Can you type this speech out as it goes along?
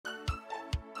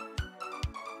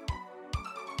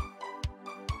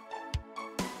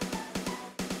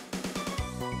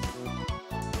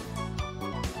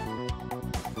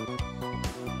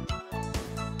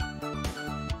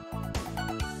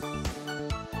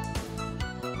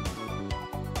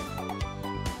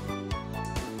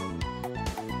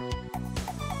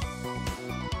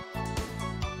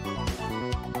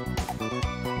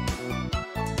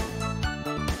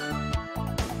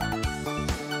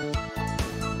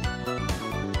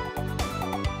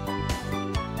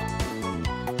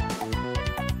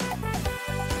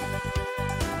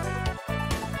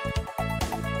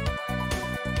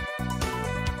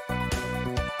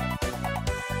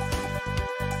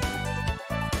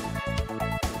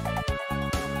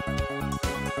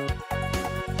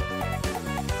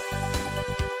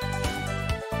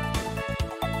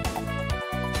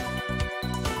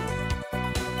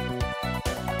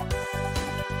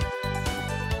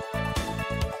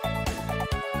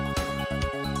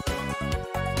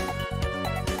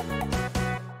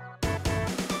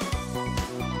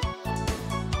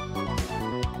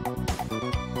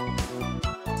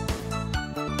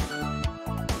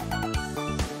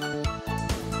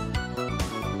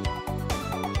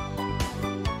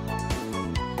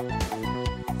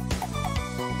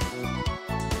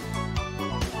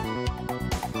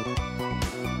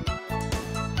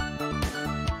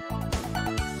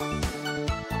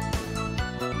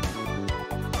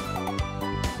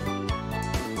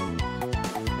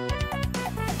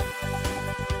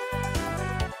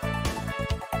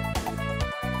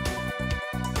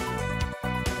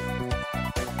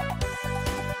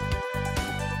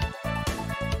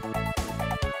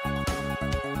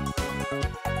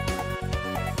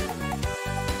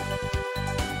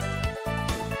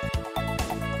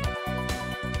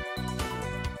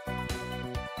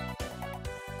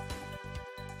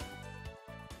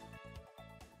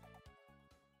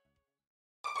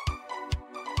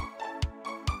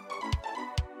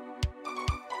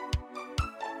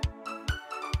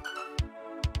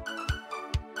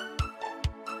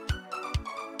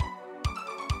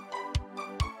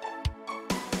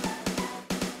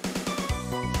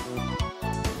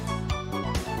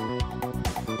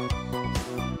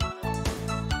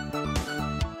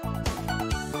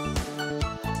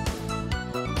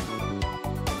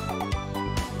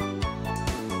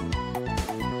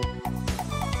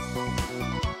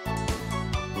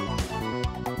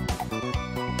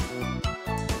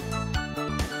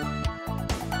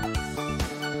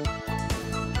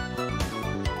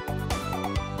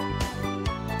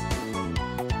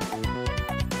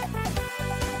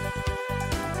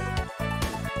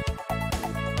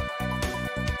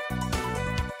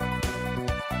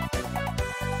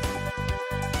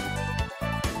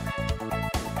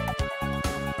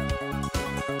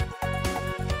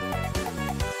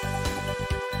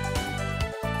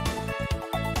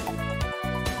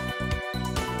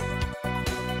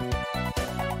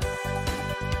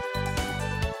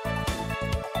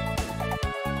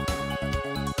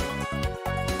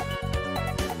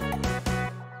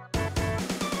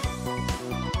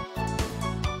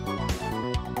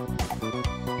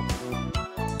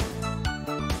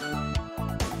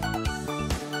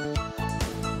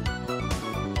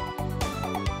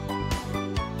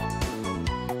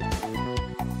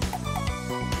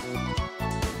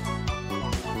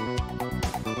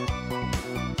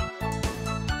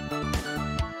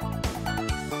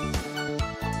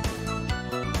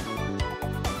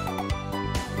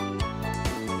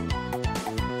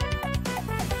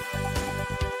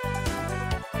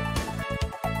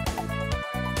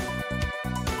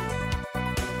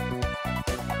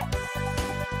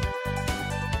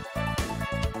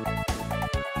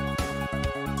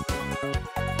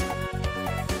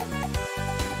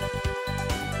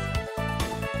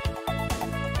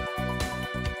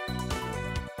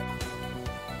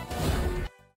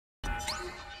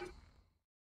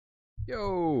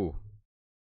Yo!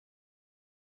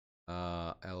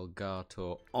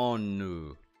 Elgato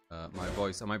Onu. My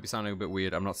voice, I might be sounding a bit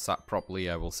weird. I'm not sat properly.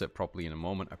 I will sit properly in a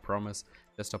moment, I promise.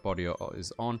 Desktop audio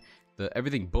is on.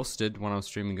 Everything busted when I was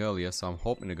streaming earlier, so I'm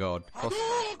hoping to God.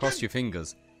 Cross your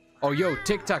fingers. Oh, yo,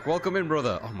 Tic Tac, welcome in,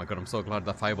 brother. Oh my God, I'm so glad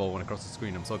that fireball went across the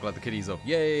screen. I'm so glad the kitty's up.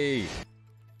 Yay!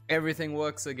 Everything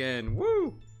works again.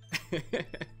 Woo!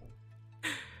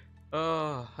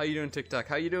 Oh, how you doing, Tic Tac?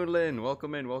 How you doing, Lynn?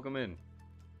 Welcome in, welcome in.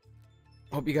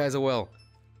 Hope you guys are well.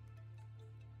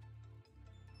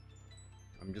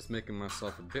 I'm just making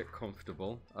myself a bit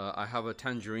comfortable. I have a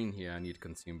tangerine here I need to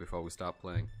consume before we start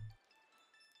playing.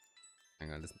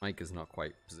 Hang on, this mic is not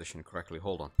quite positioned correctly.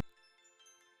 Hold on.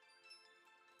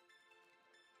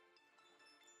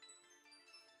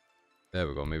 There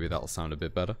we go. Maybe that'll sound a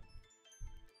bit better.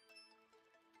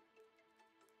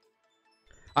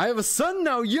 I have a son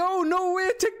now! Yo, no way!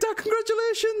 Tic Tac,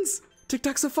 congratulations! Tic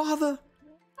Tac's a father!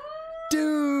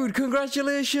 Dude,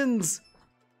 congratulations!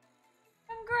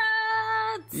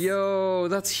 Congrats! Yo,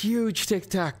 that's huge, Tic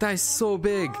Tac. That is so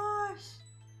big. Gosh.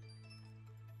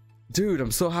 Dude,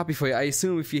 I'm so happy for you. I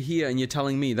assume if you're here and you're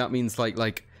telling me, that means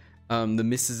like the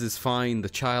missus is fine, the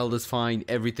child is fine,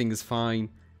 everything is fine.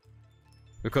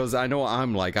 Because I know what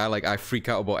I'm like. I freak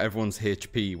out about everyone's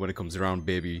HP when it comes around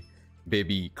baby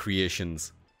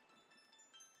creations.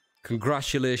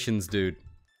 Congratulations, dude.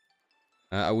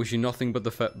 I wish you nothing but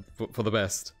for the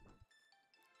best.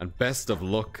 And best of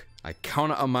luck. I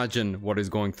cannot imagine what is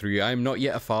going through you. I am not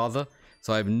yet a father,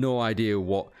 so I have no idea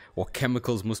what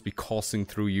chemicals must be coursing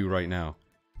through you right now.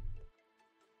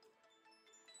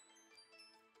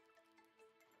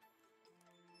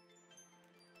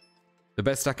 The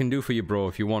best I can do for you, bro,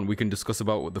 if you want, we can discuss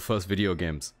about the first video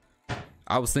games.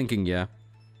 I was thinking, yeah.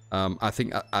 I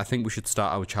think we should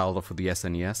start our child off with the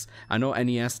SNES. I know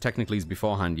NES technically is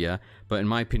beforehand, yeah, but in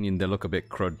my opinion they look a bit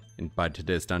crud by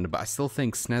today's standard. But I still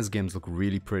think SNES games look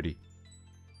really pretty.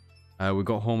 We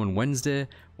got home on Wednesday,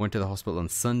 went to the hospital on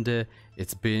Sunday.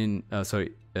 It's been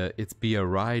it's been a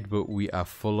ride, but we are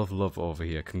full of love over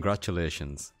here.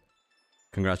 Congratulations,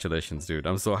 congratulations, dude.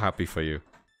 I'm so happy for you.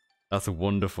 That's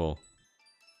wonderful.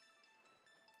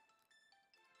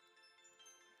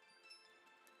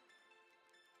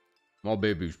 More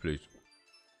babies, please.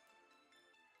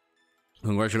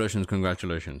 Congratulations,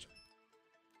 congratulations.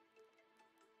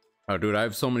 Oh, dude, I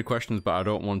have so many questions, but I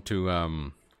don't want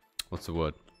to, what's the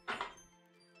word?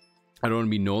 I don't want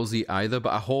to be nosy either,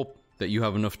 but I hope that you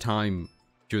have enough time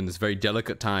during this very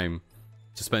delicate time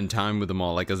to spend time with them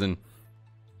all. Like, as in,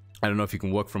 I don't know if you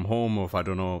can work from home, or if I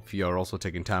don't know if you're also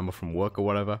taking time off from work or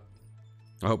whatever.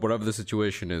 I hope whatever the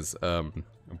situation is, I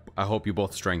hope you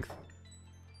both strength.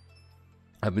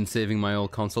 I've been saving my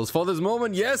old consoles for this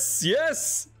moment. Yes,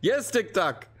 yes, yes, Tic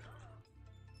Tac.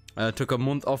 Took a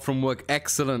month off from work.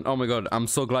 Excellent. Oh my God, I'm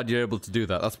so glad you're able to do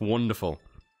that. That's wonderful.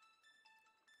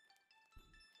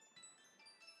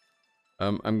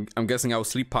 I'm guessing our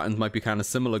sleep patterns might be kind of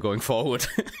similar going forward.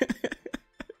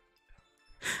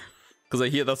 Because I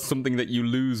hear that's something that you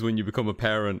lose when you become a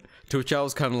parent. To which I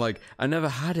was kind of like, I never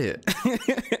had it.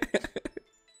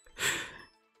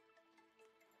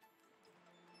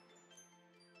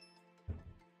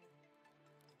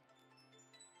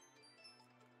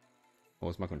 Oh,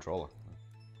 it's my controller.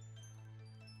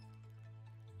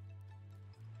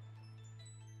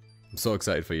 I'm so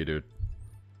excited for you, dude.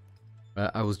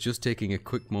 I was just taking a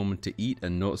quick moment to eat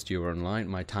and noticed you were online.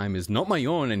 My time is not my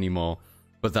own anymore,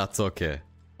 but that's okay.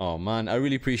 Oh man, I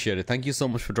really appreciate it. Thank you so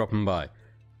much for dropping by.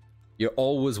 You're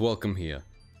always welcome here.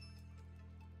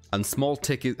 And small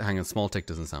tick is... Hang on, small tick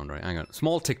doesn't sound right. Hang on.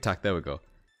 Small Tic Tac, there we go.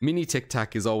 Mini Tic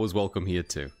Tac is always welcome here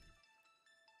too.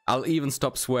 I'll even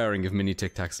stop swearing if Mini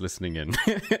Tic Tac's listening in.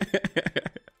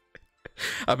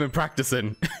 I've been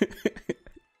practicing.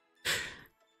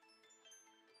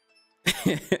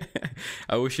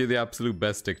 I wish you the absolute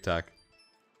best, Tic Tac.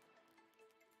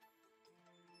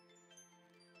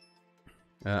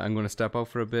 I'm gonna step out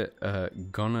for a bit.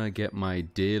 Gonna get my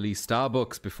daily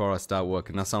Starbucks before I start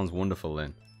working. That sounds wonderful,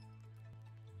 Lynn.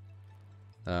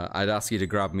 I'd ask you to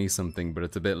grab me something, but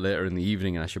it's a bit later in the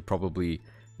evening and I should probably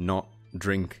not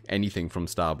drink anything from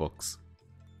Starbucks.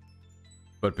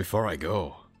 But before I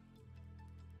go...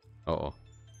 Uh-oh.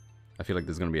 I feel like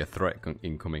there's gonna be a threat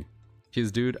incoming.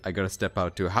 Cheers, dude. I gotta step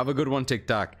out too. Have a good one, Tic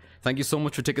Tac. Thank you so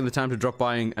much for taking the time to drop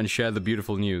by and share the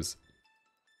beautiful news.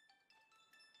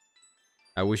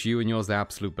 I wish you and yours the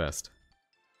absolute best.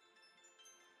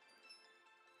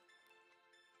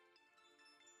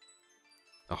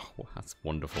 Oh, well, that's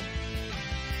wonderful.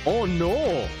 Oh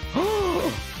no!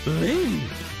 Lynn!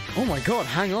 Oh my God,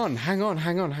 hang on.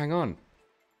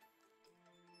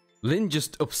 Lynn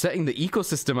just upsetting the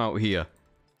ecosystem out here.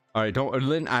 Alright,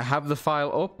 Lynn, I have the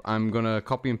file up. I'm gonna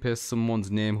copy and paste someone's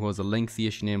name who has a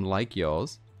lengthy-ish name like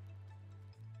yours.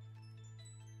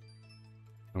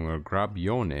 I'm gonna grab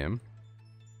your name.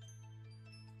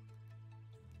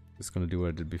 Just gonna do what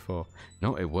I did before.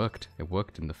 No, it worked. It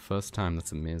worked in the first time.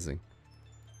 That's amazing.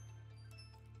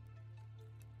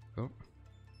 Oh.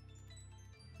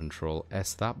 Control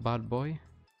S that bad boy.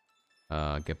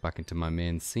 Get back into my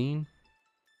main scene.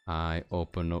 I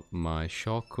open up my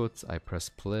shortcuts. I press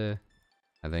play.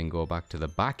 I then go back to the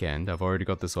back end. I've already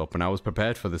got this open. I was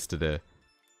prepared for this today.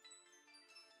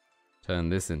 Turn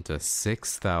this into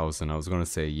 6,000. I was gonna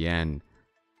say yen.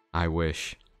 I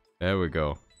wish. There we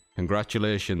go.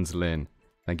 Congratulations, Lynn.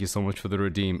 Thank you so much for the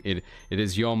redeem. It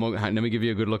is your mug. Let me give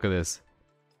you a good look at this.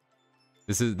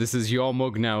 This is your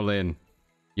mug now, Lynn.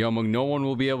 Your mug. No one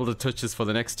will be able to touch this for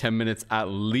the next 10 minutes at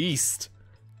least.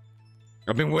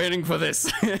 I've been waiting for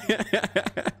this.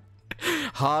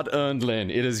 Hard earned, Lynn.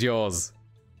 It is yours.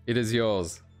 It is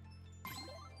yours.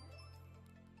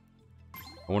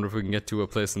 I wonder if we can get to a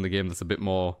place in the game that's a bit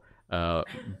more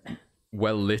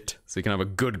well lit, so you can have a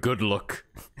good look.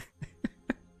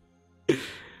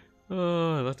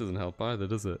 Oh, that doesn't help either,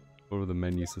 does it? Or the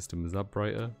menu system, is that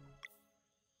brighter?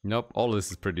 Nope, all of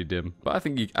this is pretty dim, but I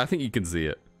think you can see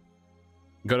it.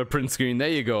 Got a print screen. There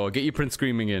you go. Get your print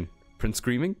screaming in. Print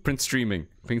screaming? Print streaming.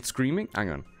 Print screaming?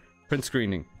 Hang on. Print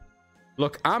screening.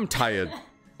 Look, I'm tired.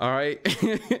 Alright?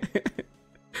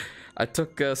 I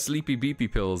took sleepy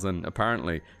beepy pills and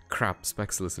apparently, crap,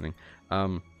 Specs listening.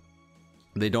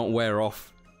 They don't wear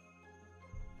off.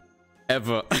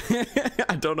 Ever.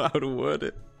 I don't know how to word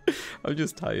it. I'm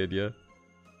just tired, yeah.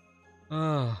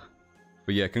 Ah.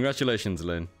 But yeah, congratulations,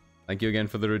 Lynn. Thank you again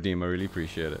for the redeem. I really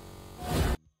appreciate it.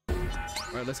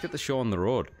 Alright, let's get the show on the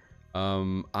road.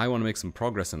 I want to make some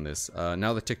progress in this.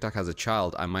 Now that TikTok has a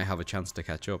child, I might have a chance to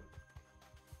catch up.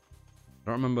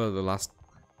 I don't remember the last...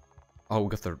 Oh, we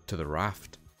got to the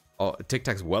raft. Oh,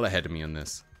 TikTok's well ahead of me on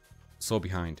this. So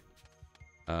behind.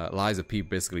 Liza P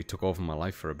basically took over my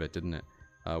life for a bit, didn't it?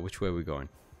 Which way are we going?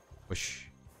 Push.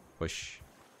 Push.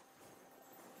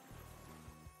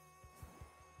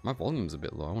 My volume's a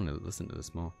bit low. I want to listen to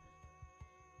this more.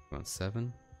 We're on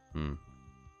 7? Hmm.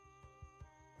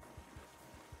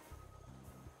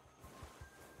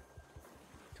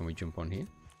 Can we jump on here?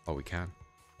 Oh, we can.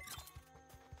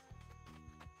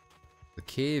 The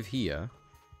cave here.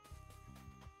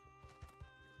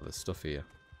 Oh, there's stuff here.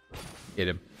 Hit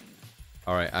him.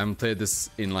 Alright, I haven't played this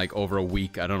in like over a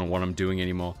week. I don't know what I'm doing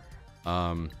anymore.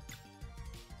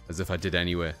 As if I did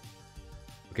anyway.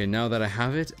 Okay, now that I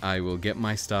have it, I will get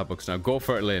my Starbucks. Now go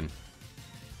for it, Lynn.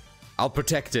 I'll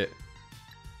protect it.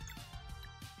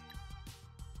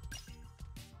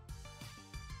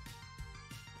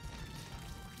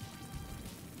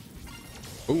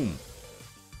 Boom.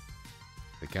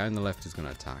 The guy on the left is going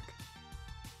to attack.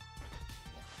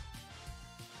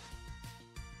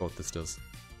 What this does.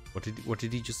 What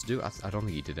did he just do? I don't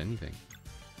think he did anything.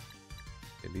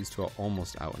 Okay, these two are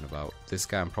almost out and about. This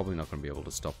guy I'm probably not going to be able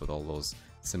to stop with all those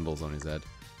symbols on his head.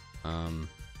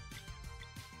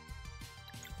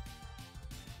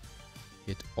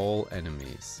 Hit all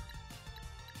enemies.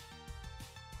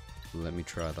 Let me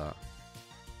try that.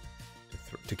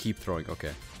 To keep throwing,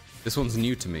 okay. This one's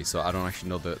new to me, so I don't actually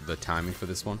know the timing for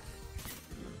this one.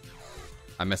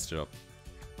 I messed it up.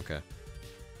 Okay.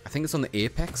 I think it's on the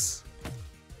apex.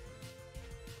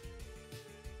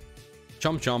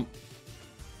 Chomp chomp.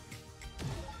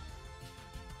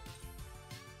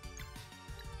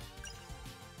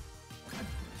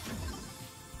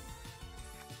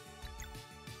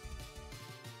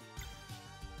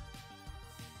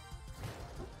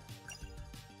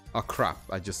 Oh crap,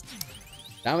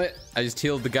 damn it, I just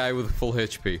healed the guy with full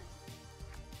HP.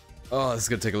 Oh, this is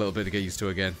gonna take a little bit to get used to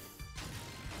again.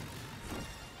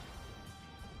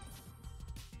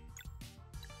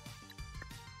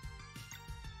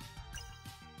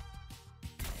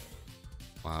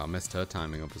 Wow, I messed her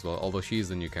timing up as well. Although she's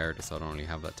the new character, so I don't really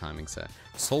have that timing set.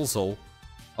 Soul Soul.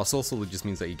 Oh, Soul Soul just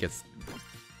means that he gets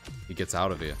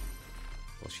out of here.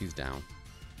 Well, she's down.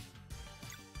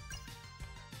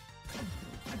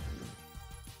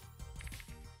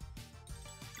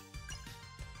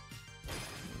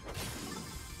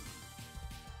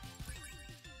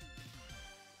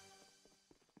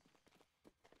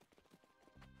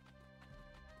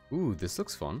 Ooh, this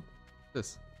looks fun.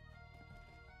 This.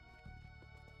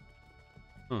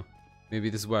 Huh. Maybe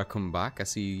this is where I come back. I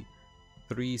see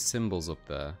 3 symbols up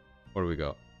there. What do we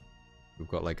got? We've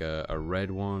got like a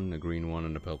red one, a green one,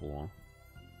 and a purple one.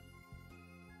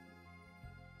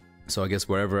 So I guess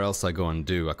wherever else I go and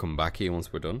do, I come back here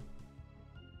once we're done.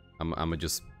 I'ma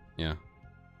just, yeah.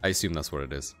 I assume that's what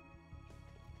it is.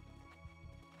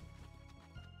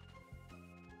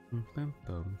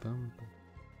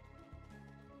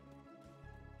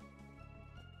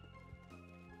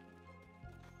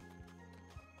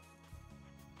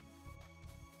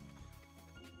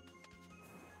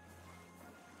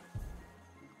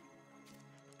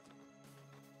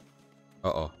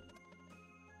 Uh-oh.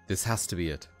 This has to be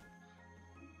it.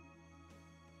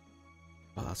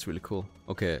 Oh, that's really cool.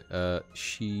 Okay,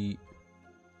 she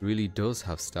really does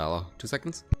have style. 2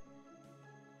 seconds.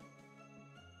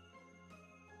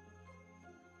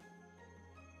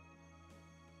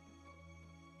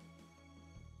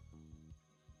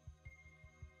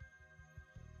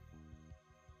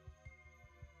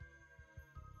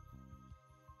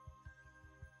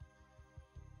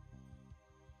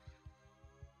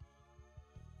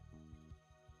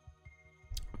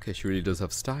 Okay, she really does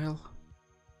have style.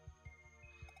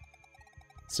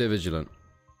 Stay vigilant.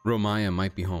 Romaya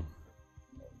might be home.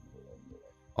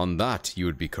 On that, you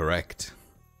would be correct.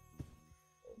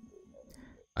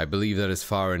 I believe that is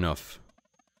far enough.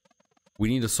 We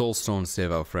need a soul stone to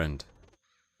save our friend.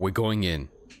 We're going in.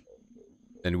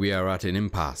 Then we are at an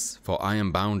impasse, for I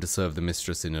am bound to serve the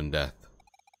mistress in undeath.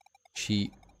 She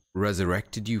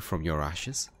resurrected you from your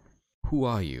ashes? Who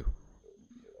are you?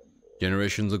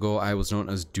 Generations ago, I was known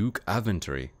as Duke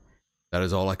Aventry. That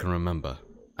is all I can remember.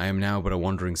 I am now but a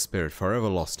wandering spirit, forever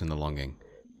lost in the longing.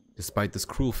 Despite this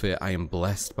cruel fate, I am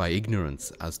blessed by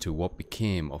ignorance as to what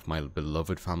became of my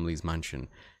beloved family's mansion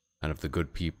and of the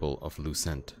good people of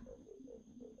Lucent.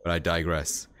 But I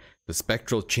digress. The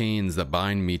spectral chains that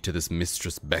bind me to this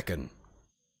mistress beckon.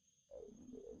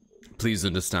 Please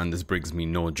understand this brings me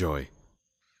no joy.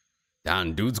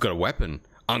 Damn, dude's got a weapon.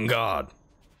 On guard.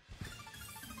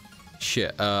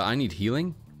 Shit, I need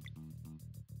healing.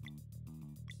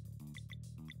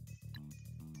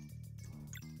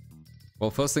 Well,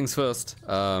 first things first.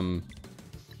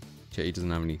 Shit, he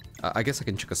doesn't have any. I guess I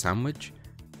can chuck a sandwich.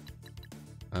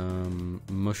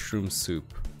 Mushroom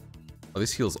soup. Oh,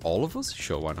 this heals all of us?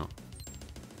 Sure, why not?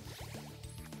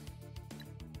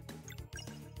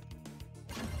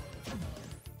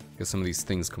 Get some of these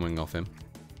things coming off him.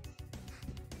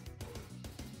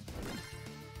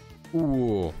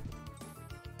 Ooh.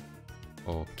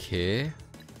 Okay.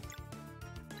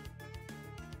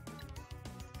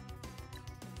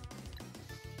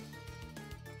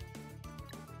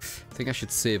 I think I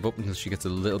should save up until she gets a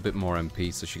little bit more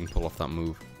MP so she can pull off that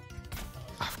move.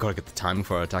 I've got to get the timing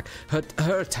for her attack.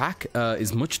 Her attack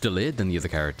is much delayed than the other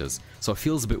characters, so it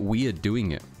feels a bit weird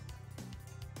doing it.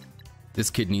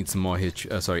 This kid needs some more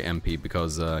MP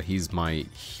because he's my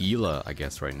healer, I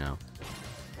guess, right now.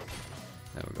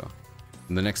 There we go.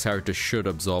 And the next character should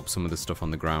absorb some of the stuff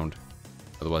on the ground.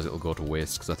 Otherwise it'll go to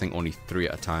waste, because I think only 3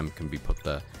 at a time can be put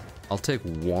there. I'll take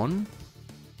 1.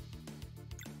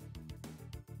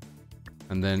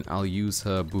 And then I'll use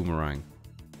her boomerang.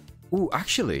 Ooh,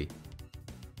 actually,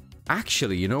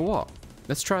 you know what?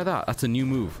 Let's try that. That's a new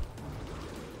move.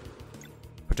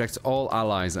 Protects all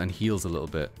allies and heals a little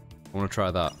bit. I want to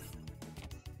try that.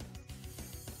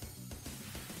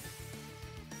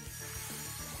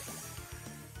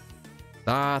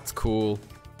 That's cool.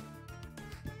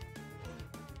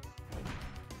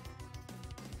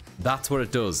 That's what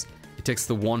it does. It takes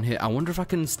the 1 hit. I wonder if I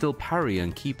can still parry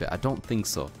and keep it. I don't think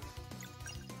so.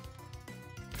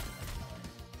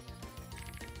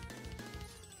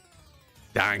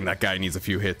 Dang, that guy needs a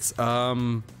few hits.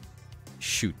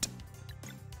 Shoot.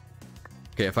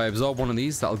 Okay, if I absorb 1 of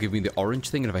these, that'll give me the orange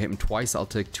thing, and if I hit him twice, I'll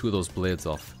take 2 of those blades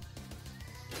off.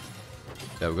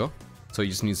 There we go. So he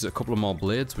just needs a couple of more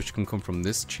blades, which can come from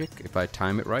this chick, if I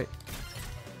time it right.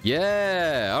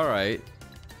 Yeah, alright.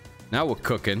 Now we're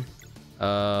cooking.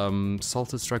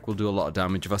 Salted Strike will do a lot of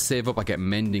damage. If I save up, I get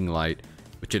Mending Light,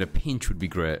 which in a pinch would be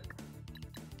great.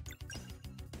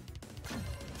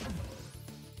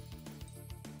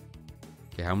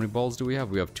 Okay, how many balls do we have?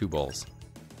 We have 2 balls.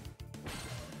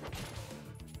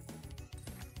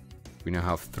 We now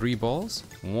have 3 balls.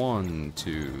 1,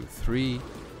 2, 3.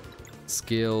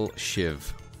 Skill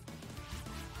Shiv.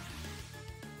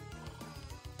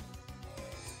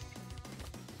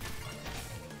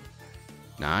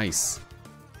 Nice.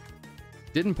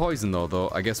 Didn't poison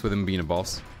though, I guess with him being a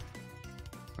boss.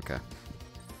 Okay.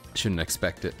 Shouldn't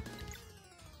expect it.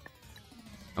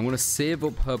 I'm gonna save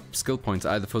up her skill points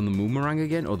either from the Boomerang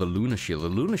again or the Lunar Shield. The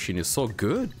Lunar Shield is so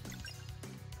good.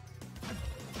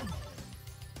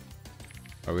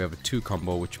 Alright, we have a 2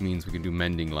 combo, which means we can do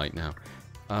Mending Light now.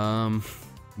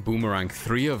 Boomerang,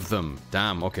 3 of them.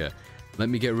 Damn, okay. Let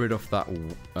me get rid of that,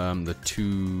 the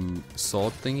 2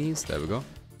 sword thingies. There we go.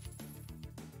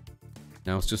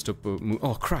 Now it's just up.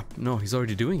 Oh crap! No, he's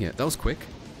already doing it. That was quick.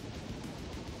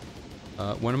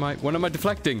 When am I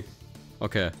deflecting?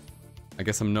 Okay, I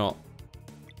guess I'm not.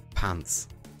 Pants.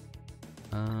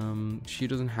 She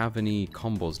doesn't have any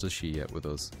combos, does she, yet with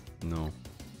us? No.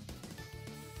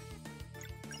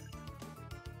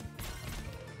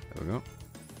 There we go.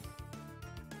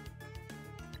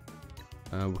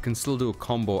 We can still do a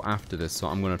combo after this, so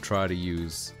I'm gonna try to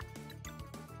use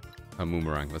a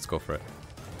boomerang. Let's go for it.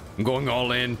 I'm going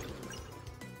all in.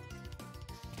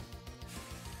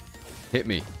 Hit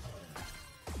me.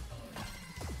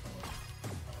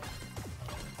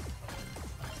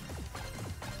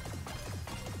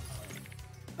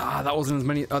 Ah, that wasn't as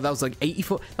many. Oh, that was like 80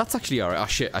 foot. That's actually alright. Oh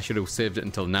shit, I should have saved it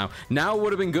until now. Now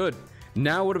would have been good.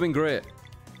 Now would have been great.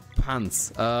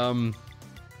 Pants. Okay,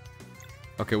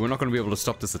 we're not going to be able to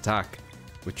stop this attack,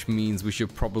 which means we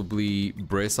should probably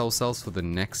brace ourselves for the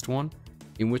next one.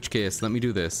 In which case, let me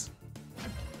do this.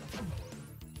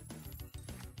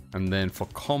 And then for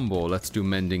combo, let's do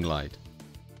Mending Light.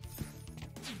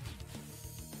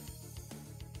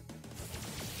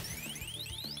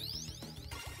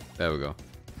 There we go.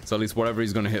 So at least whatever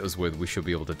he's going to hit us with, we should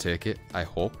be able to take it, I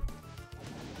hope.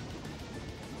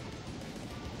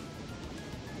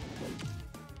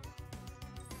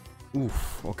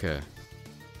 Oof, okay.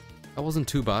 That wasn't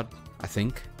too bad, I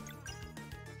think.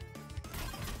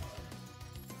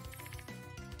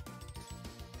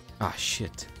 Ah,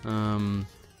 shit.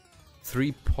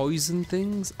 3 poison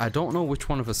things? I don't know which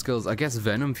one of her skills. I guess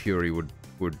Venom Fury would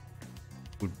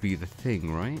be the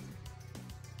thing, right?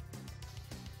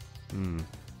 Let's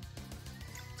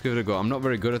give it a go. I'm not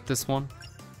very good at this one.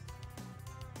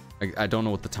 I don't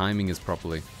know what the timing is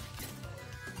properly.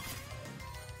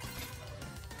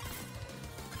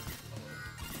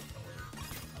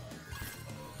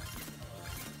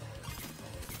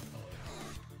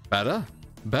 Better?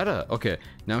 Better. Okay.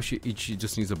 Now she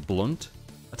just needs a blunt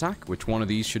attack. Which one of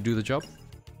these should do the job?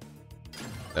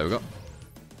 There we go.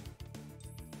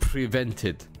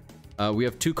 Prevented. We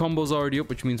have 2 combos already up,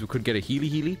 which means we could get a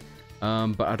healy.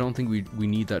 But I don't think we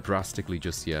need that drastically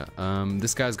just yet.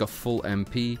 This guy's got full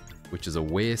MP, which is a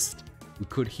waste. We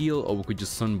could heal, or we could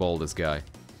just sunball this guy.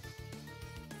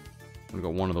 We've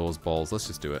got one of those balls. Let's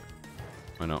just do it.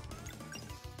 Why not?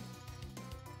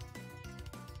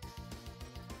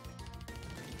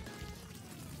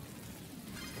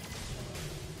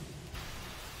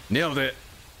 Nailed it.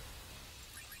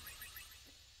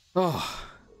 Oh.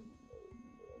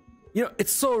 You know,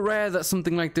 it's so rare that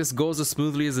something like this goes as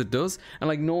smoothly as it does, and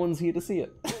like no one's here to see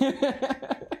it.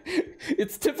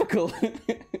 It's typical.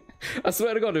 I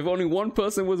swear to God, if only one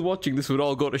person was watching, this would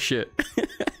all go to shit.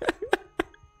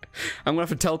 I'm gonna have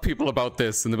to tell people about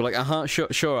this, and they'll be like, sure,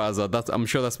 Azza, I'm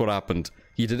sure that's what happened.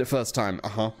 You did it first time,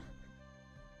 I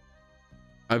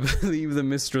believe the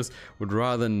mistress would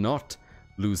rather not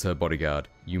lose her bodyguard.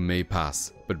 You may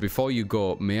pass. But before you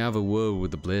go, may I have a word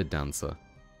with the blade dancer?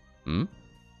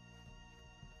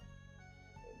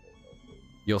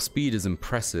 Your speed is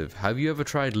impressive. Have you ever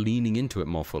tried leaning into it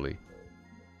more fully?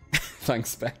 Thanks,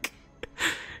 Spec.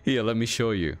 Here, let me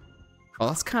show you. Oh,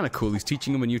 that's kind of cool. He's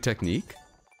teaching him a new technique.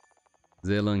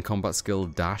 They learn combat skill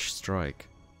Dash Strike.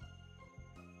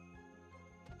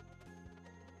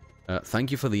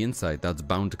 Thank you for the insight. That's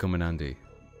bound to come in handy.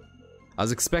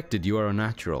 As expected, you are a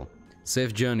natural.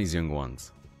 Safe journeys, young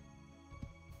ones.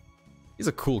 He's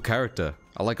a cool character.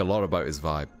 I like a lot about his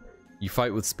vibe. You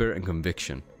fight with spirit and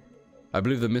conviction. I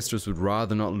believe the mistress would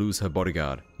rather not lose her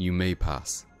bodyguard. You may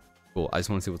pass. Cool, I just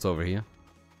want to see what's over here.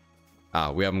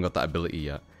 Ah, we haven't got that ability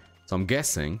yet. So I'm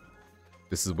guessing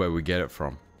this is where we get it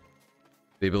from.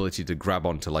 The ability to grab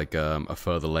onto like a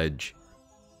further ledge.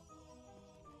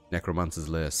 Necromancer's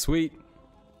Lair. Sweet.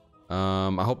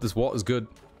 I hope this water's good.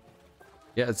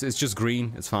 Yeah, it's just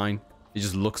green. It's fine. It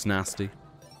just looks nasty.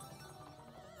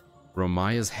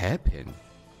 Romaya's hairpin?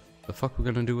 The fuck we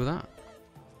gonna do with that?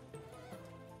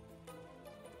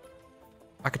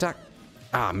 Back attack.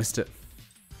 Ah, missed it.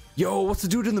 Yo, what's the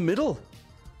dude in the middle?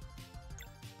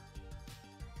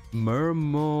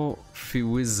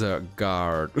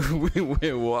 Murmofizgard.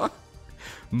 Wait, what?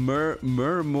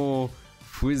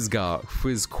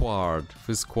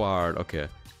 Fizquard. Okay,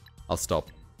 I'll stop.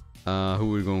 Who are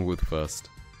we going with first?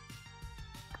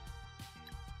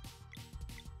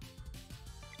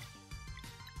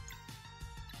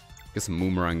 Get some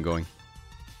boomerang going.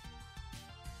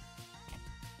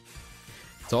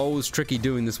 It's always tricky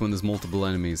doing this when there's multiple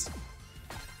enemies.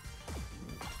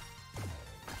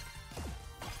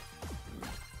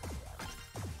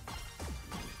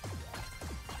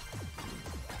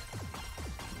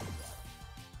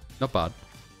 Not bad.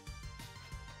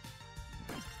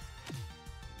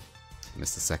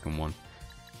 Missed the second one.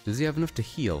 Does he have enough to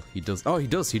heal? He does. Oh, he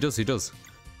does. He does. He does.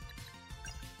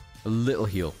 A little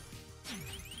heal.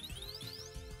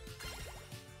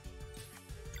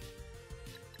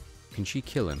 Can she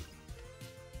kill him?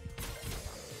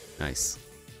 Nice.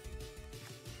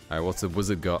 Alright, what's the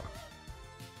wizard got?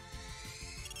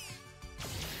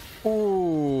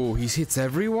 Oh, he hits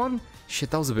everyone?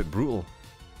 Shit, that was a bit brutal.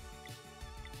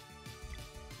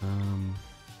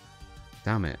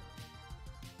 Damn it.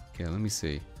 Okay, let me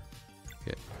see.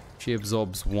 Okay. She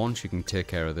absorbs one, she can take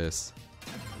care of this.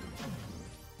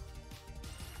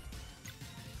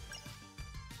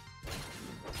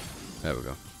 There we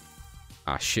go.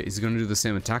 Ah, shit, he's gonna do the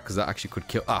same attack because that actually could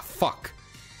kill. Ah, fuck!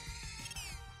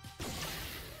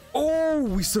 Oh,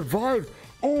 we survived!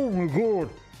 Oh my god!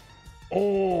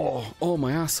 Oh,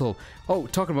 my asshole. Oh,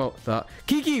 talking about that.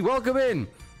 Kiki, welcome in!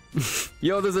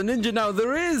 Yo, there's a ninja now.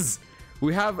 There is!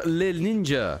 We have Lil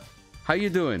Ninja. How you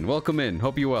doing? Welcome in.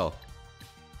 Hope you're well.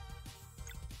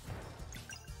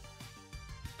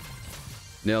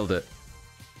 Nailed it.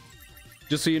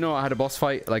 Just so you know, I had a boss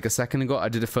fight like a second ago. I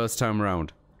did it first time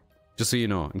around. Just so you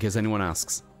know, in case anyone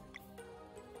asks.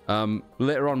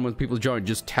 Later on when people join,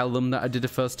 just tell them that I did it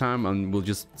first time and we'll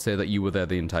just say that you were there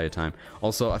the entire time.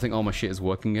 Also, I think all my shit is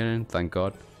working again, thank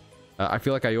God. I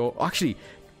feel like I owe... Actually,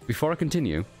 before I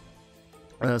continue...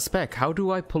 Spec, how do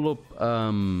I pull up,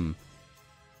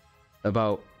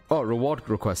 about... Oh, reward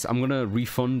requests. I'm gonna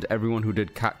refund everyone who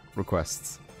did cat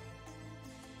requests.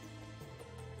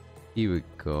 Here we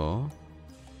go.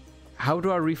 How do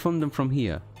I refund them from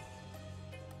here?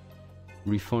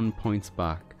 Refund points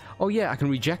back. Oh yeah, I can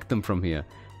reject them from here.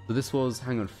 So this was,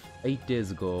 hang on, 8 days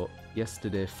ago,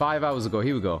 yesterday, 5 hours ago.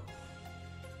 Here we go.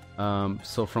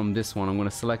 So from this one, I'm going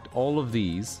to select all of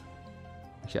these.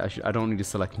 Actually, I don't need to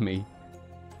select me.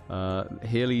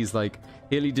 Haley's like,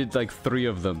 Haley did like 3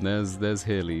 of them. There's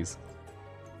Haley's.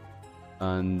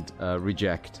 And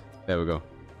reject. There we go.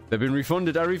 They've been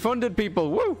refunded. I refunded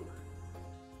people. Woo!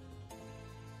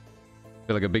 I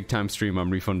feel like a big time stream. I'm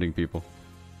refunding people.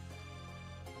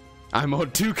 I'm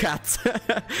owed 2 cats.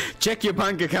 Check your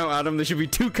bank account, Adam. There should be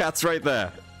 2 cats right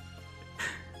there.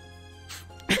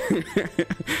 Well,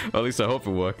 at least I hope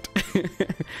it worked.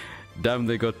 Damn,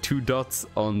 they got 2 dots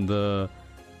on the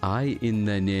I in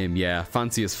their name. Yeah,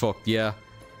 fancy as fuck. Yeah.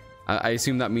 I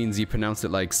assume that means you pronounce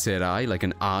it like Serai, like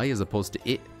an I as opposed to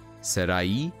it.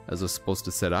 Serai as opposed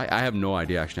to Serai. I have no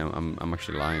idea, actually. I'm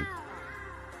actually lying.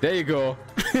 There you go.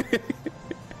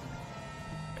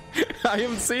 I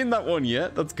haven't seen that one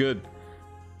yet. That's good.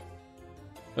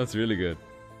 That's really good.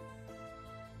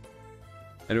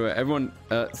 Anyway, everyone,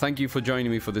 thank you for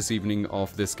joining me for this evening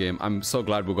of this game. I'm so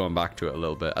glad we're going back to it a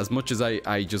little bit. As much as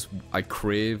I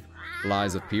crave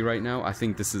Lies of P right now, I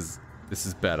think this is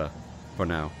better for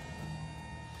now.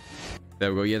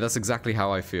 There we go. Yeah, that's exactly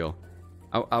how I feel.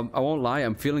 I won't lie,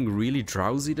 I'm feeling really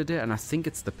drowsy today, and I think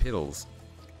it's the pills.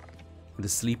 The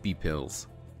sleepy pills.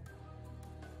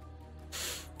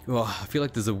 Oh, I feel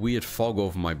like there's a weird fog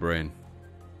over my brain.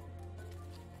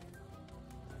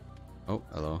 Oh,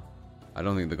 hello. I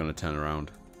don't think they're gonna turn around.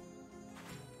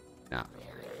 Nah.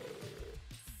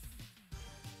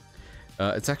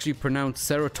 It's actually pronounced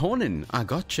serotonin. I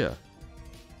gotcha.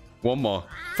 One more.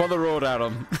 For the road,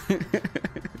 Adam.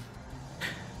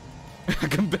 I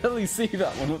can barely see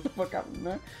that one. What the fuck happened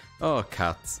there? Oh,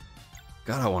 cats.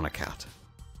 God, I want a cat.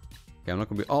 Okay, I'm not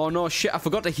gonna be... Oh, no, shit. I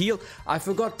forgot to heal. I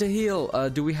forgot to heal.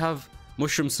 Do we have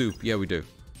mushroom soup? Yeah, we do.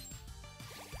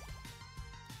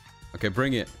 Okay,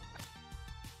 bring it.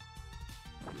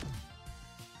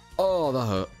 Oh, that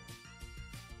hurt.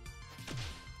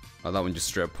 Oh, that one just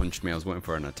straight up punched me. I was waiting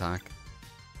for an attack.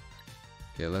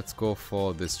 Okay, let's go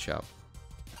for this chap.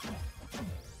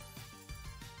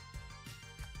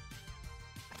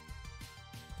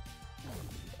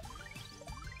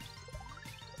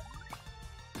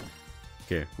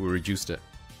 Okay, we reduced it.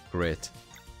 Great.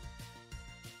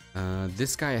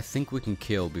 This guy I think we can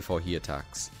kill before he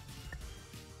attacks.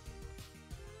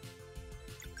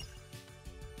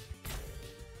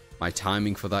 My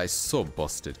timing for that is so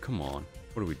busted. Come on.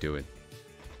 What are we doing?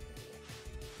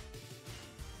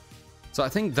 So I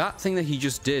think that thing that he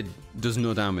just did does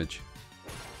no damage.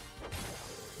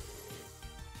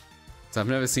 So I've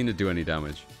never seen it do any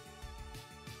damage.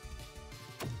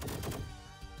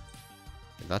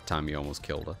 That time he almost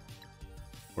killed her.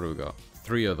 What do we got?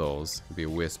 3 of those. It'd be a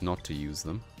waste not to use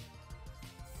them.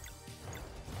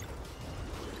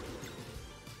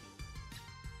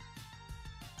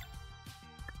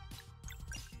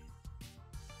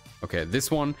 Okay,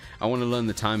 this one, I want to learn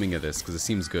the timing of this because it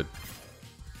seems good.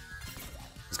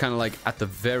 It's kind of like at the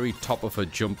very top of her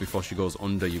jump before she goes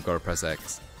under, you've got to press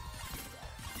X.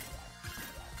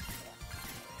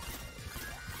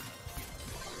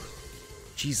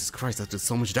 Jesus Christ, that does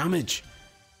so much damage.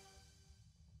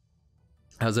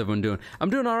 How's everyone doing? I'm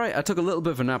doing alright. I took a little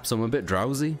bit of a nap, so I'm a bit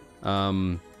drowsy.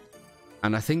 And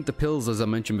I think the pills, as I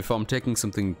mentioned before, I'm taking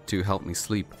something to help me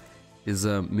sleep, is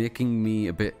making me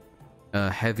a bit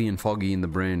heavy and foggy in the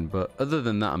brain. But other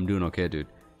than that, I'm doing okay, dude.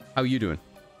 How are you doing?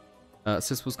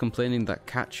 Sis was complaining that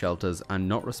cat shelters are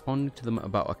not responding to them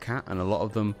about a cat, and a lot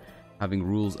of them having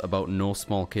rules about no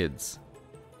small kids.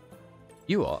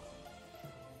 You are?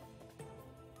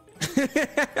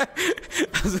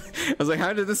 I was like,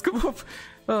 how did this come up?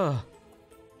 Oh.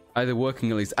 Either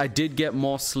working at least. I did get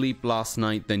more sleep last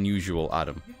night than usual,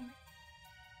 Adam.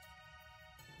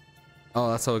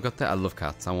 Oh, that's how I got that. I love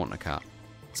cats. I want a cat.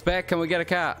 Spec, can we get a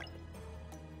cat?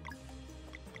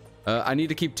 I need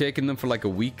to keep taking them for like a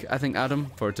week, I think,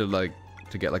 Adam, for it to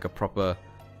get like a proper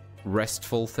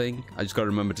restful thing. I just gotta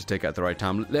remember to take it at the right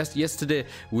time. Yesterday,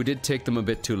 we did take them a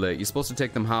bit too late. You're supposed to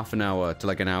take them half an hour to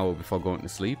like an hour before going to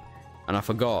sleep. And I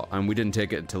forgot, and we didn't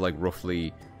take it until like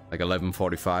roughly like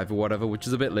 11:45 or whatever, which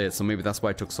is a bit late, so maybe that's why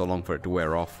it took so long for it to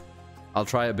wear off. I'll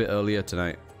try a bit earlier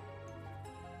tonight.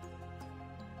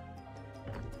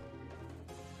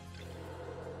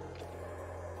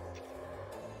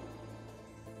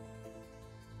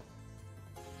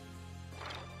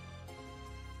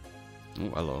 Oh,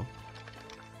 hello.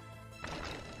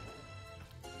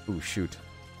 Oh, shoot.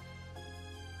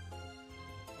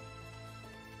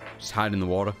 Just hide in the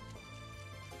water.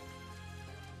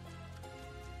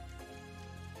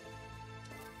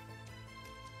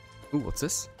 Ooh, what's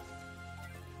this?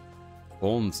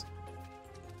 Bones.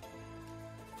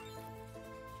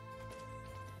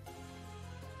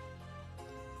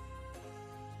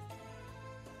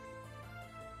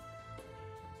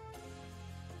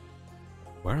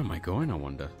 Where am I going, I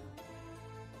wonder?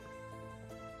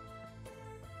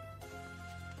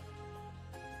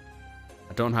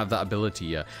 I don't have that ability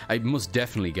yet. I must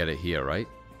definitely get it here, right?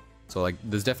 So, like,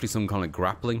 there's definitely some kind of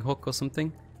grappling hook or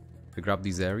something to grab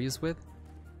these areas with.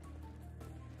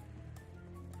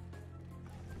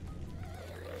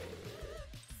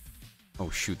 Oh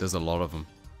shoot, there's a lot of them.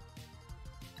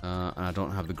 And I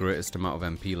don't have the greatest amount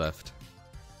of MP left.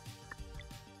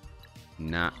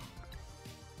 Nah.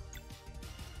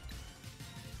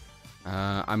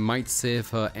 I might save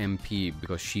her MP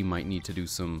because she might need to do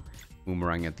some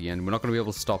boomerang at the end. We're not going to be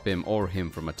able to stop him or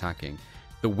him from attacking.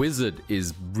 The wizard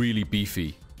is really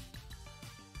beefy.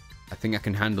 I think I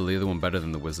can handle the other one better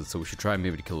than the wizard, so we should try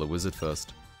maybe to kill the wizard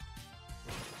first.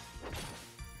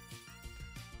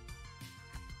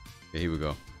 Okay, here we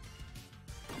go.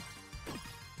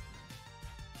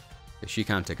 Okay, she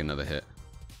can't take another hit.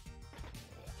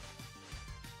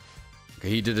 Okay,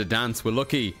 he did a dance. We're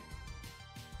lucky.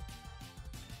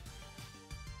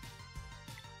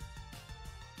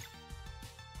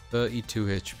 (32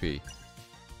 HP). Okay,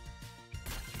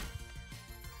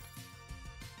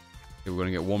 we're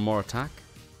gonna get one more attack.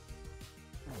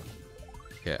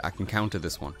 Okay, I can counter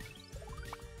this one.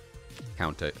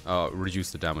 Counter. Oh,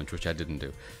 reduce the damage, which I didn't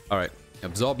do. Alright,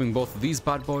 absorbing both of these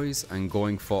bad boys and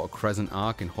going for a crescent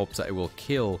arc in hopes that it will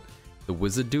kill the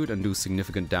wizard dude and do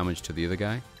significant damage to the other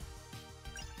guy.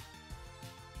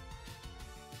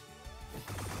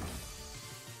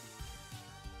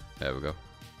 There we go.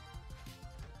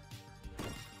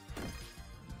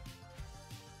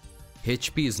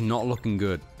 HP is not looking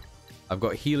good. I've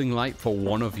got healing light for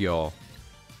one of your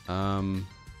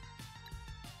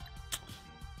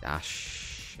dash.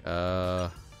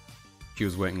 She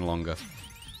was waiting longer.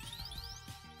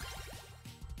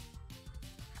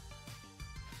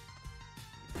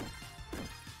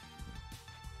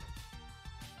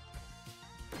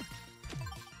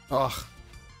 Ugh.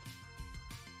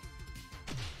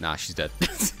 Nah, she's dead.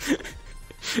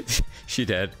 She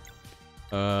dead.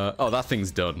 Oh, that thing's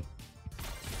done.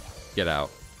 Get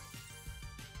out.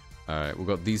 Alright, we've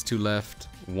got these two left.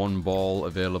 One ball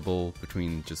available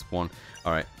between just one.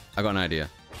 Alright, I got an idea.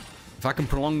 If I can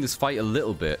prolong this fight a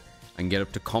little bit and get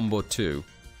up to combo 2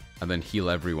 and then heal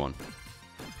everyone.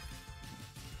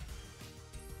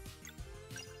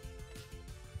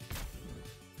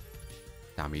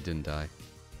 Damn, he didn't die.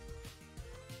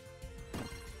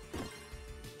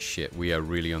 Shit, we are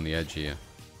really on the edge here.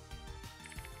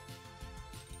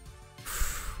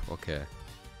 Okay.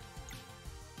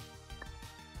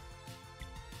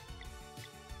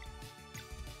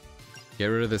 Get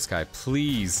rid of this guy,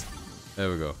 please. There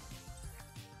we go.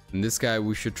 And this guy,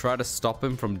 we should try to stop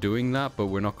him from doing that, but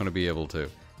we're not going to be able to.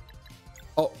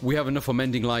 Oh, we have enough for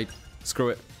mending light. Screw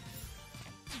it.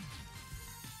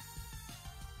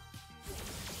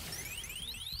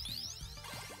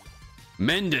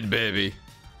 Mended, baby.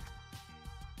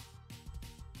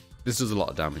 This does a lot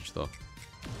of damage, though.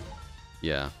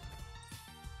 Yeah.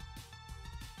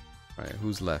 Right,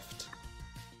 who's left?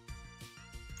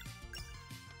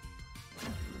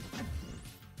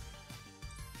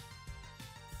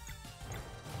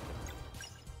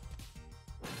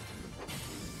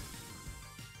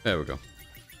 There we go.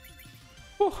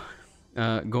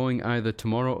 Going either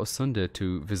tomorrow or Sunday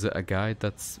to visit a guide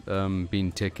that's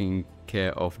been taking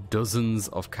care of dozens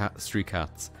of street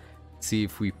cats. See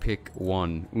if we pick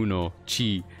one, uno,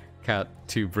 chi, cat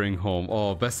to bring home.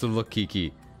 Oh, best of luck,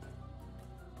 Kiki.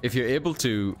 If you're able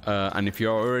to, and if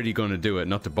you're already going to do it,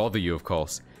 not to bother you, of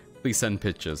course, please send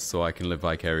pictures so I can live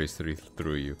vicariously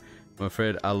through you. I'm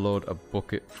afraid I'll load a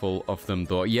bucket full of them,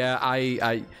 though.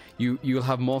 Yeah, you'll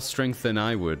have more strength than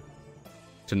I would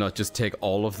to not just take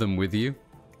all of them with you.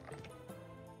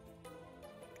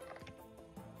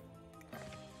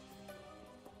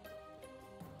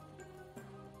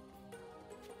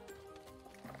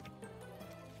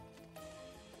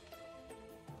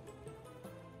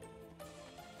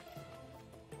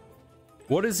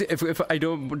 What is it, if I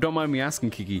don't mind me asking,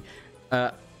 Kiki,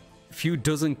 few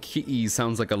dozen kitties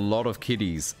sounds like a lot of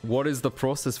kitties. What is the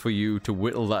process for you to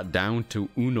whittle that down to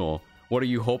uno? What are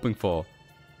you hoping for?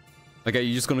 Like, are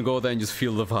you just gonna go there and just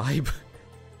feel the vibe?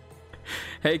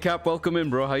 Hey Cap, welcome in,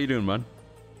 bro. How you doing, man?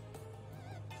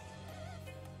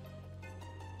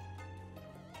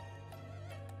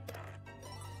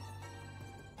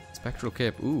 Spectral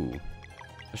cape, ooh.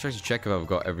 I should actually check if I've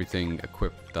got everything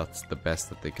equipped that's the best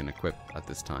that they can equip at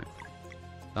this time.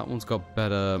 That one's got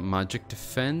better magic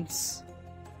defense.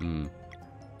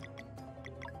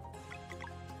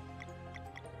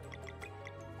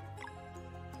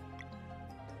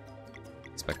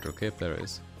 Spectral cape, there it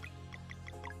is.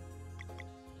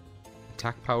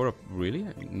 Attack power up, really?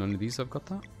 None of these have got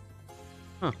that?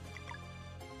 Huh.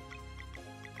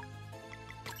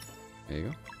 There you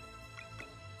go.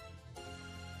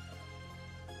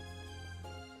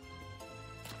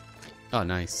 Oh,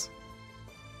 nice.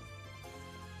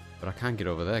 But I can't get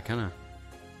over there, can I?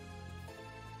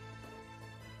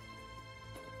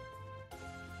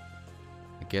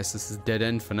 I guess this is dead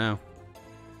end for now.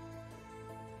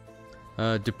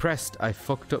 Depressed. I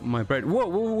fucked up my bread. Whoa,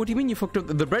 what do you mean you fucked up?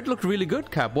 The bread looked really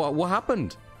good, Cap. What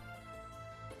happened?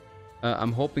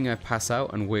 I'm hoping I pass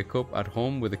out and wake up at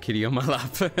home with a kitty on my lap.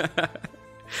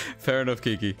 Fair enough,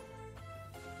 Kiki.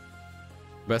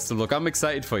 Best of luck. I'm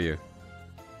excited for you.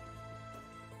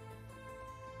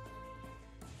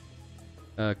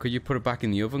 Could you put it back in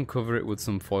the oven, cover it with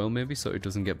some foil maybe so it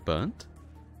doesn't get burnt?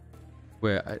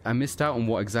 Where I missed out on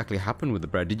what exactly happened with the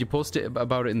bread. Did you post it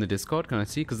about it in the Discord? Can I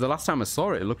see? Because the last time I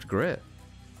saw it, it looked great.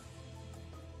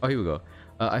 Oh, here we go.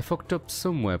 I fucked up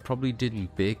somewhere. Probably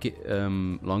didn't bake it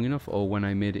long enough, or when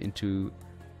I made it into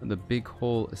the big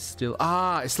hole is still...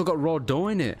 Ah, it's still got raw dough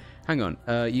in it. Hang on.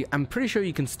 I'm pretty sure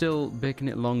you can still bake in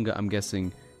it longer, I'm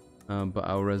guessing. But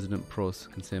our resident pros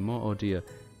can say more. Oh dear.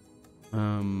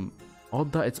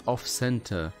 Odd that it's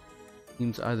off-center.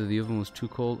 Seems either the oven was too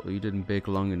cold or you didn't bake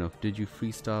long enough. Did you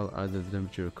freestyle either the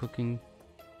temperature of cooking?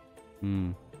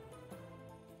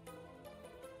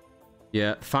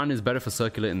 Yeah, fan is better for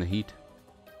circulating the heat.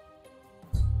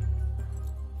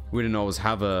 We didn't always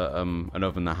have an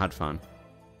oven that had fan.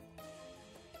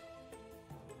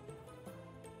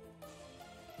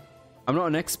 I'm not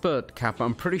an expert, Cap.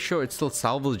 I'm pretty sure it's still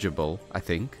salvageable, I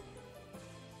think.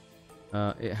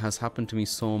 It has happened to me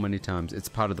so many times. It's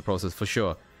part of the process for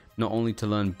sure. Not only to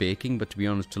learn baking, but to be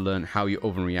honest, to learn how your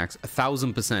oven reacts.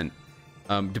 1000%.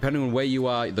 Depending on where you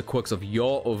are, the quirks of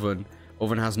your oven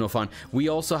has no fan. We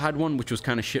also had one which was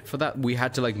kind of shit for that. We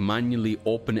had to like manually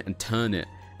open it and turn it.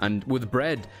 And with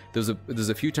bread, there's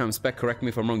a few times, Spec, correct me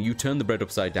if I'm wrong, you turn the bread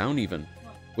upside down even.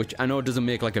 Which I know doesn't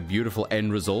make like a beautiful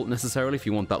end result necessarily if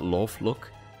you want that loaf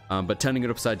look. But turning it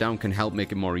upside down can help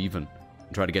make it more even.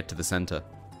 And try to get to the center.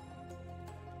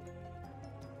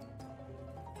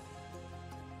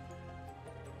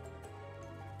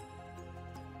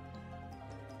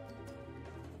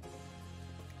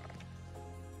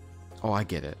 Oh, I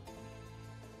get it.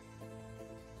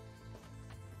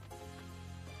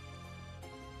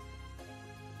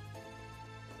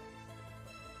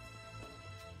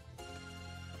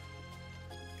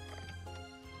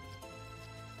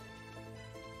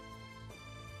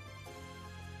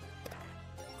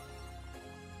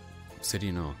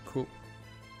 Obsidian ore, cool.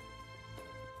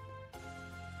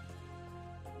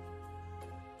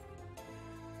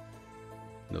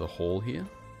 Another hole here.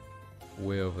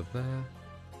 Way over there.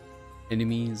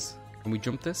 Enemies. Can we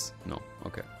jump this? No.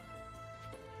 Okay.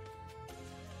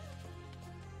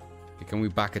 Okay, can we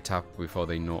back attack before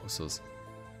they notice us?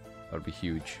 That would be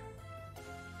huge.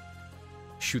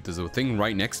 Shoot, there's a thing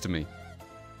right next to me.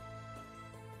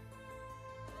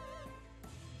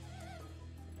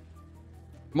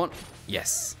 Come on.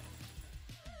 Yes.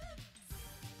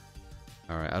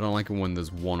 Alright, I don't like it when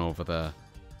there's one over there.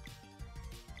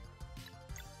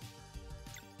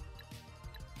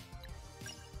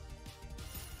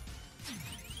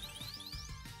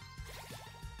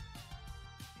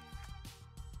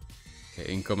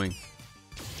 Okay, incoming.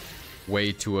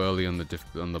 Way too early on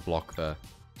the block there.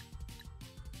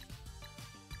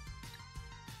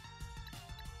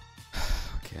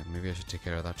 Okay, maybe I should take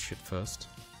care of that shit first.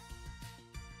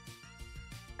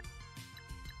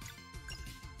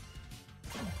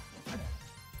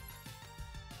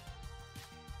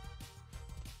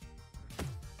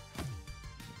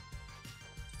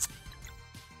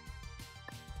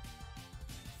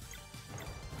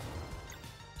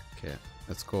 Okay,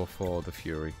 let's go for the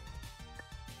Fury.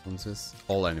 What's this?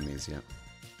 All enemies, yeah.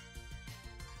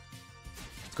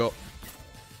 Let's go.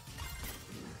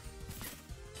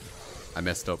 I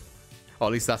messed up. Oh,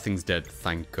 at least that thing's dead,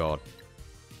 thank God.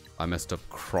 I messed up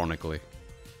chronically.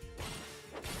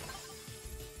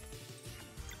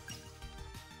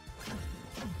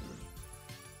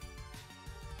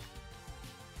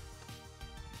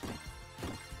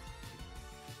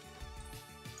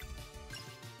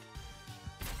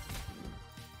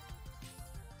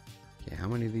 How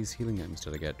many of these healing items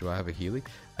did I get? Do I have a Healy?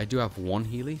 I do have one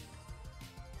Healy.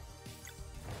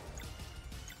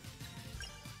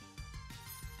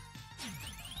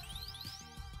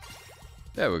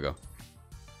 There we go.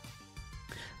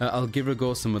 I'll give it a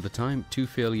go some other time. 2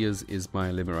 failures is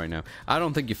my limit right now. I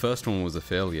don't think your first one was a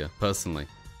failure, personally.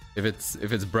 If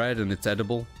it's bread and it's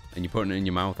edible and you're putting it in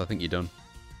your mouth, I think you're done.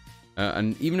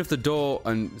 And even if the dough,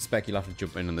 and Spec, you'll have to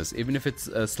jump in on this, even if it's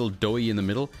still doughy in the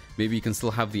middle, maybe you can still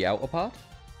have the outer part?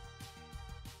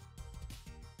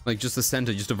 Like just the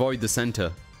center, just avoid the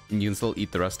center, and you can still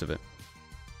eat the rest of it.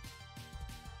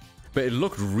 But it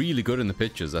looked really good in the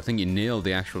pictures. I think you nailed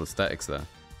the actual aesthetics there.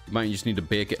 You might just need to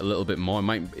bake it a little bit more.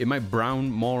 It might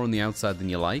brown more on the outside than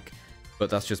you like,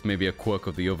 but that's just maybe a quirk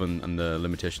of the oven and the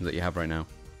limitations that you have right now.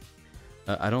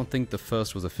 I don't think the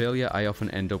first was a failure. I often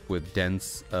end up with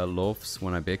dense loaves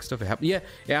when I bake stuff. Yeah,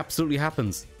 it absolutely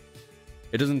happens.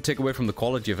 It doesn't take away from the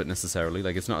quality of it necessarily.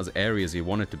 Like, it's not as airy as you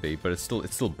want it to be, but it's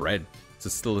still bread.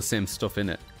 It's still the same stuff in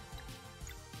it.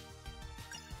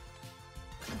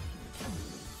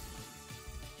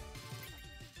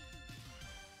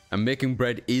 And making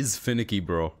bread is finicky,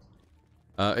 bro.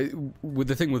 With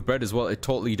the thing with bread as well, it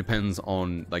totally depends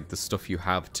on like the stuff you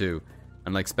have too.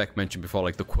 And like Spec mentioned before,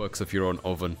 like the quirks of your own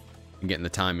oven and getting the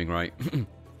timing right.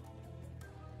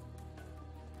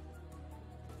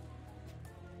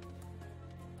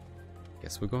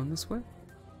 Guess we're going this way?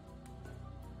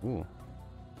 Ooh.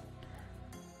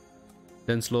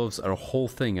 Dense loaves are a whole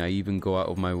thing. I even go out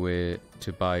of my way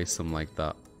to buy some like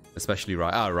that. Especially rye.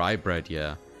 Ah, rye bread,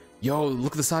 yeah. Yo,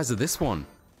 look at the size of this one.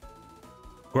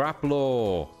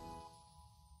 Grappler.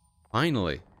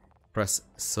 Finally. Press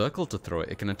circle to throw it.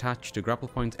 It can attach to grapple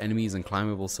points, enemies, and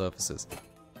climbable surfaces.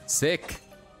 Sick.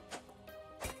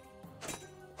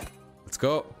 Let's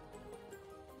go.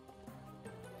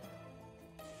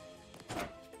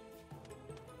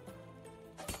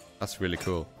 That's really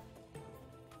cool.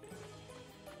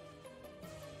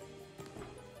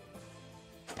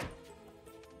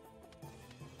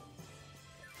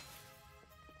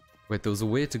 Wait, there was a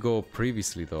way to go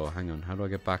previously though. Hang on, how do I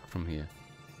get back from here?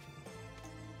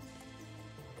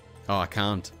 Oh, I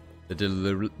can't. They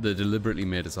deliberately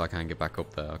made it so I can't get back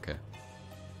up there. Okay.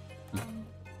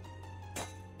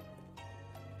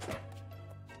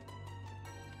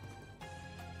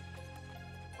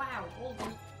 Wow, hold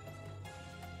on.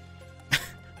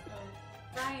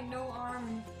 Guy, no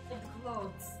arm, red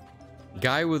clothes.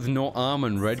 Guy with no arm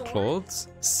and red clothes?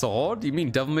 Sword? You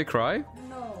mean Devil May Cry?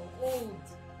 No, old.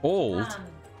 Old? Man.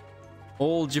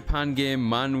 Old Japan game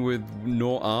man with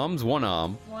no arms? One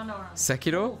arm? One arm.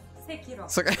 Sekiro? Oh, Sekiro.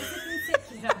 Sekiro.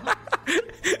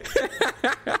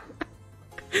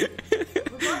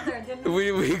 We got there, didn't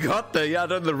we? We got there. Yeah,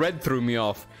 the red threw me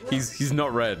off. He's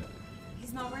not red.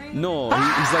 He's not wearing No,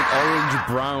 he's like orange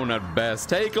brown at best.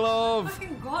 Take love.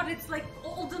 Fucking god, it's like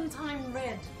olden time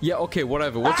red. Yeah, okay,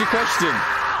 whatever. What's your question?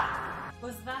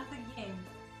 Was that the game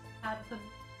at the...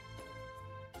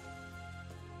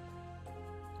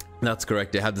 That's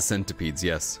correct. It had the centipedes,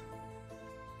 yes.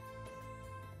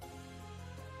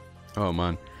 Oh,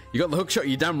 man. You got the hook shot?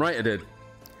 You're damn right I did.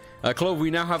 Clove, we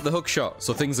now have the hook shot,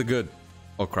 so things are good.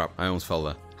 Oh, crap. I almost fell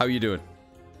there. How are you doing?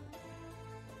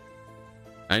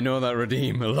 I know that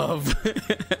redeem, love.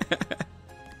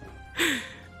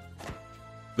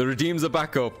 The redeems are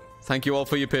back up. Thank you all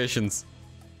for your patience.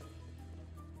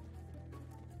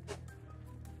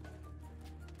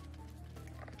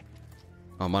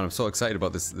 Oh, man, I'm so excited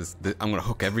about this. I'm gonna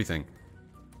hook everything.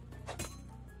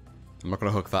 I'm not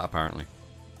gonna hook that apparently.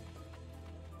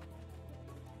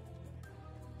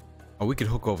 Oh, we could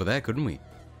hook over there, couldn't we?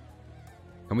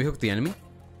 Can we hook the enemy?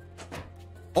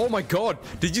 Oh my god!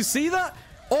 Did you see that?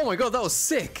 Oh my god, that was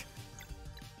sick!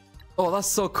 Oh, that's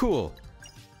so cool.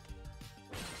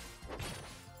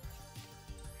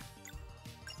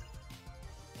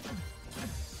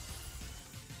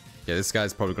 Yeah, this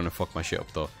guy's probably gonna fuck my shit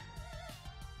up though.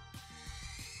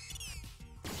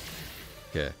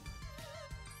 Okay.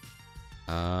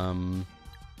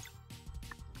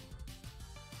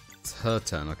 It's her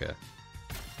turn, okay.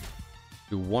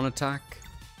 Do one attack.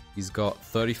 He's got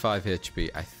 35 HP.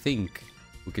 I think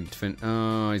we can fin-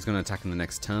 oh, he's gonna attack in the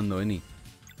next turn though, isn't he?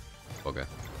 Okay.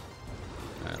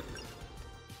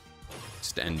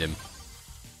 Just end him.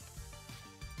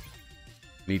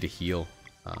 Need to heal.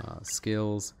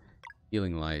 Skills.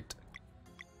 Healing light.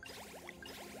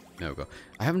 There we go.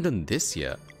 I haven't done this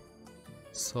yet.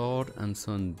 Sword and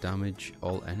sun damage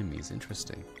all enemies.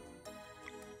 Interesting.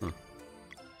 Huh.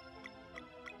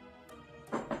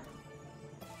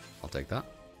 I'll take that.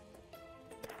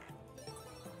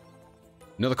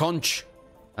 Another conch!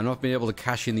 I've not been able to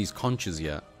cash in these conches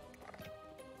yet.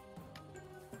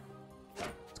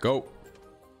 Let's go.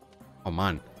 Oh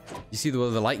man. You see the way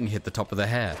the lightning hit the top of the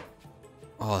hair?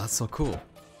 Oh, that's so cool.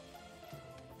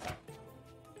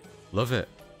 Love it.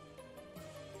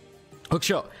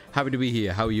 Hookshot, happy to be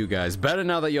here. How are you guys? Better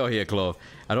now that you're here, Clove.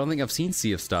 I don't think I've seen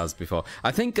Sea of Stars before.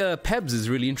 I think Pebs is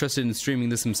really interested in streaming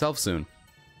this himself soon.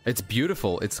 It's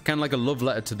beautiful. It's kind of like a love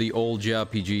letter to the old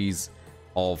JRPGs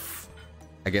of,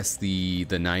 I guess, the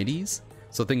 90s.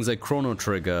 So things like Chrono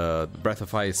Trigger, Breath of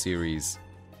Fire series,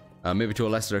 maybe to a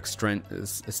lesser extent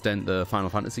the Final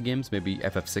Fantasy games, maybe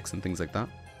FF6 and things like that.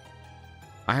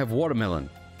 I have watermelon.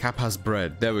 Cap has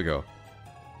bread. There we go.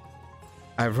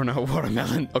 I've run out of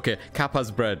watermelon. Okay, Cap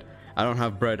has bread. I don't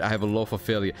have bread. I have a loaf of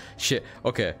failure. Shit.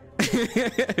 Okay.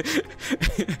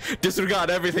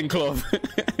 Disregard everything, Clove.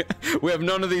 We have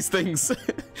none of these things.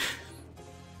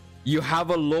 You have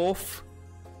a loaf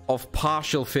of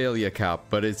partial failure, Cap,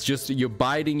 but it's just you're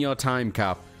biding your time,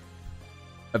 Cap.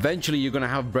 Eventually, you're gonna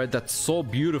have bread that's so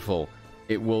beautiful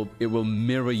it will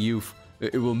mirror you.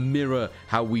 It will mirror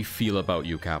how we feel about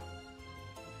you, Cap.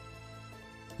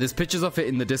 There's pictures of it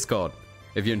in the Discord.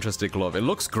 If you're interested, Glove. It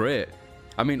looks great.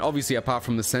 I mean, obviously, apart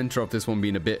from the center of this one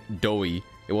being a bit doughy,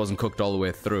 it wasn't cooked all the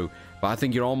way through. But I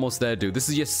think you're almost there, dude. This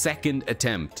is your second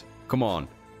attempt. Come on.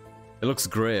 It looks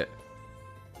great.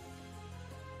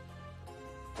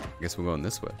 I guess we're going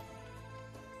this way.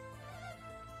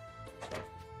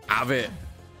 Have it.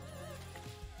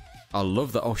 I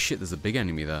love that. Oh, shit, there's a big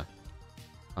enemy there.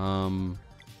 I'm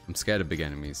scared of big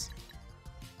enemies.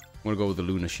 I'm gonna go with the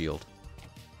Lunar Shield.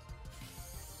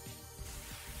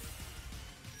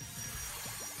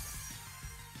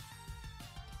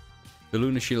 The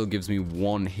Lunar Shield gives me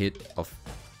one hit of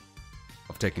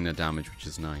taking the damage, which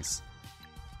is nice.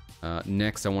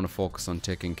 Next, I want to focus on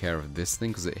taking care of this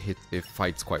thing because it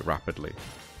fights quite rapidly.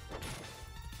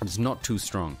 It's not too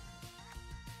strong.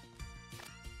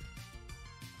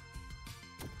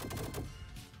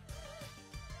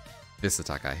 This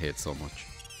attack I hate so much.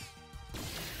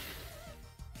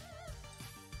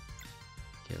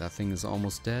 Okay, that thing is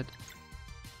almost dead.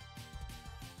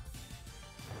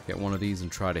 Get one of these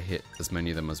and try to hit as many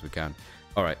of them as we can.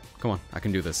 Alright, come on, I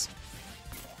can do this.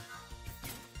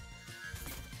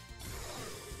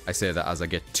 I say that as I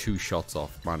get 2 shots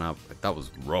off. Man, that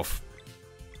was rough.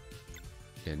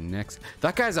 Okay, next.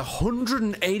 That guy's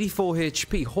 184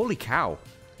 HP. Holy cow.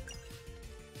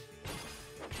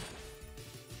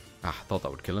 Ah, I thought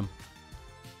that would kill him.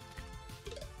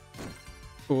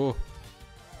 Oh.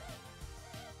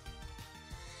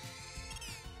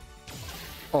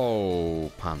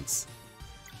 Oh, pants.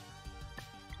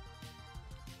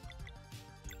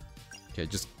 Okay,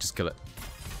 just kill it.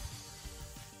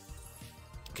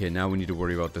 Okay, now we need to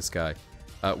worry about this guy.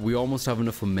 We almost have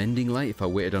enough for mending light if I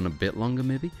waited on a bit longer,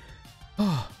 maybe.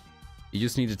 Oh, you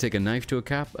just need to take a knife to a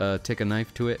cap, take a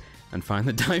knife to it, and find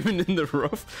the diamond in the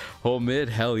rough. Homemade,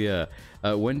 hell yeah.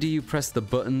 When do you press the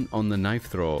button on the knife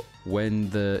throw? When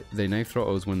the knife throw,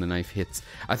 or is when the knife hits?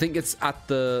 I think it's at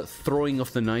the throwing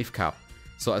of the knife, Cap.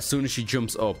 So as soon as she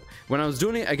jumps up. When I was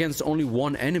doing it against only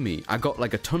one enemy, I got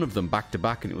like a ton of them back to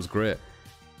back and it was great.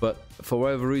 But for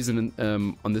whatever reason,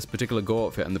 on this particular Go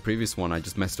outfit and the previous one, I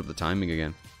just messed up the timing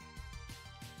again.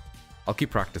 I'll keep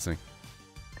practicing.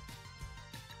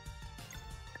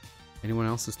 Anyone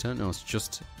else's turn? No, it's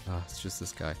just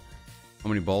this guy. How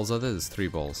many balls are there? There's 3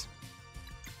 balls.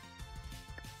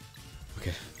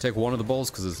 Okay, take one of the balls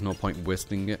because there's no point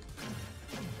wasting it.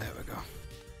 There we go.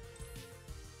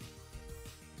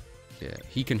 Yeah,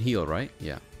 he can heal, right?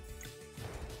 Yeah.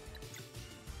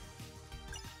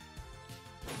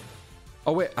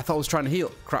 Oh wait, I thought I was trying to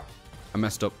heal. Crap, I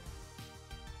messed up.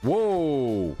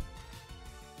 Whoa!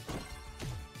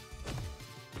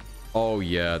 Oh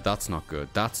yeah, that's not good.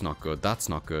 That's not good. That's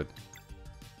not good.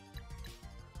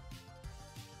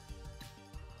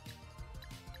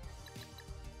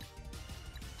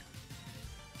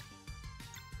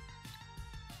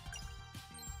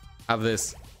 Have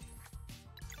this.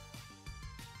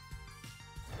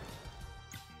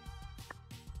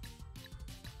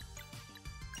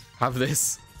 Have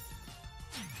this.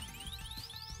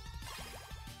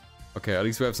 Okay, at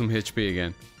least we have some HP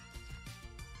again.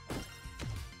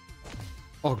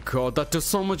 Oh god, that does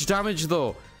so much damage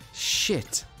though.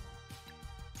 Shit.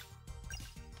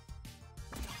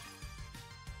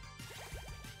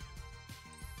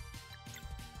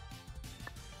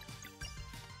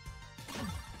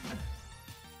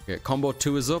 Okay, combo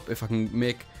 2 is up. If I can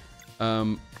make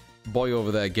boy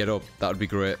over there get up, that would be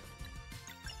great.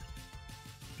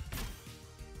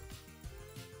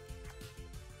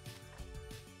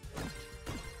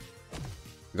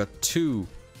 I got 2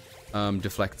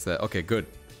 deflects there. Okay, good.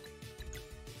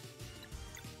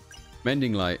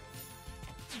 Mending light.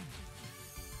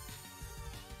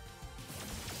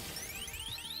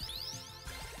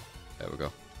 There we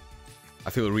go. I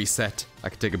feel reset. I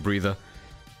can take a breather.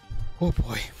 Oh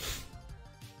boy.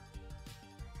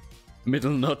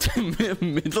 Middle nut.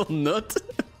 Middle nut.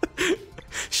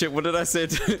 Shit, what did I say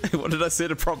to what did I say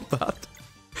to prompt that?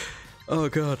 Oh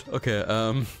god. Okay,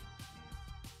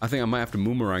 I think I might have to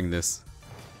boomerang this.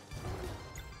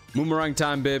 Boomerang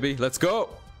time, baby. Let's go.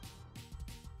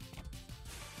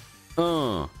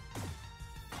 Moo.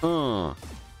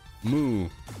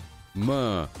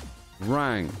 Ma.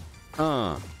 Rang.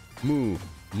 Moo.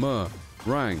 Ma.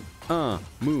 Rang.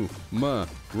 Moo. Ma.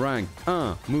 Rang.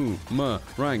 Moo. Ma.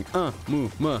 Rang. Moo.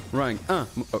 Ma. Rang. Oh.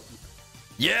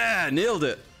 Yeah! Nailed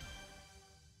it!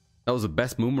 That was the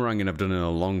best boomeranging I've done in a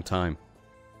long time.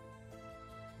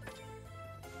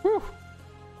 Whew.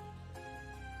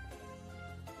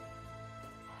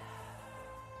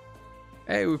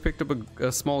 Hey, we picked up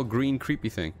a small green creepy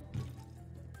thing.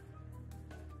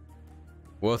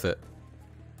 Worth it.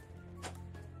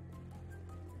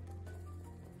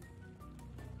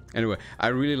 Anyway, I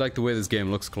really like the way this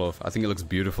game looks, Clove. I think it looks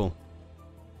beautiful.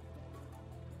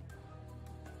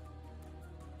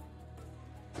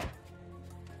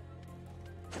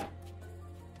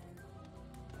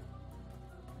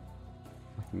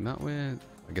 Looking that way.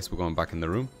 I guess we're going back in the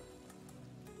room.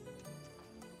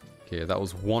 Okay, that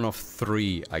was 1 of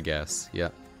 3, I guess. Yeah.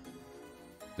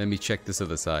 Let me check this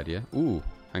other side, yeah? Ooh,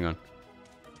 hang on.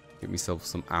 Get myself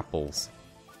some apples.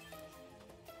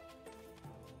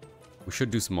 We should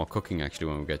do some more cooking, actually,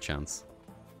 when we get a chance.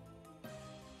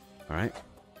 Alright.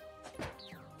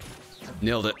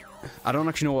 Nailed it. I don't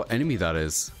actually know what enemy that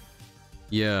is.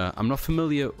 Yeah, I'm not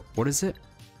familiar. What is it?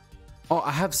 Oh,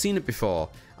 I have seen it before.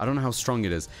 I don't know how strong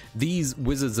it is. These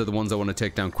wizards are the ones I want to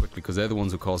take down quickly because they're the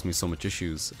ones who cause me so much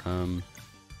issues.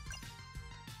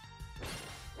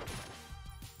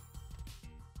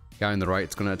 Guy on the right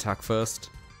is going to attack first.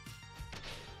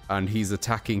 And he's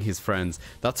attacking his friends.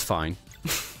 That's fine.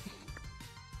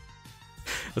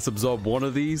 Let's absorb 1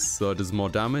 of these so it does more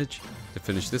damage. To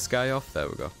finish this guy off. There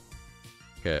we go.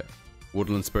 Okay.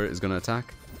 Woodland Spirit is going to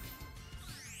attack.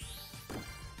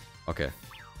 Okay.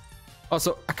 Oh,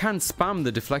 so I can spam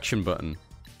the deflection button.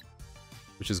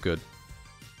 Which is good.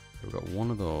 We've got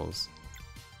 1 of those.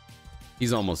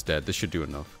 He's almost dead. This should do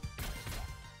enough.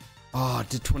 Oh, I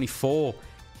did 24.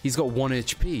 He's got 1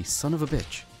 HP. Son of a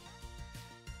bitch.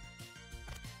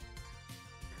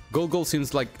 Goal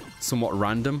seems like somewhat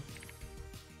random.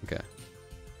 Okay.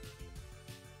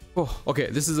 Oh, okay.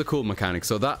 This is a cool mechanic.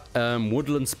 So that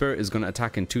Woodland Spirit is going to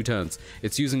attack in 2 turns.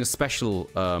 It's using a special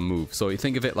move. So you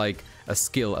think of it like a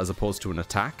skill as opposed to an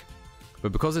attack.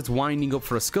 But because it's winding up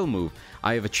for a skill move,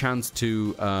 I have a chance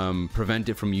to prevent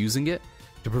it from using it.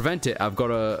 To prevent it, I've got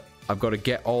to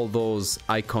get all those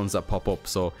icons that pop up.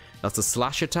 So that's a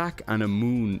slash attack, and a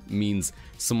moon means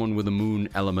someone with a moon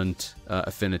element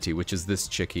affinity, which is this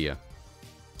chick here.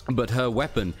 But her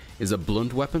weapon is a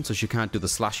blunt weapon, so she can't do the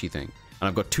slashy thing. And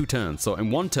I've got 2 turns. So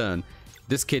in 1 turn,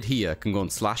 this kid here can go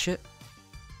and slash it.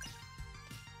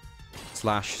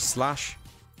 Slash, slash.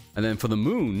 And then for the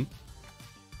moon,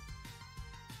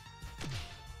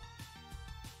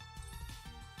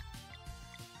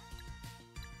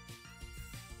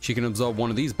 she can absorb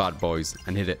 1 of these bad boys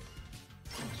and hit it.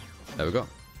 There we go.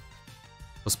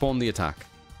 We'll spawn the attack.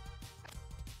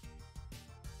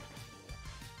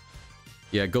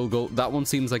 Yeah, Gulgul. That one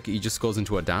seems like he just goes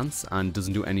into a dance and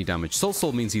doesn't do any damage. Soul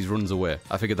Soul means he runs away.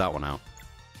 I figured that one out.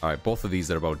 Alright, both of these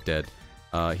are about dead.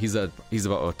 He's about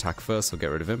to attack first, so get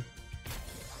rid of him.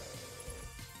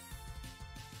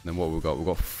 Then what we got? We've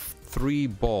got 3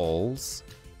 balls.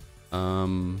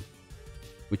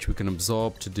 Which we can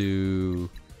absorb to do...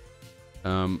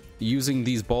 using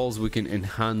these balls, we can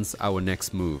enhance our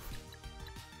next move.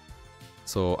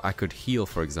 So I could heal,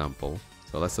 for example.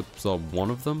 So let's absorb one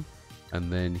of them. And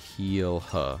then heal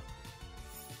her.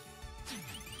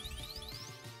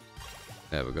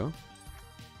 There we go.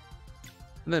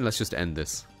 And then let's just end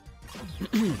this.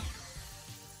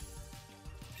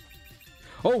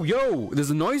 Oh, yo! There's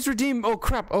a noise redeem! Oh,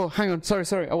 crap! Oh, hang on.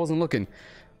 Sorry. I wasn't looking.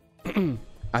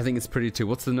 I think it's Pt.2.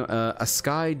 What's the... a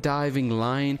skydiving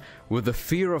lion with a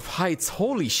fear of heights.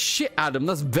 Holy shit, Adam.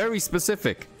 That's very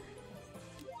specific.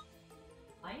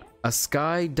 A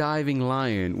skydiving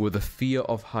lion with a fear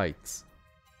of heights.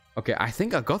 Okay, I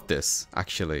think I got this,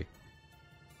 actually.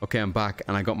 Okay, I'm back,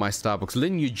 and I got my Starbucks.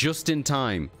 Lynn, you're just in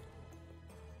time.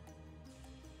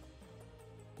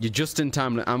 You're just in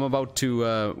time. I'm about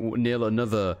to nail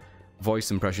another voice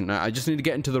impression. I just need to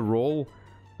get into the role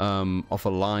of a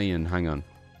lion. Hang on.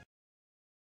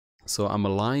 So, I'm a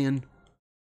lion.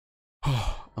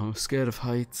 Oh, I'm scared of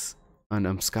heights. And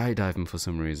I'm skydiving for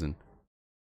some reason.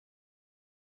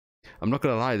 I'm not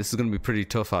gonna lie, this is gonna be pretty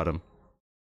tough, Adam.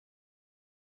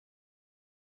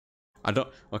 I don't...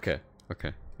 Okay.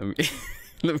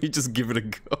 Let me just give it a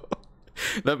go.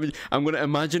 I'm gonna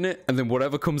imagine it, and then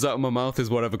whatever comes out of my mouth is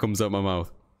whatever comes out of my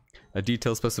mouth. A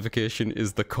detailed specification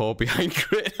is the core behind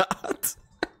great art.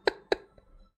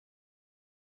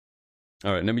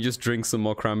 Alright, let me just drink some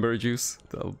more cranberry juice.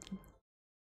 That'll...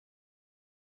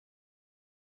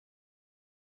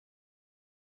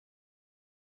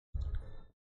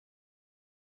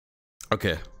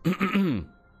 Okay.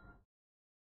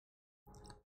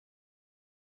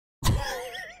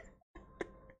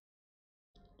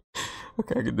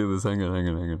 Okay, I can do this. Hang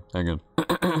on.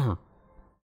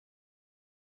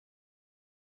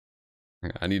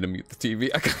 I need to mute the TV.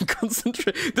 I can't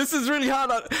concentrate. This is really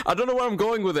hard. I don't know where I'm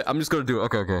going with it. I'm just gonna do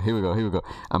it. Okay. Here we go.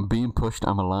 I'm being pushed.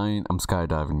 I'm a lion. I'm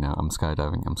skydiving now. I'm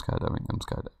skydiving.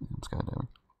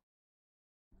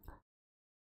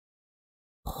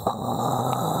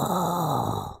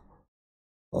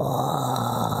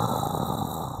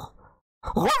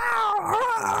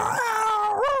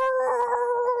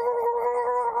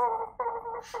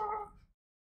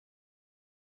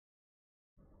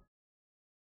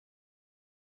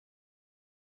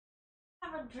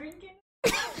 Have a drink in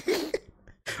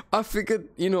I figured,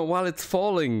 you know, while it's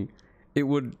falling, it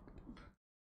would...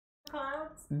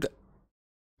 clouds.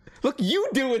 Look, you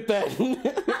do it then!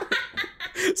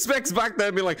 Specs back there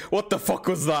and be like, what the fuck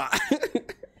was that?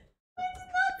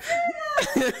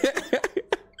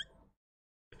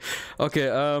 Okay,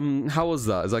 how was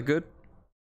that? Is that good?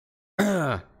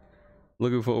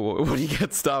 Looking for what do you get?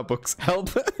 Starbucks. Help.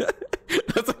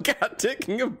 That's a cat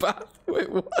taking a bath. Wait,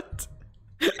 what?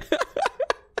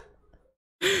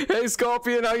 Hey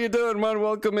Scorpion, how you doing, man?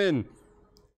 Welcome in.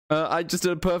 I just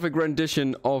did a perfect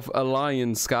rendition of a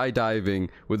lion skydiving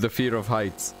with the fear of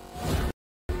heights.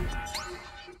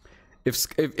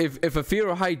 If a fear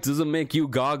of heights doesn't make you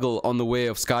gargle on the way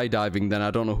of skydiving, then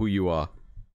I don't know who you are.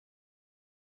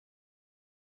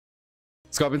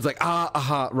 Scorpion's like,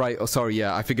 aha, right. Oh, sorry,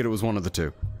 yeah, I figured it was one of the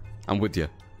two. I'm with you.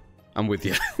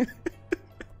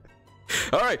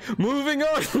 Alright, moving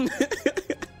on.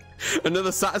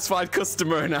 Another satisfied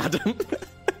customer in Adam.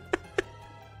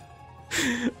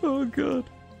 Oh god.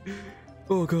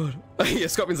 Yeah,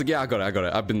 Scorpion's like, yeah, I got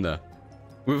it. I've been there.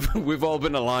 We've all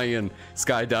been a lion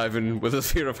skydiving with a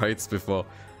fear of heights before.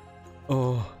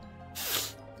 Oh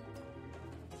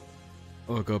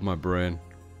god, my brain.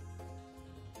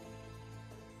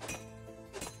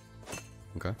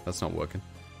 Okay, that's not working.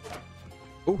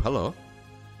 Oh, hello.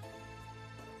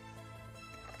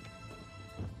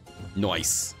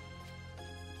 Nice.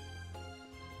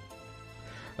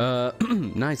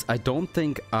 Nice. I don't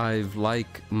think I've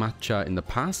liked matcha in the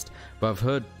past, but I've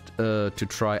heard to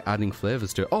try adding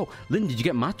flavors to it. Oh, Lynn, did you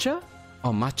get matcha?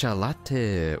 Oh, matcha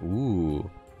latte. Ooh.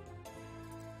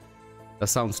 That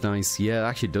sounds nice. Yeah, it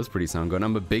actually does pretty sound good.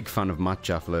 I'm a big fan of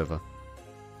matcha flavor.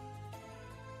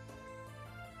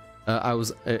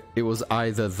 It was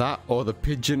either that or the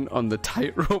pigeon on the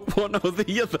tightrope, one or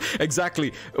the other.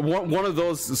 Exactly. One of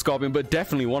those, Scorpion, but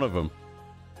definitely one of them.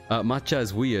 Matcha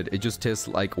is weird. It just tastes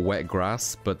like wet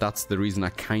grass, but that's the reason I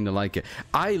kind of like it.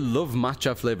 I love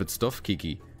matcha flavored stuff,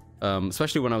 Kiki.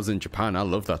 Especially when I was in Japan. I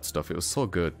love that stuff. It was so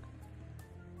good.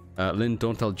 Lynn,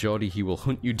 don't tell Jordy, he will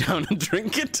hunt you down and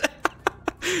drink it.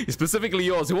 Specifically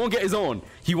yours. He won't get his own.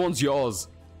 He wants yours.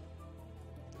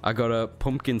 I got a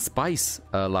pumpkin spice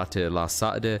latte last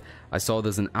Saturday. I saw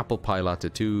there's an apple pie latte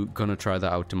too. Gonna try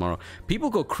that out tomorrow. People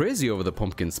go crazy over the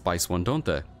pumpkin spice one, don't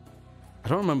they? I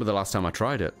don't remember the last time I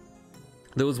tried it.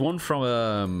 There was one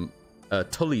from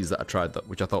Tully's that I tried, that,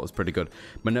 which I thought was pretty good.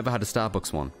 But never had a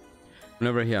Starbucks one.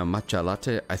 Whenever I hear matcha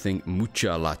latte, I think mucha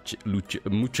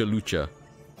lucha.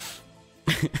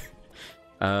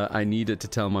 I need it to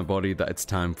tell my body that it's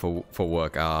time for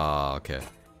work. Ah, okay.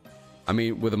 I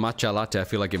mean, with a matcha latte, I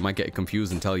feel like it might get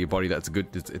confused and tell your body that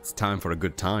it's time for a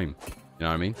good time. You know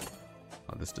what I mean?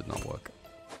 Oh, this did not work.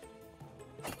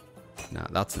 Nah,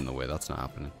 that's in the way. That's not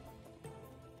happening.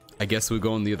 I guess we're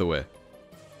going the other way.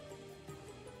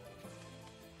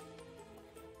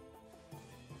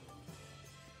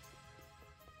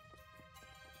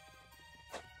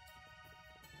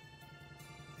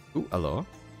 Ooh, hello.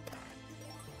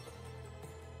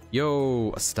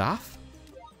 Yo, a staff?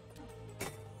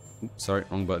 Oops, sorry,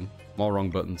 wrong button. More wrong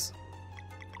buttons.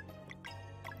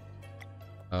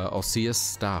 Osseous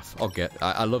staff. Okay,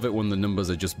 I love it when the numbers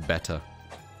are just better.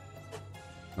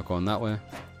 Not going that way.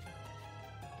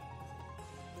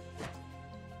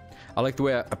 I like the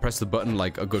way I press the button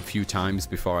like a good few times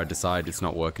before I decide it's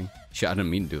not working. Shit, I didn't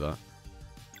mean to do that.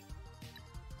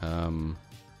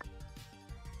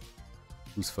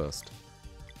 Who's first?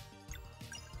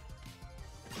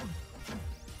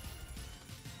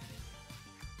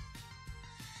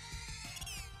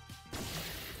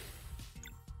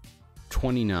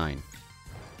 $29.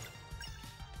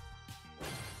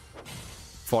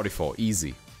 44,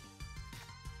 easy.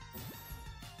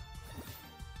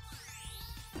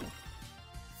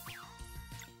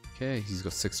 Okay, he's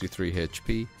got 63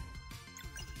 HP.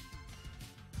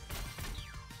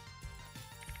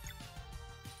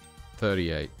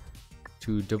 $38.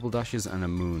 2 double dashes and a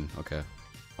moon. Okay.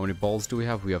 How many balls do we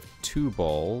have? We have 2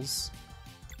 balls.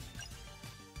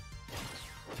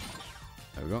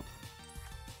 There we go.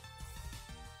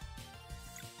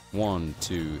 1,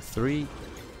 2, 3.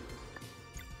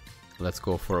 Let's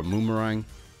go for a boomerang.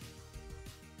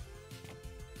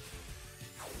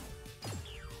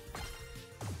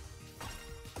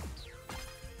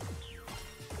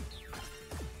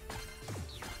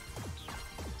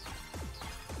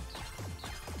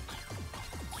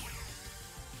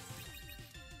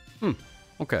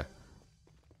 Okay.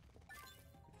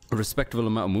 A respectable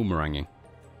amount of boomeranging.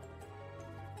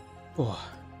 Oh.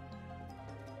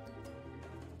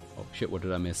 Oh shit, what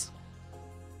did I miss?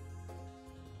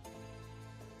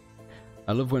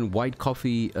 I love when white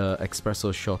coffee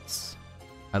espresso shots.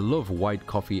 I love white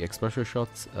coffee espresso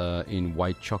shots in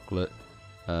white chocolate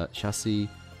chassis.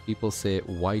 People say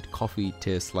white coffee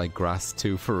tastes like grass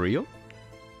too, for real?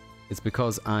 It's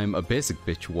because I'm a basic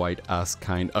bitch white ass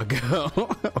kind of girl.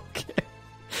 Okay.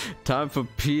 Time for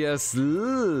PS.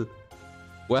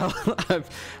 Well, I've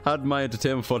had my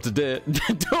entertainment for today.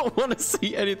 Don't want to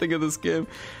see anything of this game.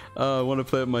 I want to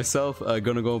play it myself.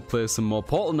 Gonna go play some more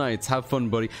Portal Knights. Have fun,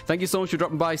 buddy. Thank you so much for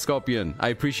dropping by, Scorpion. I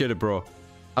appreciate it, bro.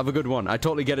 Have a good one. I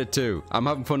totally get it too. I'm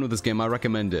having fun with this game. I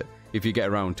recommend it if you get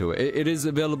around to it. It is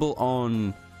available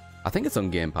on... I think it's on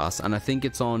Game Pass, and I think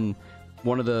it's on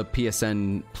one of the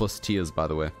PSN Plus tiers, by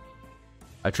the way.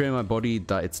 I train my body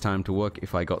that it's time to work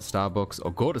if I got Starbucks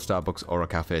or go to Starbucks or a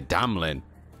cafe. Damn, Lynn.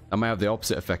 That might have the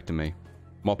opposite effect to me.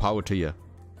 More power to you.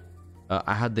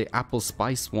 I had the apple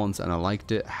spice once and I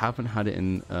liked it. Haven't had it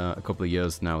in a couple of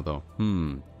years now though.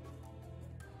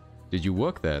 Did you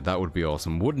work there? That would be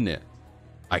awesome, wouldn't it?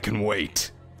 I can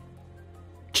wait.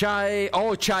 Chai.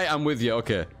 Oh, chai, I'm with you.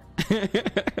 Okay.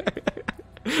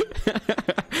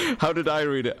 How did I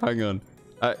read it? Hang on.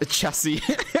 Chassis.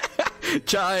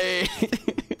 Chai.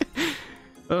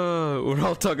 We're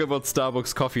all talking about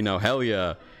Starbucks coffee now. Hell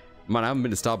yeah. Man, I haven't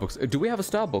been to Starbucks. Do we have a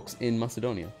Starbucks in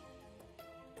Macedonia?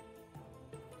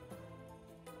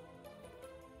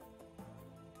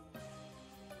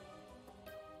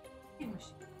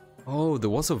 Oh, there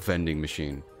was a vending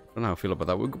machine. I don't know how I feel about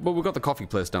that. But we got the coffee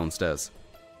place downstairs.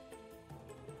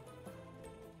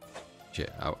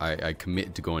 Shit, I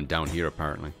committed to going down here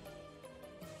apparently.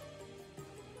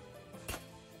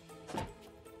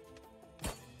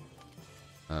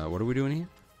 What are we doing here?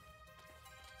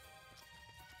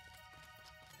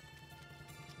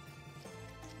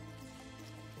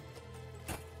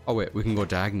 Oh wait, we can go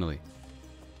diagonally.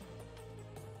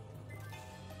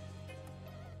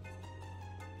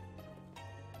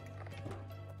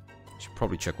 Should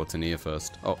probably check what's in here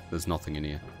first. Oh, there's nothing in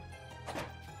here.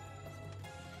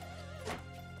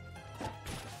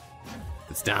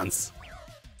 Let's dance.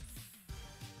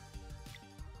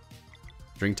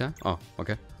 Drink time? Oh,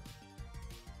 okay.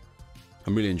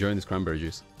 I'm really enjoying this cranberry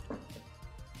juice.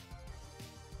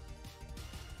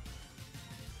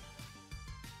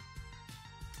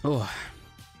 Oh,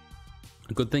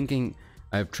 good thinking.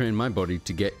 I have trained my body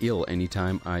to get ill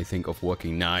anytime I think of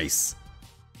working. Nice.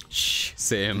 Shh,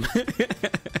 same.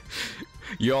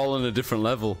 You're all on a different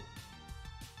level.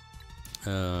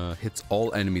 Hits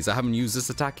all enemies. I haven't used this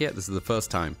attack yet. This is the first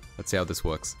time. Let's see how this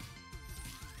works.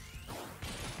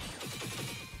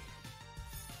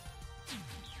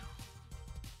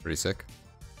 Pretty sick.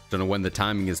 Don't know when the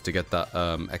timing is to get that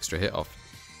extra hit off.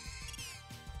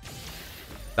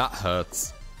 That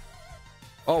hurts.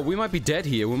 Oh, we might be dead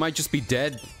here. We might just be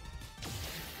dead.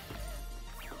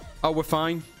 Oh, we're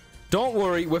fine. Don't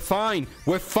worry, we're fine.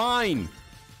 We're fine.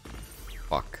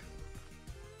 Fuck.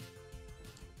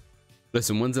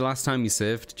 Listen, when's the last time you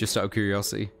saved? Just out of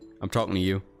curiosity. I'm talking to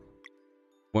you.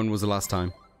 When was the last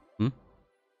time? Hmm?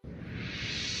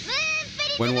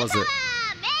 When was it?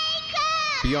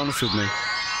 Be honest with me.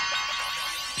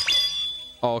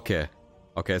 Oh, okay.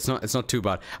 Okay, it's not too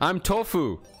bad. I'm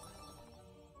Tofu.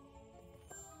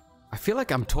 I feel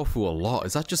like I'm Tofu a lot.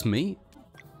 Is that just me?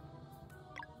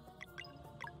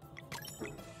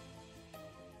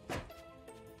 Do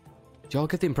y'all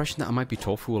get the impression that I might be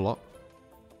Tofu a lot?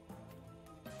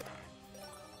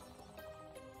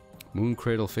 Moon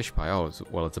Cradle Fish Pie. Oh,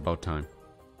 well, it's about time.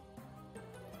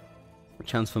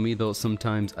 Chance for me, though,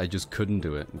 sometimes I just couldn't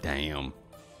do it. Damn.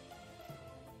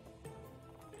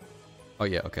 Oh,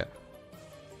 yeah, okay.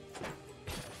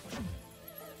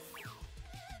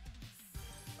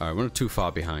 Alright, we're not too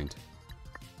far behind.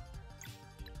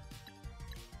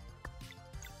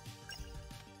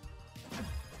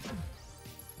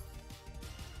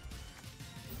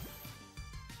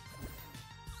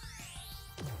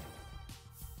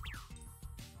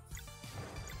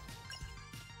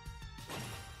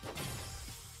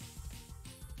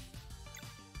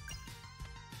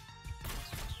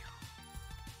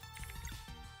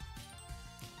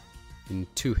 In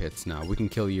 2 hits now. We can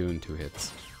kill you in 2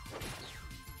 hits.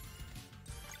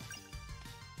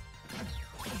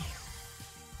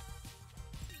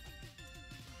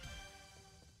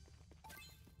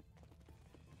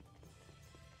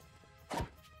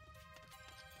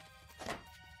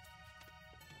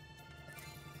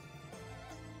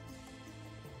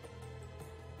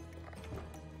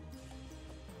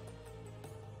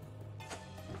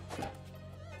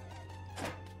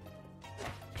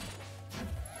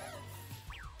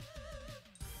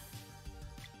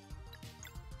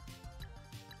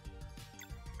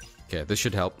 Okay, this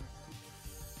should help.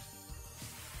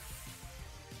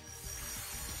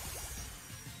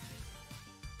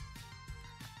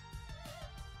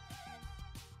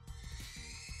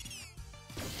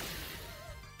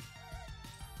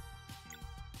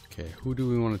 Okay, who do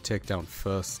we want to take down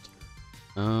first?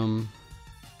 I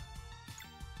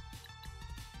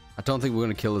don't think we're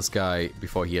going to kill this guy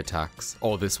before he attacks.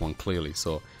 Oh, this one, clearly.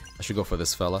 So, I should go for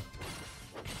this fella.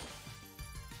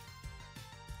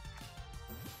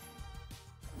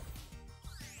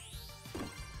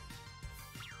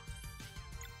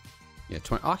 Yeah,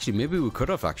 20. Actually, maybe we could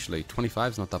have, actually.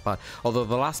 25 is not that bad. Although,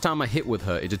 the last time I hit with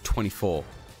her, it did 24.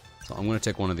 So, I'm going to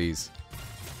take one of these.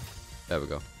 There we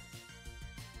go.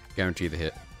 Guarantee the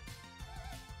hit.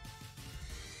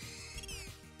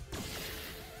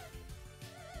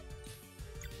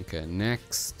 Okay,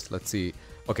 next. Let's see.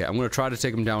 Okay, I'm going to try to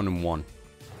take him down in 1.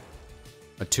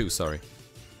 2, sorry.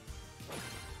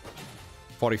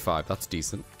 45, that's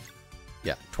decent.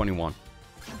 Yeah, 21.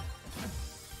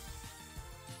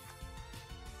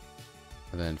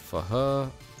 And then for her,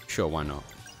 sure, why not?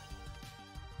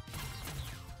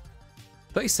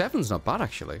 37's not bad,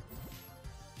 actually.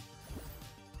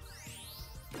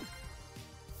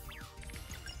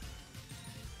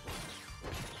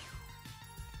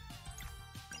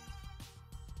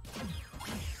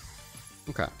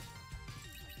 Okay.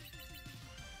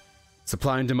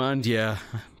 Supply and demand, yeah.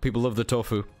 People love the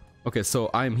tofu. Okay, so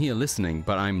I'm here listening,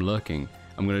 but I'm lurking.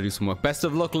 I'm gonna do some work. Best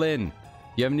of luck, Lynn.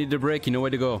 You ever need a break, you know where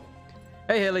to go.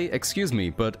 Hey Haley, excuse me,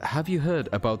 but have you heard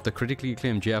about the critically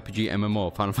acclaimed JRPG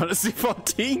MMO Final Fantasy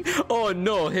XIV? Oh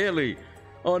no, Haley.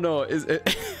 Oh no,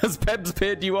 has Peps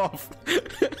paid you off?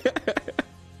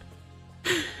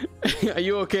 Are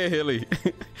you okay, Haley?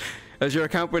 Has your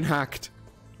account been hacked?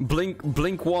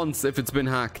 Blink once if it's been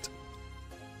hacked.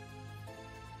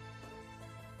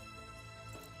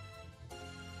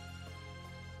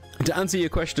 To answer your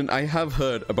question, I have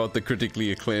heard about the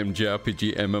critically acclaimed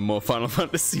JRPG MMO Final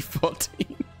Fantasy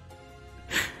XIV.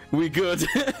 We good.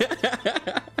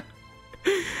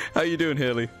 How you doing,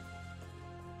 Haley?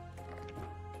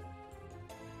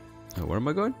 Oh, where am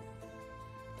I going?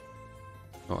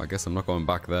 Oh, I guess I'm not going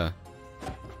back there.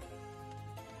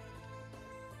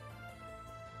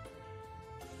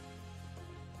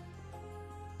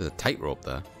 There's a tightrope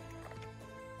there.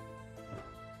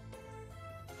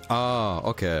 Oh,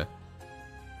 okay.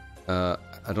 I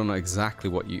don't know exactly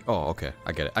what you... Oh, okay.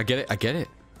 I get it. I get it. I get it.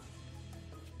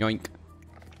 Yoink.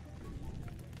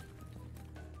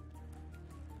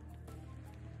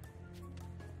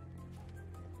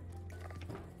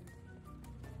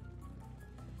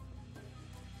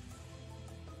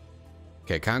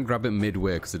 Okay, can't grab it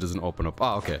midway because it doesn't open up.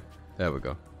 Oh, okay. There we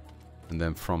go. And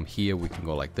then from here we can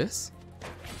go like this.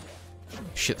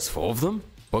 Shit, there's 4 of them?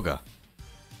 Bugger.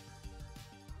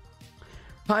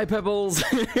 Hi, Pebbles!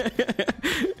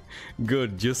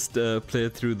 Good, just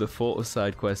played through the photo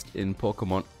side quest in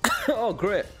Pokemon. Oh,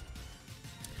 great.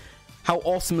 How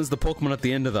awesome is the Pokemon at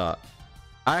the end of that?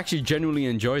 I actually genuinely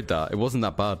enjoyed that. It wasn't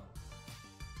that bad.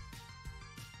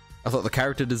 I thought the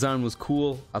character design was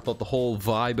cool. I thought the whole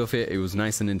vibe of it was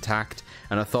nice and intact.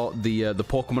 And I thought the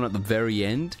Pokemon at the very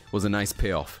end was a nice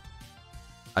payoff.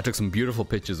 I took some beautiful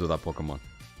pictures with that Pokemon.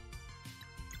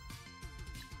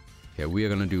 Okay, we are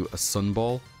going to do a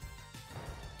Sunball.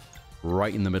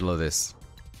 Right in the middle of this.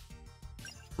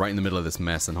 Right in the middle of this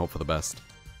mess and hope for the best.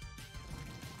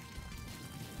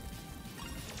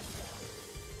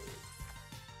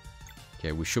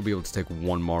 Okay, we should be able to take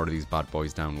one more of these bad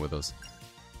boys down with us.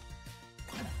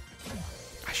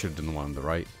 I should have done the one on the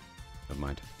right. Never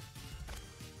mind.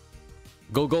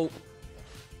 Gulgul.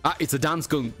 Ah, it's a dance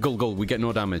Gulgul. We get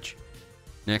no damage.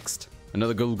 Next.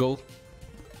 Another Gulgul.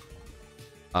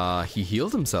 He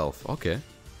healed himself. Okay.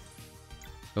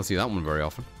 Don't see that one very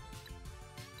often.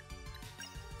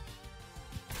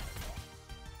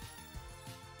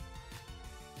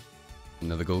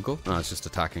 Another Gulgul. Ah, it's just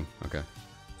attacking. Okay.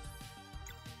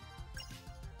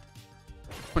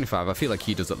 25. I feel like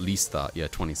he does at least that. Yeah,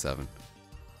 27.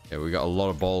 Yeah, we got a lot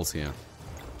of balls here.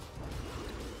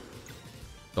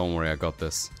 Don't worry, I got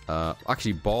this.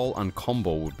 Actually, ball and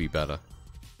combo would be better.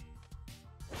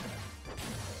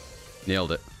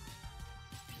 Nailed it.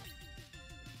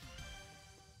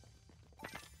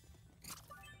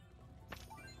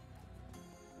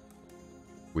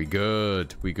 We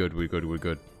good. We good, we good, we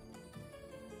good.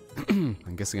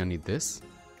 I'm guessing I need this.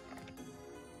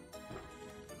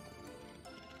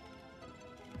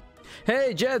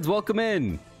 Hey, Jeds, welcome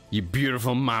in. You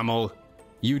beautiful mammal.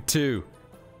 You too.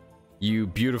 You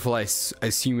beautiful, I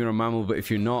assume you're a mammal, but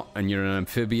if you're not and you're an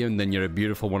amphibian, then you're a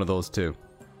beautiful one of those too.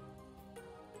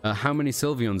 How many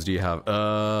Sylveons do you have?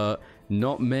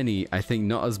 Not many. I think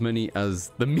not as many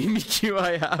as the Mimikyu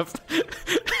I have.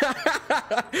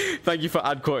 Thank you for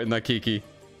ad quoting that, Kiki.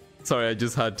 Sorry, I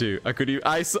just had to.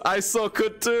 I so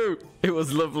could too. It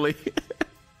was lovely.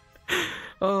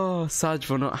 Oh, sad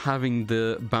for not having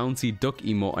the bouncy duck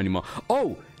emote anymore.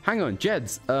 Oh, hang on,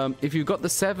 Jeds. If you've got the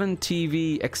 7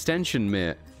 TV extension,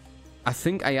 mate, I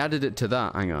think I added it to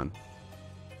that. Hang on.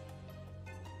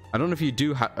 I don't know if you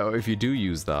do or if you do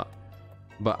use that,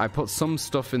 but I put some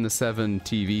stuff in the 7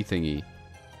 TV thingy.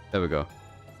 There we go.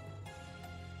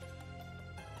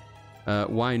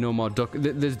 Why no more duck?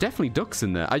 There's definitely ducks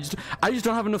in there. I just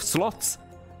don't have enough slots.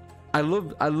 I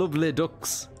love lay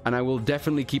ducks, and I will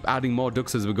definitely keep adding more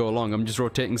ducks as we go along. I'm just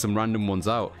rotating some random ones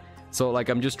out. So like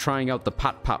I'm just trying out the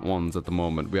pat ones at the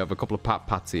moment. We have a couple of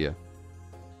pats here.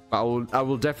 But I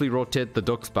will definitely rotate the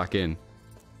ducks back in.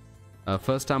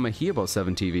 First time I hear about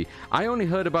 7 TV. I only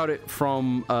heard about it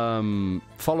from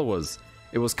followers.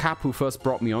 It was Cap who first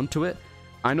brought me onto it.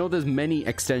 I know there's many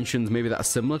extensions maybe that are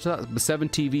similar to that, but 7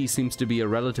 TV seems to be a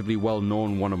relatively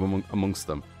well-known one amongst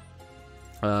them.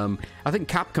 I think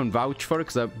Cap can vouch for it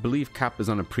because I believe Cap is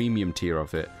on a premium tier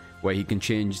of it, where he can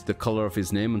change the color of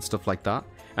his name and stuff like that.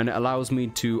 And it allows me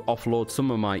to offload some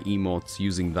of my emotes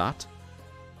using that.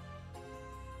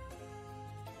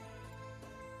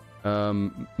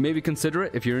 Maybe consider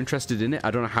it if you're interested in it. I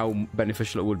don't know how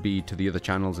beneficial it would be to the other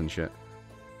channels and shit.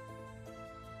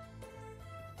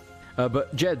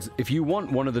 But Jeds, if you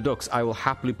want one of the ducks, I will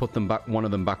happily put them back, one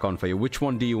of them back on for you. Which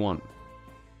one do you want?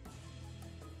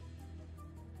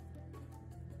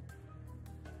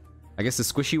 I guess the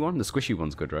squishy one? The squishy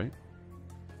one's good, right?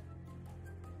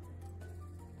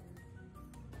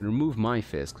 Remove my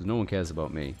face, because no one cares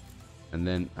about me. And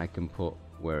then I can put,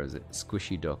 where is it?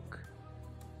 Squishy duck.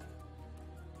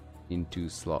 Into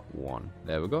slot 1.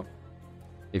 There we go.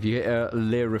 If you hit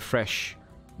lay refresh,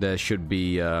 there should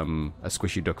be a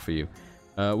squishy duck for you.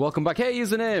 Welcome back. Hey,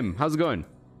 username! How's it going?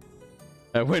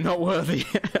 We're not worthy.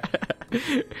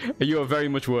 You are very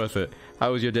much worth it.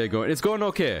 How is your day going? It's going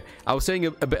okay. I was saying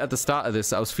a bit at the start of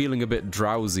this, I was feeling a bit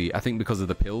drowsy. I think because of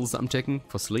the pills that I'm taking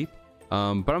for sleep.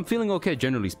 But I'm feeling okay,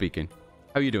 generally speaking.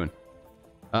 How are you doing?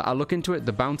 I'll look into it.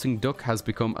 The bouncing duck has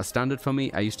become a standard for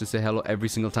me. I used to say hello every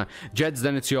single time. Jeds,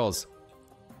 then it's yours.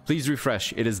 Please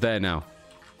refresh. It is there now.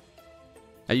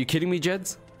 Are you kidding me,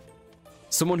 Jeds?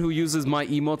 Someone who uses my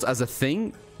emotes as a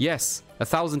thing? Yes.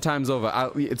 1,000 times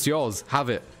over. It's yours. Have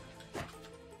it.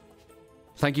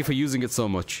 Thank you for using it so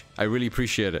much. I really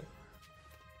appreciate it.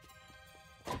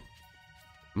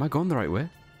 Am I going the right way?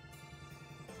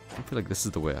 I feel like this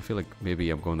is the way. I feel like maybe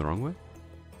I'm going the wrong way.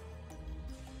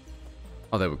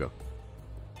 Oh, there we go.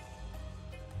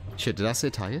 Shit, did I say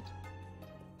tired?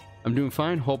 I'm doing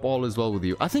fine. Hope all is well with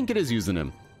you. I think it is using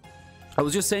him. I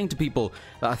was just saying to people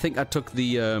that I think I took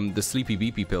the sleepy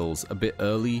beepy pills a bit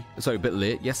early. Sorry, a bit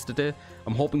late yesterday.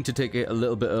 I'm hoping to take it a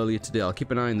little bit earlier today. I'll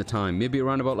keep an eye on the time. Maybe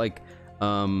around about like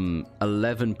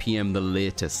 11 p.m. the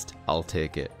latest. I'll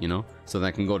take it, you know, so that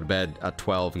I can go to bed at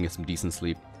 12 and get some decent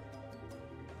sleep.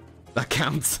 That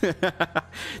counts. There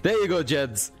you go,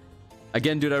 Jeds.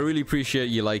 Again, dude, I really appreciate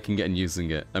you liking it and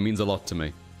using it. That means a lot to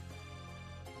me.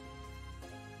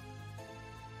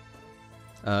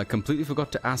 Completely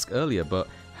forgot to ask earlier, but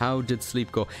how did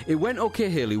sleep go? It went okay,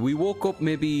 Haley. We woke up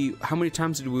maybe... How many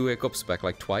times did we wake up, Spec?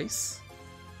 Like twice?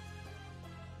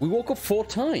 We woke up 4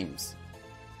 times.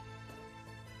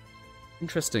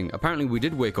 Interesting. Apparently we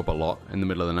did wake up a lot in the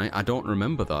middle of the night. I don't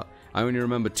remember that. I only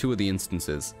remember 2 of the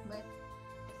instances.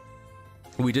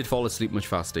 We did fall asleep much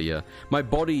faster, yeah. My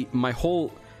body, my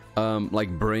whole,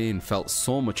 like, brain felt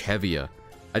so much heavier.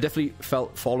 I definitely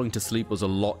felt falling to sleep was a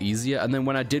lot easier. And then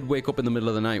when I did wake up in the middle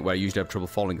of the night, where I usually have trouble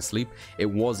falling asleep, it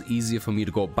was easier for me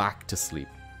to go back to sleep.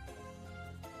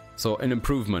 So, an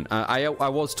improvement. I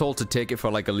was told to take it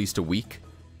for, like, at least a week.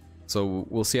 So,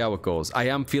 we'll see how it goes. I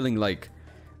am feeling like...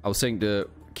 I was saying to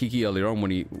Kiki earlier on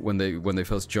when they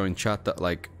first joined chat that,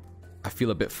 like, I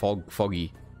feel a bit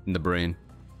foggy in the brain.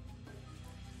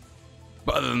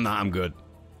 But other than that, I'm good.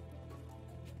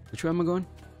 Which way am I going?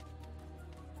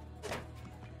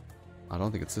 I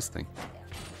don't think it's this thing.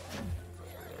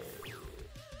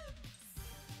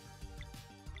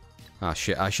 Ah,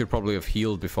 shit. I should probably have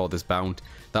healed before this bound.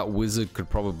 That wizard could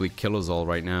probably kill us all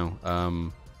right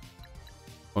now.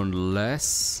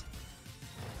 Unless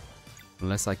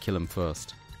I kill him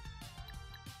first.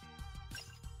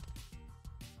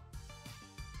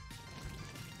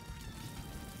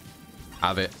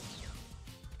 Have it.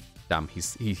 Damn, he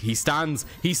stands!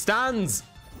 He stands!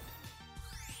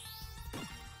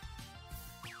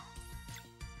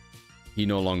 He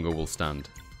no longer will stand.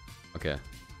 Okay.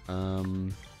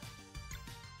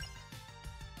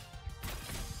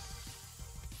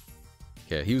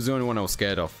 Okay, he was the only one I was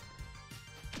scared of.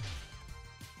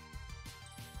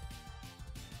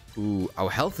 Ooh, our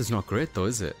health is not great though,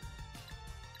 is it?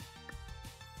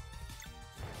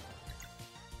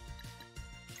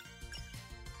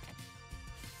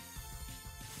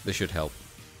 This should help.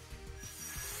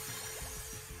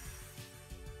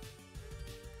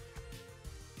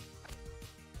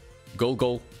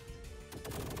 Goal.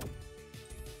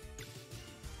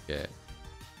 Yeah.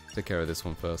 Take care of this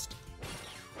one first.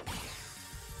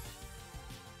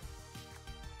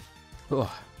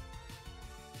 Oh.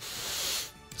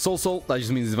 Soul. That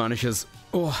just means it vanishes.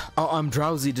 Oh, I'm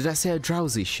drowsy. Did I say I'm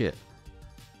drowsy? Shit.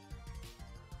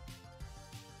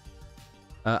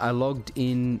 I logged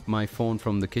in my phone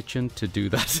from the kitchen to do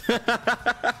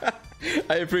that.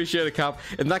 I appreciate it, Cap.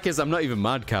 In that case, I'm not even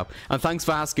mad, Cap. And thanks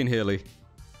for asking, Haley.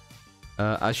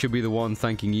 I should be the one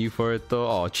thanking you for it, though.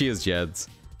 Oh, cheers, Jeds.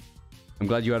 I'm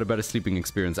glad you had a better sleeping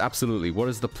experience. Absolutely. What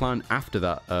is the plan after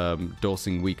that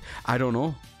dosing week? I don't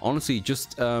know. Honestly,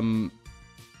 just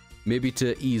maybe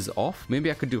to ease off.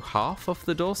 Maybe I could do half of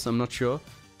the dose. I'm not sure.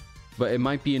 But it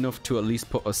might be enough to at least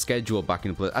put a schedule back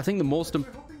in place. I think the most...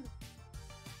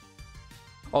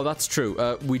 Oh, that's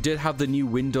true. We did have the new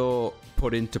window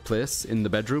put into place in the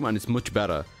bedroom, and it's much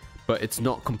better. But it's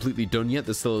not completely done yet.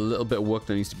 There's still a little bit of work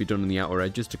that needs to be done on the outer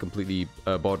edges to completely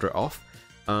border it off.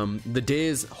 The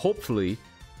days, hopefully,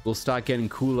 will start getting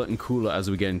cooler and cooler as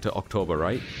we get into October,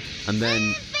 right? And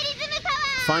then,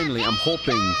 finally, I'm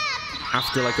hoping,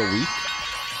 after like a week,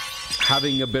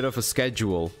 having a bit of a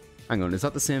schedule. Hang on, is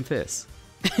that the same face?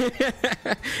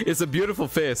 It's a beautiful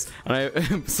face,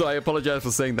 and so I apologize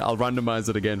for saying that. I'll randomize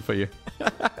it again for you.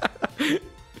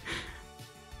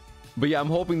 But yeah, I'm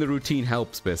hoping the routine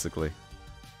helps, basically.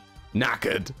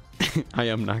 Knackered. I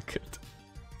am knackered.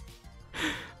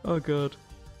 Oh god.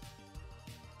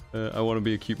 I want to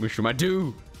be a cute mushroom. I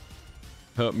do.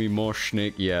 Hurt me more,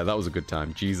 snake. Yeah, that was a good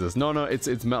time. Jesus. No,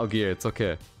 it's Metal Gear. It's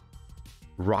okay.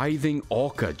 Writhing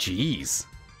orca. Jeez.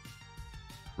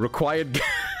 Required.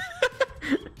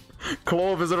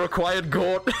 Clove is a required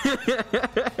goat.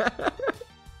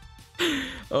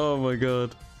 Oh my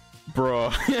god.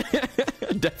 Bro.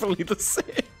 Definitely the same.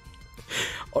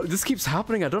 Oh, this keeps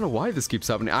happening. I don't know why this keeps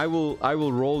happening. I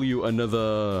will roll you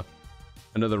another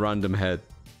random head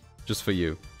just for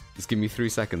you. Just give me 3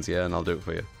 seconds, yeah, and I'll do it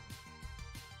for you.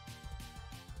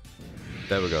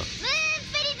 There we go.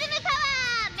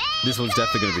 This one's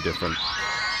definitely going to be different.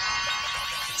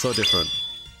 So different.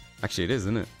 Actually, it is,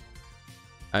 isn't it?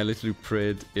 I literally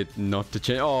prayed it not to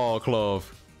change. Oh,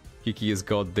 Clove. Kiki is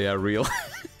God. They are real.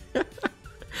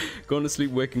 Going to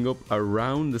sleep, waking up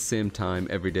around the same time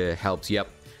every day helps. Yep.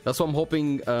 That's what I'm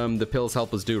hoping the pills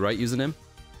help us do, right? Using them.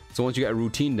 So once you get a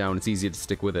routine down, it's easier to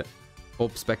stick with it.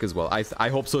 Hope Spec as well. I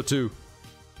hope so too.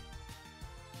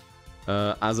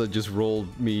 Azza just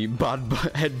rolled me bad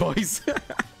head, boys.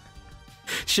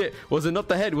 Shit, was it not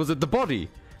the head? Was it the body?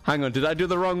 Hang on, did I do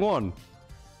the wrong one?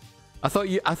 I thought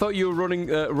you were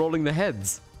rolling the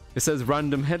heads. It says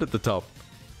random head at the top.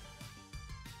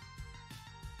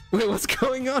 Wait, what's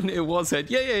going on? It was head.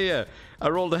 Yeah. I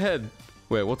rolled a head.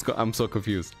 Wait, I'm so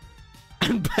confused.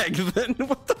 And back then,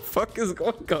 what the fuck is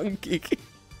going on, Kiki?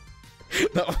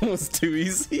 That one was too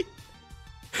easy.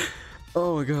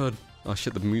 Oh my god. Oh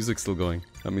shit, the music's still going.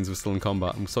 That means we're still in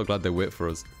combat. I'm so glad they wait for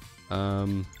us.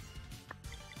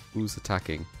 Who's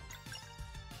attacking?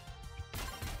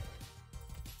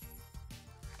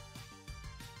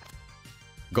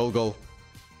 Goal.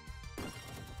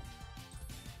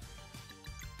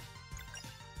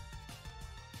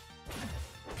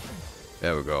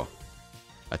 There we go.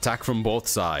 Attack from both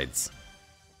sides.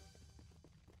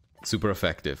 Super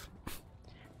effective.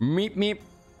 Meep.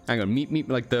 Hang on, meep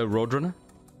like the Roadrunner?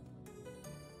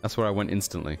 That's where I went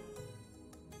instantly.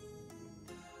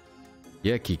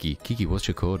 Yeah, Kiki. Kiki, what's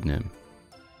your code name?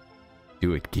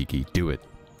 Do it, Kiki. Do it.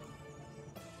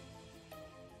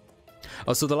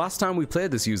 Oh, so the last time we played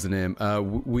this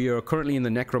username, we are currently in the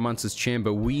Necromancer's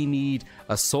Chamber. We need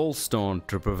a Soul Stone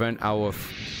to prevent our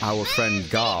friend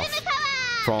Garth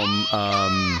from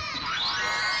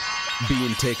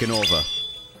being taken over.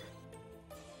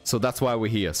 So that's why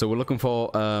we're here. So we're looking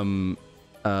for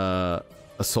a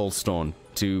Soul Stone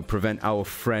to prevent our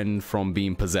friend from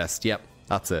being possessed. Yep,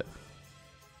 that's it.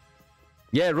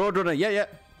 Yeah, Roadrunner. Yeah.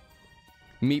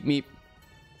 Meep.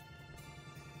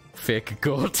 Fake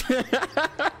goat.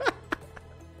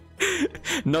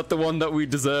 Not the one that we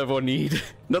deserve or need.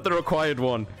 Not the required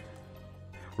one.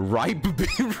 Ripe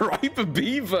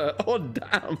beaver. Oh,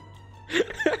 damn.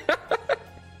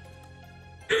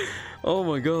 Oh,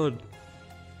 my God.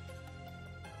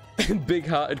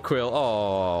 Big-hearted quill.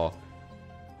 Oh.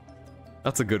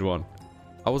 That's a good one.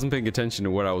 I wasn't paying attention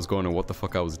to where I was going and what the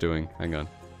fuck I was doing. Hang on.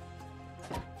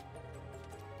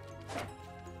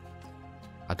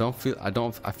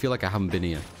 I feel like I haven't been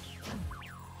here.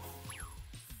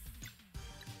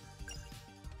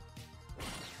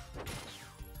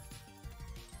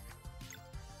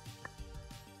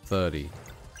 $30.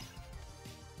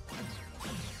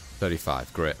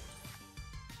 $35, great.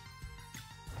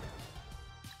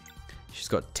 She's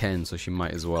got 10, so she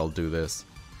might as well do this.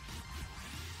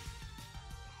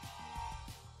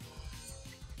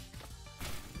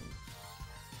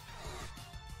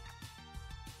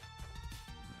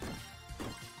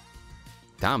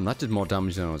 Damn, that did more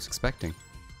damage than I was expecting.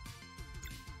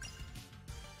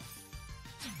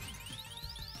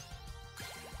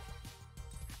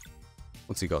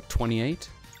 What's he got? 28?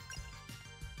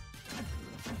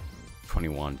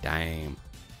 21, damn.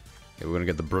 Okay, we're gonna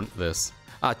get the brunt of this.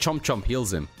 Ah, Chomp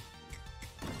heals him.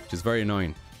 Which is very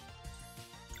annoying.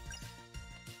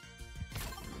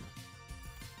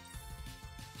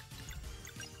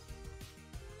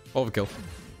 Overkill.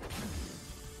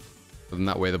 But then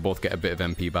that way they both get a bit of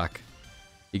MP back.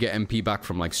 You get MP back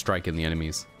from like striking the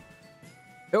enemies.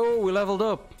 Oh, we leveled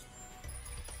up.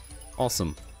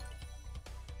 Awesome.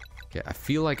 Okay, I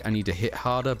feel like I need to hit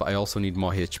harder, but I also need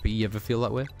more HP. You ever feel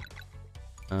that way?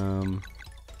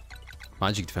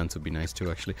 Magic defense would be nice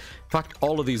too, actually. In fact,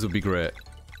 all of these would be great.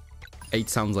 8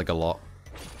 sounds like a lot.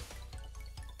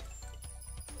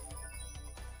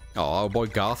 Oh, our boy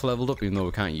Garth leveled up even though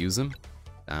we can't use him.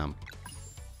 Damn.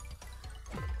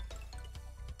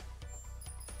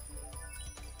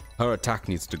 Her attack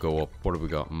needs to go up. What have we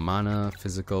got? Mana,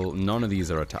 physical. None of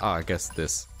these are attack. Ah, I guess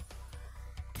this.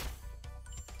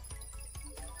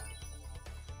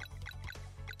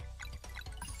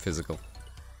 Physical.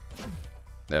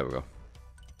 There we go.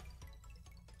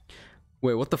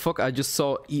 Wait, what the fuck? I just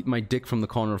saw eat my dick from the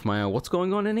corner of my eye. What's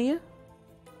going on in here?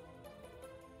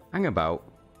 Hang about.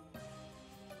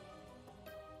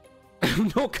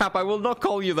 No cap, I will not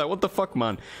call you that. What the fuck,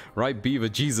 man? Right, Beaver,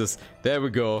 Jesus. There we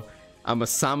go. I'm a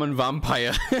salmon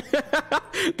vampire.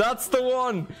 That's the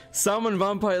one. Salmon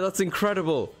vampire, that's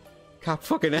incredible. Cap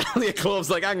fucking Elliot Clove's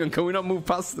like, hang on, can we not move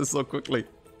past this so quickly?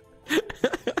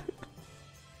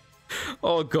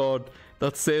 Oh god,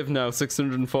 that's saved now.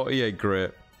 648,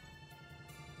 great.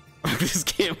 This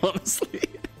game, honestly.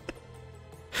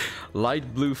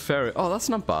 Light blue ferret. Oh, that's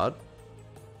not bad.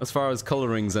 As far as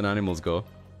colorings and animals go.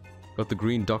 Got the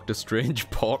green Doctor Strange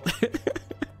pot.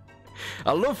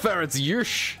 I love ferrets,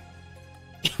 yush!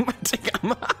 You might think I'm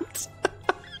mad.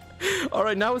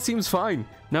 Alright, now it seems fine.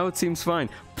 Now it seems fine.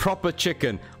 Proper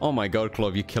chicken. Oh my god,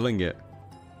 Clove, you're killing it.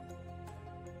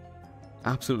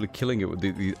 Absolutely killing it with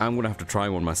the I'm gonna have to try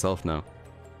one myself now.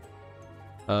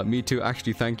 Me too,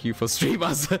 actually, thank you for stream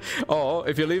as. Oh,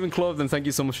 if you're leaving Clove, then thank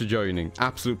you so much for joining.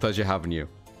 Absolute pleasure having you,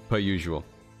 per usual.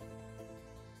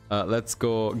 Let's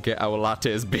go get our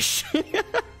lattes, bish.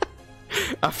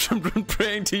 After I'm done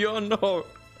praying to your no.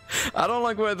 I don't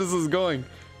like where this is going.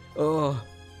 Oh.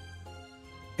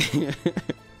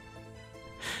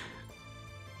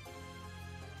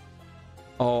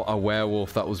 Oh, a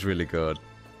werewolf, that was really good.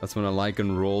 That's when a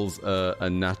lichen rolls a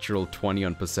natural 20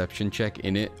 on perception check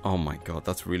in it. Oh my god,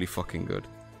 that's really fucking good.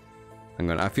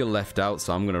 I feel left out,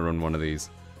 so I'm gonna run one of these.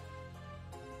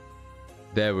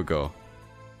 There we go.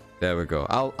 There we go.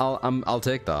 I'll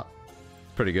take that.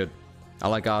 Pretty good. I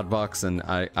like aardvarks, and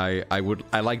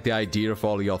I like the idea of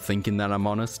all of y'all thinking that I'm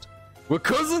honest. We're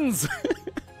cousins.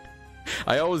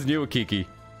 I always knew a Kiki.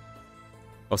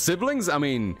 Or siblings? I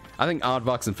mean, I think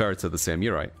aardvarks and ferrets are the same.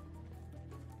 You're right.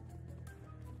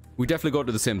 We definitely go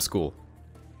to the same school.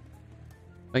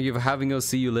 Thank you for having us.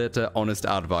 See you later, honest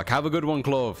aardvark. Have a good one,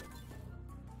 Clove.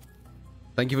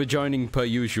 Thank you for joining per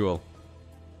usual.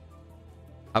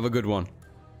 Have a good one.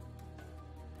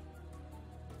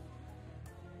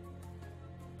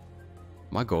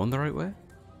 Am I going the right way?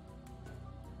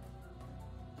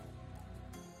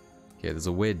 Okay, there's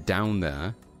a way down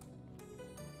there.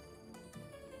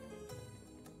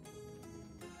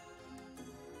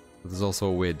 There's also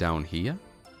a way down here.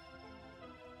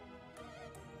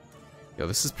 Yo,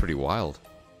 this is pretty wild.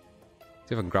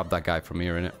 See if I can grab that guy from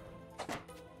here, innit?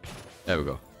 There we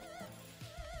go.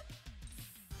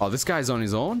 Oh, this guy's on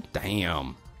his own?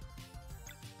 Damn.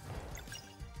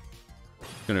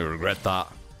 Gonna regret that.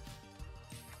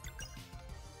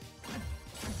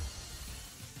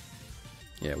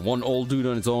 Yeah, one old dude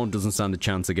on his own doesn't stand a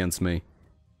chance against me.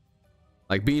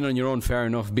 Like, being on your own, fair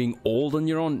enough. Being old on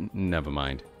your own, never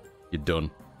mind. You're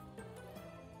done.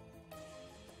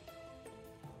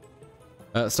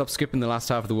 Stop skipping the last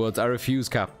half of the words. I refuse,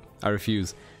 Cap. I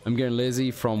refuse. I'm getting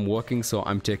lazy from working, so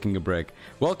I'm taking a break.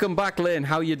 Welcome back, Lane.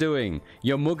 How you doing?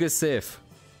 Your mug is safe.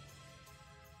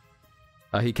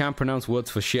 He can't pronounce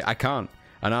words for shit. I can't.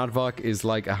 An aardvark is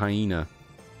like a hyena.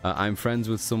 I'm friends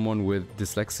with someone with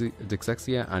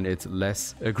dyslexia, and it's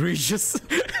less egregious.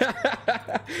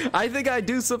 I think I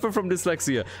do suffer from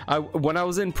dyslexia. When I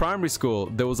was in primary school,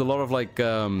 there was a lot of like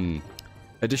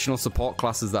additional support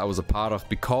classes that I was a part of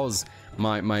because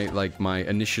my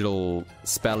initial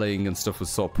spelling and stuff was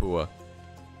so poor.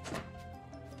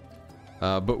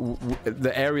 But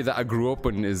the area that I grew up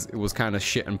in was kind of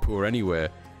shit and poor anyway,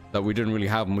 that we didn't really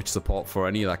have much support for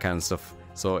any of that kind of stuff.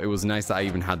 So it was nice that I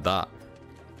even had that.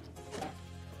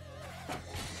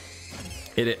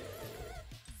 Hit it.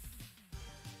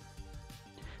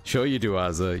 Sure you do,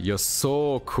 Azza. You're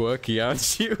so quirky,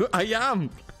 aren't you? I am.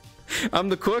 I'm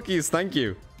the quirkiest, thank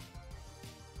you.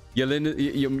 Your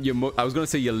I was going to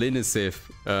say your Lin is safe,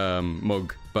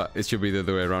 mug, but it should be the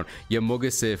other way around. Your mug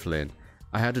is safe, Lin.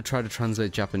 I had to try to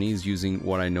translate Japanese using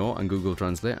what I know and Google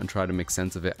Translate and try to make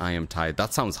sense of it. I am tired.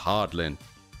 That sounds hard, Lin.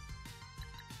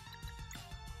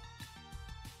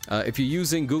 If you're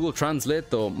using Google Translate,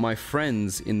 though, my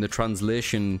friends in the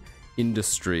translation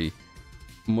industry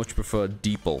much prefer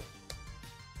DeepL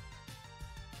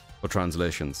for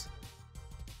translations,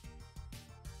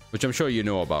 which I'm sure you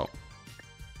know about.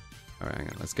 Alright, hang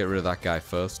on. Let's get rid of that guy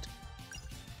first.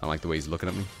 I don't like the way he's looking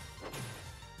at me.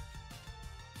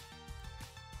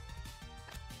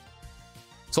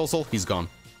 Soul, he's gone.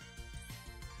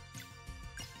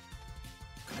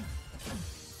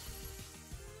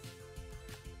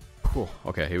 Whew.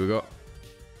 Okay, here we go.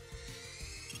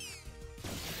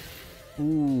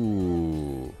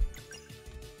 Ooh.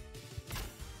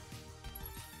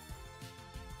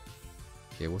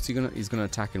 Okay, what's he gonna... He's gonna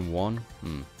attack in one?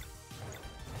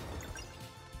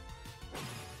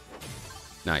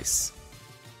 Nice.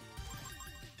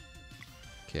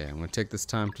 Okay, I'm gonna take this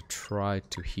time to try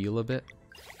to heal a bit.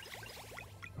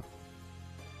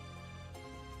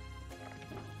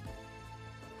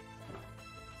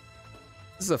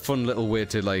 This is a fun little way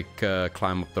to, like,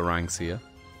 climb up the ranks here.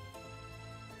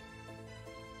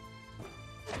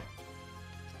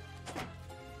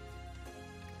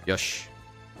 Yush.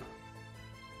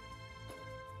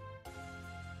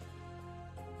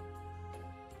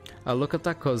 I'll look at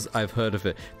that because I've heard of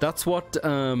it. That's what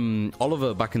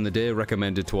Oliver back in the day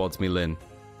recommended towards me, Lynn.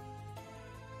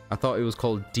 I thought it was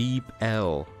called Deep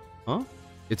L. Huh?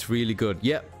 It's really good.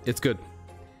 Yeah, it's good.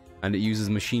 And it uses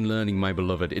machine learning, my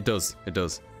beloved. It does. It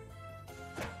does.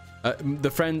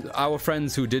 Our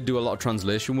friends who did do a lot of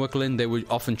translation work, Lynn, they would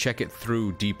often check it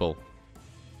through DeepL.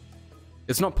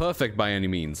 It's not perfect by any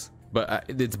means, but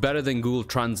it's better than Google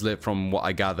Translate from what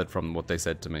I gathered from what they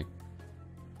said to me.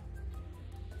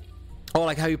 Oh,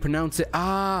 like how you pronounce it?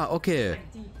 Ah, okay.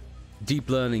 Deep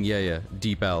learning, yeah.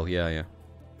 DeepL, yeah.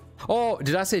 Oh,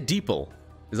 did I say DeepL?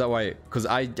 Is that why? Because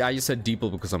I just said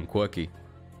DeepL because I'm quirky.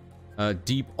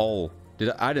 DeepL.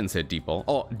 I didn't say DeepL.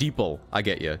 Oh, DeepL. I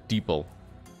get you. DeepL.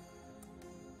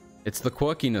 It's the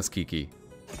quirkiness, Kiki.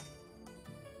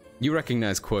 You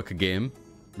recognize quirk game,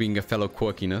 being a fellow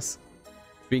quirkiness.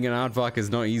 Being an aardvark is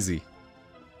not easy.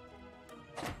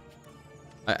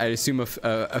 I assume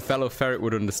a fellow ferret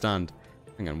would understand.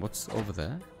 Hang on, what's over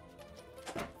there?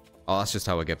 Oh, that's just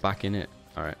how I get back in it.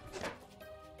 Alright.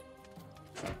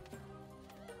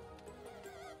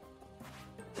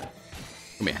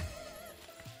 Come here.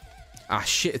 Ah,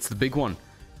 shit, it's the big one.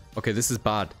 Okay, this is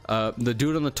bad. The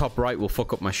dude on the top right will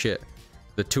fuck up my shit.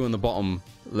 The two on the bottom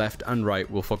left and right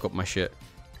will fuck up my shit.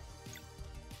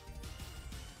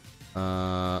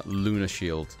 Lunar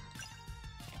shield.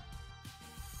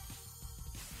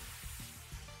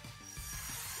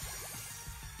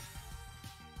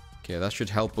 Okay, that should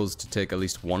help us to take at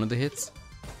least one of the hits.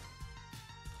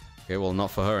 Okay, well,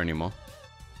 not for her anymore.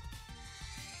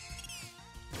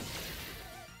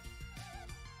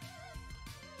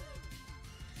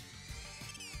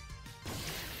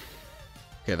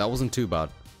 Okay, that wasn't too bad.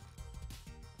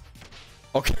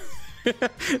 Okay.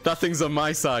 That thing's on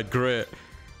my side. Great.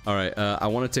 Alright, I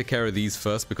want to take care of these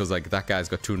first because, like, that guy's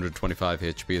got 225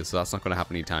 HP, so that's not going to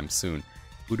happen anytime soon.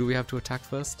 Who do we have to attack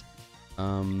first?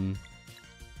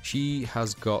 She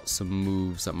has got some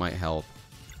moves that might help.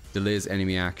 Delays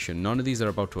enemy action. None of these are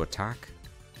about to attack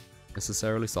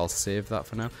necessarily, so I'll save that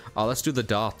for now. Oh, let's do the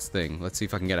darts thing. Let's see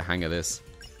if I can get a hang of this.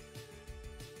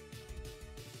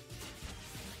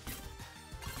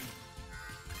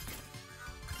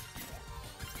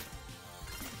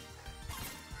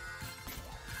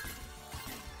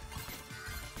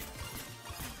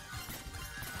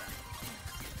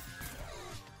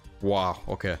 Wow,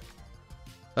 okay.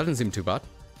 That didn't seem too bad.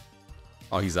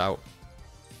 Oh, he's out.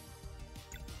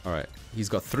 Alright. He's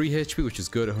got 3 HP, which is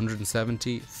good.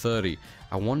 170. 30.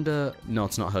 I wonder... No,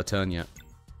 it's not her turn yet.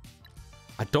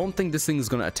 I don't think this thing is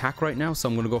going to attack right now, so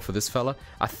I'm going to go for this fella.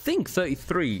 I think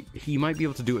 33, he might be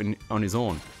able to do it on his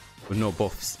own. With no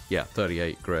buffs. Yeah,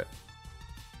 38. Great.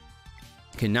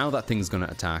 Okay, now that thing's going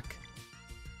to attack.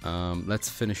 Let's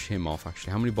finish him off,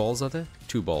 actually. How many balls are there?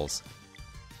 2 balls.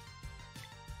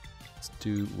 Let's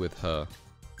do with her.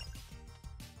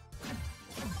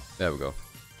 There we go.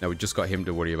 Now we just got him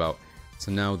to worry about.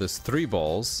 So now there's 3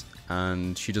 balls,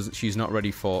 and she's not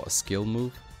ready for a skill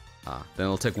move. Ah, then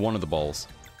I'll take one of the balls.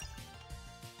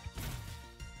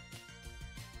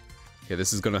 Okay,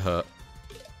 this is gonna hurt.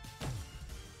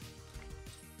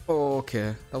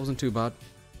 Okay, that wasn't too bad.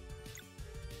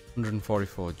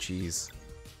 144, jeez.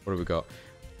 What have we got?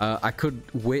 I could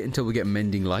wait until we get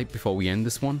Mending Light before we end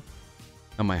this one.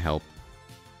 That might help.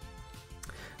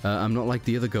 I'm not like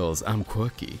the other girls. I'm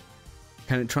quirky.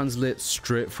 Can it translate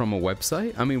straight from a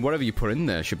website? I mean, whatever you put in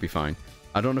there should be fine.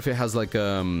 I don't know if it has like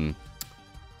a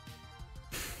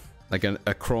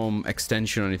Chrome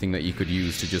extension or anything that you could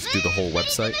use to just do the whole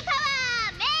website.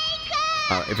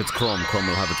 If it's Chrome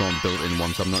will have its own built-in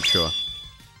one, so I'm not sure.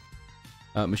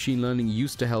 Machine learning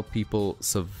used to help people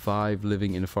survive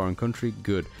living in a foreign country.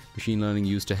 Good. Machine learning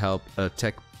used to help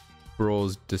tech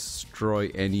bros destroy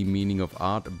any meaning of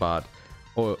art. Bad.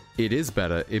 Or it is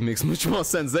better. It makes much more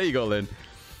sense. There you go, Lynn.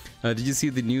 Did you see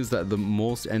the news that the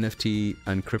most NFT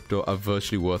and crypto are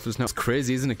virtually worthless now? It's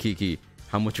crazy, isn't it, Kiki?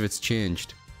 How much of it's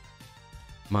changed.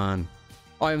 Man.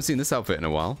 Oh, I haven't seen this outfit in a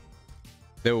while.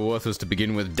 They were worthless to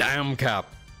begin with. Damn,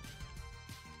 Cap.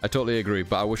 I totally agree,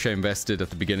 but I wish I invested at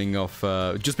the beginning of...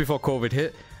 just before COVID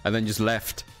hit, and then just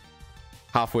left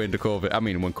halfway into COVID. I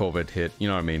mean, when COVID hit, you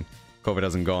know what I mean. COVID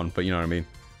hasn't gone, but you know what I mean.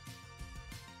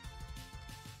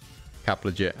 Cap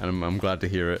legit, and I'm glad to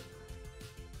hear it.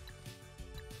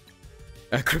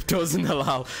 Crypto isn't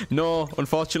halal. No,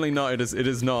 unfortunately not. It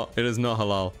is not. It is not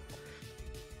halal.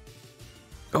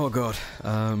 Oh god.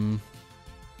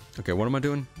 Okay, what am I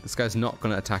doing? This guy's not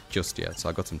gonna attack just yet, so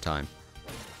I got some time.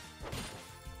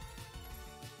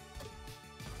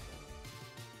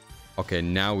 Okay,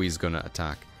 now he's gonna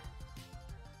attack.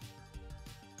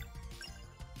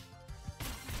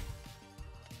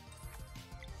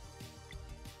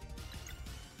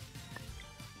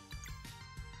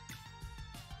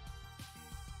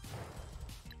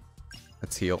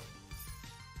 heal.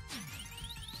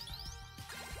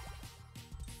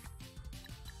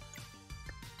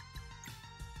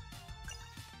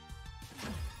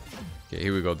 Okay,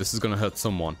 here we go. This is gonna hurt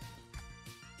someone.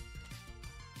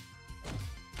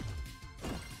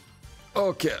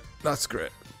 Okay, that's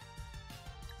great.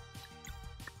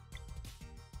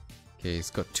 Okay, he's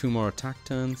got 2 more attack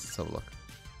turns. Let's have a look.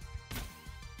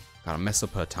 Gotta mess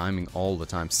up her timing all the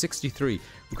time. 63.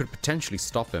 We could potentially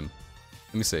stop him.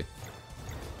 Let me see.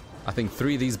 I think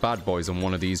 3 of these bad boys and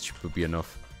 1 of these would be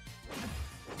enough.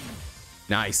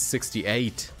 Nice.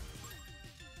 68.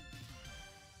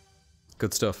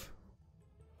 Good stuff.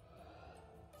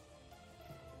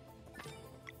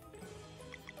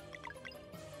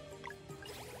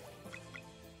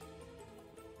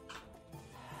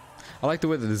 I like the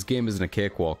way that this game isn't a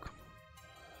cakewalk.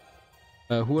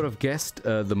 Who would have guessed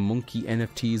the monkey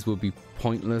NFTs would be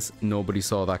pointless? Nobody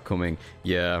saw that coming.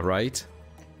 Yeah, right?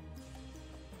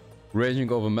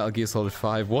 Raging over Metal Gear Solid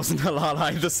 5 wasn't halal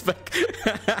either, spec.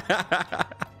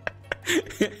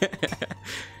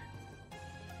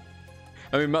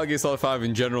 I mean, Metal Gear Solid 5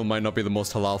 in general might not be the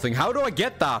most halal thing. How do I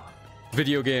get that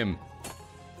video game?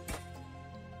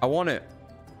 I want it.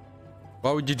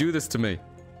 Why would you do this to me?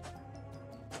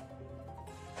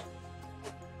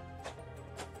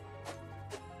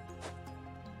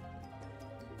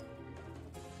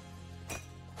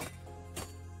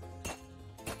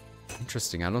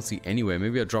 Interesting. I don't see anywhere.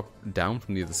 Maybe I drop down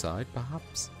from the other side,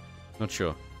 perhaps? Not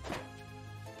sure.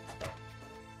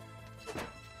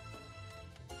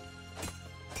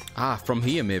 Ah, from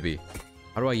here, maybe.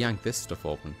 How do I yank this stuff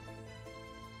open?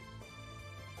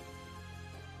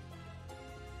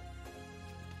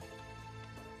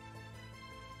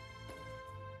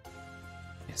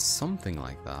 Yeah, something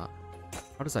like that.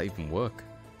 How does that even work?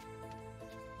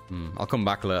 I'll come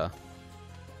back later.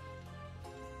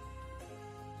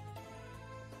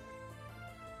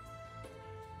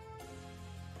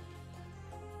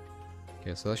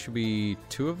 Okay, so that should be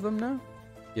 2 of them now?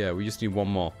 Yeah, we just need 1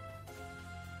 more.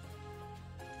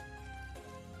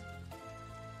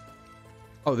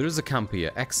 Oh, there is a camp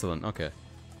here. Excellent, okay.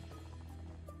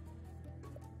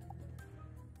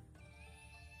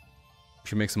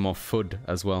 Should make some more FUD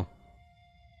as well.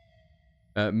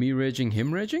 Me raging,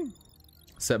 him raging?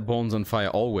 Set bones on fire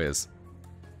always.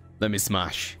 Let me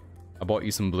smash. I bought you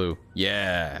some blue.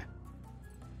 Yeah.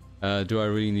 Do I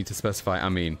really need to specify? I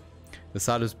mean... The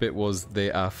saddest bit was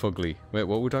they are fugly. Wait,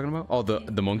 what were we talking about? Oh,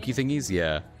 the monkey thingies?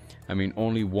 Yeah. I mean,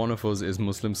 only one of us is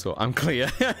Muslim, so I'm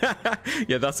clear.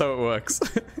 Yeah, that's how it works.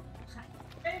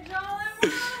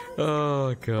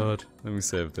 Oh, God. Let me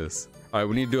save this. Alright,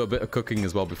 we need to do a bit of cooking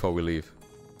as well before we leave.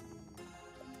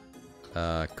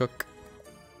 Cook.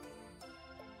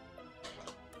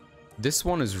 This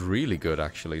one is really good,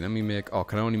 actually. Let me make... Oh,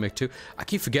 can I only make 2? I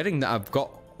keep forgetting that I've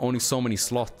got... only so many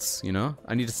slots, you know?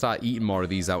 I need to start eating more of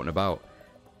these out and about.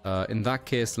 In that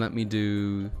case, let me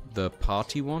do the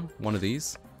party one of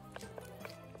these.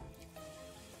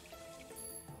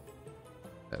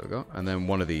 There we go. And then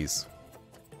one of these.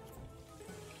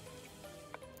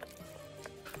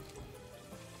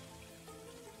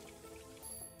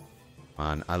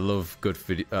 Man, I love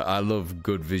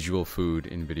good visual food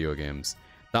in video games.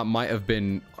 That might have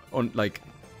been like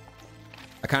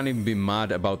I can't even be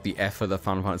mad about the effort that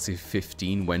Final Fantasy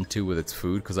 15 went to with its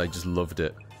food, because I just loved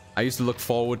it. I used to look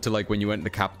forward to, like, when you went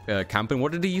to camping.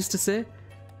 What did he used to say?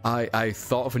 I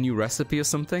thought of a new recipe or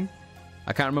something?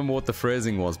 I can't remember what the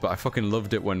phrasing was, but I fucking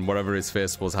loved it when whatever his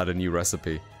face was had a new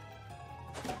recipe.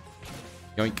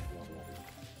 Yoink.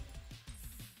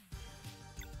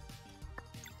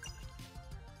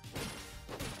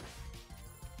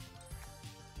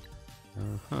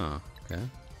 Uh-huh, okay.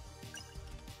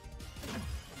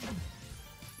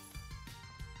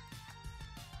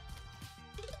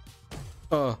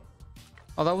 Oh,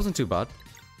 that wasn't too bad.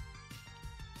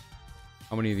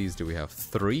 How many of these do we have?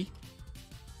 3?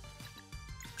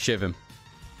 Shiv him.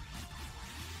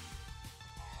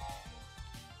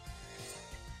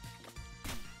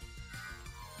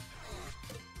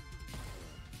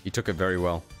 He took it very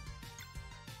well.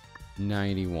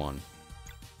 91.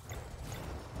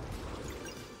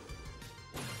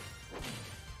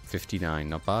 59,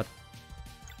 not bad.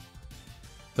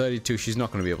 32, she's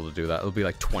not going to be able to do that. It'll be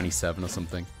like 27 or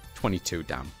something. 22,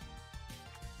 damn.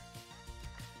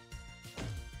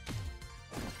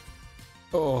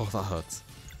 Oh, that hurts.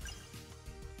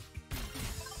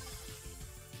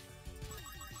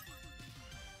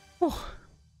 Oh.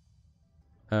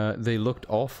 They looked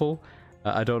awful.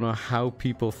 I don't know how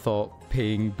people thought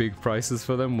paying big prices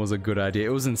for them was a good idea.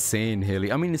 It was insane,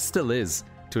 Haley. I mean, it still is,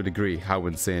 to a degree, how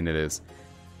insane it is.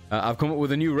 I've come up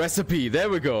with a new recipe. There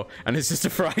we go. And it's just a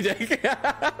fried egg.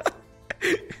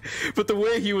 But the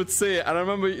way he would say it, and I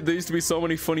remember there used to be so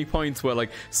many funny points where like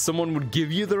someone would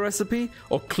give you the recipe,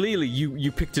 or clearly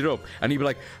you picked it up, and he'd be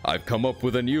like, I've come up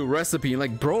with a new recipe. And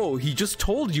like, bro, he just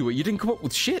told you it. You didn't come up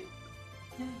with shit.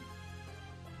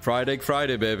 Fried egg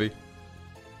Friday, baby.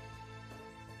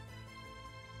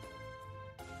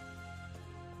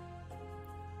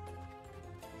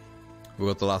 We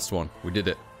got the last one. We did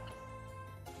it.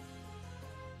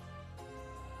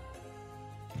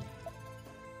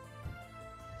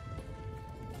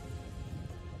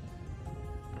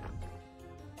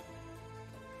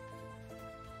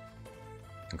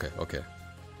 Okay.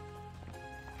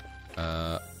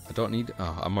 I don't need...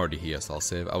 Oh, I'm already here, so I'll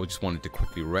save. I just wanted to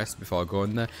quickly rest before I go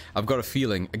in there. I've got a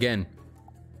feeling, again,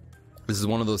 this is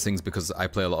one of those things because I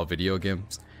play a lot of video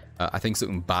games. I think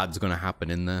something bad's going to happen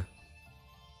in there.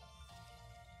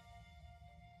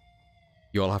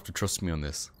 You all have to trust me on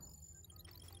this.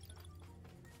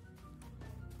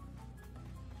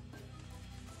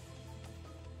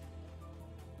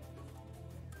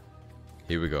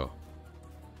 Here we go.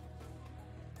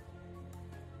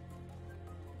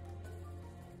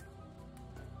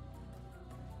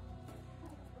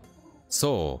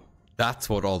 So, that's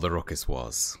what all the ruckus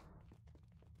was.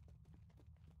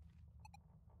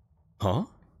 Huh?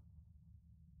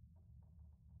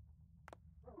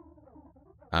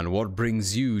 And what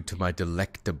brings you to my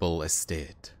delectable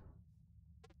estate?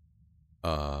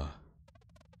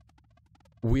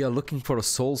 We are looking for a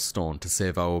soul stone to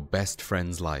save our best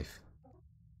friend's life.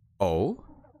 Oh?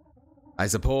 I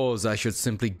suppose I should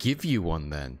simply give you one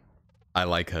then. I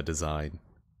like her design.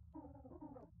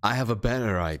 I have a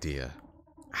better idea.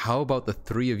 How about the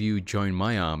three of you join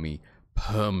my army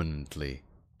permanently?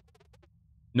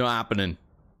 Not happening.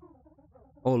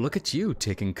 Oh, look at you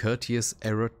taking courteous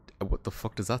what the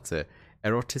fuck does that say?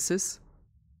 Eroticis?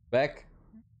 Beck?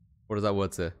 What does that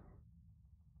word say?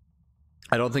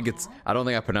 I don't think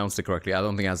I pronounced it correctly. I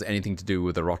don't think it has anything to do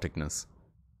with eroticness.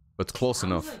 But it's close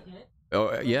enough. Like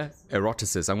Oh, yeah,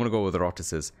 eroticis. I'm gonna go with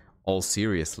eroticis. All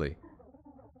seriously.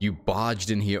 You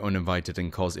barged in here uninvited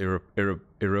and caused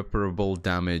irreparable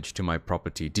damage to my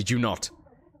property. Did you not?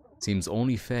 Seems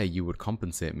only fair you would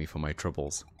compensate me for my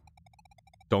troubles.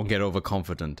 Don't get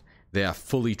overconfident. They are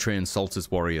fully trained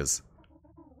Solstice warriors.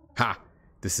 Ha!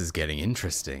 This is getting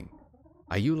interesting.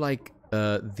 Are you like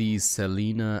these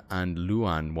Selena and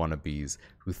Luan wannabes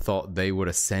who thought they would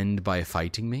ascend by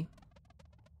fighting me?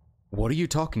 What are you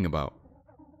talking about?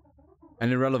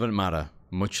 An irrelevant matter,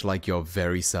 much like your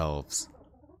very selves.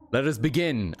 Let us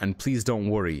begin, and please don't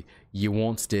worry, you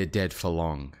won't stay dead for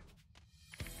long.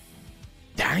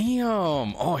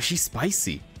 Damn! Oh, she's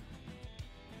spicy.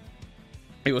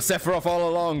 It was Sephiroth all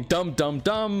along. Dum dum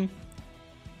dum.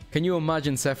 Can you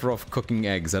imagine Sephiroth cooking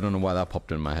eggs? I don't know why that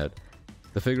popped in my head.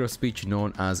 The figure of speech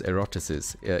known as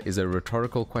eroticis is a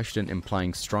rhetorical question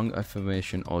implying strong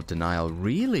affirmation or denial.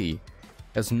 Really?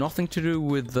 It has nothing to do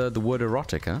with the word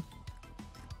erotic, huh?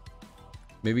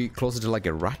 Maybe closer to like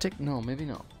erratic? No, maybe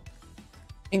not.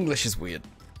 English is weird.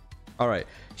 Alright,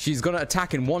 she's gonna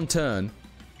attack in one turn.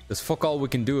 There's fuck all we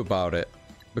can do about it.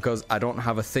 Because I don't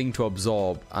have a thing to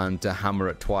absorb and to hammer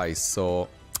it twice, so...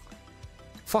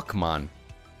 Fuck, man.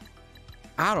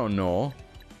 I don't know.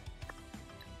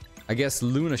 I guess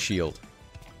Luna Shield.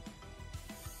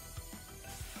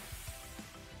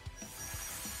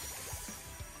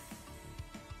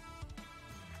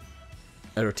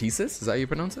 Eroticis? Is that how you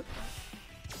pronounce it?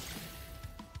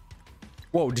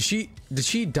 Whoa, did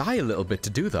she die a little bit to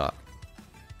do that?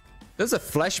 There's a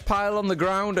flesh pile on the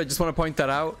ground, I just want to point that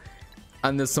out.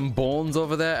 And there's some bones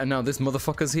over there, and now this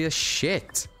motherfucker's here.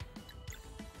 Shit.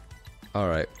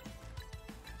 Alright.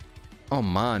 Oh,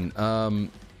 man. Alright,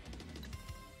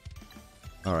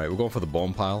 we're going for the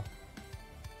bone pile.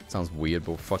 Sounds weird,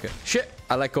 but fuck it. Shit!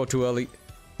 I let go too early.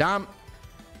 Damn!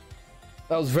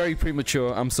 That was very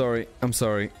premature. I'm sorry. I'm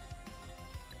sorry.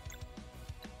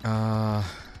 Let's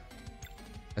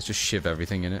just shiv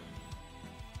everything in it.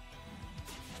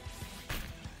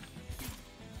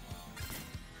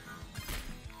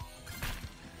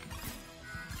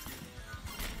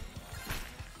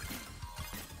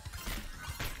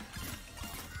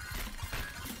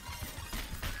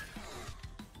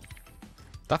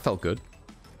 That felt good.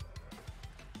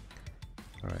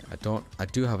 Alright, I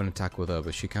do have an attack with her,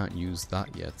 but she can't use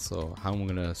that yet, so how am I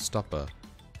gonna stop her?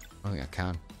 I don't think I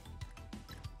can.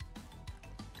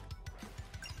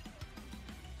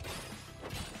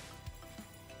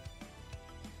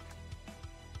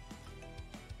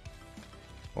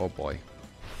 Oh boy.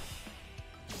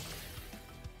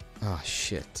 Ah,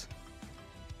 shit.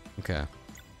 Okay.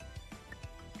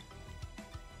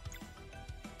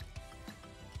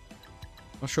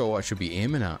 Not sure what I should be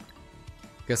aiming at.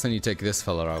 Guess I need to take this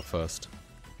fella out first.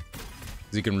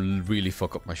 Because he can really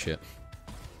fuck up my shit.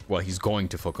 Well, he's going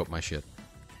to fuck up my shit.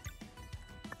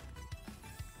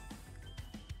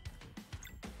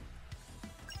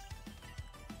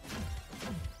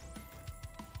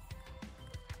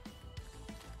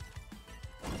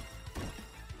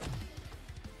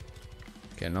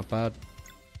 Okay, not bad.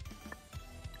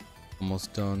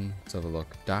 Almost done. Let's have a look.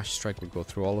 Dash strike would go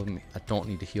through all of them. I don't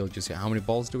need to heal just yet. How many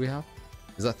balls do we have?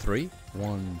 Is that 3?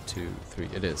 1, 2, 3.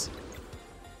 It is.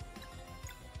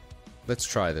 Let's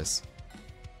try this.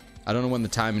 I don't know when the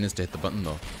timing is to hit the button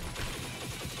though.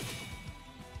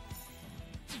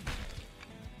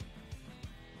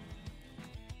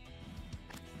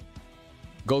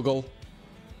 Go, go.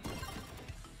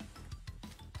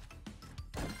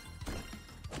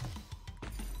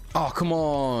 Oh, come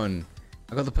on.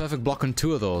 I got the perfect block on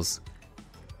 2 of those.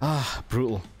 Ah,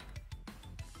 brutal.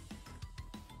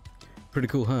 Pretty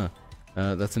cool, huh?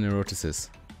 That's an eroticist.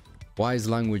 Why is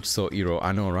language so ero?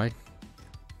 I know, right?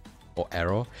 Or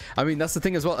error? I mean, that's the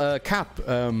thing as well. Cap,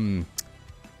 the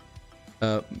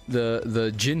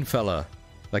Jin fella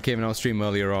that came in our stream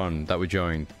earlier on that we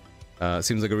joined.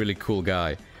 Seems like a really cool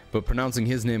guy. But pronouncing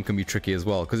his name can be tricky as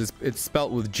well. Because it's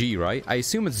spelt with G, right? I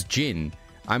assume it's Jin.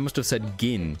 I must have said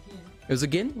Gin. It was a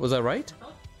Gin? Was I right?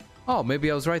 Oh, maybe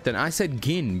I was right then. I said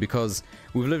Gin because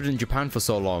we've lived in Japan for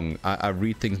so long. I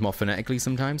read things more phonetically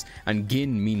sometimes. And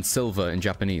Gin means silver in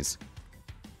Japanese.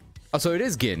 Oh, so it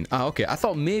is Gin. Ah, okay. I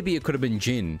thought maybe it could have been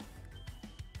Jin.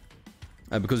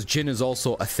 Because Jin is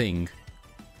also a thing.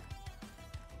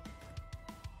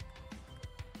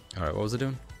 Alright, what was it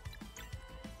doing?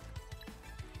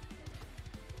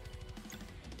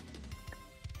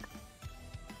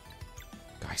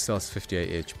 Guy still has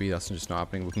 58 HP. That's just not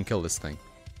happening. We can kill this thing.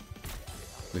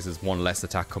 This is one less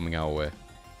attack coming our way.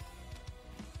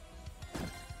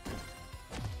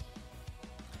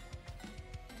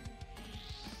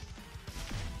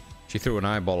 She threw an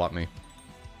eyeball at me.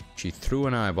 She threw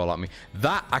an eyeball at me.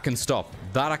 That I can stop.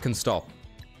 That I can stop.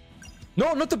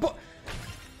 No, not the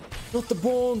not the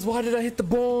bones. Why did I hit the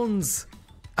bones?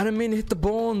 I didn't mean to hit the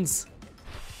bones.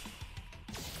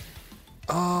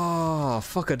 Oh,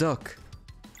 fuck a duck.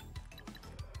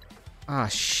 Ah,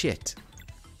 shit.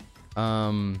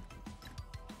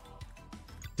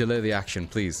 Delay the action,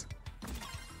 please.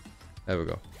 There we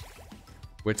go.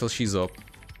 Wait till she's up.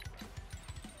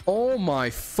 Oh my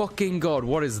fucking god,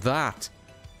 what is that?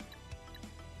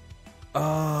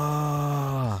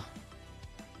 Ah.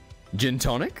 Gin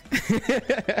tonic?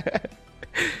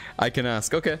 I can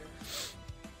ask, okay.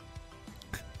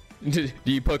 Do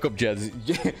you perk up, Jez?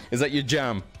 Is that your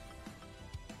jam?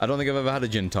 I don't think I've ever had a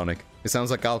gin tonic. It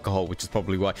sounds like alcohol, which is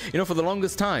probably why. You know, for the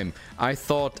longest time, I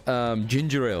thought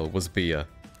ginger ale was beer.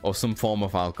 Or some form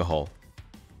of alcohol.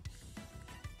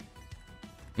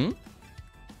 Hmm?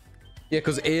 Yeah,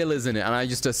 because ale is in it, and I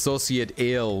just associate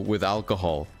ale with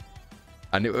alcohol.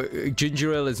 And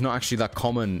ginger ale is not actually that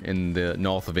common in the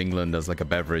north of England as like a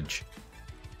beverage.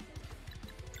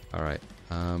 Alright.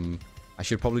 I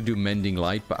should probably do Mending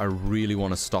Light, but I really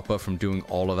want to stop her from doing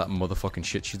all of that motherfucking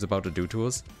shit she's about to do to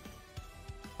us.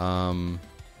 I'm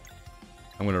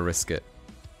gonna risk it.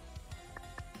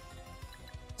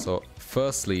 So,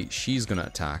 firstly, she's gonna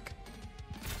attack.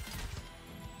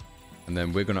 And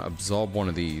then we're gonna absorb one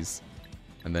of these.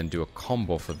 And then do a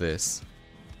combo for this.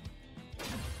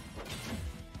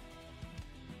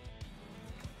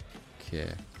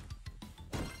 Okay.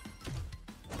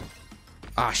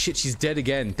 Ah, shit, she's dead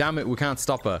again. Damn it, we can't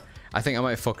stop her. I think I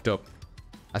might have fucked up.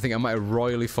 I think I might have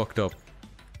royally fucked up.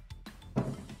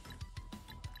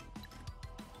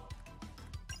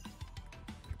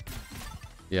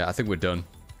 Yeah, I think we're done.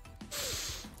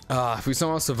 If we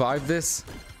somehow survive this,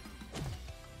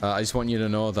 I just want you to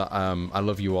know that I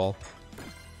love you all.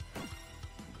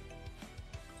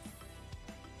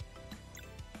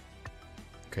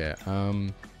 Okay,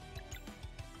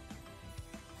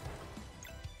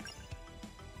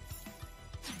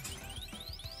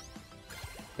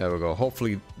 there we go.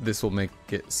 Hopefully this will make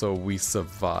it so we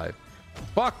survive.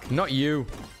 Fuck, not you.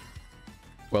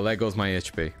 Well, there goes my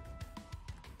HP.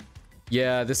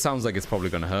 Yeah, this sounds like it's probably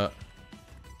gonna hurt.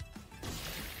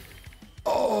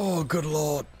 Oh, good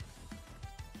lord.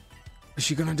 Is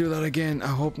she gonna do that again? I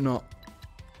hope not.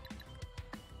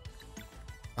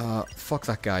 Fuck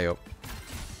that guy up.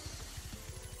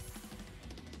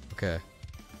 Okay.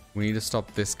 We need to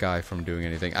stop this guy from doing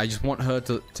anything. I just want her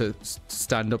to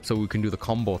stand up so we can do the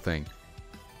combo thing.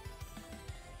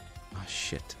 Oh,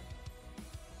 shit.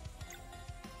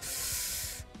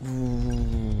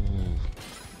 Ooh.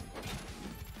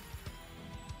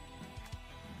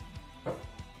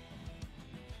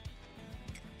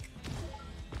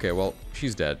 Okay, well,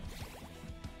 she's dead.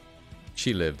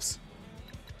 She lives.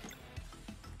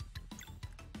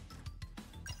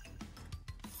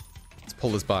 Let's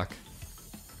pull this back.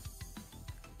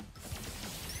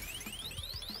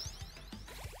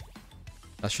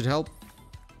 That should help.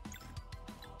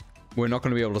 We're not going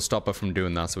to be able to stop her from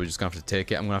doing that, so we're just going to have to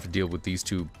take it. I'm going to have to deal with these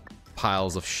two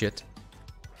piles of shit.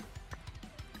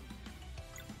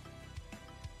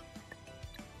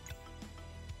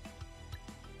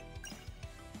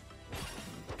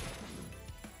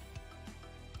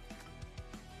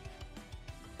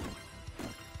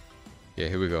 Yeah,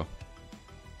 here we go.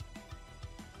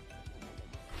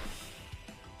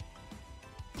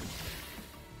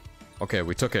 Okay,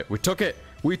 we took it. We took it.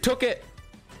 We took it.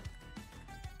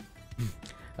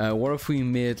 What if we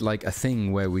made like a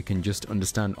thing where we can just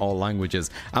understand all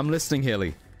languages? I'm listening,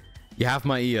 Haley. You have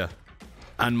my ear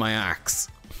and my axe.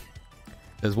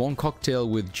 There's one cocktail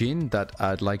with gin that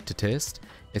I'd like to taste.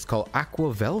 It's called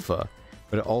Aqua Velva,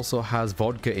 but it also has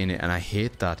vodka in it, and I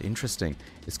hate that. Interesting.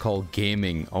 It's called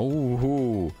Gaming.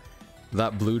 Oh,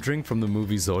 that blue drink from the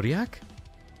movie Zodiac.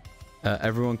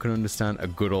 Everyone can understand a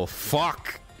good old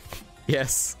fuck.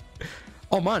 Yes.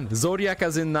 Oh man, Zodiac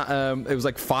as in that, it was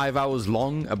like 5 hours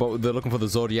long about they're looking for the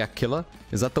Zodiac killer.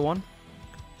 Is that the one?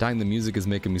 Dang, the music is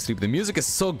making me sleep. The music is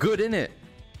so good, in it.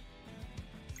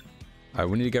 Alright,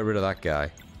 we need to get rid of that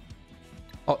guy.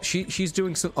 Oh, she's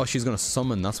doing some, oh, she's gonna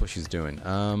summon, that's what she's doing.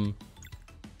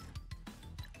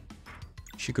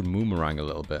 She could boomerang a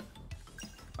little bit.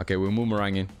 Okay, we're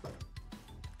boomeranging.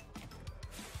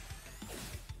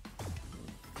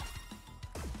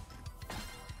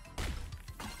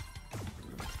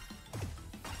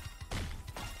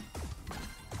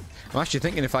 I'm actually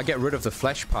thinking if I get rid of the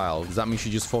flesh pile, does that mean she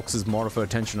just focuses more of her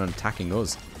attention on attacking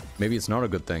us? Maybe it's not a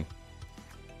good thing.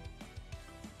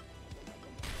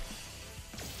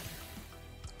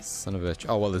 Son of a bitch.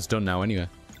 Oh, well, it's done now anyway.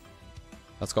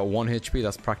 That's got 1 HP.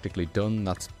 That's practically done.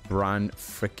 That's brand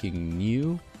freaking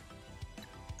new.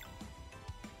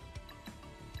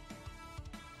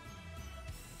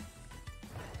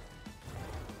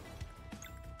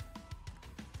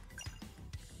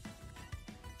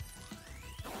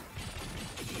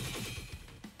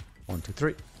 One, two,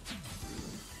 three.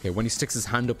 Okay, when he sticks his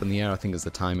hand up in the air, I think is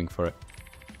the timing for it.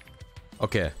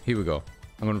 Okay, here we go.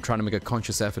 I'm gonna try to make a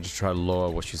conscious effort to try to lower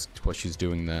what she's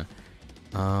doing there.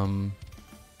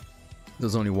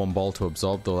 There's only 1 ball to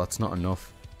absorb, though. That's not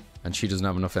enough, and she doesn't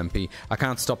have enough MP. I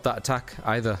can't stop that attack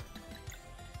either.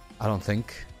 I don't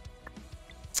think.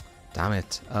 Damn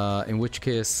it. In which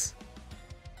case,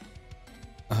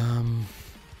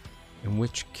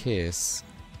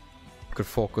 we could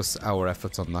focus our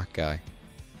efforts on that guy.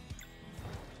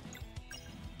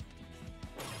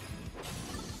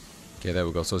 Okay, there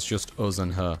we go. So it's just us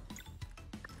and her.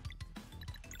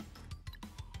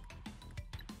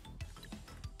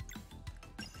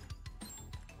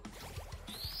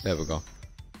 There we go.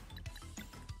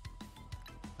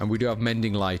 And we do have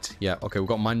Mending Light. Yeah, okay, we've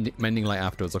got Mending Light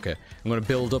afterwards. Okay, I'm going to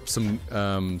build up some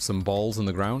balls on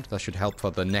the ground. That should help for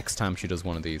the next time she does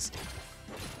one of these.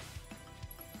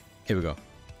 Here we go.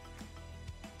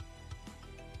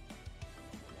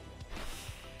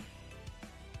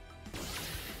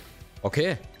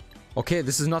 Okay. Okay,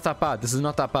 this is not that bad. This is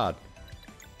not that bad.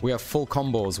 We have full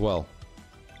combo as well.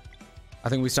 I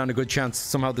think we stand a good chance.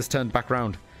 Somehow this turned back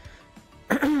round.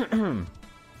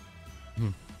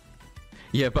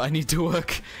 Yeah, but I need to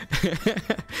work.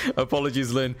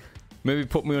 Apologies, Lynn. Maybe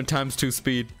put me on ×2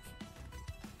 speed.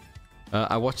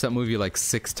 I watched that movie like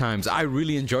 6 times. I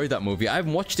really enjoyed that movie. I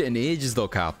haven't watched it in ages though,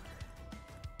 Cap.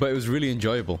 But it was really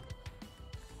enjoyable.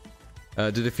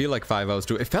 Did it feel like 5 hours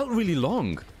too? It felt really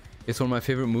long. It's one of my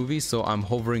favorite movies, so I'm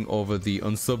hovering over the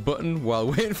unsub button while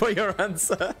waiting for your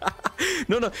answer.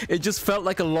 No, it just felt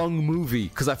like a long movie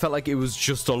because I felt like it was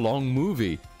just a long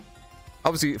movie.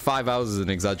 Obviously, 5 hours is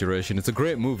an exaggeration. It's a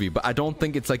great movie, but I don't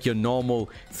think it's like your normal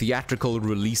theatrical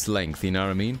release length, you know what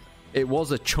I mean? It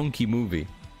was a chunky movie.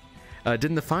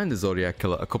 Didn't they find the Zodiac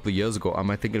Killer a couple of years ago?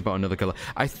 Am I thinking about another killer?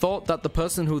 I thought that the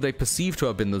person who they perceived to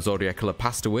have been the Zodiac Killer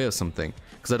passed away or something,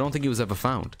 because I don't think he was ever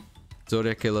found.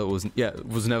 Zodiac Killer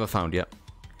was never found yet.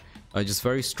 Just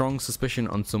very strong suspicion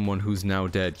on someone who's now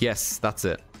dead. Yes, that's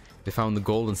it. They found the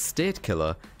Golden State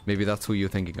Killer. Maybe that's who you're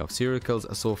thinking of. Serial killers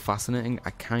are so fascinating.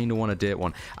 I kind of want to date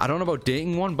one. I don't know about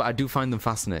dating one, but I do find them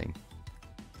fascinating.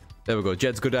 There we go.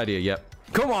 Jed's good idea. Yep.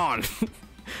 Come on!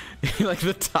 Like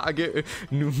the target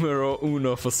numero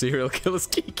uno for serial killers,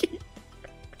 Kiki.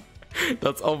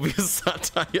 That's obvious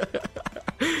satire.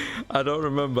 I don't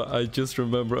remember. I just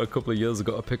remember a couple of years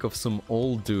ago I picked up some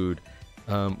old dude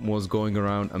was going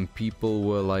around and people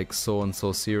were like,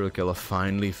 so-and-so serial killer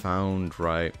finally found,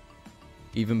 right?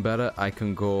 Even better, I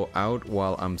can go out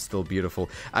while I'm still beautiful.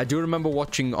 I do remember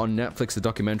watching on Netflix a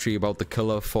documentary about the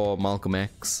killer for Malcolm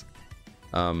X.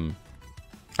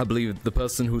 I believe the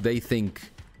person who they think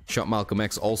shot Malcolm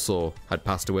X also had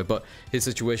passed away, but his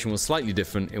situation was slightly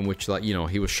different, in which, like, you know,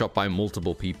 he was shot by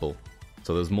multiple people.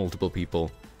 So there's multiple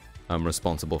people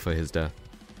responsible for his death.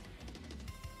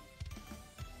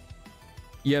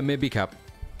 Yeah, maybe Cap.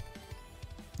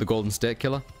 The Golden State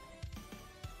Killer?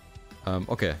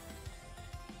 Okay.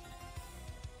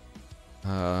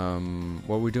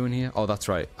 What are we doing here? Oh, that's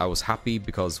right. I was happy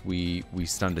because we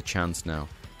stand a chance now.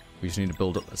 We just need to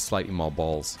build up slightly more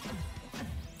balls.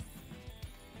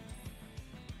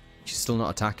 She's still not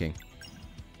attacking.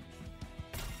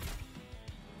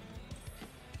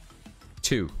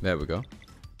 2. There we go.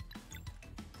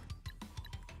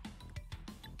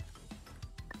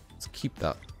 Let's keep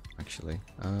that, actually.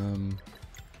 Okay,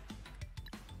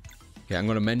 I'm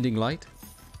going to Mending Light.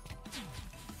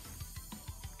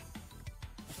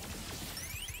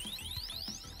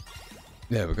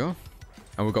 There we go.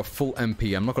 And we've got full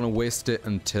MP. I'm not going to waste it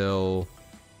until...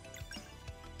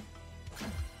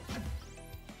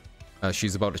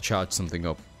 she's about to charge something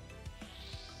up.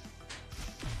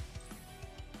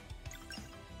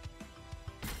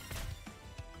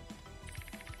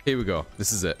 Here we go.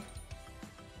 This is it.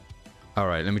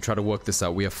 Alright, let me try to work this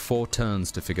out. We have 4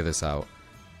 turns to figure this out.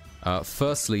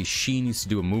 Firstly, she needs to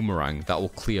do a boomerang. That will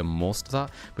clear most of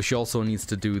that. But she also needs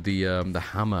to do the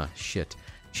hammer shit.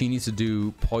 She needs to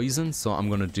do poison, so I'm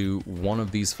going to do one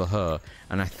of these for her.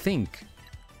 And I think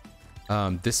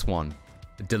this one,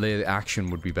 delay the action,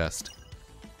 would be best.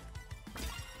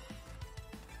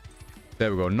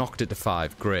 There we go. Knocked it to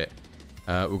 5. Great.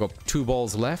 We've got 2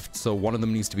 balls left, so one of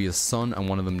them needs to be a sun, and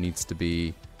one of them needs to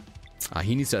be...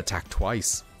 he needs to attack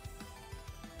twice.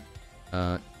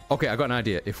 Okay, I got an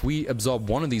idea. If we absorb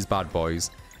one of these bad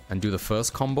boys and do the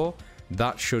first combo,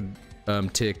 that should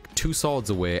take 2 swords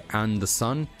away, and the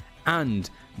sun, and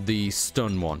the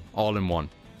stun one, all in one.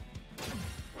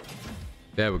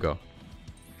 There we go.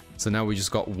 So now we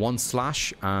just got 1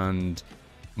 slash and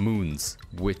moons,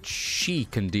 which she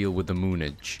can deal with the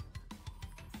moonage.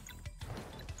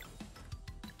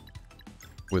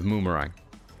 With Boomerang.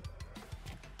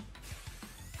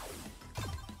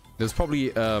 There's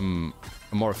probably a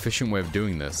more efficient way of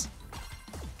doing this.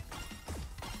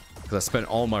 Because I spent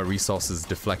all my resources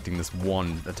deflecting this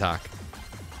one attack.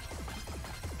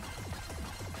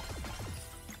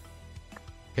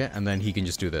 Okay, and then he can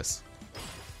just do this.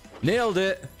 Nailed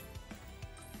it!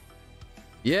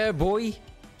 Yeah, boy!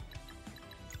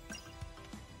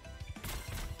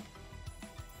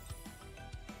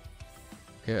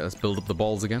 Okay, let's build up the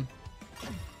balls again.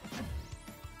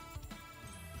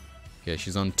 Okay,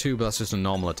 she's on 2, but that's just a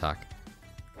normal attack.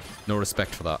 No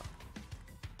respect for that.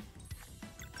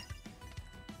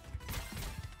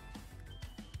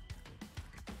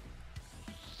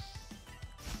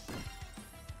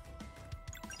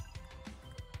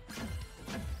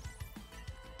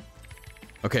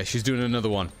 Okay, she's doing another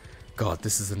one. God,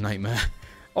 this is a nightmare.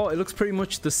 Oh, it looks pretty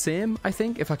much the same, I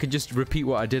think. If I could just repeat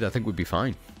what I did, I think we'd be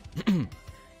fine.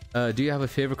 Do you have a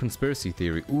favorite conspiracy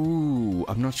theory? Ooh,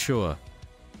 I'm not sure.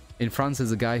 In France,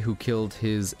 there's a guy who killed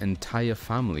his entire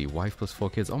family, wife plus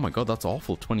 4 kids. Oh my god, that's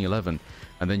awful. 2011.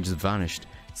 And then just vanished.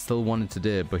 Still wanted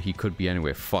today, but he could be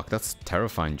anywhere. Fuck, that's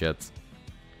terrifying, Jets.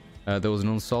 There was an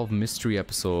unsolved mystery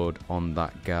episode on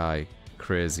that guy.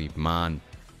 Crazy, man.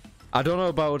 I don't know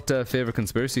about favorite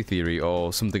conspiracy theory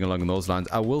or something along those lines.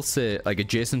 I will say, like,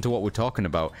 adjacent to what we're talking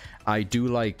about, I do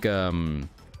like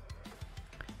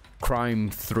crime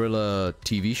thriller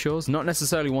TV shows. Not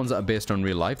necessarily ones that are based on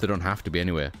real life. They don't have to be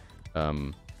anyway.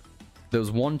 There was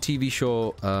one TV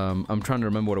show, I'm trying to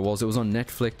remember what it was. It was on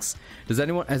Netflix.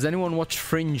 Has anyone watched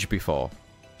Fringe before?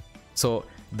 So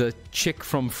the chick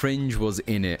from Fringe was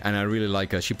in it, and I really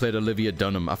like her. She played Olivia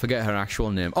Dunham. I forget her actual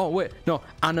name. Oh wait, no,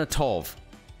 Anna Torv.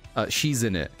 She's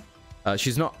in it.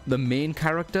 She's not the main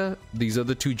character. These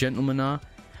other 2 gentlemen are.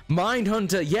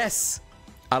 Mindhunter, yes!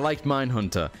 I liked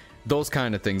Mindhunter. Those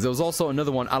kind of things. There was also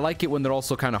another one. I like it when they're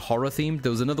also kind of horror themed.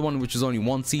 There was another one which was only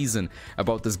 1 season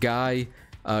about this guy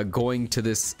going to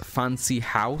this fancy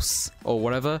house or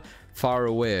whatever far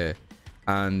away,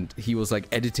 and he was like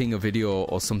editing a video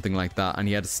or something like that, and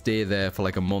he had to stay there for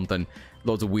like a month, and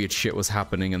loads of weird shit was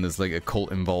happening, and there's like a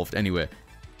cult involved. Anyway,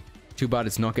 too bad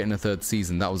it's not getting a 3rd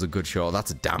season. That was a good show.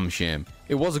 That's a damn shame.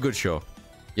 It was a good show.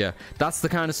 Yeah, that's the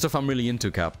kind of stuff I'm really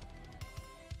into, Cap,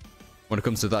 when it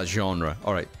comes to that genre.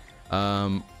 All right.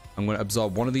 I'm going to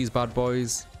absorb one of these bad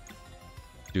boys.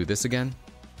 Do this again.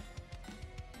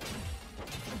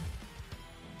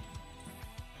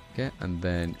 Okay, and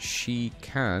then she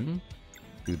can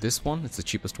do this one. It's the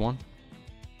cheapest one.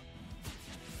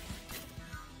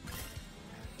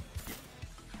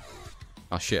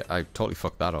 Oh shit, I totally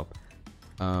fucked that up.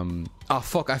 Oh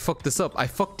fuck, I fucked this up. I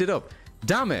fucked it up.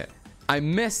 Damn it. I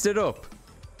messed it up.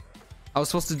 I was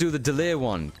supposed to do the delay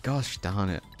one. Gosh darn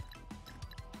it.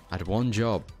 I had one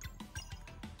job.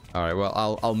 Alright,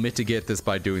 well, I'll mitigate this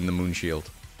by doing the moon shield.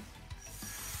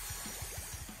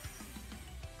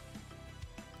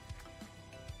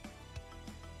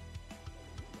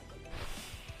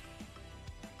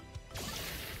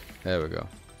 There we go.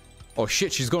 Oh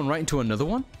shit, she's going right into another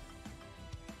one?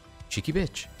 Cheeky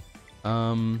bitch.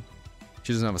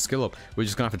 She doesn't have a skill up. We're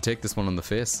just gonna have to take this one on the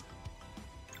face.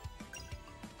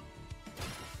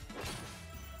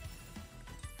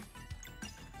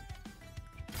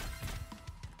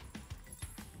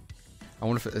 I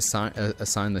wonder if it's a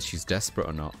sign that she's desperate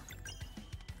or not.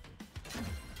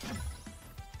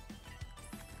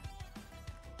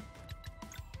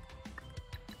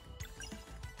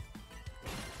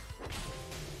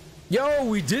 Yo,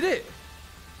 we did it!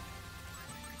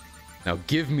 Now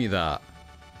give me that.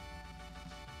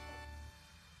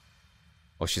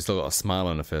 Oh, she's still got a smile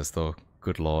on her face though.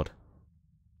 Good lord.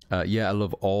 Yeah, I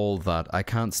love all that. I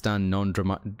can't stand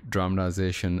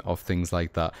non-dramatization of things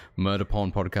like that. Murder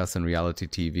porn podcasts and reality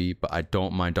TV, but I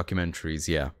don't mind documentaries.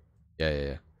 Yeah.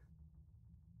 Yeah.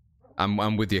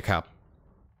 I'm with you, Cap.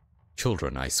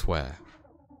 Children, I swear.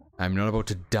 I'm not about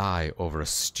to die over a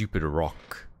stupid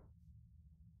rock.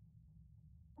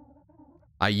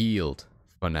 I yield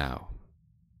for now.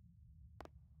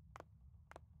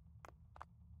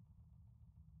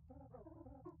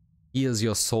 Here's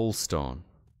your soul stone.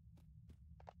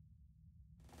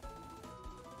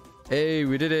 Hey,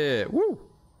 we did it! Woo!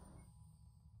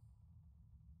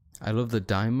 I love the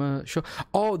Daima show.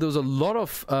 Oh, there was a lot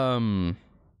of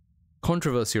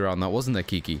controversy around that, wasn't there,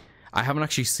 Kiki? I haven't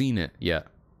actually seen it yet.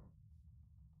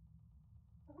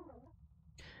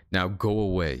 Now go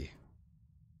away.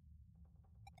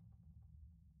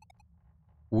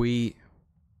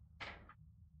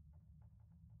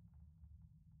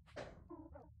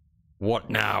 What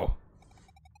now?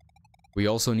 We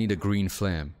also need a green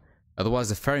flame. Otherwise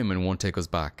the ferryman won't take us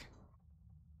back.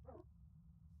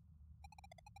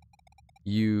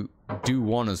 You do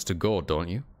want us to go, don't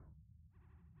you?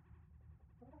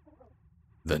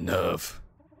 The nerve.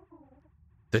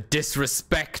 The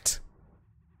disrespect.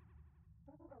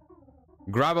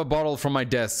 Grab a bottle from my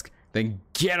desk, then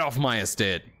get off my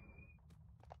estate.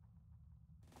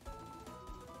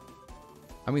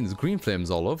 I mean, there's green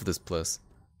flames all over this place.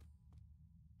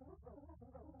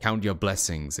 Count your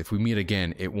blessings. If we meet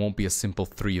again, it won't be a simple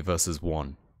 3 versus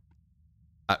 1.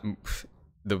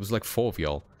 There was like 4 of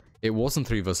y'all. It wasn't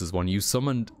 3 versus 1. You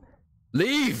summoned...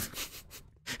 Leave!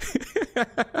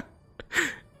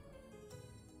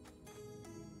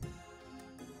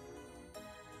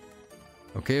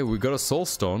 Okay, we got a soul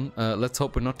stone. Let's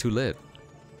hope we're not too late.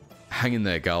 Hang in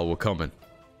there, gal. We're coming.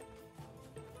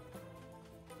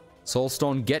 Soul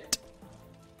stone, get...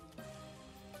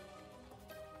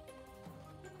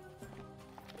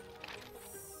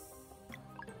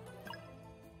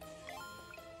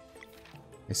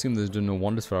 I assume there's doing no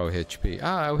wonders for our HP.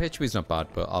 Our HP is not bad,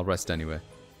 but I'll rest anyway.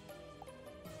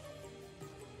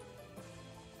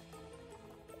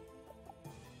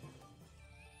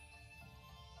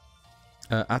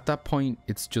 At that point,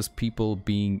 it's just people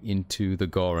being into the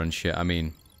gore and shit. I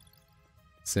mean,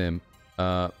 same.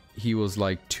 He was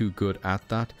like too good at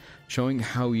that, showing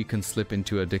how you can slip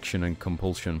into addiction and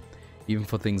compulsion, even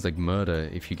for things like murder,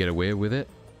 if you get away with it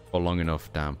for long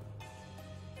enough. Damn.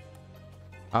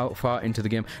 How far into the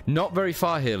game? Not very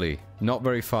far, Haley. Not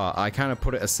very far. I kind of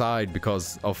put it aside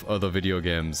because of other video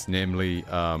games, namely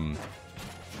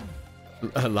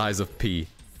Lies of P,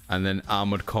 and then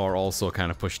Armored Core also kind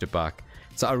of pushed it back.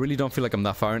 So I really don't feel like I'm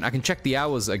that far in. I can check the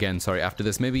hours again, sorry, after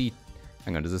this. Maybe...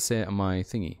 Hang on, does it say it on my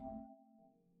thingy?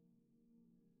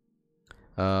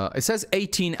 It says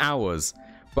 18 hours,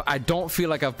 but I don't feel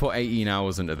like I've put 18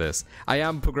 hours into this. I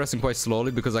am progressing quite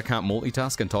slowly because I can't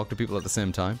multitask and talk to people at the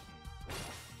same time.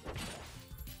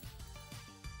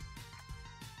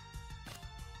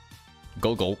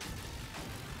 Go, go.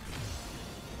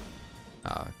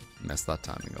 Ah, messed that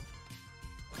timing up.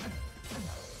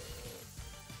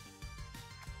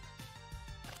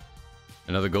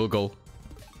 Another go, go.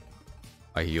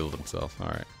 I healed himself.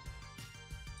 Alright.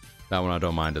 That one I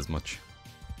don't mind as much.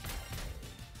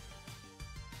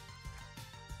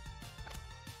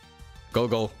 Go,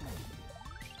 go.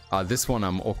 This one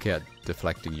I'm okay at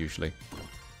deflecting usually.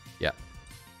 Yeah.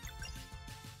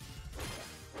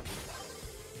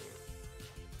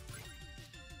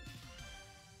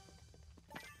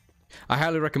 I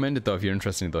highly recommend it though if you're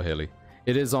interested though, Haley.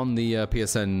 It is on the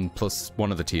PSN plus one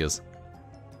of the tiers.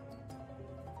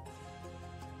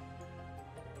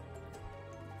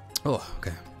 Oh,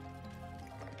 okay.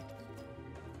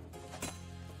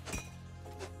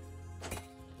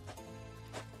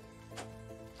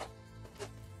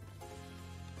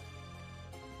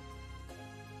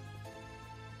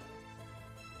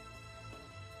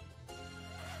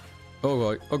 Oh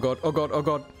god, oh god, oh god, oh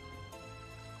god.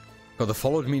 God, they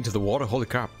followed me into the water, holy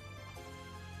crap.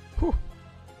 Whew.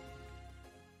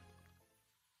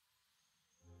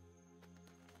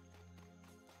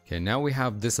 Okay, now we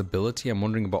have this ability. I'm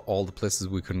wondering about all the places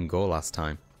we couldn't go last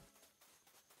time.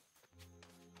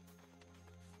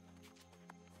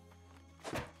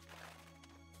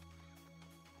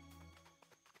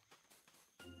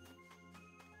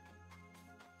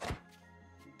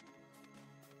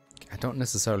 I don't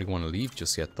necessarily want to leave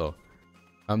just yet though.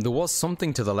 There was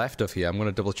something to the left of here. I'm going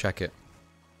to double check it.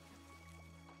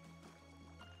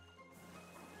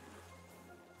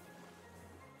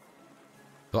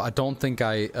 But I don't think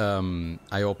I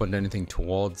opened anything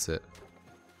towards it.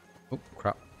 Oh,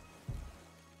 crap.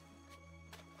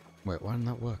 Wait, why didn't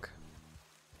that work?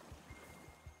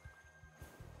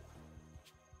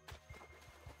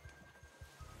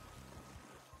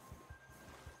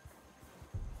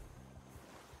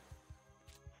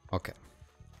 Okay.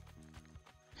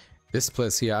 This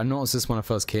place here, I noticed this when I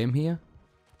first came here.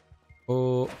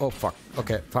 Oh fuck.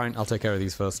 Okay, fine, I'll take care of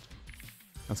these first.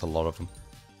 That's a lot of them.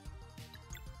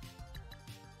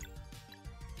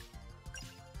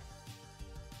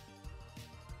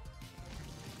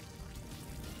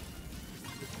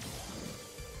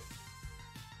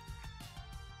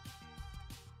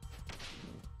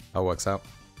 That works out.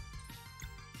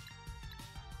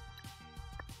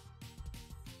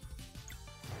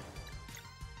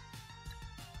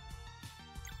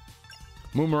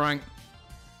 Boomerang.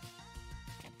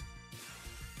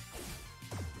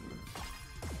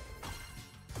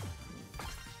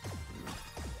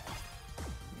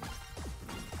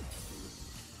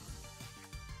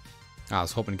 I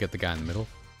was hoping to get the guy in the middle,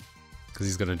 because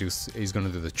he's gonna do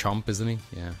the chomp, isn't he?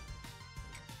 Yeah.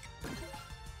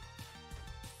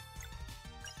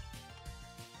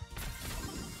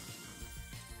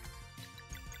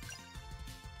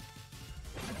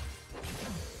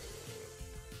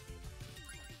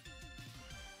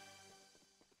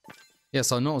 Yeah,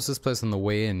 so I noticed this place on the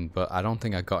way in, but I don't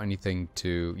think I got anything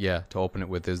to, to open it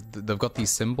with. They've got these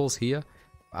symbols here.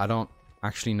 I don't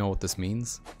actually know what this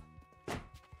means.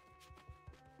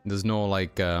 There's no,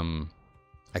 like,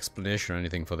 explanation or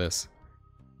anything for this.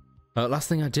 Last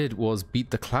thing I did was beat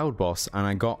the Cloud Boss, and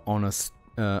I got on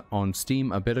on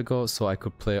Steam a bit ago, so I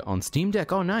could play it on Steam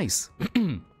Deck. Oh, nice!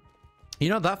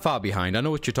 You're not that far behind. I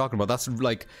know what you're talking about.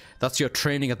 That's your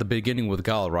training at the beginning with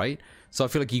Gal, right? So I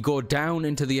feel like you go down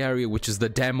into the area, which is the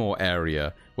demo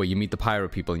area, where you meet the pirate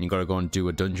people, and you gotta go and do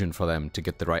a dungeon for them to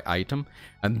get the right item.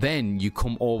 And then you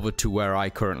come over to where I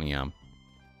currently am.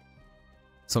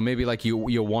 So maybe like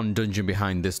you're one dungeon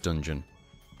behind this dungeon.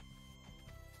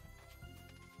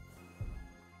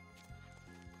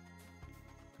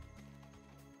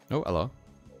 Oh, hello.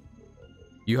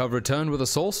 You have returned with a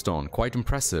soul stone. Quite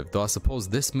impressive, though I suppose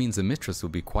this means Amitress will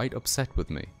be quite upset with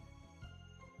me.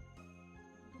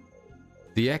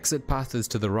 The exit path is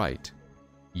to the right.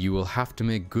 You will have to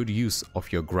make good use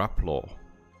of your grappler.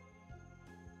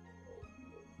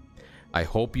 I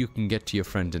hope you can get to your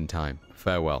friend in time.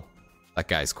 Farewell. That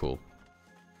guy's cool.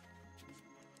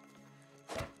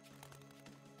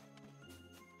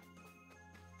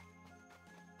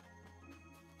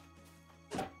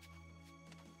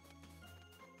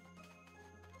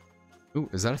 Ooh,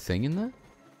 is that a thing in there?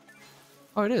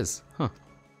 Oh, it is. Huh.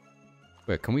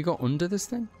 Wait, can we go under this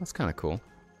thing? That's kind of cool.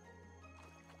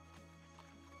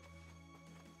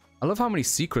 I love how many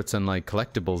secrets and, like,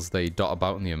 collectibles they dot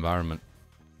about in the environment.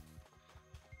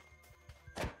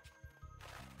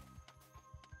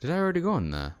 Did I already go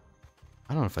in there?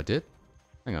 I don't know if I did.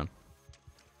 Hang on.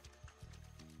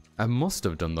 I must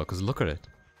have done, though, because look at it.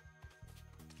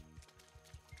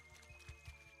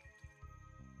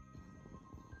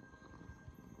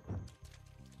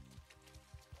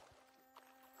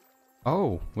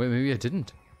 Oh, wait, maybe I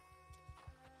didn't.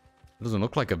 It doesn't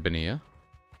look like I've been here.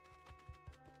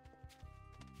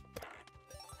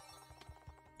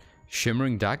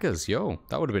 Shimmering daggers, yo,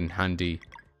 that would have been handy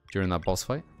during that boss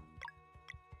fight.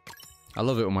 I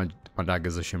love it when my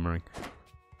daggers are shimmering.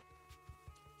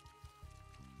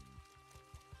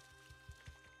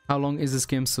 How long is this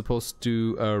game supposed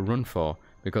to run for?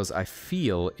 Because I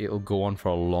feel it'll go on for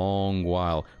a long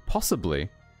while. Possibly.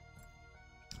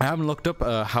 I haven't looked up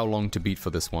how long to beat for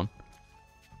this one.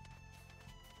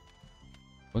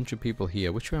 Bunch of people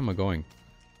here. Which way am I going?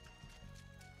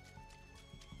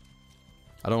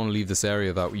 I don't want to leave this area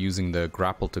without using the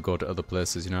grapple to go to other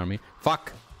places, you know what I mean?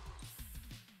 Fuck!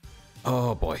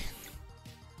 Oh boy.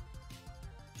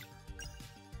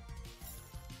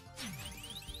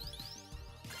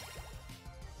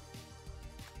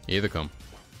 Here they come.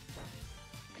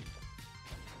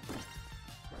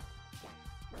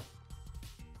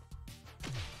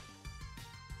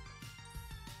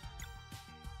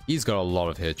 He's got a lot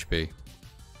of HP.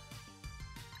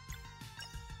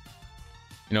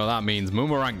 You know what that means?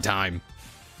 Boomerang time.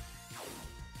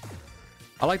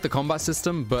 I like the combat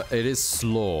system, but it is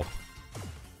slow.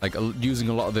 Like, using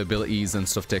a lot of the abilities and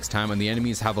stuff takes time, and the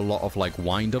enemies have a lot of, like,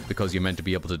 wind-up because you're meant to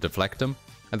be able to deflect them.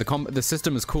 And the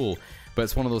system is cool, but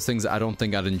it's one of those things that I don't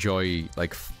think I'd enjoy,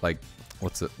 like,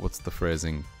 what's the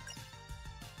phrasing?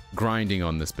 Grinding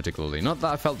on this particularly. Not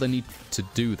that I felt the need to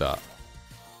do that.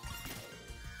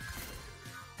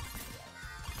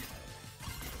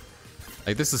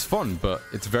 Like, this is fun, but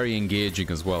it's very engaging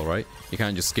as well, right? You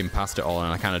can't just skim past it all,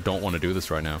 and I kind of don't want to do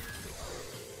this right now.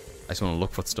 I just want to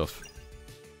look for stuff.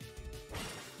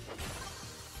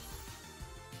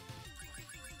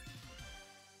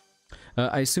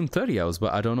 I assume 30 hours,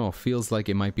 but I don't know. Feels like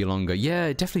it might be longer. Yeah,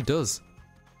 it definitely does.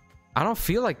 I don't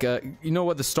feel like... you know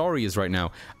what the story is right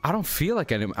now? I don't feel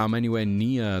like I'm anywhere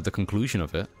near the conclusion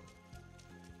of it.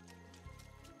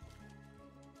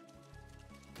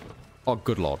 Oh,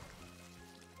 good lord.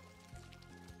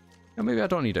 Yeah, maybe I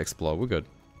don't need to explore. We're good.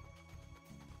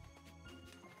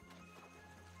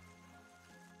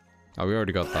 Oh, we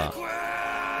already got that.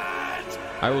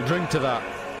 I will drink to that.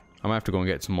 I might have to go and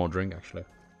get some more drink, actually.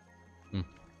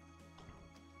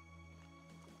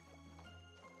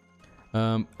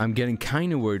 I'm getting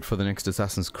kind of worried for the next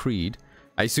Assassin's Creed.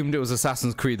 I assumed it was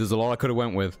Assassin's Creed. There's a lot I could have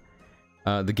went with.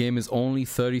 The game is only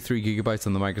 33 gigabytes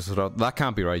on the Microsoft. That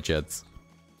can't be right, Jeds.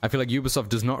 I feel like Ubisoft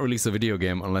does not release a video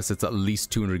game unless it's at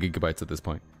least 200 gigabytes at this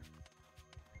point.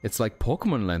 It's like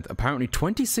Pokemon length. Apparently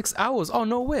 26 hours. Oh,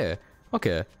 no way.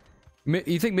 Okay.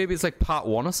 You think maybe it's like part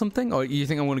 1 or something? Or you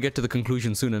think I'm going to get to the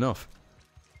conclusion soon enough?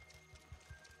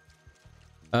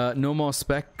 No more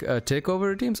Spec takeover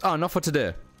redeems? Oh, not for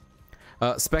today.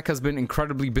 Spec has been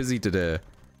incredibly busy today.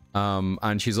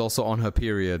 And she's also on her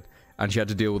period. And she had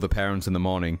to deal with the parents in the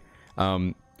morning.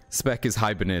 Spec is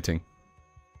hibernating.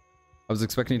 I was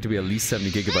expecting it to be at least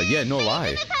 70 gigabytes. Yeah, no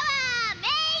lie.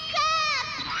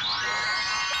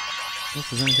 If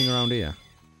there's anything around here.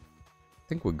 I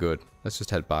think we're good. Let's just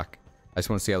head back. I just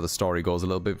want to see how the story goes a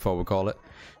little bit before we call it.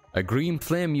 A green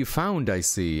flame you found, I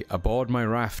see. Aboard my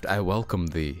raft, I welcome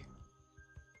thee.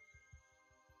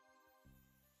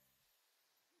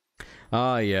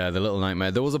 Ah, yeah, the little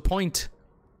nightmare. There was a point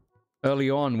early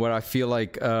on where I feel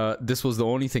like this was the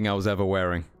only thing I was ever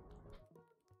wearing.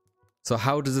 So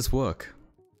how does this work?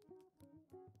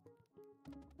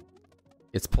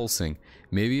 It's pulsing.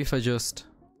 Maybe if I just...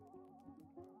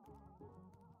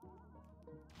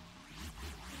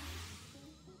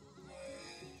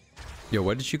 Yo,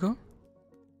 where did she go?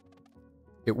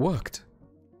 It worked.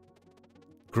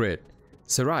 Great.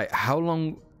 Sarai, how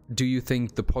long do you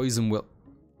think the poison will...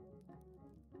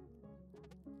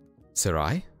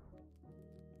 Sarai?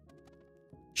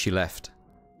 She left.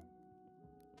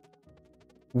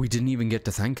 We didn't even get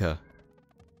to thank her.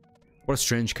 What a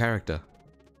strange character.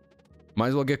 Might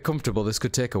as well get comfortable, this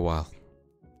could take a while.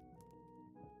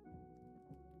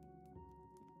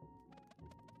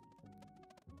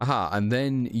 Aha, and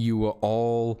then you were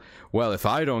all... Well, if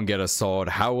I don't get a sword,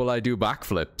 how will I do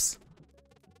backflips?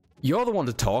 You're the one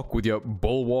to talk with your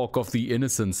bulwark of the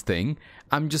innocence thing.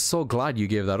 I'm just so glad you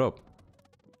gave that up.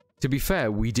 To be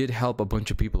fair, we did help a bunch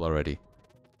of people already.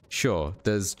 Sure,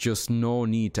 there's just no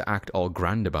need to act all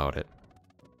grand about it.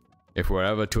 If we're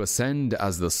ever to ascend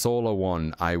as the Solar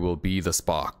One, I will be the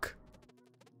spark.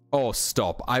 Oh,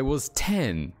 stop. I was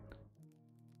 10.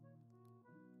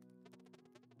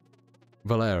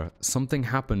 Valera, something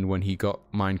happened when he got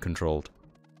mind controlled.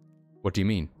 What do you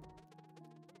mean?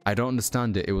 I don't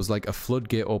understand it. It was like a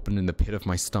floodgate opened in the pit of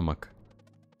my stomach.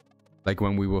 Like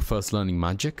when we were first learning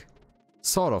magic?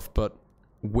 Sort of, but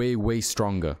way, way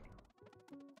stronger.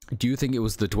 Do you think it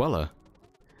was the Dweller?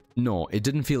 No, it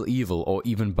didn't feel evil or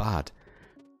even bad.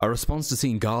 A response to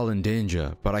seeing Garl in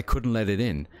danger, but I couldn't let it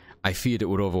in. I feared it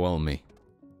would overwhelm me.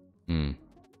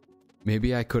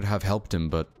 Maybe I could have helped him,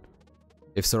 but...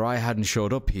 If Sarai hadn't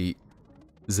showed up,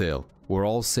 Zale, we're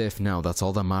all safe now, that's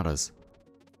all that matters.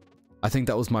 I think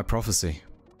that was my prophecy.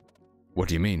 What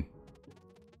do you mean?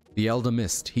 The Elder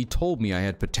Mist, he told me I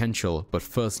had potential, but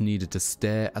first needed to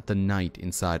stare at the night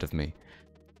inside of me.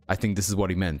 I think this is what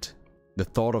he meant. The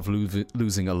thought of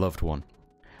losing a loved one.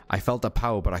 I felt the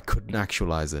power, but I couldn't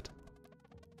actualize it.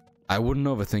 I wouldn't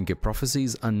overthink it.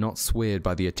 Prophecies are not swayed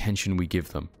by the attention we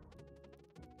give them.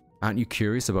 Aren't you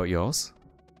curious about yours?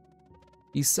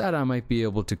 He said I might be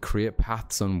able to create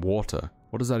paths on water.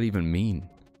 What does that even mean?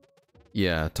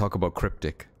 Yeah, talk about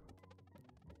cryptic.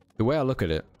 The way I look at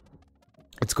it,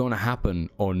 it's going to happen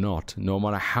or not, no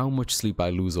matter how much sleep I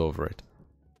lose over it.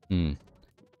 You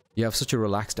have such a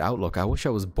relaxed outlook. I wish I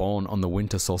was born on the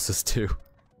winter solstice too.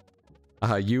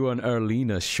 You and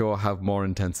Erlina sure have more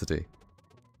intensity.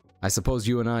 I suppose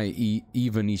you and I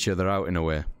even each other out in a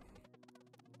way.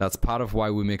 That's part of why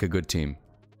we make a good team.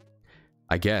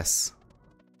 I guess.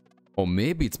 Or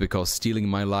maybe it's because stealing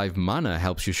my live mana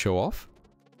helps you show off?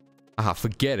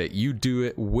 Forget it. You do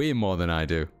it way more than I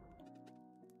do.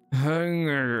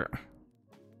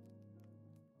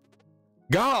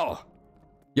 Gal!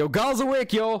 Yo, Gal's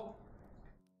awake, yo!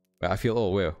 Wait, I feel... Oh,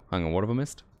 wait. Hang on, what have I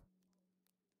missed?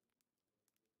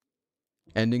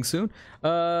 Ending soon?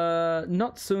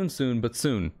 Not soon, but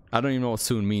soon. I don't even know what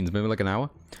soon means. Maybe like an hour?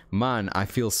 Man, I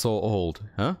feel so old.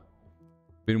 Huh?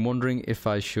 Been wondering if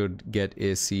I should get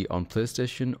AC on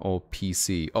PlayStation or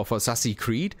PC. Oh, for Assassin's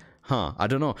Creed? Huh, I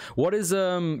don't know. What is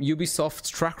Ubisoft's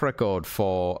track record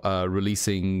for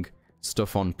releasing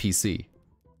stuff on PC?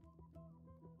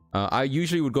 I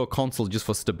usually would go console just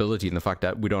for stability and the fact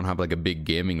that we don't have like a big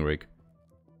gaming rig.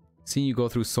 Seeing you go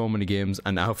through so many games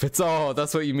and outfits. Oh,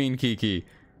 that's what you mean, Kiki.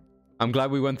 I'm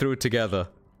glad we went through it together.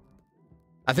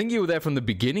 I think you were there from the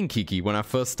beginning, Kiki, when I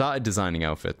first started designing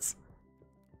outfits.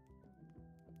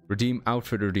 Redeem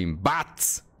outfit, redeem.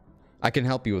 Bats! I can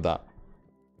help you with that.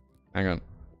 Hang on.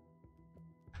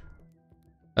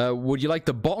 Would you like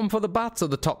the bottom for the bats or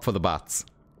the top for the bats?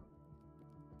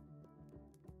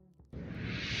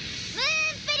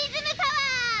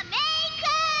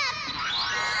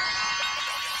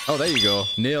 Oh, there you go.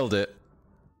 Nailed it.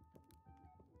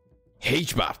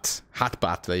 H-bat.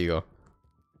 Hat-bat. There you go.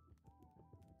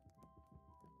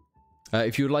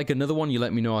 If you would like another one, you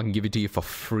let me know. I can give it to you for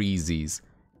freezies.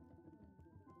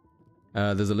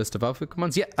 There's a list of outfit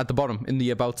commands. Yeah, at the bottom, in the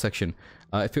About section.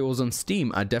 If it was on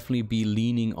Steam, I'd definitely be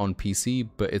leaning on PC,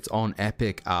 but it's on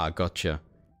Epic. Ah, gotcha.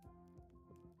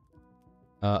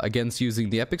 Against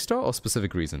using the Epic Store or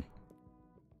specific reason?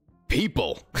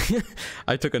 People!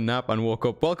 I took a nap and woke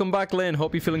up. Welcome back, Lane.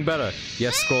 Hope you're feeling better.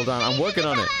 Yes, scroll down. I'm working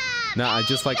on it. Now, I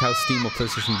just like how Steam or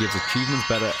PlayStation gives achievements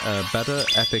better.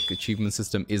 Epic achievement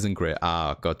system isn't great.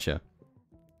 Ah, gotcha.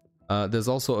 There's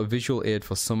also a visual aid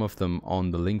for some of them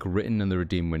on the link written in the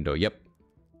redeem window. Yep.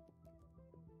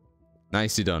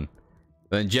 Nicely done.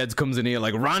 Then Jeds comes in here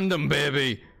like, random,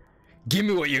 baby! Give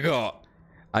me what you got!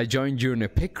 I joined during a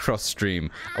Picross stream.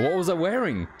 What was I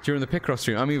wearing during the Picross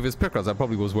stream? I mean, if it's Picross, I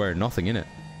probably was wearing nothing in it.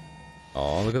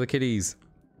 Oh, look at the kitties.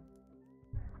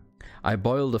 I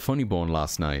boiled a funny bone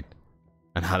last night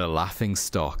and had a laughing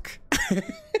stock.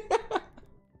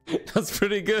 That's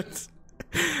pretty good.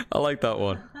 I like that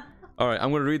one. Alright,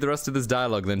 I'm going to read the rest of this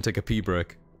dialogue, then take a pee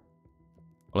break.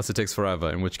 Unless it takes forever,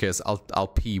 in which case I'll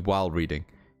pee while reading.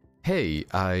 Hey,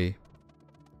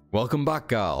 Welcome back,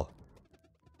 Gal.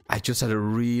 I just had a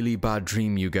really bad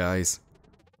dream, you guys.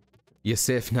 You're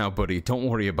safe now, buddy. Don't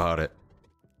worry about it.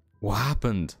 What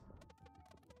happened?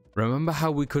 Remember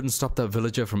how we couldn't stop that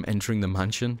villager from entering the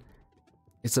mansion?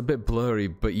 It's a bit blurry,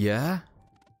 but yeah?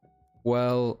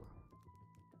 Well...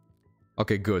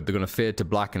 Okay, good. They're gonna fade to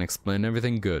black and explain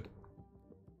everything. Good.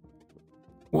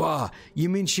 Wow, you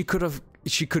mean she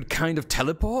could kind of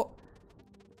teleport?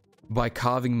 By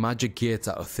carving magic gates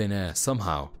out of thin air,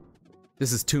 somehow.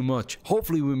 This is too much.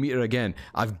 Hopefully we meet her again.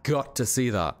 I've got to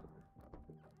see that.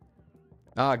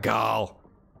 Ah, Gal.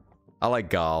 I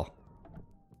like Gal.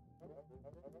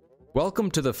 Welcome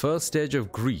to the first stage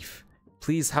of grief.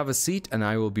 Please have a seat and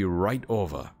I will be right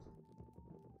over.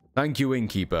 Thank you,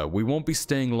 innkeeper. We won't be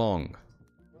staying long.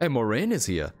 Hey, Moraine is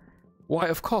here. Why,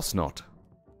 of course not.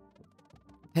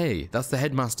 Hey, that's the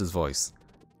headmaster's voice.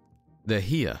 They're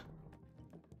here.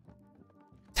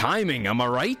 Timing, am I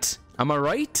right? Am I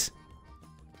right?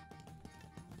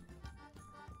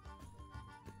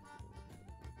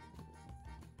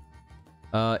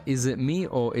 Is it me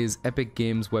or is Epic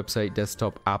Games website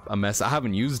desktop app a mess? I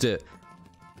haven't used it.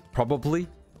 Probably.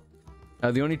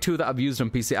 The only two that I've used on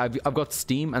PC, I've got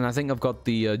Steam and I think I've got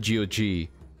the GOG,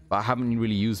 but I haven't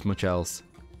really used much else.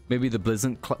 Maybe the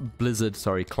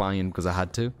Blizzard client because I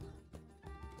had to.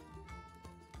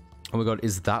 Oh my god,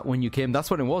 is that when you came? That's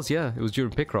when it was, yeah. It was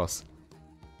during Picross.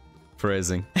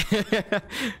 Phrasing.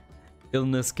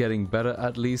 Illness getting better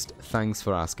at least. Thanks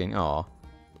for asking. Aw.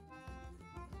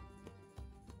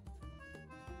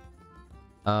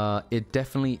 It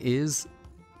definitely is.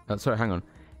 Sorry, hang on.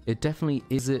 It definitely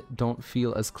don't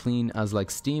feel as clean as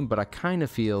like Steam, but I kind of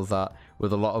feel that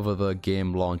with a lot of other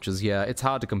game launches, yeah, it's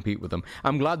hard to compete with them.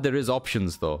 I'm glad there is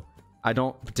options though. I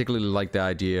don't particularly like the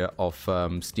idea of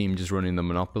Steam just running the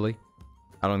monopoly.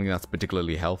 I don't think that's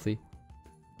particularly healthy.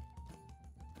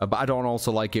 But I don't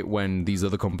also like it when these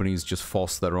other companies just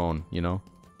force their own, you know?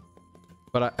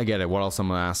 But I get it. What else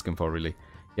am I asking for, really?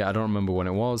 Yeah, I don't remember when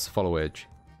it was. Follow age.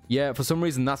 Yeah, for some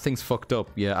reason that thing's fucked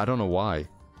up. Yeah, I don't know why.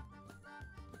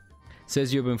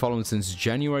 Says you've been following since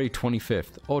January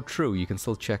 25th. Oh, true. You can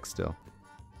still check still.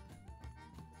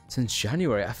 Since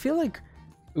January? I feel like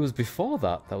it was before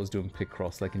that I was doing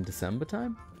Picross, like in December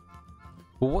time.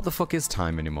 Well, what the fuck is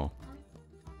time anymore?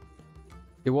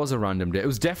 It was a random day. It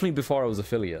was definitely before I was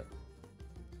affiliate.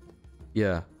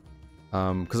 Yeah.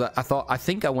 Because I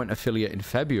think I went affiliate in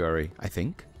February, I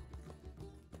think.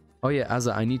 Oh yeah,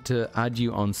 Azza, I need to add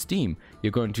you on Steam.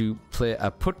 You're going to play a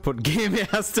put game. It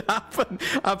has to happen.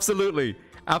 Absolutely.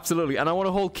 Absolutely. And I want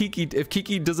to hold Kiki, if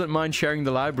Kiki doesn't mind sharing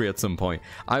the library at some point.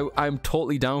 I'm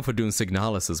totally down for doing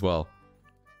Signalis as well.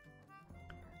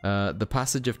 The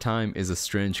passage of time is a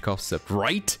strange concept,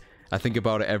 right? I think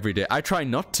about it every day. I try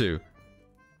not to,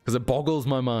 because it boggles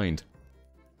my mind.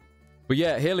 But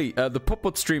yeah, Haley, the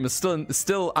putt stream is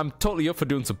still, I'm totally up for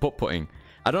doing some putt-putting.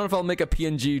 I don't know if I'll make a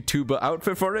PNG tuber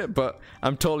outfit for it, but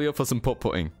I'm totally up for some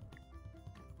putt-putting.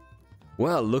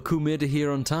 Well, look who made it here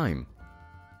on time.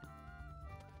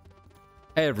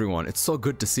 Hey everyone, it's so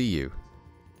good to see you.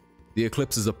 The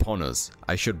eclipse is upon us.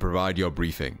 I should provide your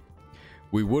briefing.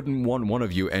 We wouldn't want one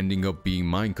of you ending up being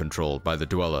mind-controlled by the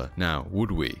Dweller now,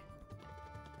 would we?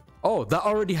 Oh, that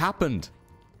already happened.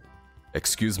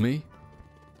 Excuse me?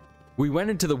 We went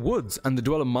into the woods and the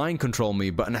Dweller mind-controlled me,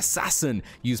 but an assassin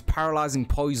used paralyzing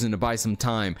poison to buy some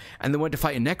time, and then went to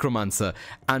fight a necromancer,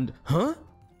 and... Huh?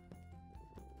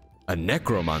 A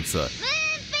necromancer?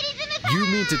 You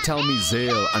mean to tell me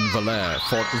Zale and Valer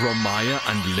fought Romaya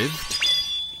and lived?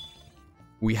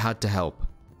 We had to help.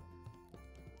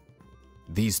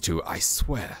 These two, I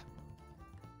swear.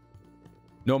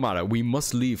 No matter, we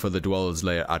must leave for the Dweller's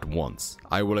lair at once.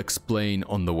 I will explain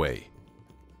on the way.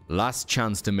 Last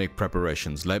chance to make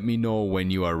preparations. Let me know when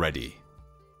you are ready.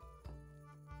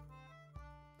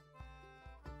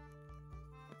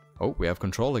 Oh, we have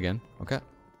control again. Okay.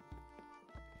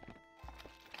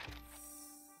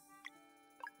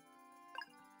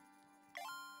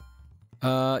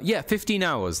 Yeah, 15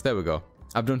 hours. There we go.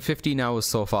 I've done 15 hours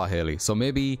so far, Haley. So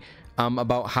maybe I'm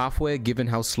about halfway, given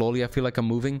how slowly I feel like I'm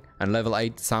moving. And level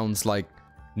 8 sounds like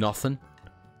nothing.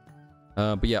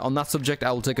 But yeah, on that subject,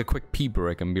 I'll take a quick pee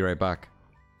break and be right back.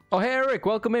 Oh, hey, Eric.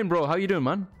 Welcome in, bro. How you doing,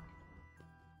 man?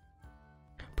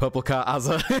 Purple car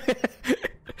Azza.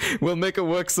 We'll make it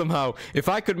work somehow. If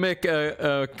I could make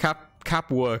a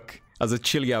cap work as a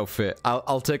chili outfit,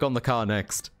 I'll take on the car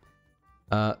next.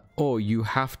 Oh, you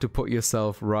have to put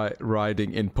yourself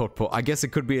riding in putt-putt. I guess it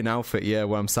could be an outfit, yeah,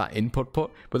 where I'm sat in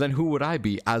putt-putt. But then who would I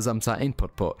be as I'm sat in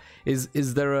putt-putt?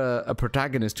 Is there a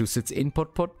protagonist who sits in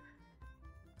putt-putt?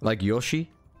 Like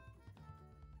Yoshi?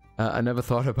 I never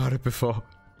thought about it before.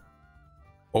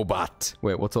 Obat.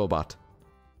 Wait, what's Obat?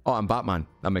 Oh, I'm Batman.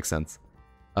 That makes sense.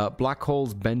 Black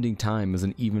holes bending time is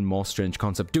an even more strange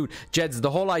concept. Dude, Jeds, the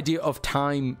whole idea of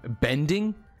time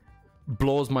bending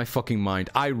blows my fucking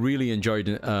mind. I really enjoyed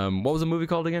it. What was the movie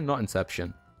called again? Not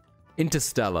Inception.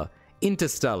 Interstellar.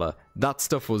 Interstellar. That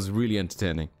stuff was really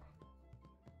entertaining.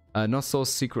 Not so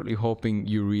secretly hoping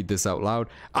you read this out loud.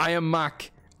 I am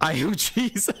Mac. I am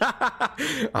cheese.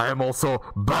 I am also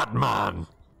Batman.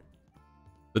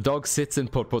 The dog sits in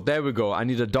putt-putt. There we go. I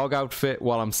need a dog outfit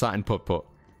while I'm sat in putt-putt.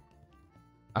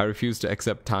 I refuse to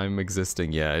accept time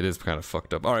existing. Yeah, it is kind of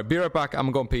fucked up. Alright, be right back.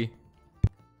 I'm gonna pee.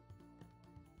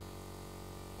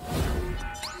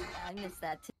 I missed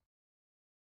that too.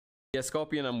 Yeah,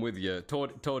 Scorpion, I'm with you.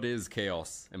 Toad is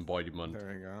chaos embodiment.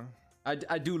 There we go.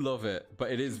 I do love it,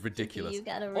 but it is ridiculous. You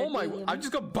gotta oh my! redeem. I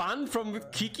just got banned from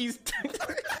Kiki's.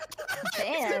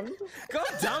 Damn. God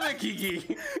damn it,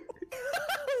 Kiki!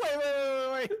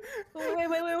 Wait.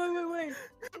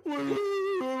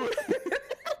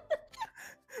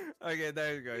 Okay,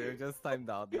 there you go. You're just timed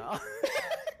out now.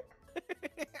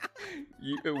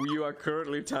 You are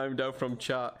currently timed out from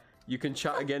chat. You can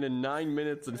chat again in 9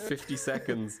 minutes and 50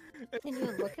 seconds. Can you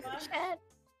look at the chat?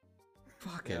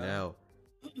 Fucking hell.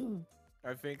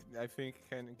 I think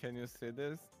can you see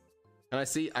this? And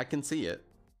I can see it.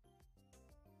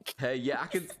 Hey, yeah, I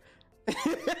can.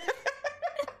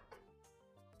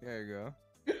 There you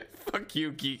go. Fuck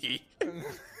you, Kiki.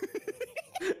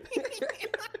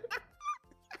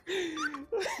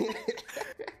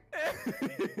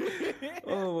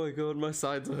 Oh my god, my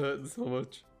sides are hurting so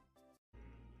much.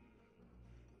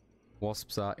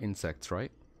 Wasps are insects,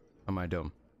 right? Am I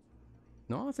dumb?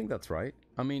 No, I think that's right.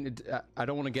 I mean, I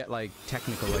don't want to get like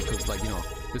technical, like, cause like, you know,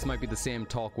 this might be the same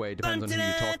talk where it depends on who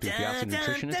you talk to. If you ask a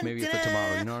nutritionist, maybe it's for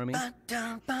tomorrow. You know what I mean?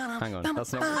 Hang on,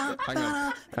 that's not. Hang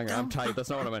on. I'm tired. That's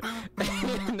not what I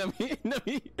meant.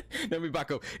 let me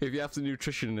back up. If you ask a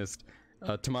nutritionist,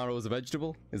 tomorrow is a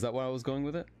vegetable. Is that where I was going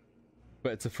with it?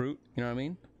 But it's a fruit. You know what I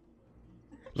mean?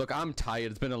 Look, I'm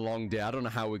tired. It's been a long day. I don't know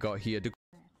how we got here.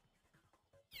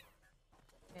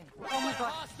 Oh my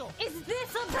god. Is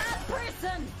this a bad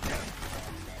person?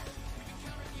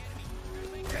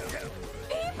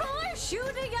 People are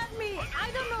shooting at me. I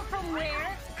don't know from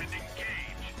where.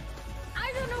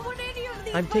 I don't know what any of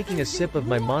these. I'm taking a sip of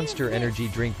my What Monster is this? Energy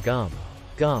drink. Gum,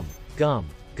 gum, gum,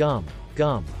 gum,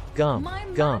 gum, gum, My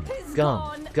gum, map is gum,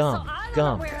 gone, gum, so I don't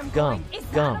gum, know where I'm gum, going. Is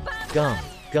that gum, a bad gum, guy?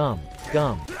 gum,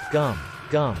 gum, gum,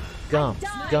 gum, gum, I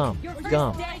died. gum, Your first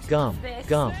gum, death gum, was this.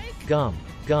 gum, gum,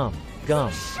 gum,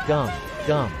 gum, gum,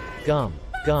 gum,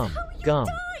 gum, gum,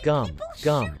 gum,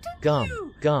 gum, gum, gum,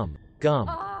 gum, gum,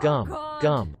 Oh, gum, God.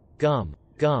 gum, gum,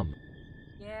 gum.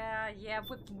 Yeah.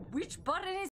 Which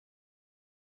button is?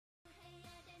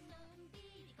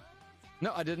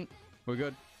 No, I didn't. We're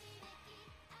good.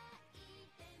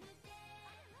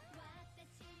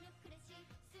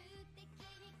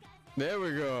 There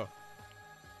we go.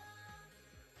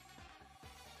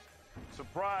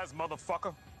 Surprise,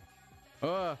 motherfucker.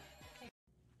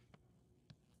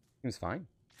 He was fine.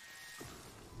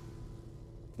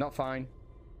 Not fine.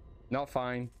 Not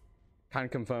fine. Can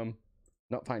confirm.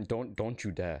 Not fine. Don't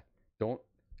you dare. Don't.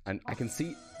 And I can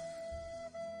see.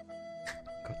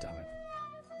 God damn it.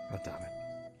 God damn it.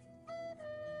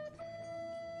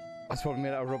 That's probably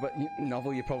made out of rubber.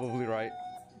 Novel, you're probably right.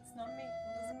 It's not me.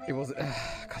 It wasn't.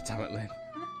 God damn it, Lynn.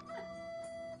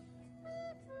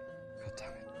 God damn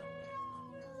it.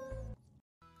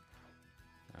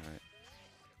 Alright.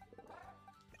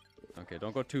 Okay,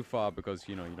 don't go too far because,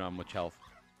 you know, you don't have much health.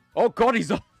 Oh god,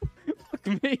 he's up!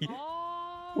 Fuck me!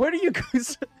 Oh, Where do you go?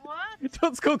 what?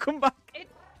 Don't go, come back! It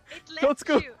Don't left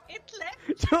go. you. It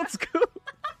left. Don't go!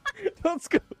 Don't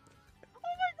go! Oh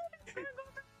my god, it's gonna go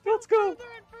Don't go! further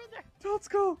and further. Don't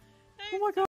go! Oh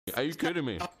my god! Are you kidding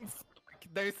me?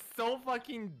 They're so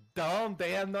fucking dumb.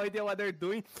 They have no idea what they're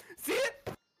doing. See?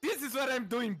 This is what I'm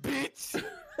doing, bitch.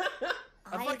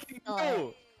 I fucking thought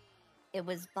know. it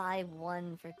was buy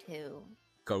one for two.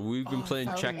 God, we've been playing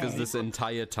so checkers nice. this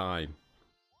entire time.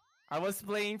 I was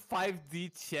playing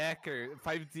 5D checker,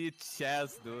 5D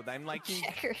chess, dude. I'm like in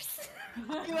Checkers.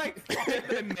 like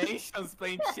dimensions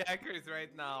playing checkers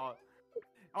right now.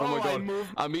 Oh my I god, moved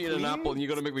I'm eating an queen apple and you're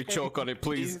gonna make me choke on it,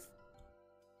 please.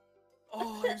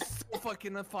 Oh, I'm so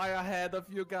fucking far ahead of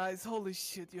you guys. Holy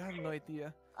shit, you have no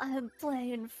idea. I'm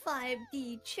playing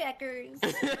 5D checkers.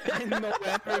 I know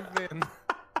everything.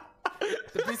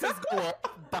 The pieces go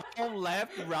up, down,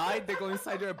 left, right, they go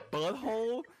inside your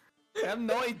butthole. I have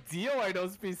no idea where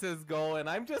those pieces go, and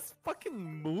I'm just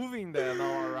fucking moving them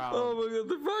all around. Oh my god,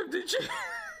 the 5D check.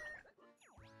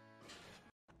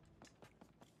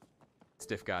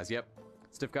 Stiff guys, yep.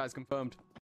 Stiff guys confirmed.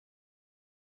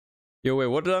 Yo, wait,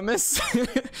 what did I miss?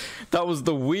 That was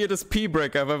the weirdest pee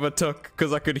break I've ever took,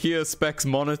 because I could hear Spec's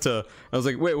monitor. I was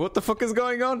like, wait, what the fuck is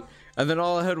going on? And then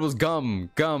all I heard was gum,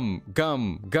 gum,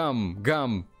 gum, gum,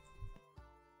 gum.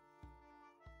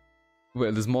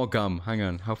 Wait, there's more gum. Hang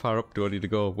on, how far up do I need to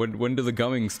go? When do the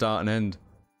gumming start and end?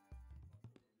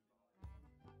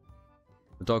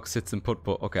 The dog sits and put.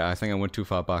 Okay, I think I went too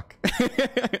far back.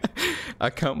 I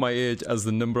count my age as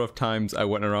the number of times I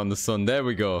went around the sun. There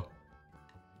we go.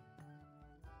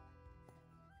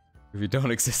 If you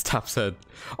don't exist, tap said.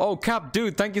 Oh, Cap,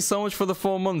 dude, thank you so much for the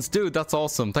 4 months. Dude, that's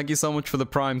awesome. Thank you so much for the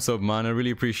Prime sub, man. I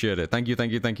really appreciate it. Thank you,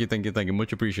 thank you, thank you, thank you, thank you.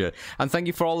 Much appreciated. And thank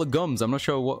you for all the gums. I'm not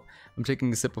sure what... I'm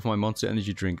taking a sip of my Monster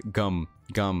Energy drink. Gum,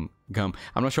 gum, gum.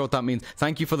 I'm not sure what that means.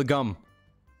 Thank you for the gum.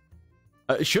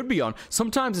 It should be on.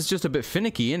 Sometimes it's just a bit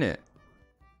finicky, innit?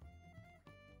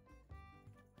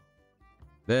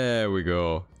 There we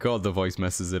go. God, the voice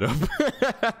messes it up.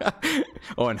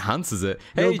 Or enhances it.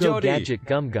 Hey, Go Jody. gadget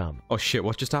gum gum. Oh shit,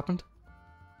 what just happened?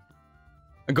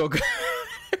 Go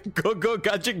go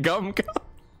gadget gum gum.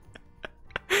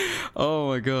 Oh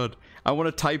my god. I want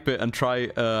to type it and try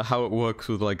how it works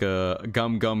with like a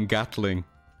gum gatling.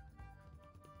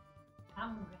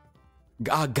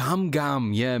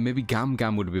 Gam. Yeah, maybe gam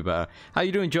would be better. How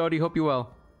you doing, Jody? Hope you're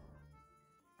well.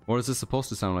 What is this supposed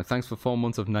to sound like? Thanks for 4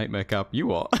 months of Nightmare Cap.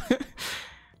 You are.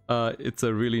 It's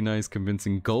a really nice,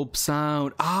 convincing gulp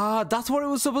sound. Ah, that's what it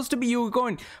was supposed to be. You were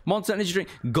going Monster Energy drink.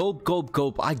 Gulp, gulp,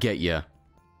 gulp. I get ya.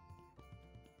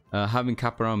 Having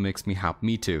Cap around makes me happy.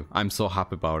 Me too. I'm so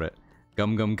happy about it.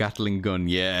 Gum Gum Gatling Gun,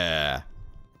 yeah.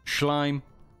 Slime.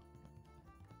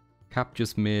 Cap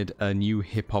just made a new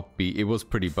hip-hop beat. It was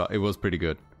pretty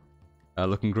good.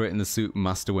 Looking great in the suit,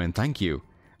 Master Wayne. Thank you.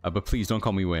 But please don't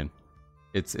call me Wayne.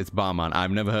 It's Barman.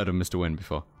 I've never heard of Mr. Wayne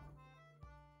before.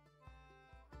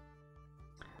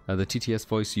 The TTS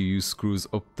voice you use screws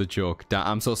up the joke.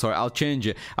 I'm so sorry. I'll change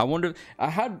it. I wonder. I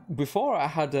had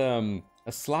a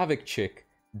Slavic chick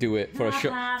do it for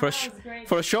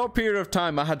a short period of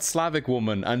time. I had Slavic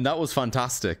woman, and that was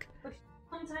fantastic. But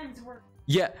sometimes we're...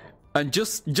 Yeah, and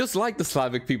just like the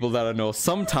Slavic people that I know,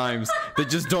 sometimes they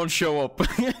just don't show up.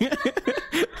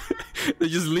 They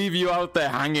just leave you out there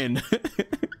hanging.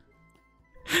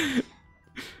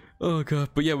 Oh god,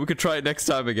 but yeah, we could try it next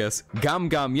time, I guess. Gam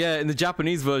Gam, yeah, in the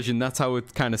Japanese version, that's how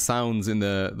it kind of sounds in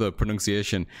the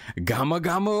pronunciation. Gamma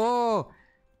Gamma, oh,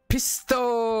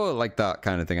 Pisto, like that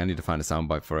kind of thing. I need to find a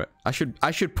soundbite for it. I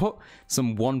should put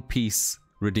some One Piece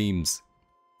redeems.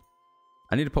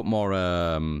 I need to put more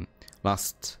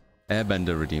Last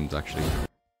Airbender redeems, actually.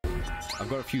 I've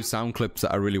got a few sound clips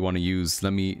that I really want to use.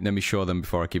 Let me show them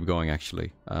before I keep going,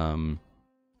 actually. Because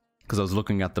I was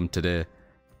looking at them today.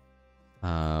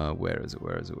 Where is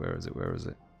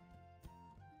it?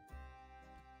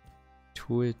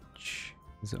 Twitch.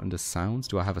 Is it under sounds?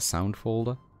 Do I have a sound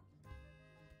folder?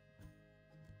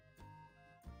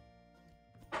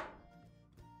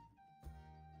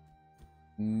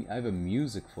 I have a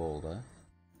music folder.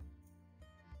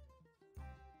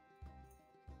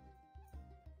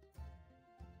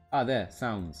 Ah, there,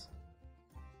 sounds.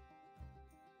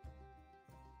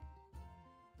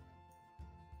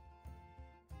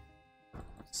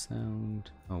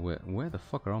 Sound. Oh, where the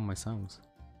fuck are all my sounds?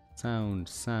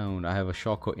 Sound. I have a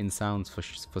shortcut in sounds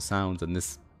for sounds, and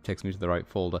this takes me to the right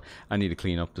folder. I need to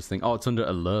clean up this thing. Oh, it's under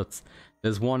alerts.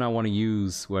 There's one I want to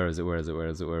use. Where is it?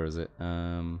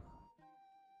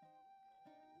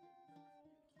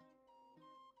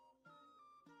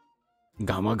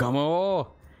 Gamma Gamma. Oh!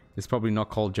 It's probably not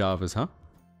called Java's, huh?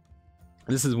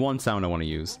 This is one sound I want to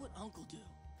use. What would Uncle do?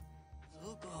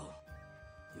 Zuko,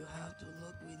 you have to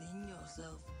look within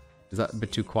yourself. Is that a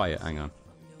bit too quiet? Hang on.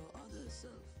 From your other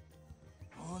self.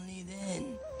 Only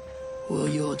then will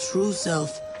your true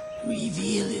self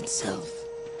reveal itself.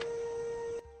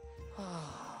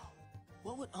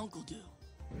 What would Uncle do?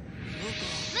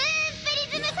 Zuko.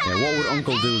 Yeah, what would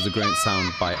Uncle do is a great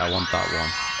sound bite. I want that one.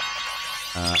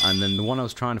 And then the one I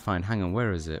was trying to find, hang on,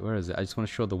 where is it? I just want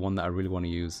to show the one that I really want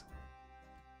to use.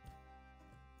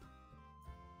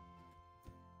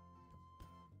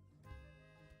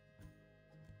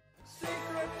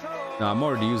 No, I'm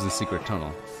already using Secret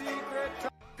Tunnel.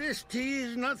 This tea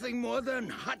is nothing more than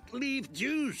hot leaf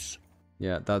juice.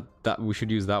 Yeah, that we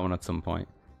should use that one at some point.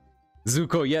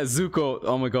 Zuko, yeah, Zuko.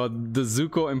 Oh my god, the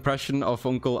Zuko impression of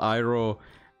Uncle Iroh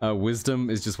wisdom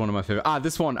is just one of my favorite. Ah,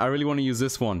 this one. I really want to use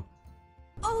this one.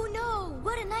 Oh no,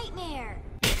 what a nightmare.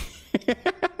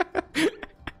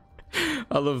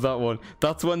 I love that one.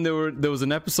 That's when there was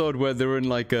an episode where they were in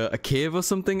like a cave or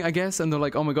something, I guess, and they're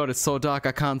like, oh my god, it's so dark,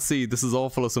 I can't see, this is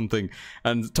awful or something.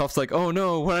 And Toph's like, oh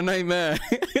no, what a nightmare.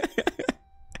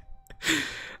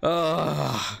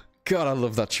 Oh, god, I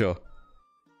love that show.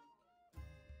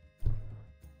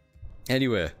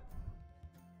 Anyway.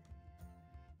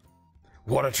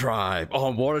 Water Tribe.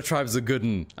 Oh, Water Tribe's a good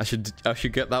one. I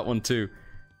should get that one too.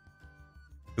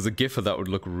 Because a GIF of that would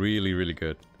look really, really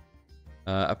good.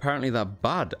 Apparently that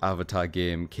bad Avatar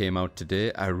game came out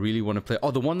today. I really want to play.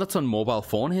 Oh, the one that's on mobile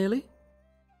phone, Haley?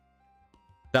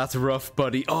 That's rough,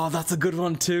 buddy. Oh, that's a good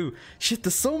one too. Shit,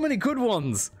 there's so many good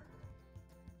ones.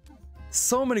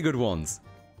 So many good ones.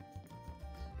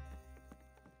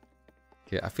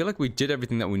 Okay, I feel like we did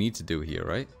everything that we need to do here,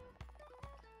 right?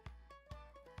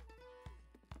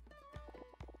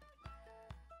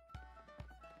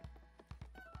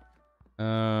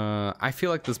 I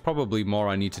feel like there's probably more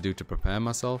I need to do to prepare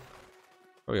myself.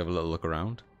 Probably have a little look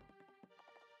around.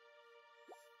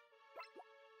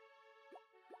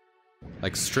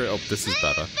 Like, straight up, this is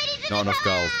better. Not enough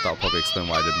gold. That'll probably explain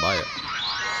why I didn't buy it.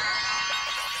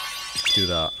 Do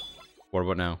that. What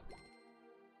about now?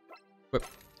 Whip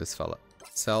this fella.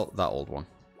 Sell that old one.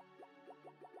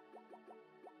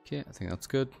 Okay, I think that's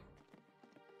good.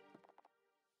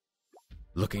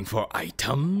 Looking for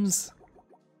items?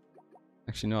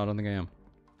 Actually, no, I don't think I am.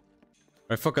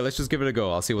 Alright, fuck it, let's just give it a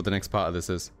go. I'll see what the next part of this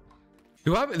is.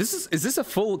 Is this a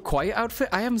full quiet outfit?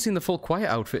 I haven't seen the full quiet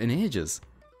outfit in ages.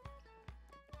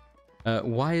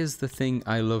 Why is the thing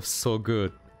I love so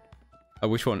good?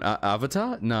 Which one?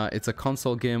 Avatar? Nah, it's a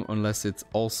console game unless it's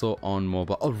also on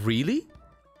mobile. Oh, really?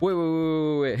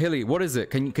 Wait. Hilly, what is it?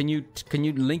 Can you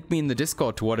link me in the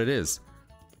Discord to what it is?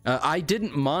 I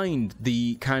didn't mind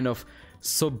the kind of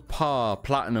subpar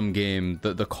platinum game,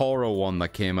 the Koro one that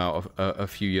came out a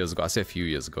few years ago. I say a few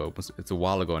years ago, it's a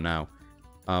while ago now.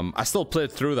 I still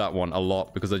played through that one a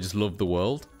lot because I just loved the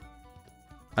world.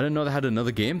 I didn't know they had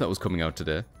another game that was coming out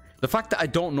today. The fact that I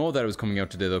don't know that it was coming out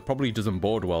today, though, probably doesn't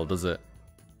bode well, does it?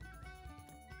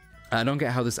 I don't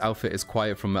get how this outfit is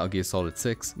quiet from Metal Gear Solid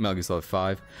 6, Metal Gear Solid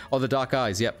 5. Oh, the Dark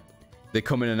Eyes, yep. They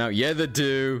come in and out. Yeah, they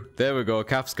do. There we go.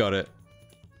 Cap's got it.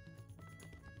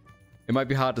 It might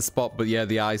be hard to spot, but yeah,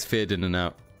 the eyes fade in and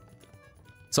out.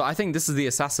 So I think this is the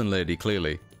assassin lady,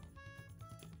 clearly.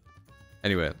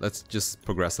 Anyway, let's just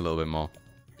progress a little bit more.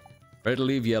 Ready to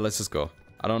leave? Yeah, let's just go.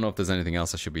 I don't know if there's anything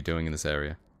else I should be doing in this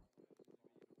area.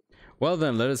 Well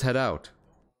then, let us head out.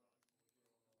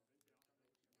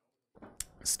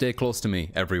 Stay close to me,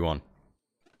 everyone.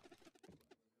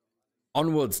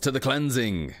 Onwards to the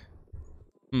cleansing.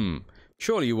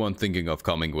 Surely you weren't thinking of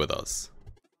coming with us.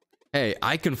 Hey,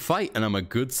 I can fight and I'm a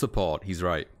good support, he's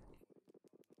right.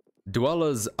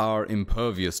 Dwellers are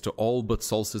impervious to all but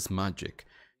Solstice magic.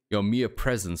 Your mere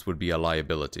presence would be a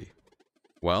liability.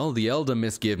 Well, the Elder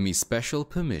Miss gave me special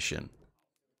permission.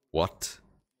 What?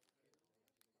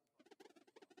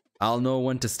 I'll know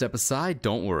when to step aside,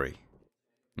 don't worry.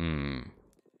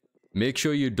 Make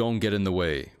sure you don't get in the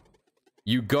way.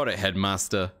 You got it,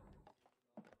 Headmaster.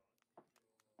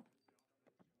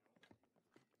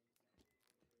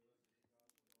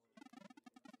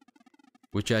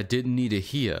 Which I didn't need to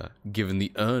hear, given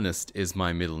the Ernest is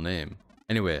my middle name.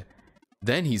 Anyway,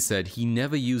 then he said he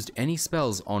never used any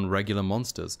spells on regular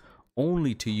monsters,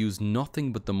 only to use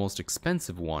nothing but the most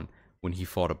expensive one when he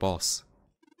fought a boss.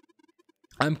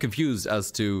 I'm confused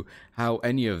as to how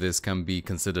any of this can be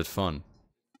considered fun.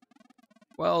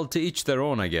 Well, to each their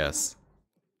own, I guess.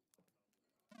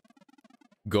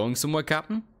 Going somewhere,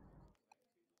 Captain?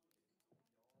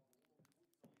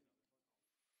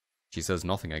 She says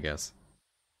nothing, I guess.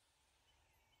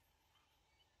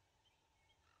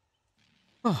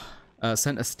 Oh,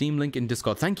 sent a Steam link in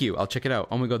Discord. Thank you, I'll check it out.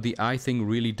 Oh my god, the eye thing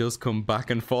really does come back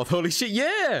and forth. Holy shit,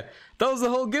 yeah! That was the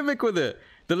whole gimmick with it.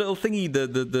 The little thingy,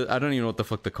 the I don't even know what the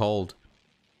fuck they're called.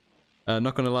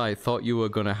 Not gonna lie, thought you were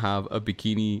gonna have a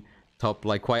bikini top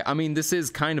like quite. I mean, this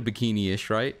is kind of bikini-ish,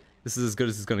 right? This is as good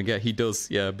as it's gonna get. He does,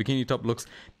 yeah. Bikini top looks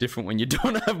different when you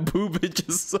don't have boobage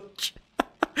as such.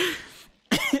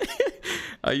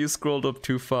 You scrolled up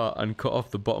too far and cut off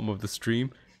the bottom of the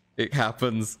stream. It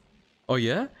happens. Oh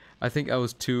yeah? I think I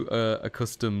was too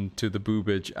accustomed to the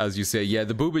boobage, as you say. Yeah,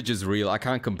 the boobage is real. I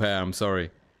can't compare. I'm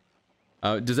sorry.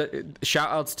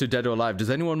 Shout-outs to Dead or Alive. Does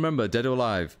anyone remember Dead or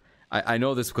Alive? I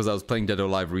know this because I was playing Dead or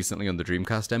Alive recently on the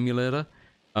Dreamcast emulator.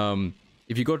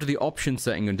 If you go to the option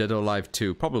setting on Dead or Alive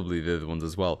 2, probably the other ones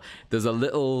as well, there's a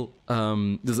little,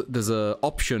 there's a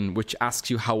option which asks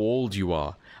you how old you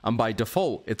are. And by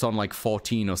default, it's on like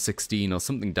 14 or 16 or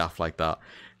something daft like that.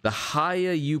 The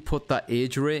higher you put that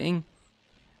age rating,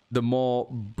 the more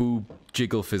boob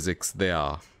jiggle physics they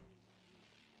are.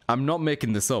 I'm not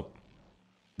making this up.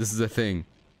 This is a thing.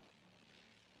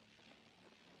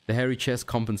 The hairy chest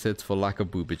compensates for lack of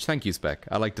boobage. Thank you, Spec.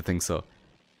 I like to think so.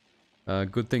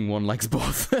 Good thing one likes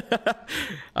both.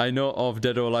 I know of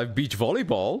Dead or Alive Beach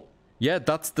Volleyball. Yeah,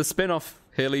 that's the spin-off,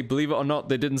 Haley. Believe it or not,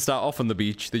 they didn't start off on the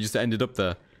beach. They just ended up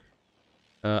there.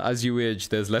 As you age,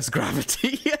 there's less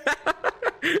gravity.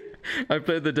 I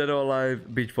played the Dead or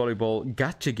Alive Beach Volleyball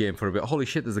gacha game for a bit. Holy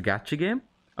shit, there's a gacha game?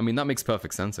 I mean, that makes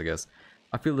perfect sense, I guess.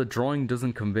 I feel the drawing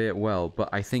doesn't convey it well, but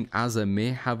I think Asa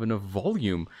may have enough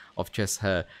volume of chest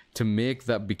hair to make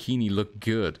that bikini look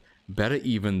good. Better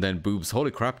even than boobs.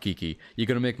 Holy crap, Kiki. You're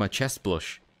gonna make my chest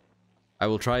blush. I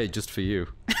will try it just for you.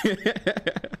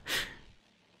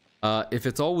 If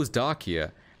it's always dark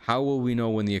here, how will we know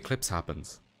when the eclipse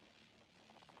happens?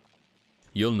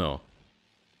 You'll know.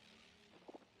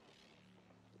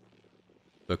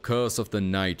 The curse of the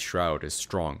night shroud is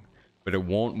strong, but it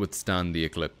won't withstand the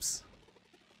eclipse.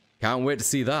 Can't wait to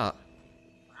see that.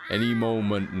 Any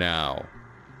moment now.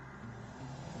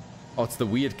 Oh, it's the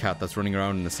weird cat that's running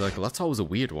around in a circle. That's always a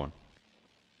weird one.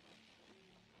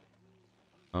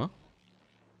 Huh?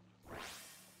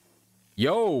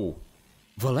 Yo!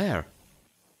 Valere!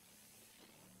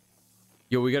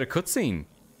 Yo, we got a cutscene.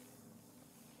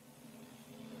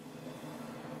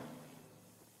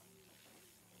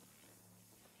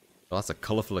 Oh, that's a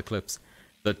colorful eclipse.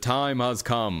 The time has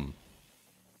come.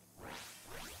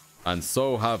 And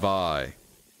so have I.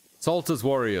 Salter's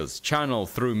warriors, channel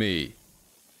through me.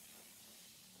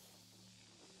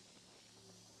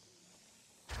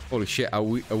 Holy shit, are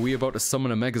we about to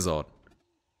summon a Megazord?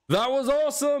 That was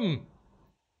awesome!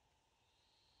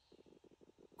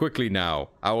 Quickly now,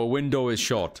 our window is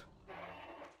short.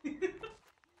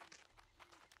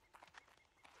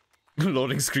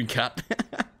 Loading screen cat.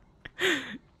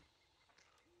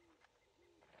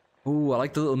 Ooh, I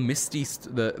like the little misty,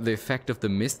 the effect of the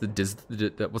mist,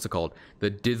 what's it called? The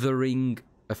dithering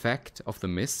effect of the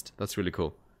mist. That's really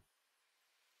cool.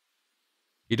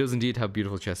 He does indeed have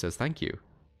beautiful chest hairs. Thank you.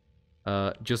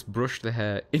 Just brush the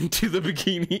hair into the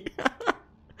bikini.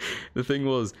 The thing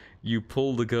was, you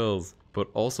pull the girls, but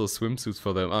also swimsuits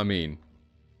for them. I mean,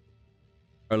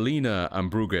 Alina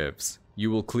and Brugraves, you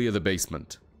will clear the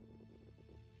basement.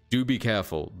 Do be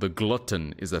careful. The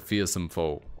glutton is a fearsome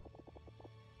foe.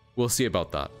 We'll see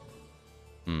about that.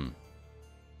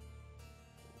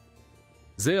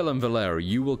 Zale and Valere,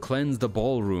 you will cleanse the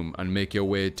ballroom and make your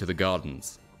way to the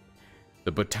gardens.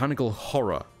 The botanical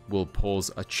horror will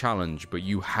pose a challenge, but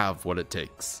you have what it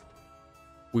takes.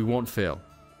 We won't fail.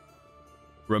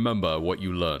 Remember what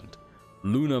you learned.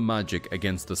 Lunar magic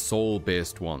against the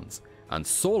soul-based ones, and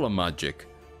solar magic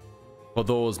for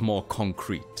those more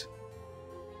concrete.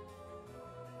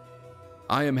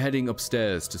 I am heading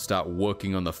upstairs to start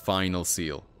working on the final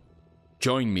seal.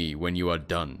 Join me when you are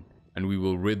done, and we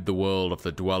will rid the world of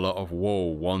the Dweller of Woe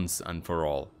once and for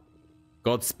all.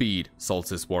 Godspeed,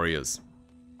 Solstice Warriors.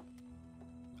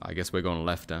 I guess we're going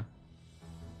left, huh?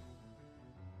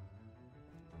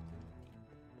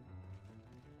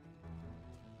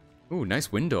 Ooh,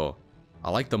 nice window.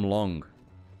 I like them long.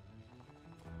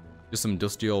 Just some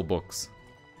dusty old books.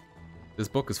 This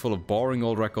book is full of boring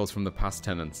old records from the past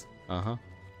tenants. Uh-huh.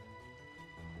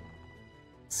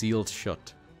 Sealed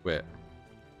shut. Wait.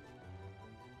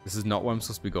 This is not where I'm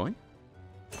supposed to be going?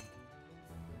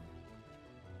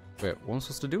 Wait, what am I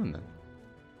supposed to do in then?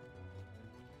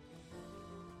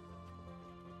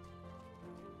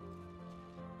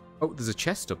 Oh, there's a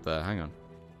chest up there. Hang on.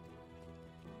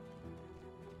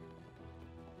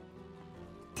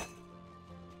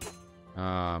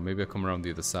 Maybe I'll come around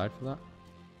the other side for that.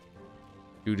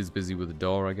 Dude is busy with the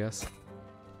door, I guess.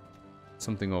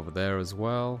 Something over there as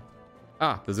well.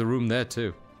 Ah, there's a room there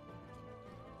too.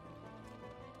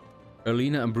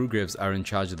 Erlina and Brugraves are in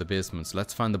charge of the basement, so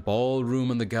let's find the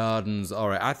ballroom and the gardens.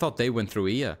 Alright, I thought they went through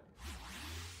here.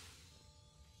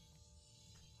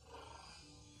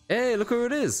 Hey, look who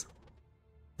it is!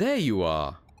 There you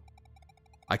are!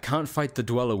 I can't fight the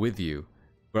Dweller with you,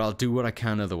 but I'll do what I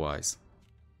can otherwise.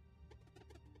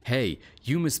 Hey,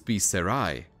 you must be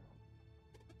Serai.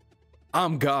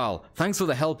 I'm Garl. Thanks for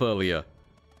the help earlier.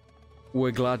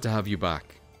 We're glad to have you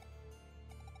back.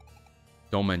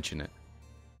 Don't mention it.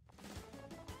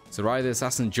 Serai the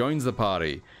Assassin joins the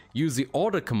party. Use the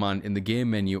order command in the game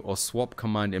menu or swap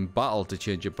command in battle to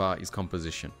change your party's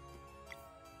composition.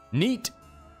 Neat!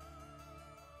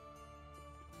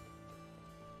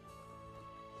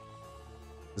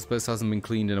 This place hasn't been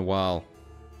cleaned in a while.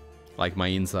 Like my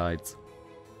insides.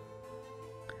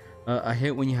 I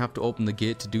hate when you have to open the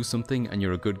gate to do something and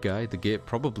you're a good guy. The gate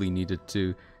probably needed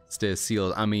to stay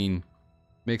sealed. I mean,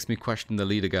 makes me question the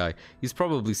leader guy. He's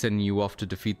probably sending you off to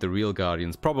defeat the real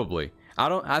Guardians. Probably.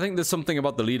 I think there's something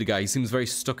about the leader guy. He seems very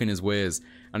stuck in his ways.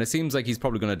 And it seems like he's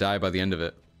probably going to die by the end of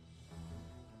it.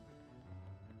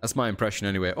 That's my impression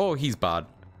anyway. Oh, he's bad.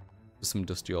 There's some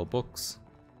dusty old books.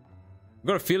 I've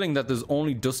got a feeling that there's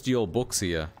only dusty old books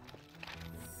here.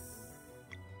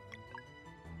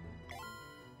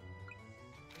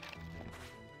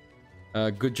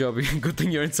 Good job. Good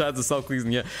thing you're inside the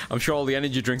self-cleansing. Yeah, I'm sure all the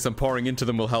energy drinks I'm pouring into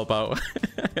them will help out.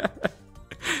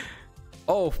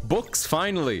 Oh, books,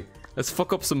 finally. Let's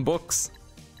fuck up some books.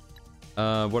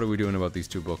 What are we doing about these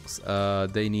two books?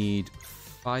 They need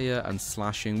fire and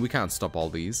slashing. We can't stop all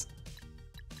these.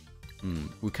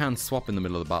 We can swap in the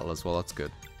middle of the battle as well. That's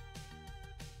good.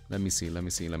 Let me see.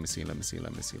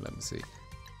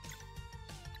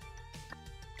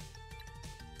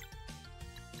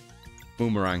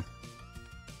 Boomerang.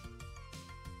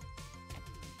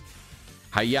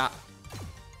 Hiya!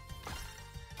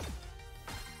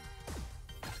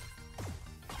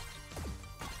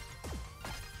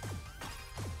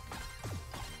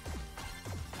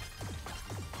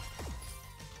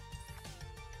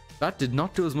 That did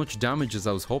not do as much damage as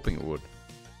I was hoping it would.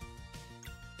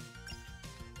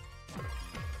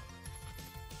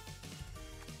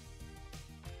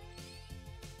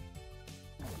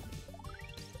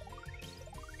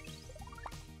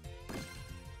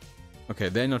 Okay,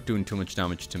 they're not doing too much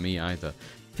damage to me either.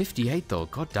 58 though,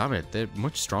 god damn it, they're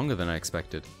much stronger than I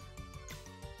expected.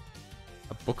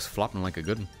 That book's flopping like a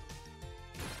good one.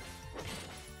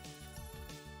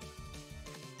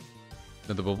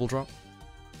 Another bubble drop?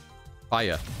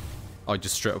 Fire. Oh,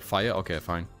 just straight up fire? Okay,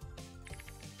 fine.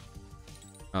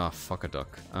 Ah, fuck a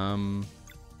duck.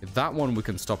 That one we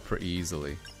can stop pretty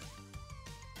easily.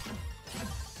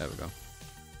 There we go.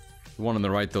 The one on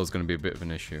the right, though, is going to be a bit of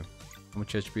an issue. How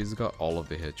much HP has it got? All of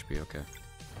the HP, okay.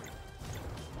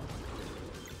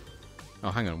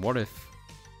 Oh, hang on. What if...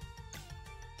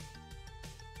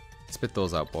 Spit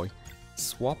those out, boy.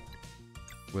 Swap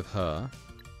with her.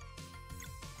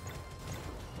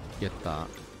 Get that.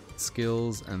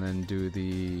 Skills, and then do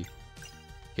the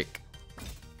kick.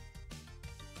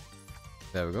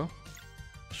 There we go.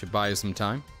 Should buy you some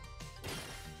time.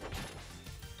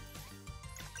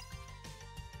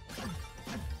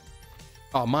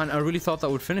 Oh man, I really thought that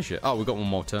would finish it. Oh, we got one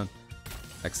more turn.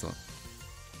 Excellent.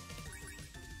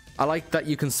 I like that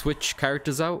you can switch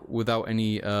characters out without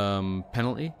any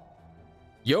penalty.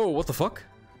 Yo, what the fuck?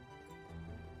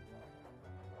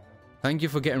 Thank you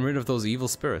for getting rid of those evil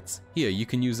spirits. Here, you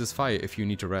can use this fire if you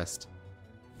need to rest.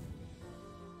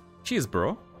 Cheers,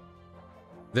 bro.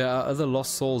 There are other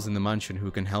lost souls in the mansion who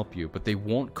can help you, but they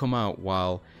won't come out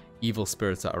while evil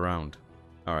spirits are around.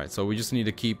 Alright, so we just need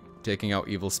to keep taking out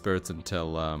evil spirits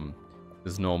until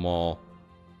there's no more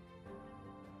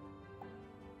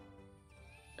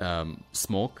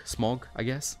smog, I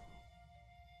guess.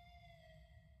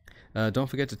 Don't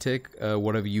forget to take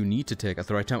whatever you need to take at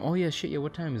the right time. Oh yeah, shit, yeah,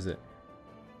 what time is it?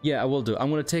 Yeah, I will do.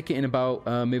 I'm going to take it in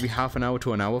about maybe half an hour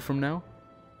to an hour from now.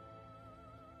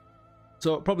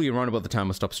 So probably around about the time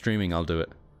I stop streaming, I'll do it.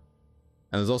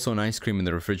 And there's also an ice cream in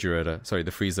the refrigerator, sorry,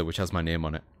 the freezer, which has my name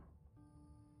on it.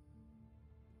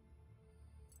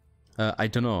 I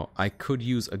don't know. I could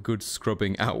use a good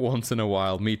scrubbing out once in a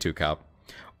while. Me too, Cap.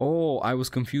 Oh, I was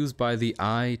confused by the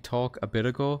eye talk a bit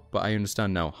ago, but I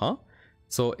understand now. Huh?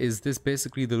 So is this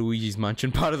basically the Luigi's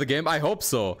Mansion part of the game? I hope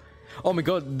so. Oh my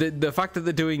god, the fact that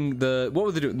they're doing the... What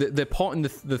were they doing? They're porting the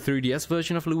 3DS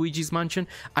version of Luigi's Mansion.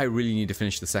 I really need to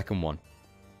finish the second one.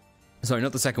 Sorry,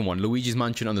 not the second one. Luigi's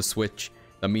Mansion on the Switch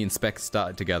that me and Spec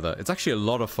started together. It's actually a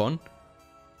lot of fun.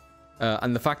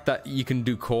 And the fact that you can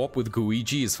do co-op with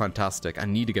Luigi is fantastic. I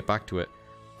need to get back to it.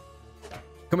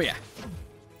 Come here.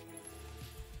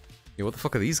 Yeah, what the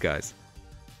fuck are these guys?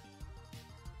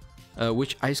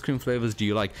 Which ice cream flavors do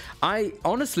you like? I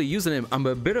honestly, username, I'm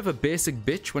a bit of a basic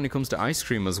bitch when it comes to ice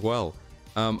cream as well.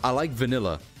 I like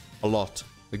vanilla a lot.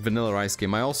 Like vanilla ice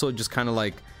cream. I also just kind of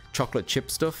like chocolate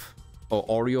chip stuff. Or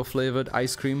Oreo flavored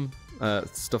ice cream.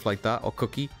 Stuff like that. Or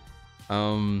cookie.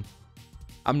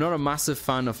 I'm not a massive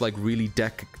fan of like really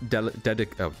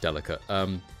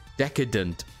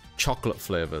decadent chocolate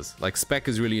flavors. Like Spec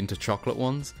is really into chocolate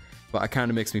ones, but it kind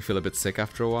of makes me feel a bit sick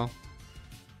after a while.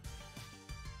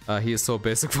 He is so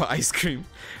basic for ice cream.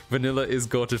 Vanilla is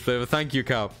go-to flavor. Thank you,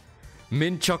 Cap.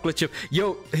 Mint chocolate chip.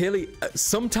 Yo, Haley,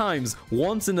 sometimes,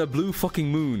 once in a blue fucking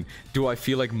moon, do I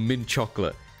feel like mint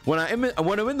chocolate. When I'm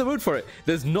in the mood for it,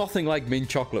 there's nothing like mint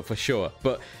chocolate for sure,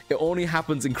 but it only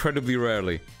happens incredibly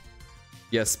rarely.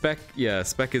 Yeah, Spec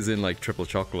is in like triple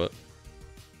chocolate.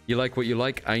 You like what you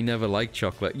like? I never liked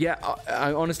chocolate. Yeah,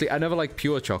 I honestly, I never liked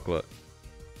pure chocolate.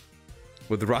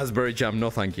 With raspberry jam, no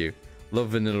thank you. Love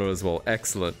vanilla as well.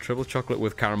 Excellent. Triple chocolate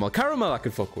with caramel. Caramel I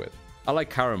could fuck with. I like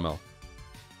caramel.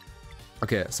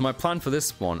 Okay, so my plan for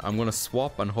this one, I'm going to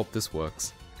swap and hope this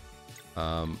works.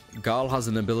 Garl has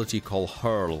an ability called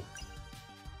Hurl.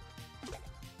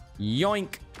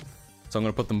 Yoink! So I'm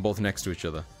going to put them both next to each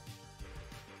other.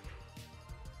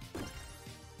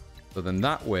 So then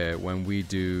that way, when we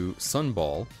do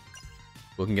Sunball,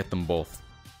 we can get them both.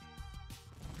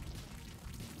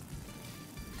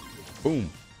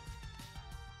 Boom.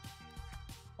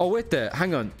 Oh, wait there.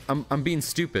 Hang on. I'm being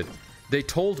stupid. They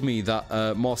told me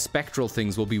that more spectral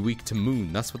things will be weak to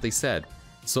Moon. That's what they said.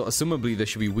 So, assumably, they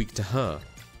should be weak to her.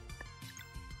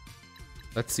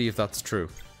 Let's see if that's true.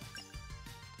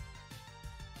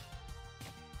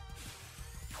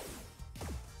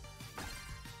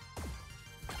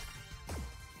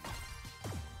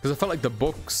 Because I felt like the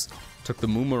books took the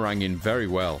Moomerang in very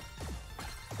well.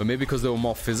 But maybe because they were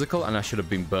more physical and I should have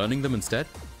been burning them instead.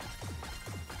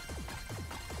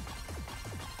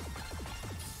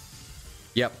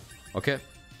 Yep. Okay.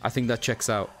 I think that checks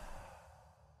out.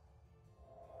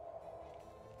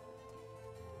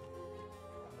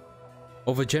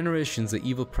 Over generations, the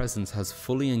evil presence has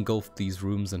fully engulfed these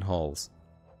rooms and halls.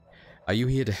 Are you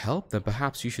here to help? Then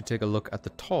perhaps you should take a look at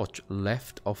the torch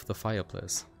left of the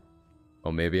fireplace.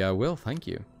 Or maybe I will, thank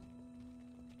you.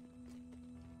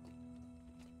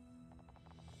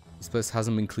 This place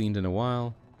hasn't been cleaned in a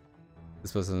while.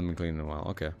 This place hasn't been cleaned in a while,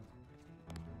 okay.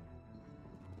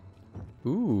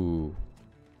 Ooh.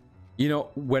 You know,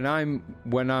 when I'm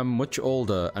much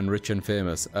older and rich and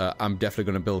famous, I'm definitely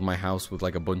going to build my house with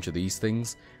like a bunch of these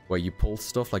things where you pull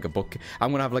stuff like a book. I'm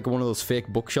going to have like one of those fake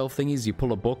bookshelf thingies. You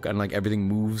pull a book and like everything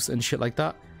moves and shit like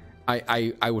that.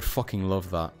 I would fucking love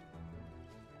that.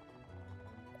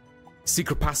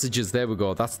 Secret passages, there we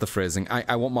go. That's the phrasing.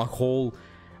 I want my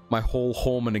whole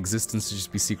home and existence to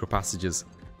just be secret passages.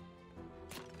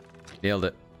 Nailed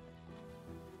it.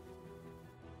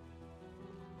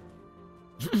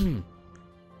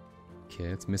 Okay,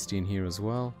 it's Misty in here as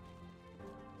well.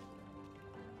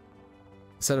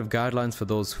 Set of guidelines for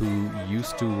those who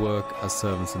used to work as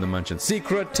servants in the mansion.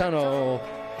 Secret tunnel!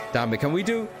 Damn it, can we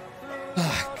do...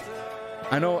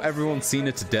 I know everyone's seen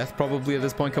it to death probably at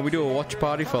this point. Can we do a watch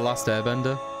party for Last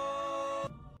Airbender?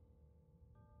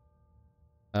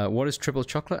 What is triple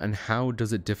chocolate and how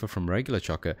does it differ from regular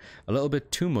chocolate? A little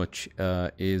bit too much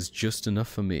is just enough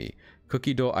for me.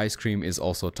 Cookie dough ice cream is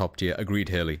also top tier. Agreed,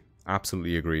 Haley.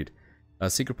 Absolutely agreed.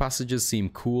 Secret passages seem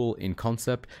cool in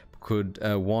concept. Could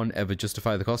one ever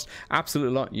justify the cost?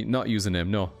 Absolutely not username,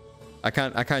 no. I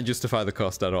can't justify the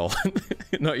cost at all.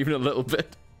 Not even a little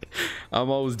bit. I'm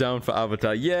always down for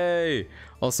Avatar. Yay!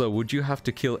 Also, would you have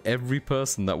to kill every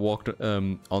person that walked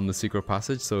on the secret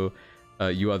passage so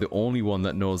you are the only one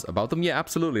that knows about them? Yeah,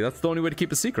 absolutely. That's the only way to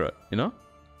keep a secret, you know?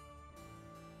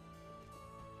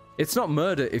 It's not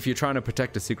murder if you're trying to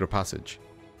protect a secret passage.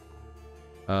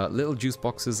 Little juice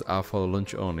boxes are for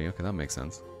lunch only. Okay, that makes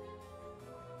sense.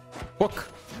 Book!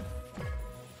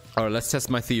 Alright, let's test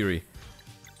my theory.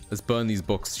 Let's burn these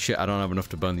books. Shit, I don't have enough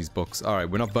to burn these books. Alright,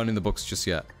 we're not burning the books just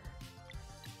yet.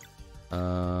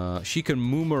 She can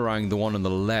boomerang the one on the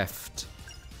left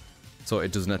so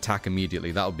it doesn't attack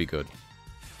immediately. That'll be good.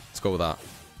 Let's go with that.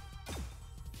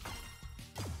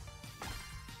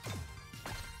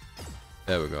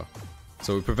 There we go.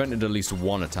 So we prevented at least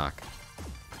one attack.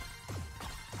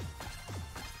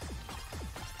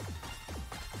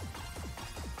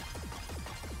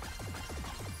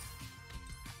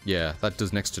 Yeah, that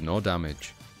does next to no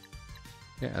damage.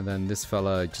 Yeah, and then this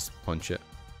fella, just punch it.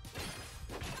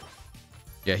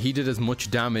 Yeah, he did as much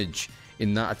damage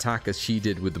in that attack as she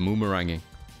did with the boomeranging.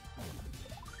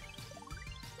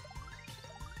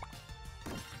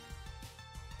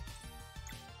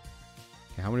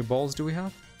 Okay, how many balls do we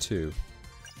have? 2.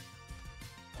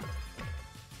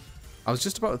 I was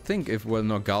just about to think if whether or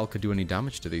not Gal could do any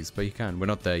damage to these, but you can. We're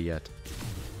not there yet.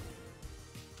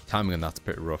 Timing on that's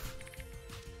pretty rough.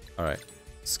 Alright.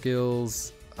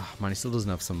 Skills. Oh, man, he still doesn't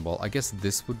have some ball. I guess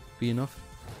this would be enough.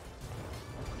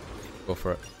 Go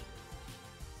for it.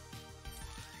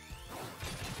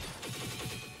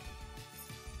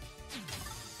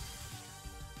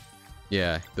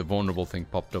 Yeah, the vulnerable thing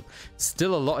popped up.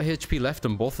 Still a lot of HP left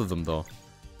on both of them, though.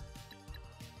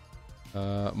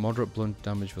 Moderate blunt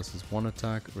damage versus one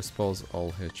attack. Restores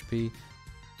all HP.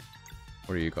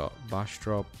 What do you got? Bash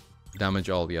drop. Damage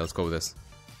all. Yeah, let's go with this.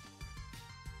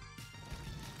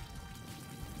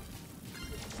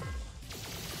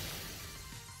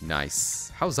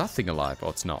 Nice. How's that thing alive? Oh,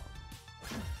 it's not.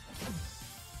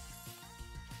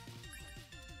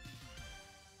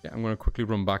 Yeah, I'm gonna quickly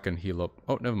run back and heal up.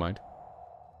 Oh, never mind.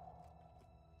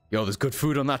 Yo, there's good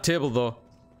food on that table, though.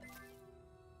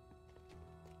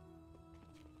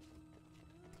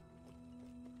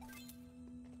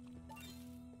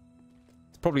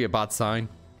 It's probably a bad sign.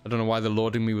 I don't know why they're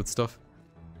loading me with stuff.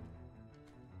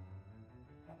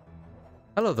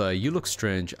 Hello there, you look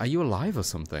strange. Are you alive or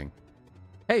something?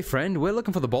 Hey friend, we're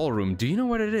looking for the ballroom. Do you know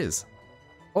where it is?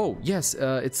 Oh, yes,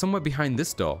 it's somewhere behind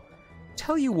this door.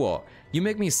 Tell you what, you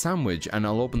make me a sandwich and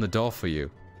I'll open the door for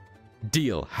you.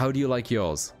 Deal. How do you like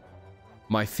yours?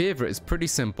 My favorite is pretty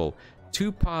simple. 2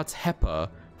 parts pepper,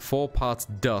 4 parts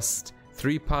dust,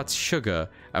 3 parts sugar,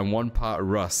 and 1 part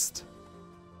rust.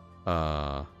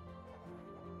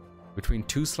 Between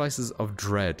 2 slices of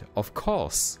dread. Of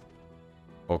course.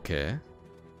 Okay.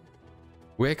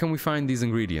 Where can we find these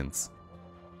ingredients?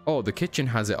 Oh, the kitchen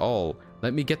has it all.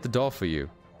 Let me get the door for you.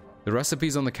 The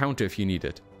recipe's on the counter if you need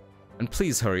it. And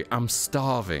please hurry, I'm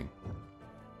starving.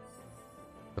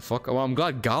 The fuck? Oh, I'm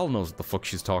glad Gal knows what the fuck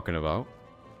she's talking about.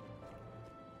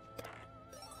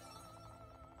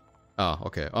 Oh,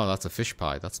 okay. Oh, that's a fish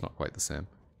pie. That's not quite the same.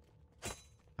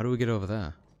 How do we get over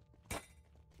there?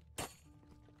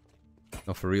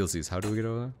 No, for realsies. How do we get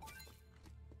over there?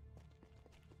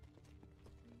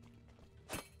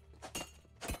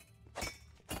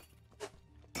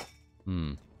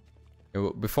 Yeah,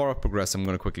 well, before I progress, I'm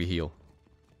going to quickly heal.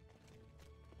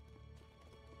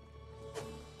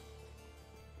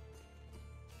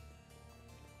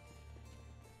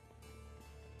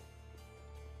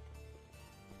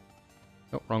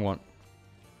 Oh, wrong one.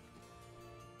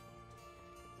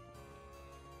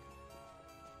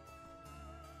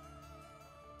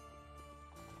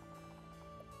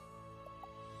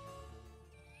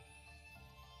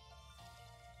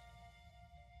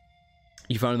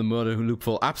 You found the murder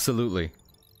loophole? Absolutely.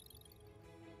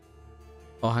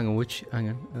 Oh, hang on, which? Hang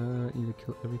on. Either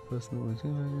kill every person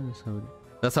or...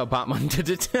 That's how Batman did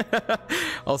it.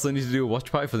 Also need to do a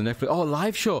watch party for the Netflix. Oh,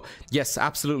 live show. Yes,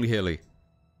 absolutely, Haley.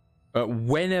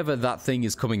 Whenever that thing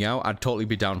is coming out, I'd totally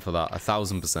be down for that.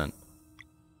 1000%.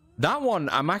 That one,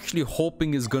 I'm actually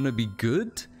hoping is going to be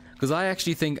good. Because I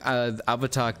actually think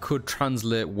Avatar could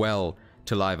translate well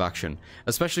to live action.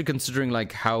 Especially considering,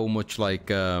 like, how much, like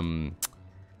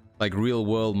real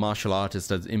world martial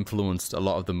artists has influenced a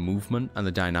lot of the movement and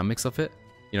the dynamics of it.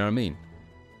 You know what I mean?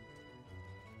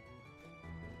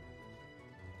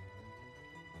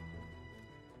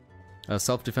 A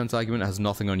self-defense argument has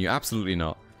nothing on you. Absolutely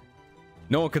not.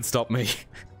 No one can stop me.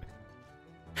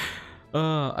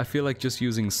 I feel like just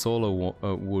using solar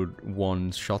would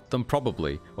one-shot them.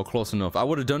 Probably. Or close enough. I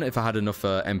would have done it if I had enough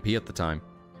MP at the time.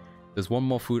 There's one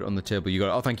more food on the table. You got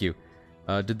it. Oh, thank you.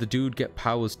 Did the dude get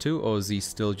powers too? Or is he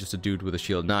still just a dude with a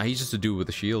shield? Nah, he's just a dude with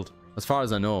a shield. As far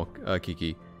as I know,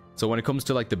 Kiki. So when it comes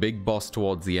to like the big boss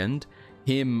towards the end,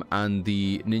 him and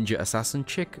the ninja assassin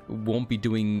chick won't be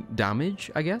doing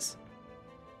damage, I guess?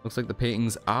 Looks like the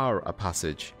paintings are a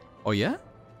passage. Oh, yeah?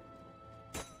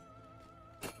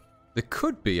 There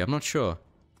could be, I'm not sure.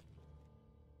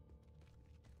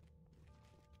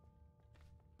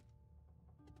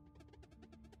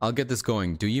 I'll get this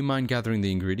going. Do you mind gathering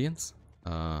the ingredients?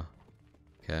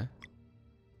 Okay.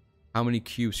 How many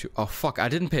cubes? Oh, fuck, I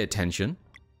didn't pay attention.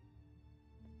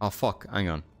 Oh, fuck, hang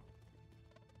on.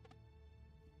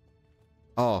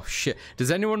 Oh, shit.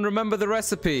 Does anyone remember the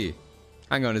recipe?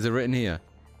 Hang on, is it written here?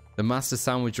 The master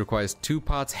sandwich requires 2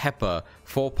 parts Hepper,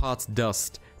 4 parts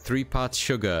dust, 3 parts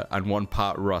sugar, and 1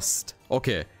 part rust.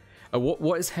 Okay.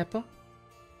 What is Hepper?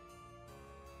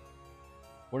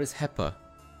 What is Hepper?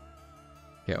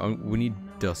 Okay, we need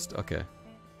dust. Okay.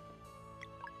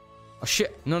 Oh,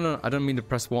 shit. No, I don't mean to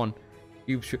press 1.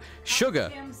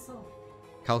 Sugar!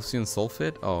 Calcium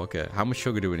sulfate? Oh, okay. How much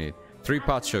sugar do we need? 3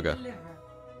 parts sugar.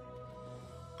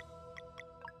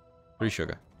 3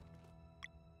 sugar.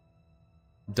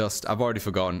 Dust. I've already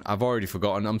forgotten.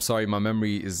 I'm sorry, my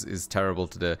memory is terrible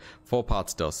today. 4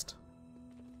 parts dust.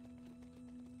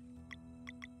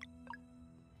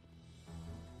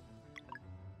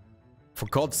 For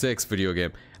God's sakes, video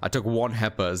game. I took 1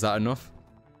 Hepper. Is that enough?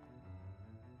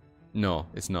 No,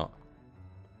 it's not.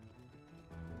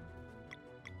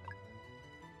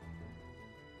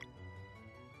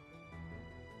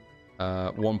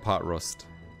 Uh, 1 part rust.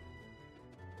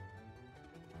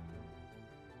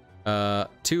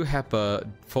 2 Hepper,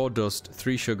 4 dust,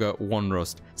 3 sugar, 1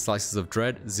 rust. Slices of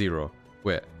dread, 0.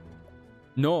 Wait.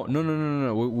 No.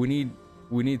 We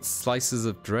need slices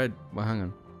of dread. Well, hang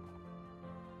on.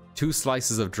 2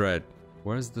 slices of dread.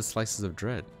 Where's the slices of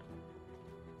dread?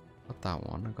 Got that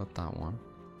one. I got that one.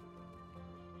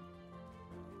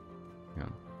 Hang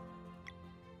on.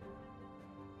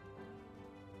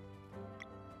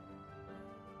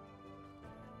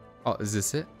 Oh, is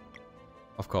this it?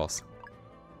 Of course.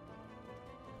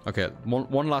 Okay,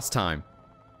 one last time.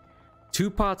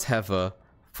 2 parts Heather,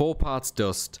 4 parts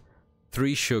dust,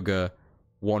 3 sugar,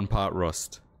 1 part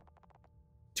rust.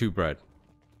 2 bread.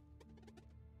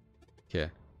 Okay.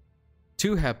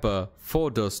 2 Hepper, 4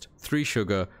 dust, 3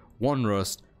 sugar, 1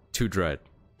 rust, 2 dread.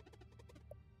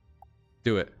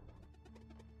 Do it.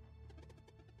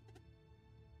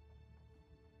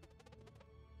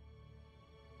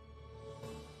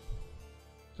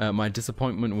 My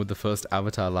disappointment with the first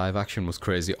Avatar live action was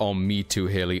crazy. Oh, me too,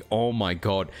 Haley. Oh my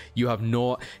god. You have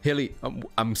no... Haley,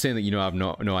 I'm saying that you know I have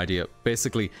no idea.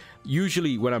 Basically,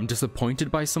 usually when I'm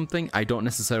disappointed by something, I don't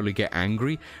necessarily get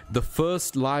angry. The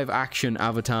first live action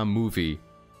Avatar movie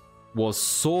was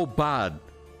so bad,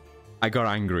 I got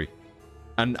angry.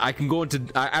 And I can go into...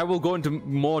 I will go into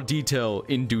more detail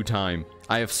in due time.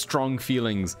 I have strong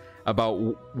feelings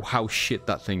about how shit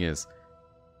that thing is.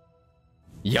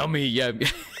 Yummy, yeah.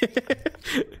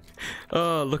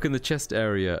 Oh, look in the chest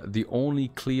area. The only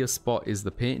clear spot is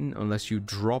the painting. Unless you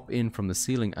drop in from the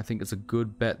ceiling, I think it's a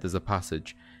good bet there's a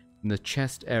passage. In the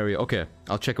chest area. Okay,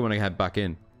 I'll check it when I head back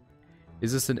in.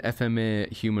 Is this an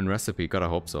FMA human recipe? God, I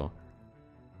hope so.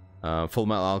 Full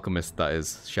Metal Alchemist, that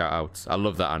is. Shout outs. I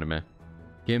love that anime.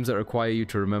 Games that require you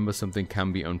to remember something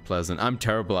can be unpleasant. I'm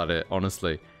terrible at it,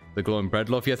 honestly. The glowing bread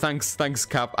loaf. Yeah, thanks,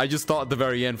 Cap. I just thought at the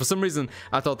very end. For some reason,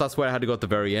 I thought that's where I had to go at the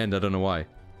very end. I don't know why.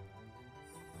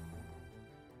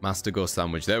 Master Ghost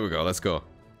Sandwich. There we go. Let's go.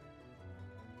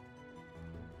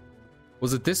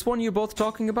 Was it this one you're both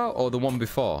talking about, or the one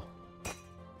before?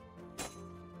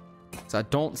 So I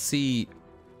don't see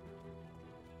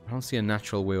a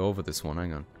natural way over this one.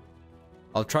 Hang on.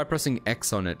 I'll try pressing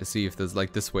X on it to see if there's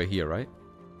like this way here, right?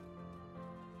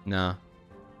 Nah.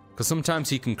 Because sometimes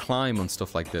he can climb on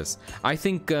stuff like this. I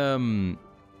think using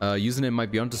it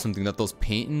might be onto something, that those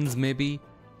paintings maybe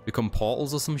become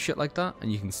portals or some shit like that,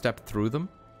 and you can step through them.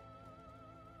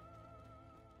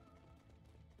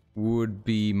 Would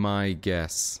be my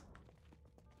guess.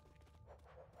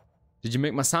 Did you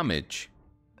make my sandwich?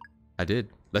 I did.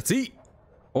 Let's eat!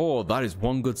 Oh, that is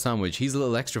one good sandwich. He's a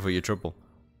little extra for your trouble.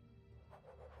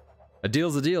 A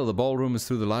deal's a deal. The ballroom is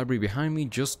through the library behind me.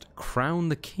 Just crown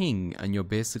the king and you're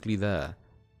basically there.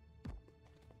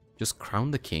 Just crown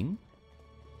the king?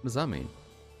 What does that mean?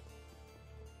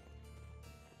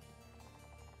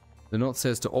 The note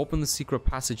says to open the secret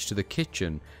passage to the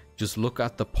kitchen, just look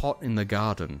at the pot in the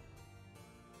garden.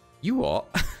 You what?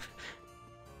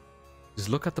 Just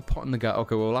look at the pot in the garden.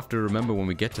 Okay, well, we'll have to remember when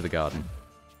we get to the garden.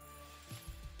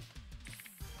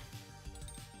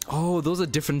 Oh, those are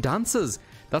different dancers.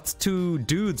 That's 2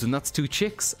 dudes and that's 2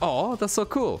 chicks. Oh, that's so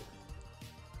cool.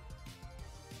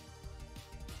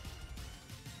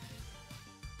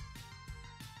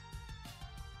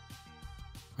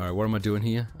 Alright, what am I doing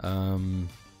here?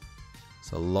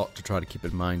 It's a lot to try to keep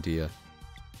in mind here.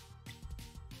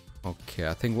 Okay,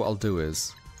 I think what I'll do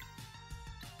is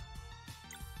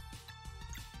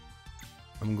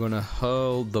I'm gonna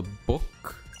hurl the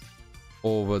book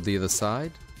over the other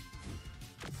side.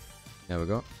 There we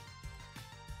go.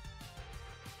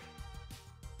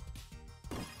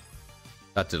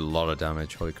 That did a lot of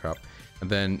damage, holy crap. And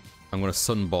then I'm gonna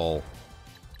sunball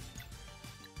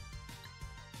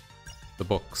the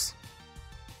books.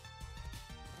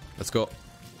 Let's go.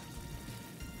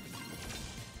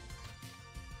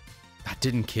 That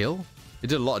didn't kill? It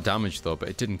did a lot of damage though, but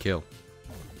it didn't kill.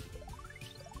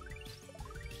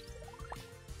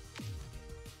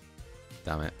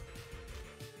 Damn it.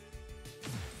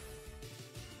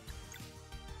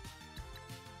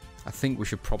 I think we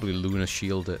should probably Lunar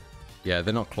Shield it. Yeah,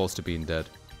 they're not close to being dead.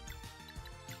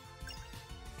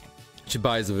 Should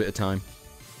buy us a bit of time.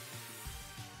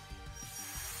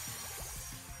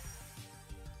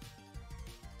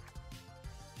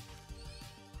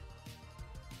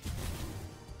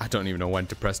 I don't even know when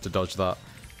to press to dodge that.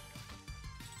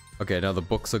 Okay, now the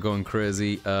books are going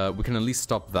crazy. We can at least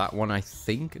stop that one, I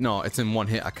think. No, it's in one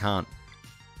hit. I can't.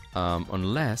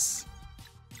 Unless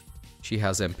she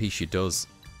has MP. She does.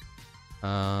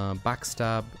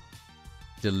 Backstab.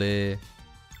 Delay.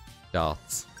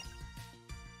 Darts.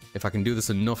 If I can do this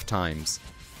enough times.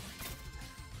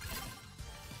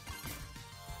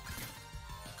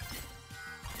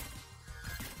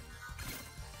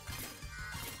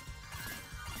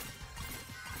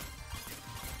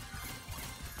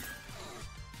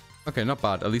 Okay, not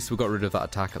bad. At least we got rid of that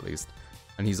attack at least.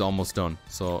 And he's almost done.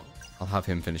 So I'll have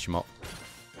him finish him up.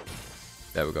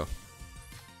 There we go.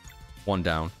 1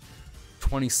 down.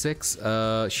 26.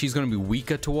 She's going to be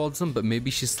weaker towards them, but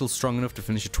maybe she's still strong enough to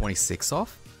finish a 26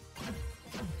 off?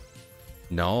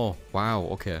 No. Wow,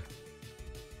 okay.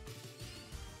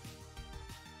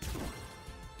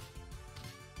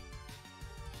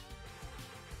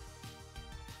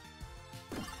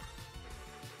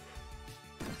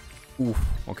 Oof.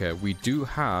 Okay, we do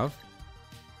have...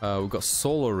 we've got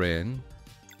Solar Rain.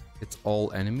 It's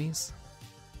all enemies.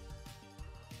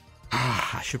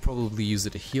 Ah, I should probably use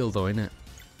it to heal though, innit?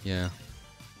 Yeah.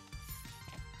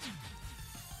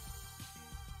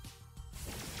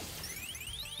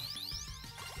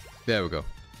 There we go.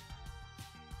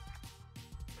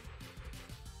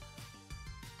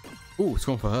 Ooh, it's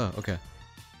going for her. Okay.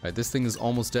 Alright, this thing is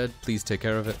almost dead. Please take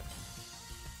care of it.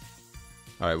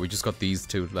 Alright, we just got these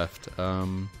 2 left. I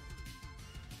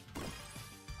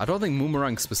don't think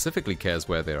Moomerang specifically cares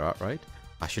where they're at, right?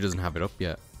 Ah, she doesn't have it up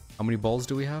yet. How many balls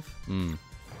do we have? Do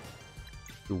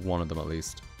one of them at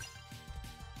least.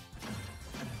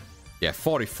 Yeah,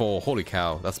 44. Holy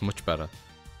cow, that's much better.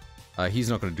 He's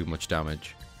not going to do much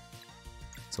damage.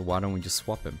 So why don't we just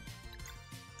swap him?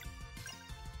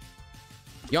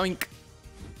 Yoink!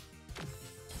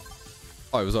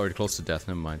 Oh, it was already close to death.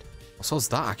 Never mind. Oh, so is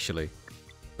that actually.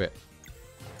 Wait.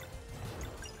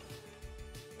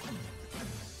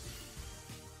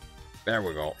 There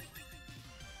we go.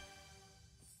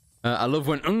 I love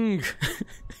when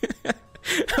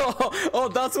oh,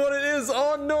 that's what it is.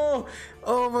 Oh no.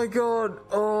 Oh my god.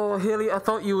 Oh, Haley, I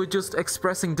thought you were just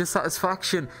expressing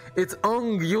dissatisfaction. It's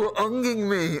you were unging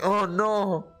me. Oh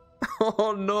no.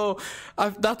 Oh no.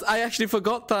 I actually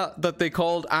forgot that they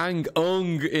called ung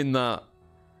in that.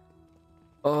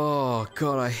 Oh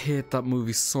god, I hate that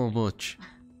movie so much.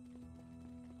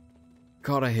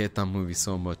 God, I hate that movie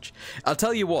so much. I'll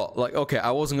tell you what, like, okay,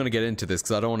 I wasn't gonna get into this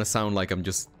because I don't want to sound like I'm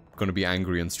just gonna be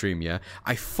angry on stream, yeah?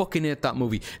 I fucking hate that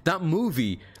movie. That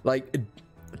movie, like,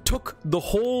 took the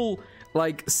whole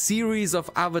like series of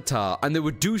Avatar, and they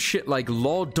would do shit like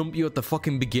lore dump you at the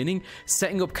fucking beginning,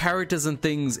 setting up characters and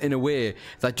things in a way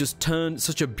that just turned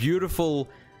such a beautiful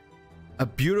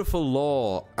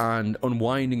lore and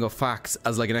unwinding of facts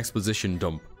as like an exposition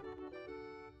dump.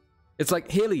 It's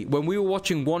like, Haley, when we were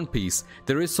watching One Piece,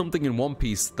 there is something in One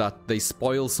Piece that they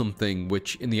spoil something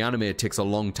which in the anime it takes a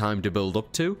long time to build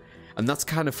up to. And that's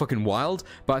kind of fucking wild.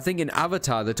 But I think in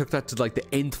Avatar, they took that to like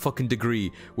the nth fucking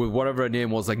degree with whatever her name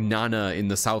was, like Nana in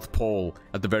the South Pole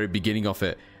at the very beginning of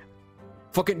it.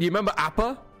 Fucking, do you remember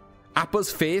Appa?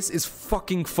 Appa's face is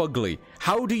fucking fugly.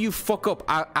 How do you fuck up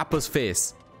Appa's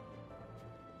face?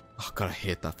 Oh god, I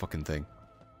hate that fucking thing.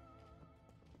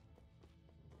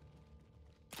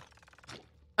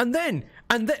 And then,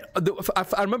 I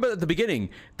remember at the beginning,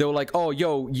 they were like, oh,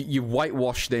 yo, you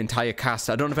whitewashed the entire cast.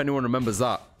 I don't know if anyone remembers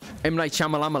that. M. Night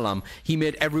Shyamalan, he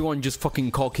made everyone just fucking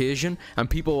Caucasian, and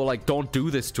people were like, don't do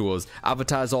this to us.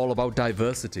 Avatar's all about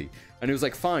diversity. And he was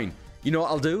like, fine, you know what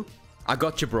I'll do? I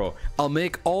got you, bro. I'll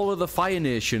make all of the Fire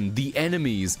Nation the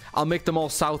enemies. I'll make them all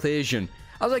South Asian.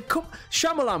 I was like, come,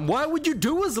 Shyamalan, why would you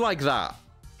do us like that?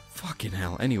 Fucking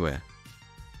hell. Anyway.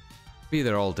 Be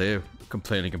there all day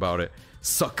complaining about it.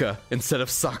 Sucker instead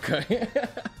of sucker.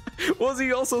 Was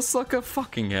he also sucker?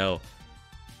 Fucking hell.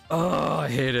 Oh, I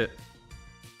hate it.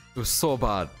 It was so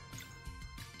bad.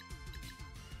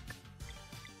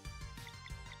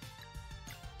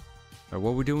 What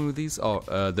are we doing with these? Oh,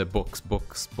 the books.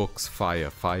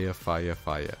 Fire.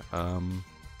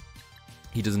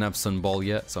 He doesn't have Sunball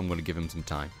yet, so I'm going to give him some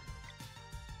time.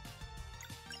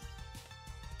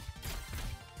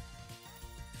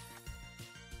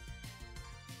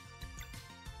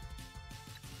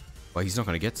 Well, he's not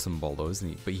going to get Sunball though, isn't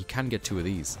he? But he can get 2 of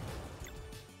these.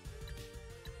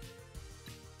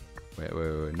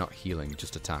 Wait, not healing,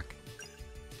 just attack.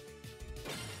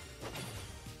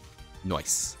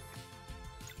 Nice.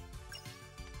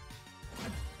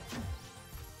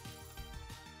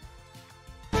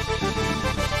 Yo,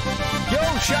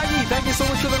 Shaggy, thank you so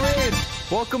much for the raid.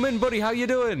 Welcome in, buddy. How you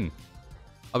doing?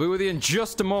 I'll be with you in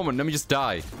just a moment. Let me just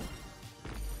die.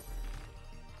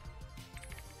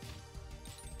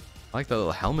 I like that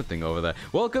little helmet thing over there.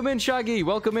 Welcome in, Shaggy.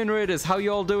 Welcome in, Raiders. How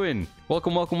you all doing?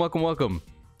 Welcome.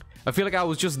 I feel like I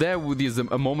was just there with you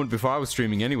a moment before I was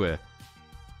streaming anyway.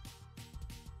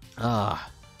 Ah.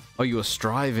 Oh, you were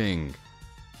striving.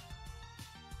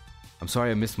 I'm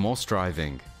sorry I missed more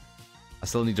striving. I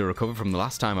still need to recover from the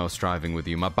last time I was striving with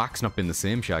you. My back's not been the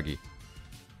same, Shaggy.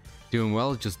 Doing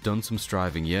well, just done some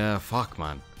striving. Yeah, fuck,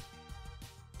 man.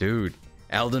 Dude,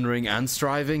 Elden Ring and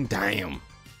striving? Damn.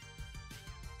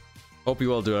 Hope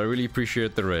you all do. I really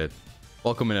appreciate the raid.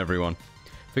 Welcome in, everyone.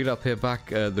 Figured I'll pay back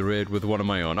the raid with one of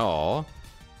my own. Aww.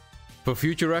 For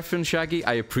future reference, Shaggy,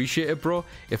 I appreciate it, bro.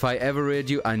 If I ever raid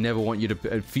you, I never want you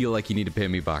to feel like you need to pay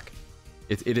me back.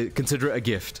 Consider it a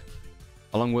gift.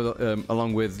 Along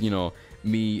with, you know,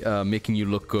 me making you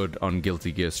look good on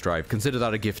Guilty Gear Strive. Consider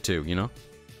that a gift too, you know?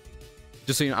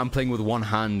 Just so you know, I'm playing with one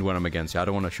hand when I'm against you. I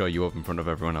don't want to show you up in front of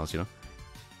everyone else, you know?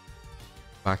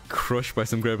 Back crushed by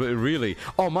some great... Really?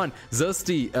 Oh, man.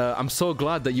 Zirsty, I'm so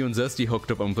glad that you and Zirsty hooked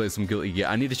up and played some Guilty Gear.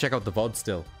 I need to check out the VOD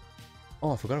still.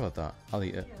 Oh, I forgot about that. I'll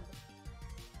eat it.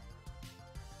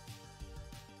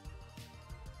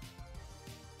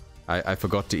 I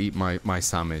forgot to eat my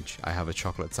sandwich. I have a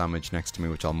chocolate sandwich next to me,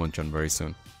 which I'll munch on very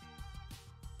soon.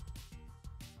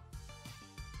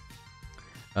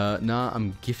 Nah,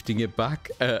 I'm gifting it back.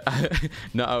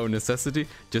 Not out of necessity,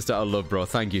 just out of love, bro.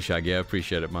 Thank you, Shaggy. I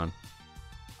appreciate it, man.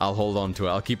 I'll hold on to it.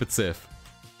 I'll keep it safe.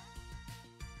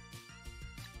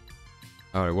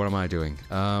 Alright, what am I doing?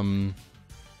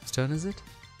 Whose turn is it?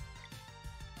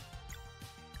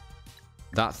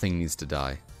 That thing needs to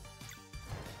die.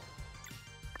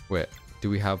 Wait,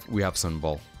 do we have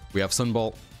Sunball. We have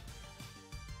Sunball.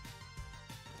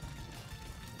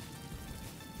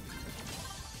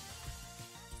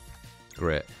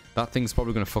 Great. That thing's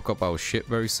probably going to fuck up our shit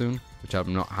very soon, which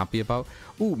I'm not happy about.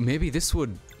 Ooh, maybe this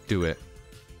would do it.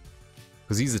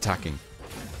 Because he's attacking.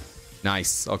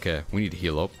 Nice. Okay, we need to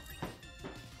heal up.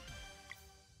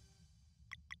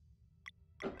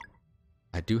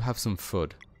 I do have some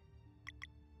food.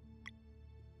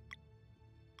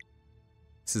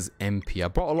 This is MP. I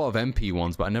brought a lot of MP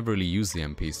ones, but I never really used the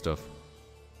MP stuff.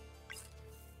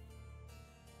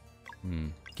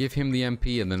 Give him the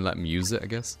MP and then let him use it, I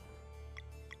guess.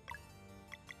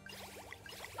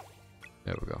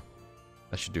 There we go.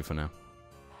 That should do for now.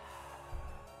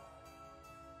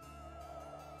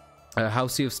 How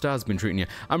Sea of Stars been treating you?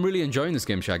 I'm really enjoying this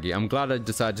game, Shaggy. I'm glad I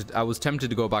decided... I was tempted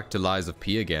to go back to Lies of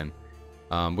P again.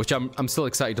 Which I'm still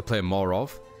excited to play more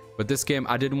of. But this game,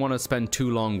 I didn't want to spend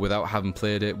too long without having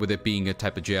played it, with it being a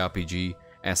type of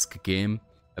JRPG-esque game,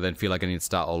 and then feel like I need to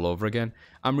start all over again.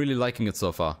 I'm really liking it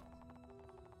so far.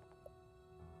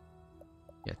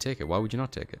 Yeah, take it. Why would you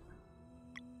not take it?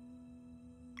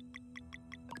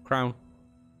 Crown.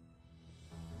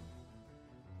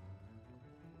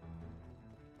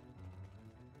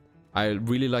 I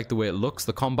really like the way it looks.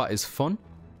 The combat is fun.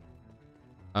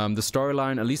 The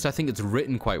storyline, at least I think it's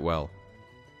written quite well.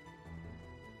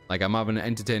 Like, I'm having an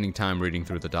entertaining time reading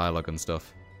through the dialogue and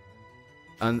stuff.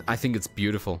 And I think it's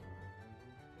beautiful.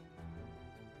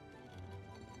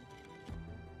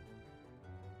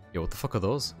 Yo, what the fuck are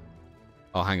those?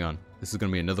 Oh, hang on. This is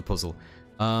gonna be another puzzle.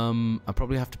 I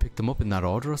probably have to pick them up in that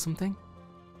order or something?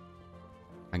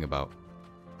 Hang about.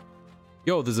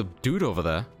 Yo, there's a dude over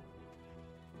there.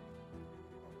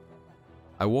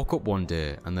 I woke up one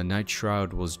day and the night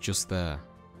shroud was just there.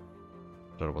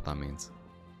 Don't know what that means.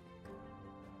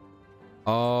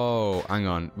 Oh, hang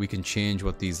on. We can change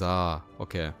what these are.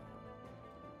 Okay.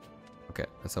 Okay,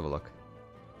 let's have a look.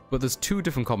 But there's two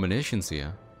different combinations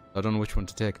here. I don't know which one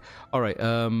to take. Alright,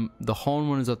 the horn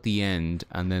one is at the end,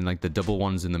 and then like the double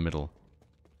one's in the middle.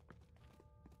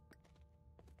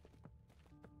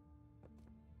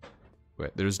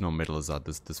 Wait, there is no middle, is that?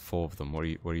 There's four of them. What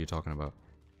are you talking about?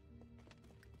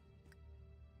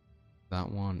 That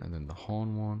one, and then the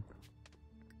horn one.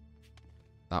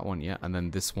 That one, yeah, and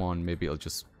then this one, maybe it'll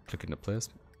just click into place.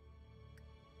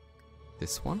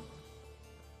 This one?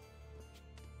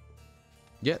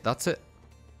 Yeah, that's it.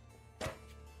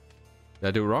 Did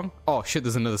I do it wrong? Oh shit,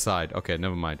 there's another side. Okay,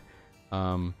 never mind.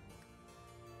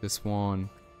 This one.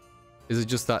 Is it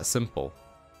just that simple?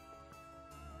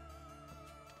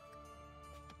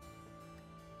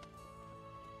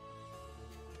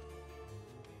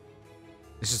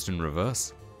 It's just in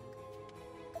reverse.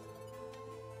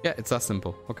 Yeah, it's that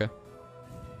simple. Okay.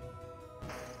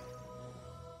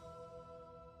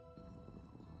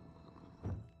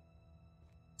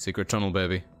 Secret tunnel,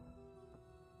 baby.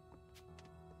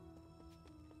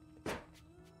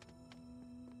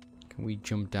 Can we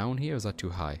jump down here? Or is that too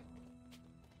high?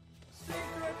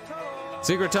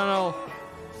 Secret tunnel!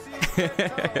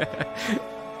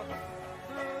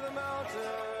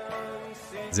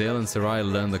 Zale and Sarai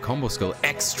learn the combo skill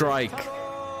X Strike.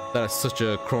 That is such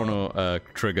a Chrono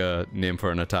Trigger name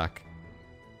for an attack.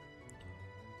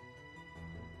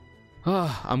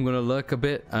 I'm gonna lurk a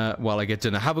bit while I get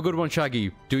dinner. Have a good one,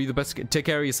 Shaggy. Do you the best. Take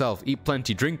care of yourself. Eat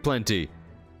plenty. Drink plenty.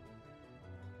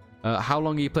 How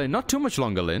long are you playing? Not too much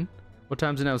longer, Lynn. What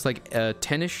time is it now? It's like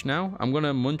 10ish now. I'm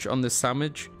gonna munch on this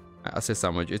sandwich. I say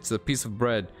sandwich. It's a piece of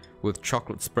bread with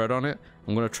chocolate spread on it.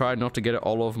 I'm gonna try not to get it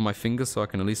all over my fingers so I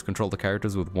can at least control the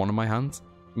characters with one of my hands.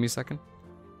 Give me a second.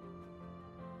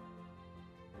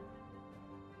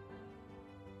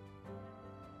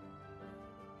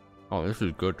 Oh, this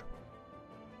is good.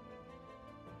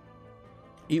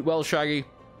 Eat well, Shaggy.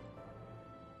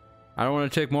 I don't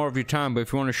want to take more of your time, but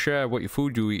if you want to share what your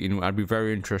food you're eating, I'd be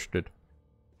very interested.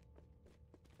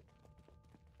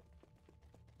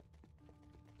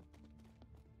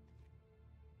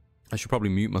 I should probably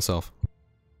mute myself.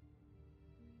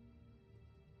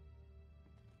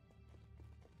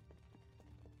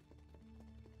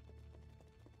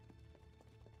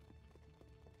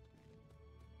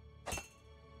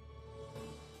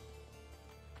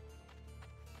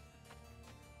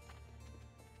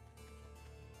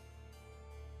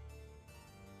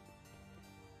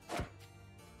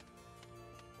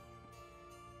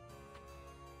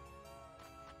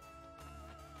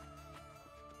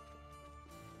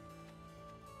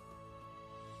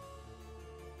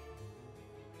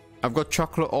 I've got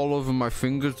chocolate all over my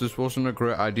fingers. This wasn't a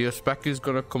great idea. Specky's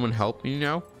gonna come and help me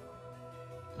now.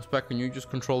 Speck, can you just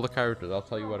control the characters? I'll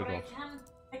tell you where to go.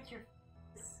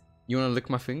 You wanna lick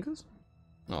my fingers?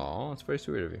 Oh, that's very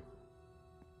sweet of you.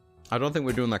 I don't think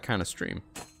we're doing that kind of stream.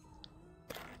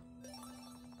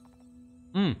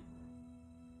 You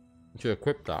should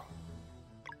equip that.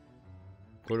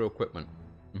 Go to equipment.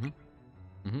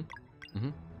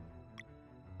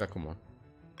 Second one.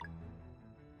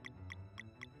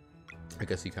 I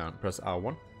guess you can't. Press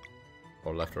R1.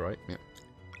 Or left or right. Yeah.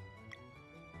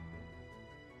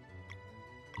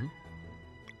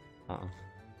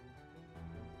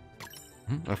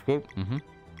 That's good.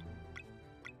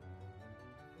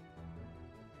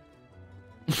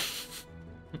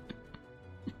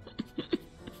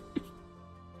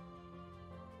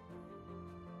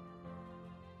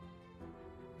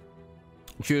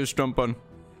 Cheers, Stumpun.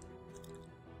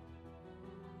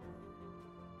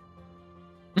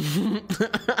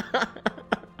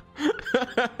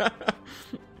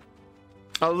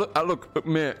 Look,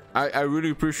 mate, I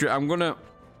really appreciate it. I'm gonna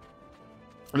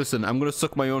Listen, I'm gonna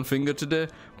suck my own finger today,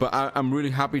 but I'm really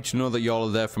happy to know that y'all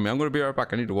are there for me. I'm gonna be right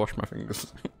back. I need to wash my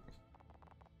fingers.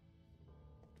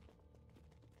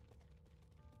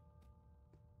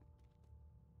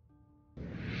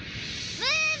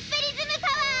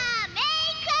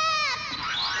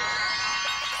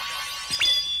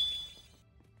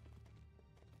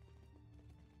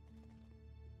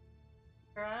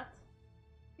 Right?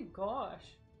 Oh gosh.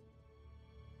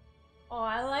 Oh,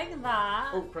 I like that.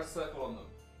 Oh, press circle on them.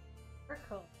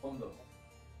 Circle. On them.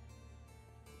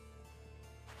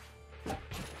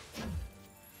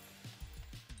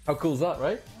 How cool is that,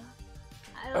 right?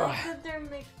 I like that they're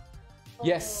mixed.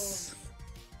 Yes.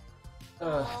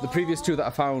 The previous two that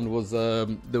I found was there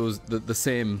was the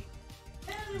same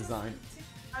design.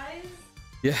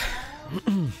 Yeah.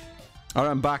 All right,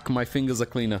 I'm back. My fingers are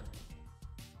cleaner.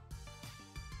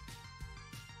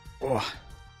 Oh.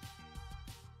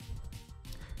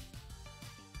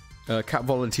 Cat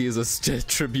volunteers as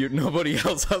tribute. Nobody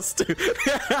else has to.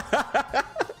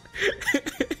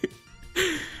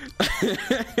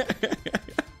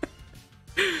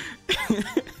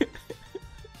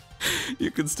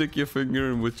 You can stick your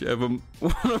finger in whichever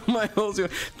one of my holes.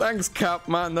 Thanks, Cap,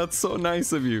 man. That's so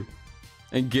nice of you.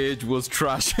 Engage was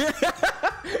trash.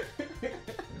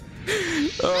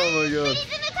 Oh my god.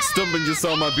 Stumpin just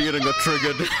saw my beard and got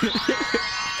triggered.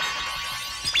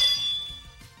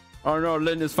 Oh no,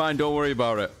 Lynn is fine. Don't worry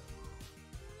about it.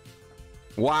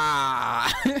 Wow.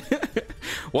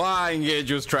 Why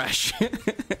Engage was trash.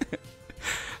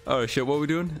 Oh shit, what are we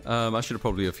doing? I should have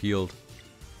probably have healed.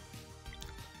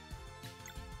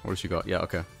 What has she got? Yeah,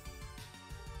 okay.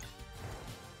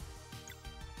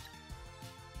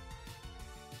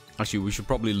 Actually, we should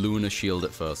probably Luna shield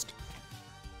it first.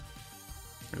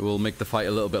 It will make the fight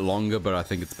a little bit longer, but I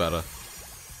think it's better.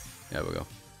 There we go.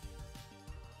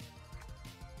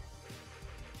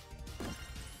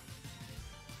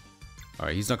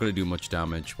 Alright, he's not going to do much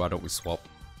damage. Why don't we swap?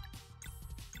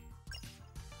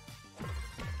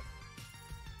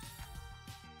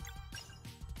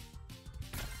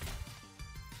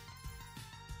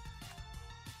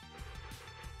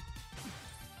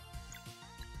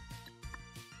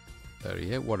 There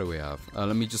he is. What do we have?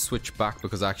 Let me just switch back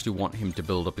because I actually want him to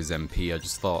build up his MP. I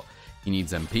just thought he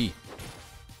needs MP.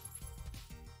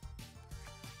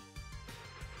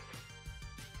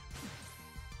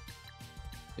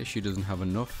 Yeah, she doesn't have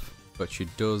enough, but she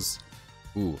does.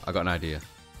 Ooh, I got an idea.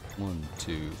 1,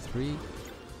 2, 3.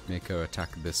 Make her attack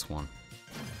this one.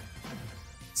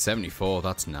 74,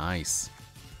 that's nice.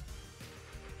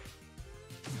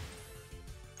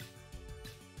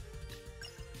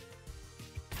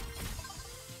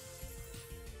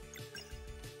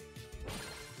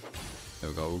 There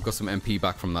we go. We've got some MP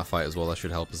back from that fight as well. That should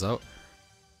help us out.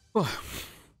 Oh.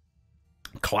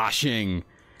 Clashing.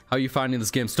 How are you finding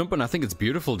this game, Stumpin? I think it's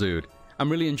beautiful, dude.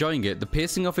 I'm really enjoying it. The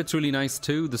pacing of it's really nice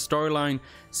too. The storyline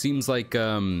seems like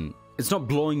it's not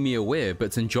blowing me away, but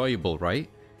it's enjoyable, right?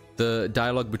 The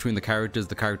dialogue between the characters,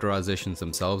 the characterizations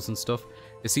themselves and stuff,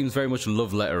 it seems very much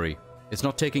love lettery. It's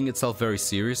not taking itself very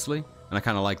seriously, and I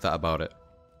kind of like that about it.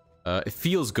 It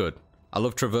feels good. I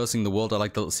love traversing the world. I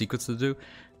like the little secrets to do.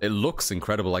 It looks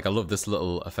incredible. Like, I love this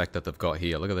little effect that they've got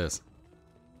here. Look at this.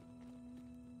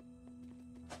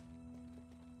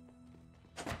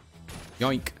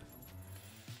 Yoink.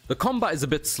 The combat is a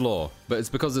bit slow, but it's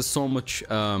because there's so much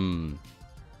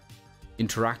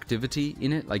interactivity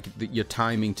in it. Like, your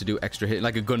timing to do extra hit.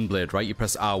 Like a Gunblade, right? You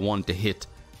press R1 to hit.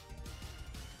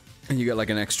 And you get like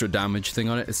an extra damage thing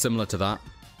on it. It's similar to that.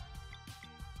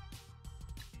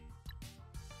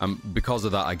 Because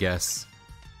of that, I guess,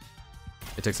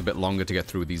 it takes a bit longer to get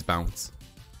through these bounts.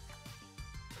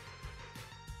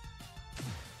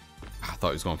 I thought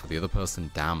he was going for the other person.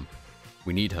 Damn.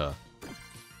 We need her.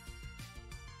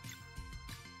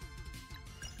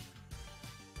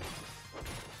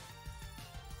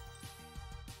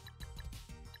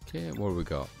 Okay, what do we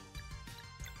got?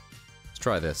 Let's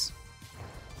try this.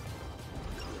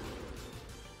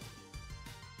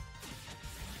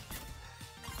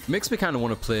 Makes me kind of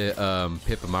want to play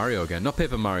Paper Mario again. Not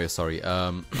Paper Mario, sorry.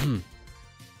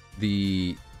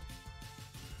 The...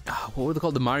 what were they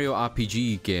called? The Mario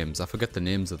RPG games. I forget the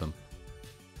names of them.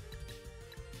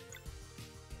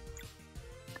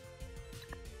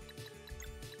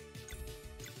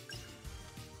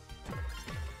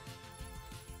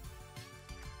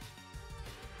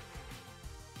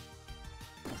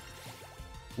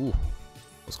 Ooh,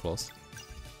 that was close.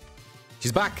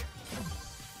 She's back!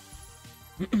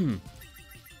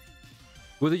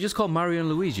 Were they just called Mario and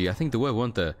Luigi? I think they were,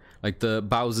 weren't they? Like the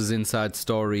Bowser's Inside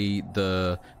Story,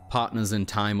 the Partners in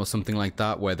Time or something like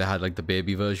that, where they had like the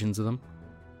baby versions of them.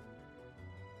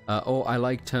 Oh, I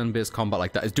like turn-based combat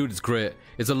like that. Dude, it's great.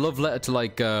 It's a love letter to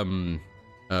like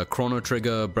Chrono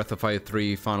Trigger, Breath of Fire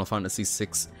 3, Final Fantasy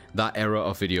 6, that era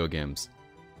of video games.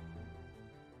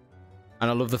 And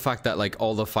I love the fact that like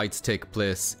all the fights take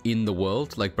place in the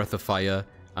world, like Breath of Fire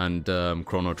and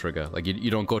Chrono Trigger. Like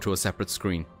you don't go to a separate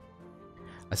screen.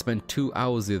 I spent 2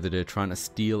 hours the other day trying to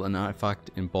steal an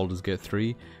artifact in Baldur's Gate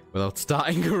 3 without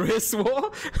starting a race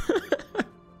war.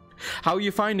 How are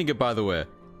you finding it, by the way?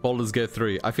 Baldur's Gate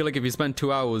 3. I feel like if you spend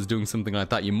 2 hours doing something like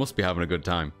that, you must be having a good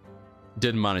time.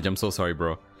 Didn't manage. I'm so sorry,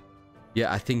 bro.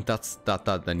 Yeah, I think that's that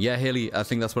then. Yeah, Haley, I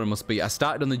think that's what it must be. I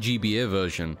started on the GBA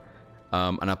version,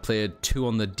 and I played 2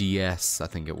 on the DS, I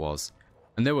think it was.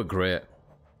 And they were great.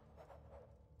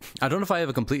 I don't know if I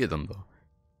ever completed them, though.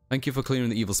 Thank you for clearing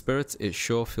the evil spirits. It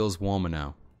sure feels warmer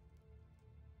now.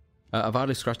 I've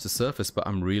hardly scratched the surface, but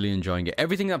I'm really enjoying it.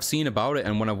 Everything I've seen about it,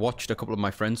 and when I've watched a couple of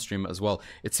my friends stream it as well,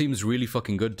 it seems really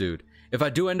fucking good, dude. If I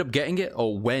do end up getting it,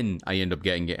 or when I end up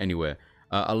getting it anyway,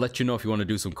 I'll let you know if you want to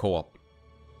do some co-op.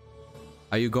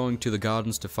 Are you going to the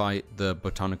gardens to fight the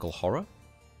botanical horror?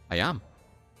 I am.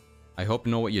 I hope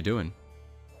you know what you're doing.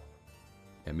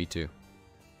 Yeah, me too.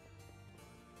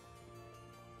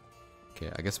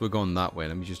 Okay, I guess we're going that way.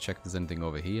 Let me just check if there's anything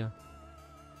over here.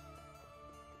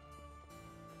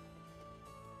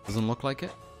 Doesn't look like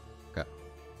it? Okay.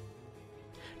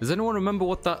 Does anyone remember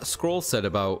what that scroll said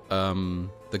about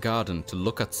the garden? To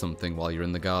look at something while you're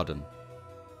in the garden.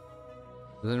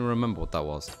 Does anyone remember what that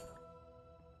was?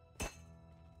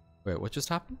 Wait, what just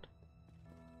happened?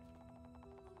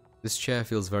 This chair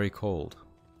feels very cold.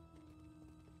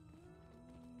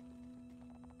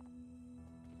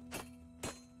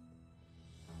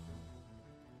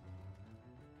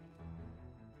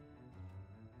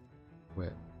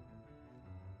 Wait.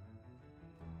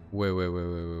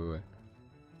 Wait.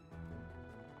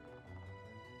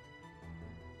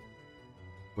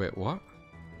 Wait, what?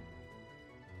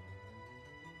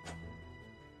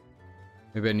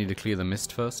 Maybe I need to clear the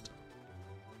mist first.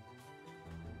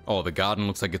 Oh, the garden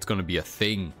looks like it's gonna be a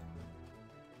thing.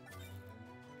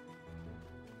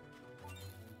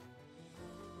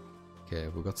 Okay,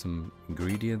 we've got some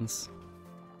ingredients.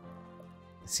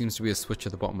 It seems to be a switch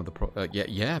at the bottom of the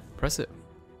yeah, press it.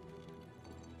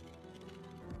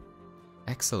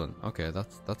 Excellent. Okay,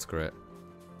 that's great.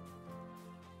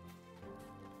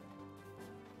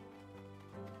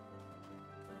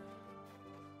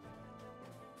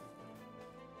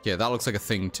 Yeah, that looks like a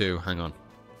thing too. Hang on.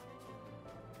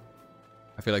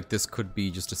 I feel like this could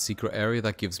be just a secret area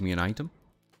that gives me an item.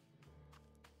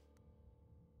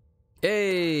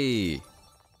 Hey!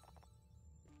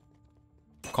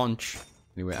 Conch.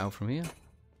 Any way out from here?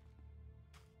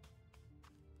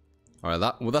 Alright,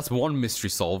 that's one mystery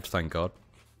solved, thank God.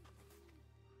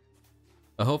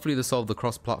 Hopefully they solve the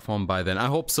cross-platform by then. I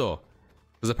hope so.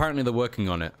 Because apparently they're working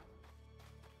on it.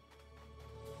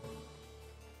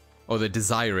 Or they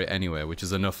desire it anyway, which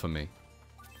is enough for me.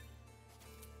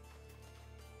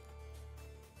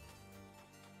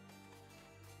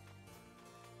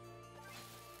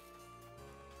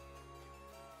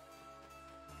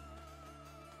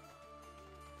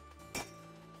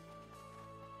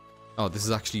 Oh, this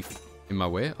is actually in my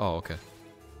way? Oh, okay.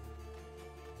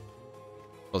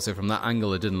 I'll say from that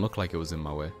angle it didn't look like it was in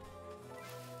my way.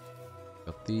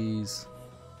 Got these.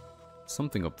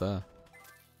 Something up there.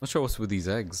 Not sure what's with these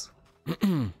eggs.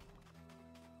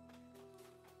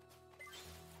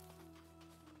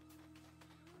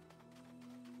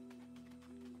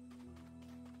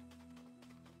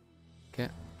 Okay.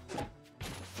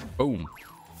 Boom.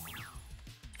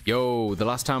 Yo, the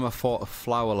last time I fought a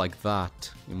flower like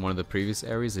that in one of the previous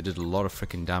areas, it did a lot of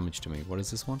freaking damage to me. What is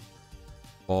this one?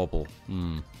 Bauble.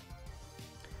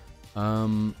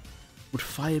 Would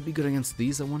fire be good against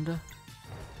these, I wonder?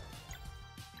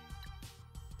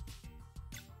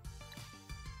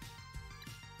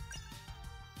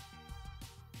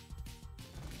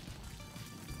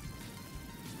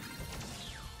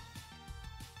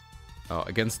 Oh,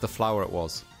 against the flower it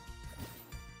was.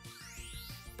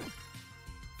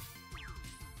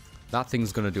 That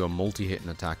thing's gonna do a multi-hitting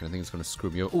attack, and I think it's gonna screw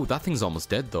me over. Oh, that thing's almost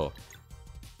dead though.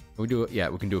 Can we do it? Yeah,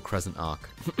 we can do a crescent arc.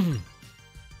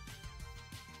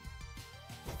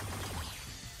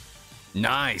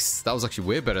 Nice! That was actually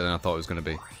way better than I thought it was gonna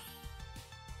be.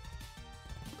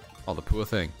 Oh, the poor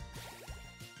thing.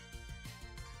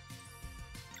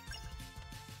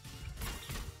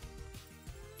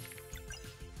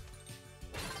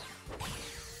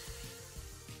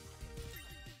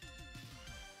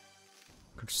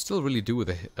 Could still really do with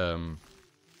a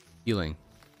healing.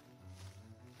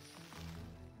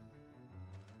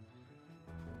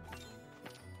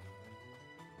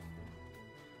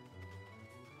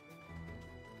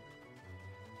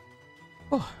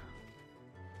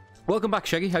 Welcome back,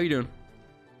 Shaggy. How you doing?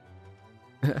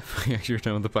 Actually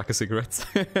returned with a pack of cigarettes.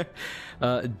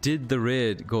 Did the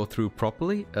raid go through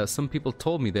properly? Some people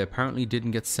told me they apparently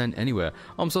didn't get sent anywhere.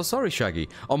 I'm so sorry, Shaggy.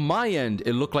 On my end,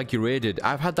 it looked like you raided.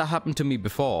 I've had that happen to me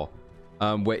before,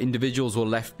 where individuals were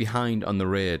left behind on the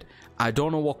raid. I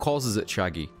don't know what causes it,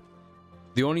 Shaggy.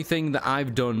 The only thing that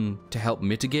I've done to help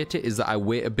mitigate it is that I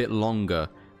wait a bit longer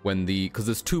when because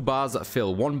there's 2 bars that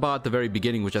fill. 1 bar at the very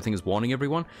beginning, which I think is warning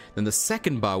everyone. Then the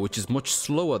second bar, which is much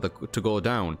slower to go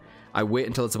down. I wait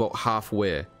until it's about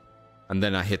halfway, and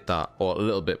then I hit that, or a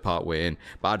little bit part way in.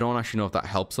 But I don't actually know if that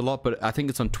helps a lot, but I think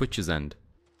it's on Twitch's end.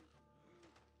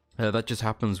 That just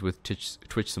happens with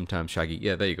Twitch sometimes, Shaggy.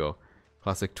 Yeah, there you go.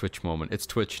 Classic Twitch moment. It's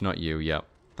Twitch, not you. Yeah.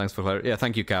 Thanks for clarity. Yeah,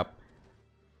 thank you, Cap.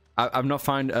 I've not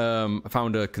found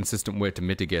a consistent way to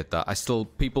mitigate that.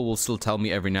 People will still tell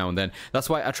me every now and then. That's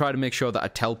why I try to make sure that I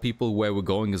tell people where we're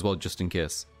going as well, just in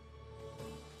case.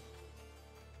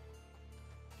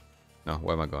 No,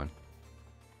 where am I going?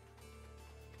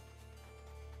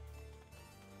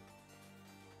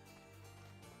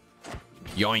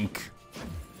 Yoink!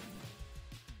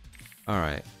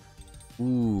 Alright.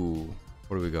 Ooh.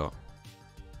 What do we got?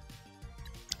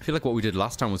 I feel like what we did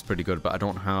last time was pretty good, but I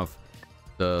don't have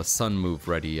the sun move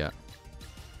ready yet.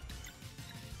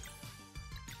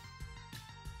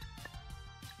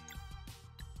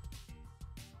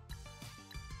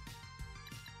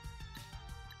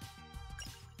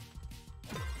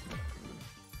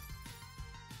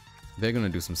 They're gonna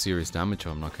do some serious damage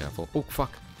if I'm not careful. Oh,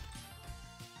 fuck.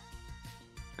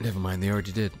 Never mind, they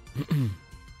already did.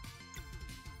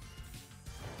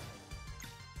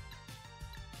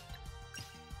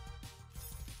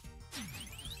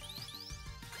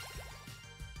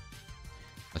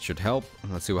 That should help.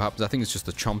 Let's see what happens. I think it's just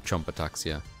the chomp chomp attacks,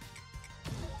 yeah.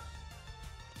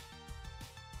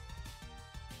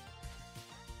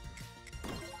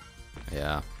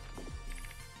 Yeah.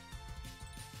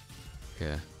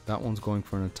 Okay. That one's going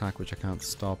for an attack which I can't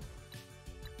stop.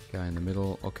 Guy in the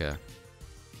middle. Okay.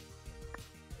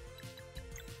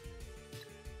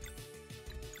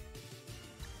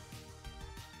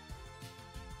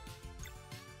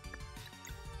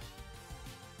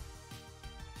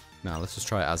 Now, let's just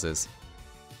try it as is.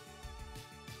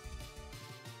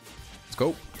 Let's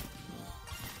go.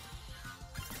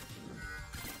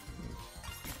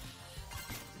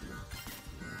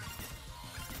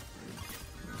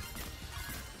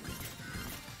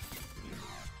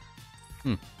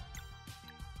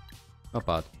 Not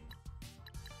bad.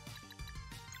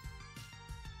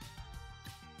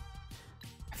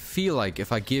 I feel like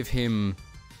if I give him...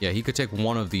 Yeah, he could take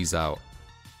one of these out.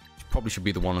 Probably should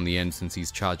be the one on the end since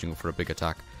he's charging for a big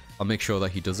attack. I'll make sure that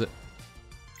he does it.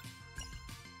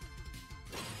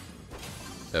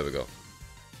 There we go.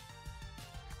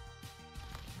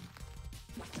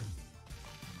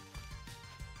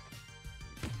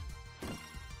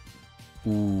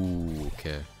 Ooh,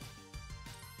 okay.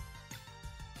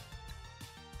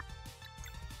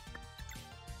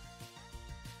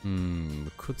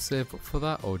 We could save up for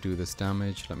that or do this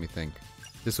damage. Let me think.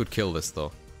 This would kill this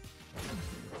though.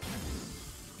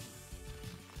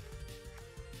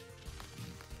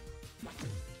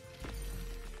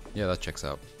 Yeah, that checks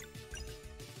out.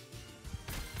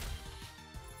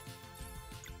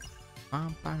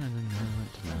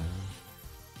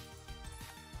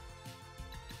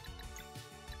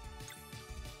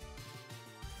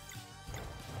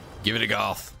 Give it a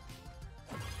Goth.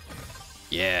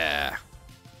 Yeah.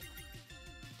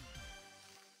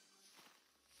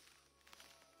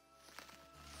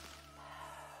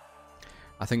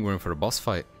 I think we're in for a boss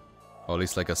fight. Or at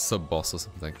least like a sub-boss or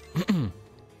something.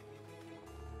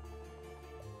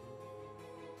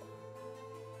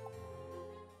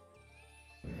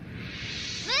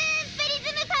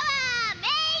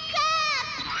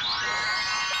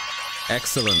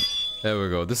 Excellent. There we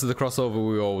go. This is the crossover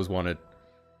we always wanted.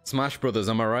 Smash Brothers,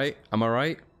 am I right? Am I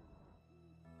right?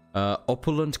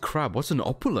 Opulent crab. What's an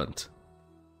opulent?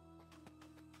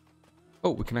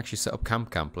 Oh, we can actually set up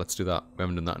camp. Let's do that. We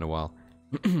haven't done that in a while.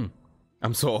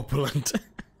 I'm so opulent.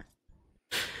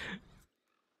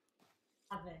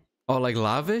 Oh, like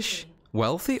lavish?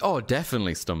 Wealthy? Oh,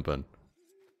 definitely Stumpin'.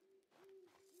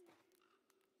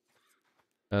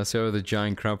 So the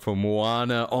giant crab from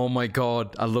Moana. Oh my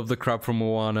god, I love the crab from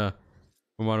Moana.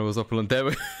 Moana was opulent. There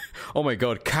we Oh my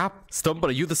god, Cap, Stumpin',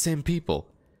 are you the same people?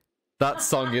 That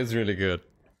song is really good.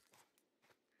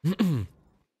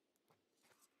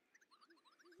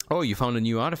 Oh, you found a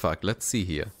new artifact. Let's see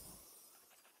here.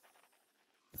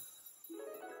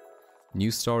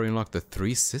 New story unlocked. The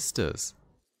Three Sisters.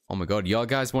 Oh my god, y'all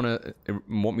guys want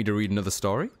me to read another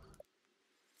story?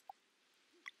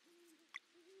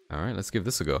 Alright, let's give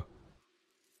this a go.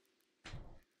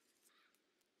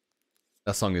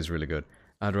 That song is really good.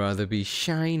 I'd rather be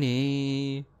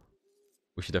shiny.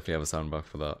 We should definitely have a soundbar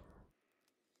for that.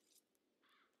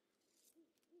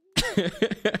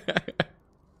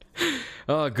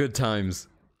 Oh, good times.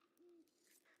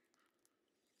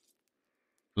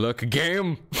 Look,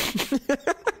 game!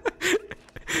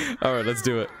 Alright, let's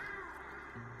do it.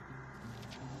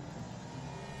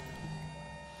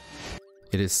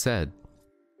 It is said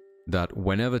that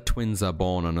whenever twins are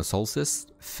born on a solstice,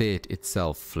 fate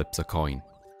itself flips a coin.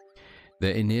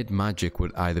 Their innate magic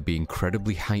would either be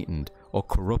incredibly heightened or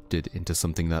corrupted into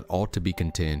something that ought to be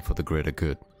contained for the greater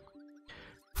good.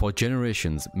 For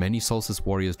generations, many Solstice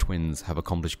Warriors twins have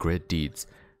accomplished great deeds,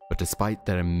 but despite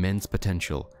their immense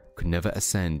potential, could never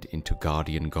ascend into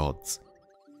guardian gods.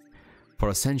 For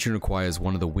ascension requires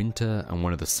one of the winter and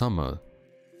one of the summer,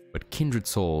 but kindred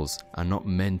souls are not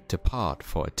meant to part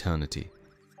for eternity.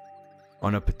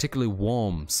 On a particularly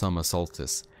warm summer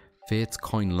solstice, Fate's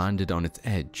coin landed on its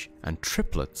edge and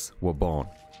triplets were born.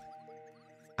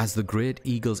 As the great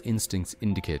eagle's instincts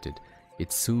indicated,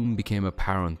 it soon became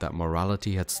apparent that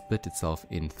morality had split itself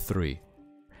in three,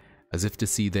 as if to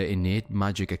see their innate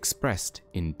magic expressed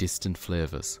in distant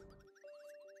flavors.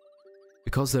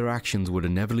 Because their actions would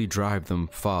inevitably drive them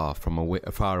far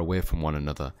away from one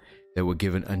another, they were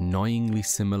given annoyingly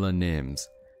similar names: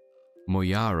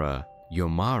 Moyara,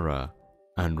 Yomara,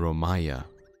 and Romaya.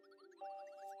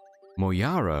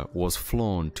 Moyara was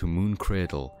flown to Moon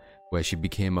Cradle, where she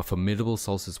became a formidable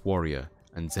Solstice warrior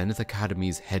and Zenith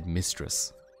Academy's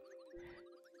headmistress.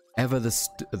 Ever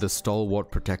the stalwart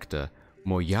protector,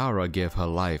 Moyara gave her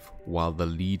life while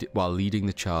leading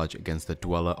the charge against the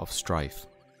Dweller of Strife.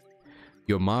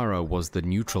 Yomara was the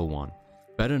neutral one,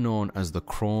 better known as the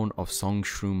Crone of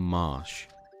Songshroom Marsh.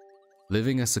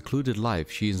 Living a secluded life,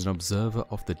 she is an observer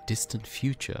of the distant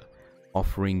future,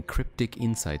 offering cryptic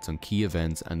insights on key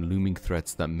events and looming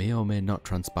threats that may or may not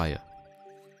transpire.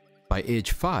 By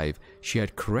age 5, she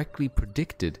had correctly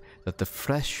predicted that the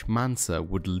Fresh Mancer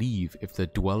would leave if the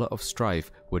Dweller of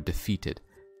Strife were defeated,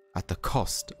 at the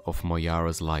cost of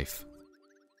Moyara's life.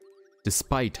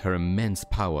 Despite her immense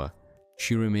power,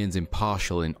 she remains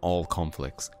impartial in all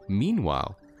conflicts.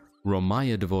 Meanwhile,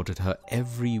 Romaya devoted her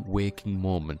every waking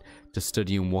moment to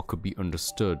studying what could be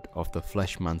understood of the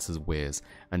Fleshmancer's ways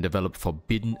and developed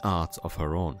forbidden arts of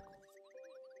her own.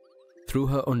 Through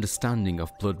her understanding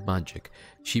of blood magic,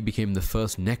 she became the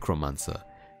first necromancer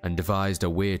and devised a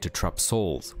way to trap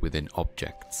souls within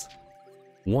objects.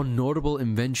 One notable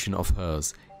invention of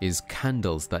hers is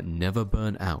candles that never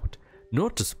burn out,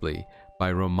 noticeably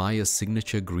by Romaya's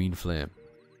signature green flame.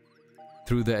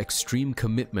 Through their extreme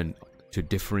commitment to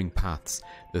differing paths,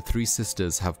 the three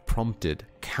sisters have prompted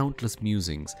countless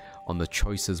musings on the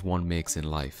choices one makes in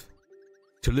life.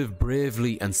 To live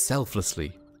bravely and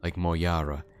selflessly, like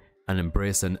Moyara, and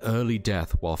embrace an early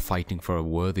death while fighting for a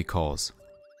worthy cause.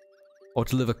 Or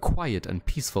to live a quiet and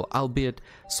peaceful, albeit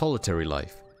solitary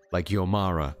life, like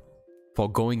Yomara,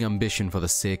 foregoing ambition for the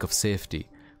sake of safety,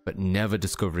 but never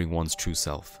discovering one's true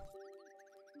self.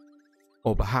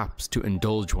 Or perhaps to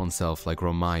indulge oneself like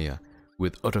Romaya,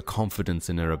 with utter confidence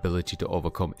in her ability to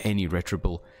overcome any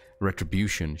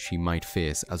retribution she might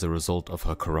face as a result of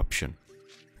her corruption.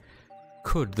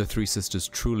 Could the three sisters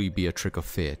truly be a trick of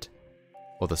fate,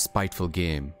 or the spiteful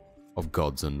game of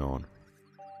gods unknown?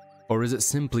 Or is it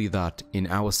simply that, in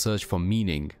our search for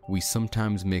meaning, we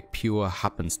sometimes make pure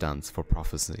happenstance for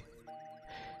prophecy?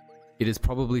 It is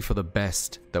probably for the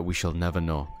best that we shall never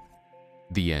know.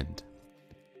 The end.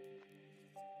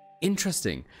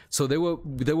 Interesting. So they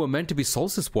were meant to be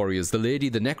Solstice Warriors.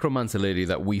 The necromancer lady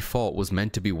that we fought was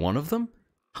meant to be one of them?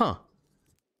 Huh.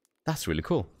 That's really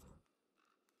cool.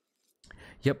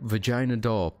 Yep, vagina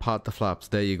door, part the flaps,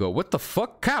 there you go. What the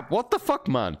fuck, Cap? What the fuck,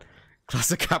 man?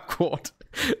 Classic Cap quote.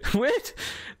 Wait,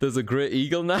 there's a great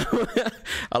eagle now?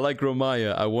 I like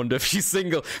Romaya. I wonder if she's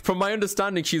single. From my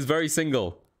understanding, she's very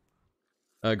single.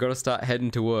 Gotta start heading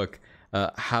to work.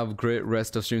 Have great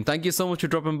rest of stream. Thank you so much for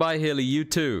dropping by, Haley. You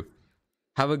too.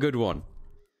 Have a good one.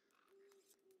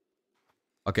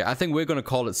 Okay, I think we're gonna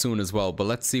call it soon as well, but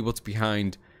let's see what's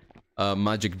behind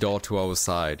magic door to our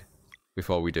side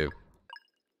before we do.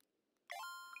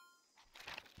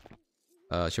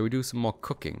 Shall we do some more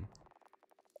cooking?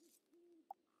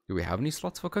 Do we have any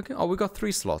slots for cooking? Oh, we got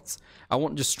 3 slots. I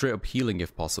want just straight up healing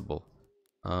if possible.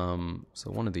 So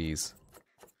one of these.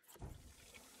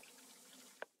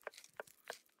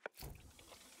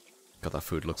 God, that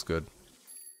food looks good.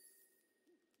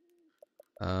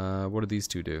 What do these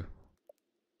two do?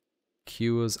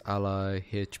 Cures, ally,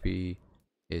 HP,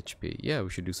 HP. Yeah, we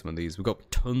should do some of these. We've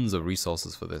got tons of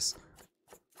resources for this.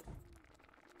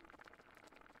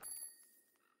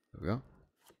 we go.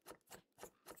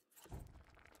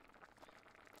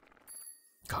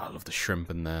 God, I love the shrimp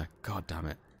in there. God damn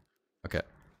it. Okay.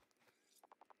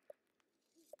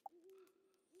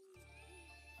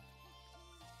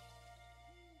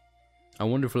 I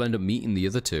wonder if we'll end up meeting the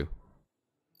other two.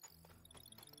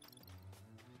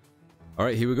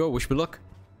 Alright, here we go. Wish me luck.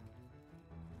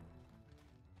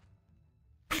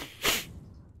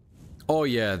 Oh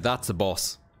yeah, that's a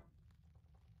boss.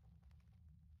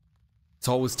 It's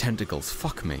always tentacles.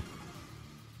 Fuck me.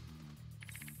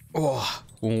 Oh,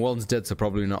 when one's dead, so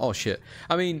probably not. Oh shit.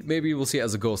 I mean, maybe we'll see it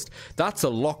as a ghost. That's a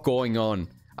lot going on.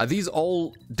 Are these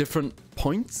all different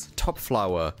points? Top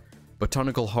flower,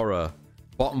 botanical horror,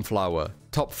 bottom flower,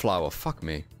 top flower. Fuck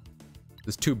me.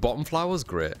 There's 2 bottom flowers?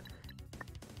 Great.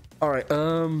 Alright,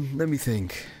 let me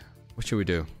think. What should we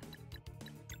do?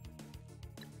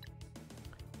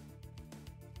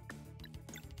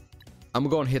 I'm gonna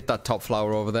go and hit that top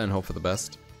flower over there and hope for the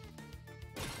best.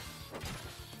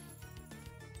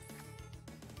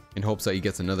 In hopes that he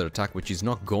gets another attack, which he's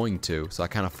not going to, so I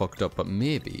kind of fucked up, but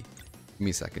maybe. Give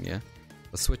me a second, yeah?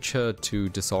 Let's switch her to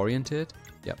disoriented.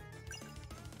 Yep.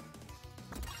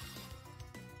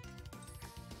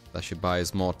 That should buy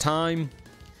us more time.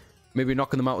 Maybe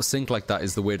knocking them out of sync like that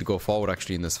is the way to go forward,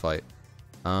 actually, in this fight.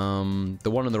 The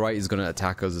one on the right is going to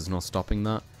attack us. There's no stopping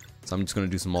that. So I'm just going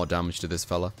to do some more damage to this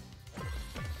fella.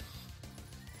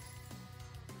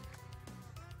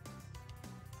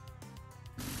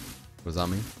 What does that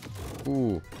mean?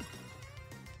 Ooh.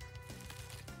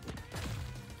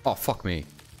 Oh, fuck me.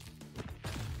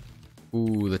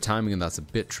 Ooh, the timing on that's a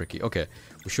bit tricky. Okay,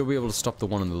 we should be able to stop the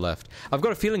one on the left. I've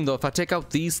got a feeling, though, if I take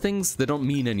out these things, they don't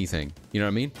mean anything. You know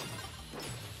what I mean?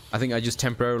 I think I just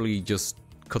temporarily just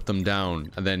cut them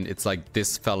down, and then it's like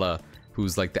this fella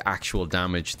who's like the actual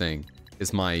damage thing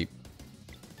is my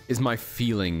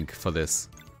feeling for this.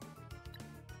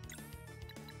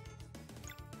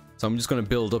 So I'm just gonna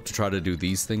build up to try to do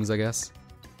these things, I guess.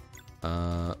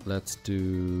 Let's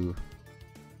do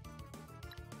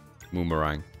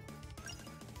Boomerang.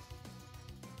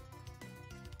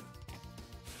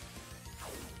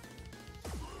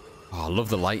 Oh, I love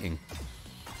the lighting.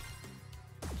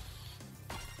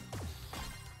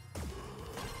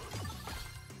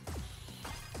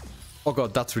 Oh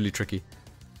god, that's really tricky.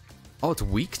 Oh, it's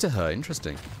weak to her.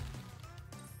 Interesting.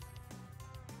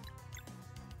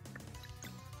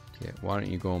 Okay, why don't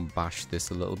you go and bash this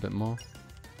a little bit more?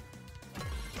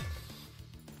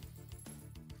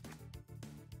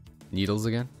 Needles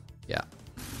again? Yeah.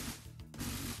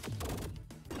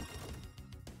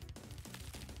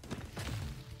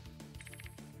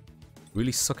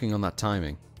 Really sucking on that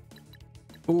timing.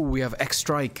 Oh, we have X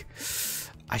Strike.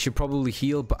 I should probably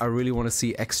heal, but I really want to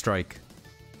see X Strike.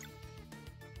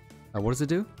 What does it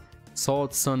do?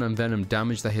 Sword, Sun, and Venom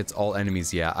damage that hits all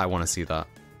enemies. Yeah, I want to see that.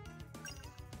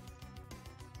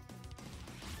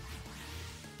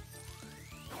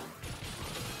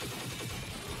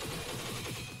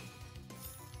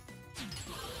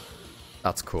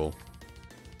 That's cool.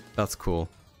 That's cool.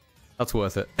 That's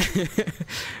worth it.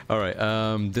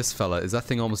 Alright, this fella, is that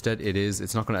thing almost dead? It is.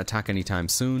 It's not going to attack anytime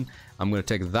soon. I'm going to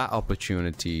take that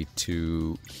opportunity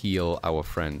to heal our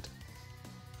friend.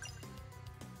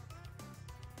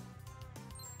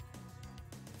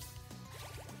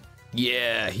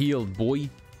 Yeah, healed, boy.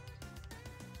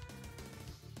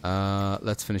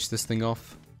 Let's finish this thing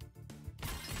off.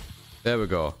 There we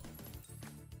go.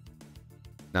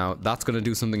 Now, that's going to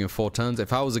do something in 4 turns.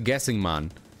 If I was a guessing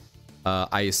man,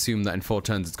 I assume that in 4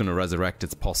 turns it's going to resurrect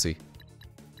its posse.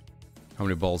 How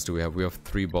many balls do we have? We have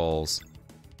 3 balls.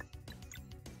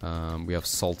 We have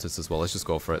Saltus as well. Let's just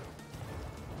go for it.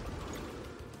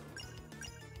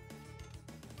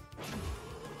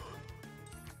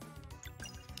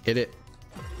 Hit it.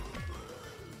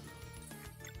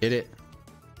 Hit it.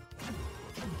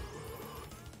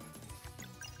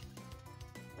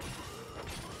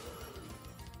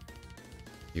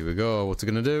 Here we go. What's it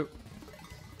gonna do?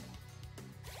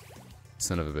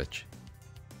 Son of a bitch.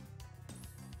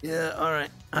 Yeah, alright.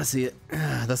 I see it.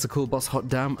 That's a cool boss. Hot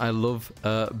damn. I love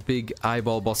big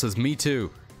eyeball bosses. Me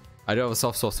too. I do have a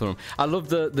soft spot for them. I love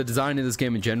the design in this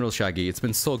game in general, Shaggy. It's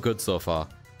been so good so far.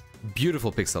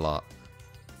 Beautiful pixel art.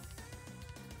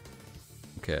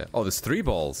 Okay. Oh, there's 3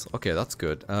 balls. Okay, that's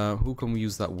good. Who can we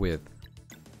use that with?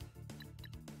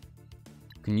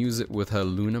 Can use it with her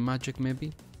Luna magic,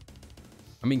 maybe?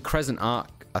 I mean, Crescent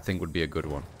Arc, I think, would be a good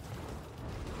one.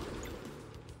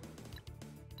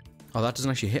 Oh, that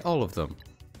doesn't actually hit all of them.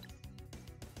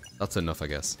 That's enough, I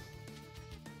guess.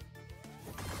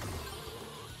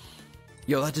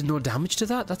 Yo, that did no damage to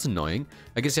that? That's annoying.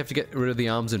 I guess you have to get rid of the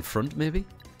arms in front, maybe?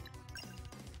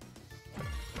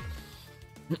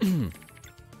 Yeah,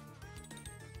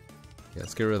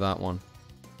 let's get rid of that one.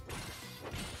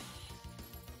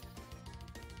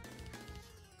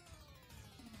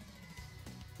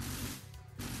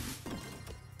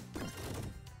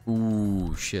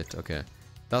 Ooh, shit, okay.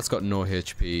 That's got no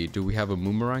HP. Do we have a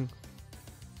boomerang?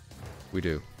 We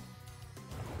do.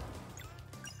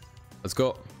 Let's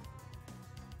go.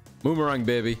 Boomerang,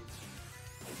 baby.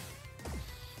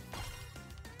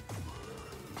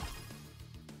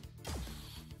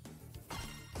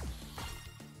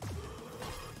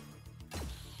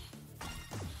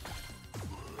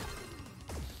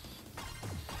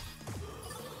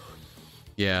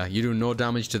 Yeah, you do no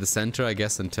damage to the center, I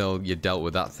guess, until you dealt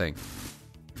with that thing.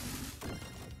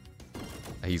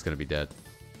 He's gonna be dead.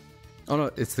 Oh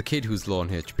no, it's the kid who's low on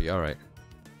HP, alright.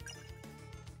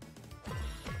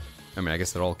 I mean, I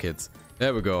guess they're all kids.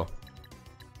 There we go.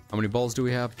 How many balls do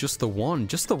we have? Just the one.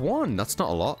 Just the one. That's not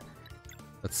a lot.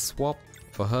 Let's swap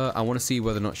for her. I want to see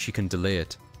whether or not she can delay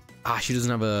it. Ah, she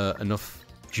doesn't have enough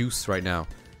juice right now.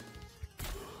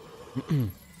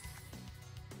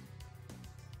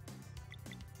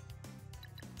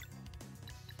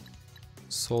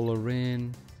 Solar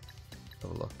Rain.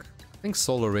 Have a look. I think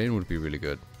Solar Rain would be really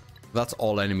good. If that's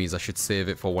all enemies, I should save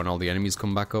it for when all the enemies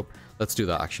come back up. Let's do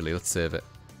that, actually. Let's save it.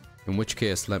 In which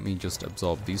case, let me just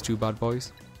absorb these two bad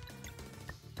boys.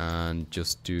 And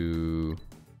just do...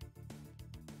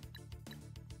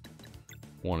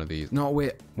 one of these. No,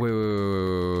 wait.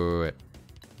 Wait.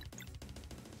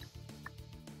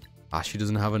 Ah, she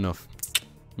doesn't have enough.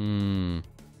 So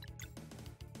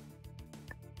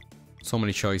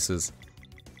many choices.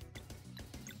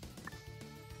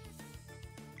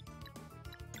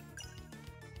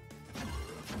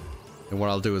 And what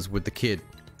I'll do is with the kid,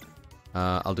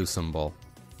 I'll do some ball.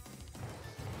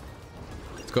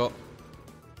 Let's go.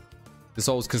 This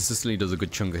always consistently does a good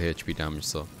chunk of HP damage,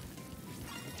 so.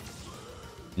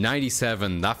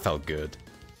 97, that felt good.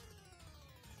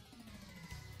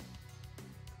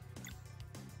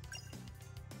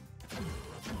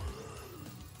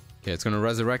 Okay, it's gonna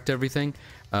resurrect everything.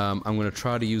 I'm gonna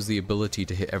try to use the ability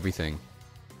to hit everything.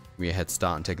 Give me a head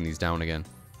start and taking these down again.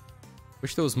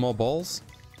 Wish there was more balls.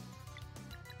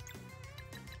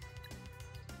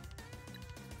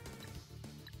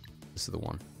 This is the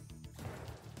one.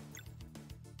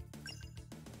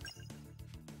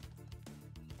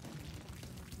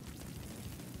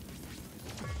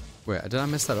 Wait, did I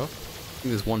mess that up? I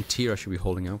think there's one tier I should be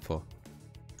holding out for.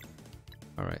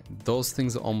 Alright, those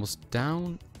things are almost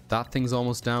down. That thing's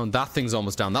almost down. That thing's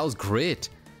almost down. That was great.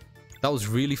 That was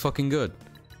really fucking good.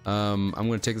 I'm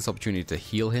going to take this opportunity to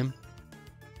heal him.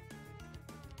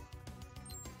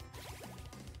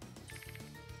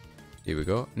 Here we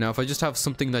go. Now, if I just have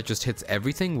something that just hits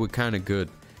everything, we're kind of good.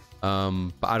 But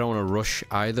I don't want to rush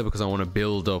either because I want to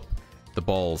build up the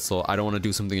ball. So I don't want to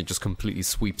do something that just completely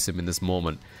sweeps him in this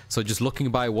moment. So just looking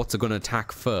by what's going to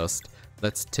attack first,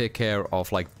 let's take care of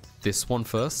like this one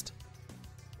first.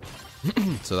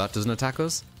 So that doesn't attack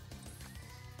us.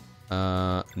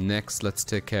 Next, let's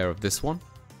take care of this one.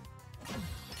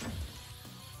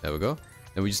 There we go.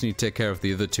 Then we just need to take care of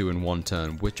the other two in one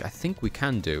turn, which I think we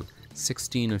can do.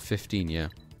 16 and 15, yeah.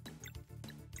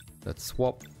 Let's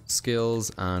swap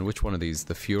skills, and which one of these?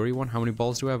 The Fury one? How many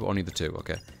balls do we have? Only the two,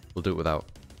 okay. We'll do it without.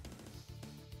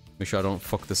 Make sure I don't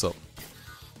fuck this up.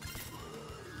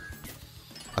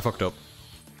 I fucked up.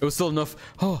 It was still enough.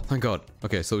 Oh, thank God.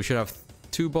 Okay, so we should have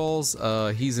 2 balls.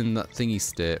 He's in that thingy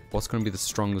state. What's going to be the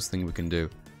strongest thing we can do?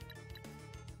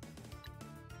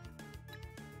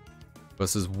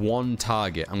 Versus one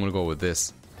target. I'm going to go with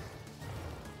this.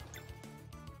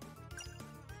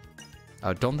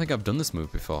 I don't think I've done this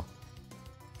move before.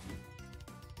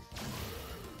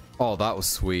 Oh, that was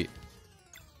sweet.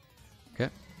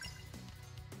 Okay.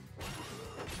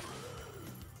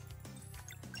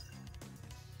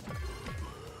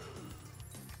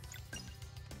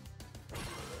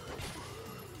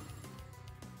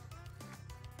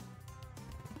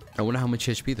 I wonder how much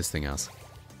HP this thing has.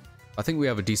 I think we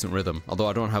have a decent rhythm, although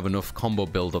I don't have enough combo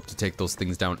build up to take those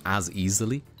things down as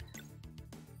easily.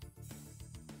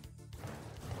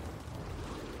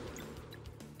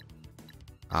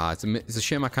 It's a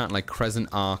shame I can't like Crescent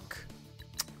Arc.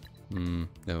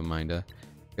 Never mind. I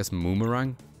guess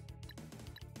Boomerang.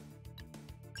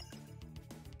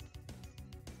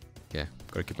 Yeah,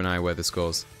 gotta keep an eye where this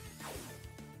goes.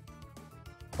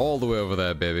 All the way over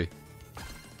there, baby.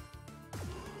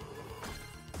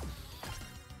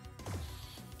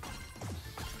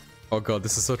 Oh God,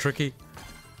 this is so tricky.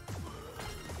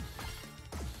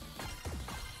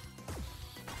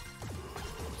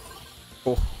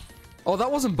 Oh, that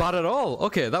wasn't bad at all.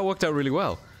 Okay, that worked out really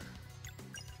well.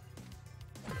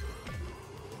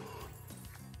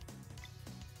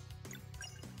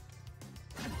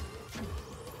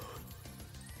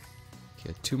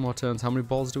 2 more turns. How many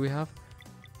balls do we have?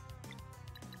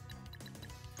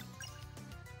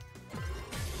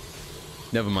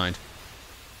 Never mind.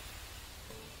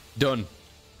 Done.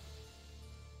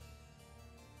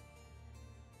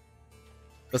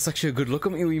 That's actually a good look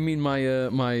at me. You mean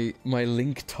my my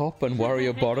Link top and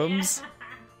Warrior bottoms?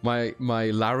 My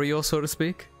Lario, so to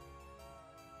speak?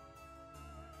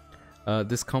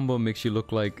 This combo makes you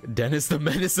look like Dennis the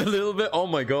Menace a little bit. Oh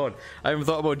my god. I haven't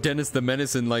thought about Dennis the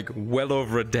Menace in like well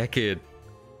over a decade.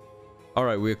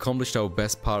 Alright, we accomplished our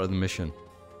best part of the mission.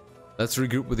 Let's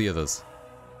regroup with the others.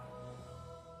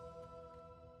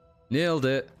 Nailed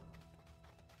it.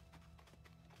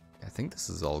 I think this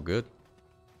is all good.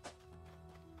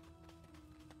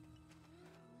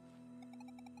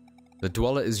 The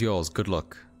Dweller is yours. Good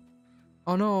luck.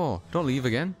 Oh no! Don't leave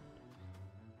again.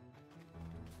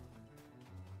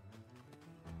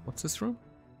 What's this room?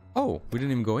 Oh, we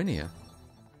didn't even go in here.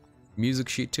 Music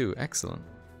sheet 2. Excellent.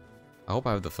 I hope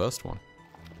I have the first one.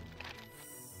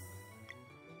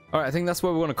 Alright, I think that's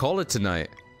what we're going to call it tonight.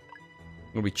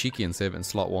 I'm going to be cheeky and save it in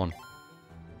slot 1.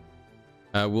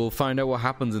 We'll find out what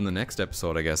happens in the next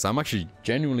episode, I guess. I'm actually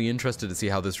genuinely interested to see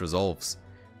how this resolves.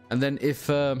 And then if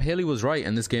Haley was right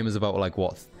and this game is about like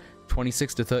what,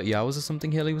 26 to 30 hours or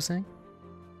something Haley was saying,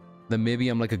 then maybe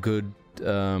I'm like a good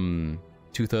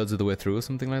 2/3 of the way through or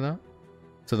something like that.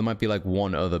 So there might be like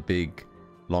one other big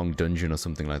long dungeon or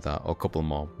something like that, or a couple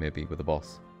more maybe with the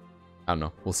boss. I don't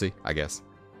know, we'll see, I guess.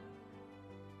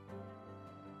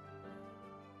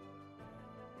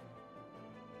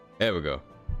 There we go.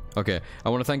 Okay, I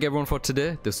want to thank everyone for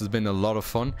today. This has been a lot of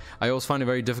fun. I always find it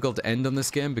very difficult to end on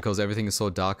this game because everything is so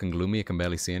dark and gloomy I can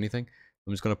barely see anything.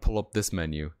 I'm just going to pull up this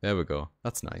menu. There we go.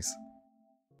 That's nice.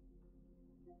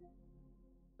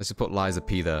 Let's just put Liza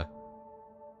P there.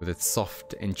 With its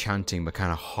soft, enchanting, but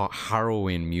kind of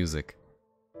harrowing music.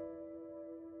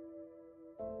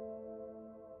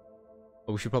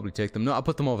 Oh, we should probably take them. No, I'll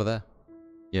put them over there.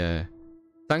 Yeah.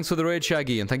 Thanks for the raid,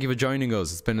 Shaggy, and thank you for joining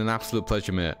us. It's been an absolute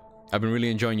pleasure, mate. I've been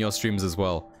really enjoying your streams as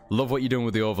well. Love what you're doing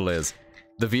with the overlays.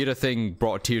 The Vita thing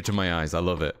brought a tear to my eyes. I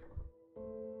love it.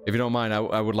 If you don't mind,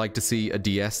 I would like to see a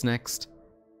DS next.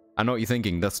 I know what you're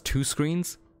thinking. That's 2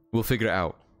 screens? We'll figure it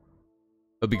out.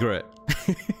 It'll be great.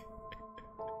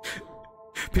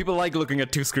 People like looking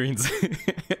at 2 screens.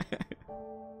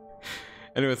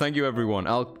 Anyway, thank you everyone.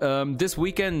 This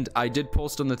weekend, I did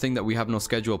post on the thing that we have no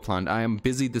schedule planned. I am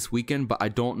busy this weekend, but I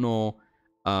don't know...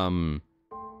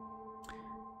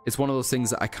 It's one of those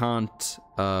things that I can't...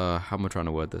 how am I trying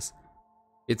to word this?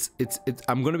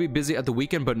 I'm going to be busy at the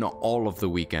weekend, but not all of the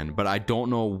weekend. But I don't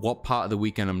know what part of the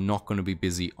weekend I'm not going to be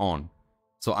busy on.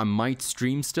 So I might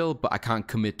stream still, but I can't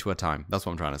commit to a time. That's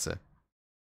what I'm trying to say.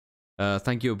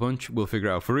 Thank you a bunch. We'll figure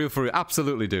it out. For real,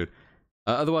 absolutely, dude.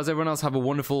 Otherwise, everyone else have a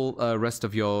wonderful rest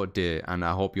of your day. And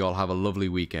I hope you all have a lovely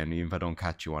weekend, even if I don't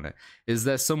catch you on it. Is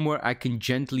there somewhere I can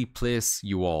gently place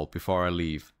you all before I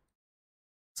leave?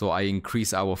 So I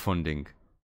increase our funding.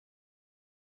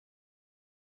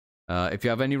 If you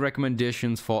have any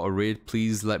recommendations for a raid,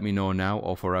 please let me know now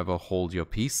or forever hold your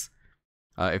peace.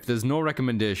 If there's no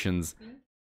recommendations...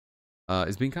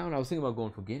 is Bean counted? I was thinking about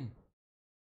going for Gin.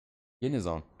 Gin is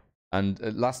on. And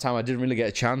last time I didn't really get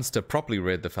a chance to properly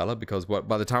raid the fella because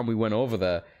by the time we went over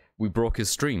there, we broke his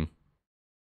stream.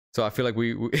 So I feel like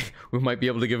we might be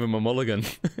able to give him a mulligan.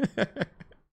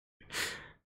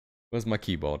 Where's my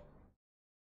keyboard?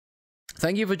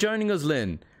 Thank you for joining us,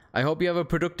 Lynn. I hope you have a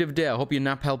productive day. I hope your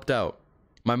nap helped out.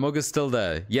 My mug is still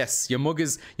there. Yes, your mug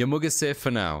is safe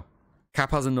for now.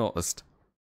 Cap hasn't noticed.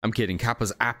 I'm kidding. Cap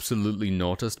has absolutely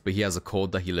noticed, but he has a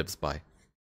code that he lives by.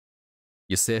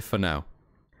 You're safe for now.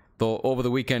 Though over the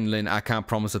weekend, Lynn, I can't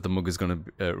promise that the mug is gonna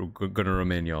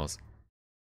remain yours.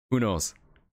 Who knows?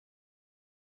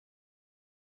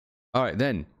 All right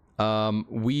then.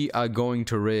 We are going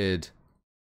to raid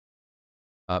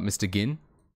Mr. Gin.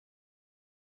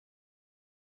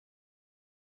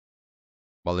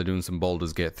 While they're doing some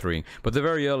Baldur's Gate 3. But they're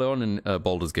very early on in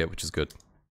Baldur's Gate, which is good.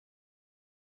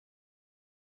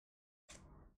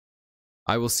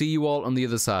 I will see you all on the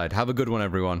other side. Have a good one,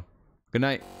 everyone. Good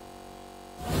night.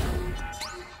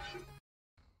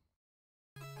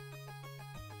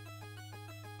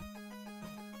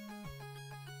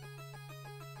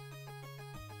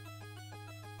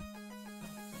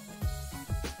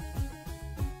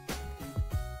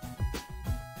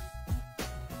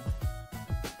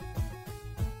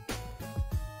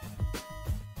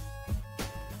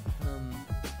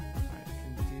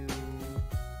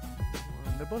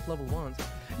 Both level 1s.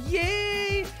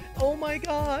 Yay! Oh my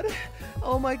god!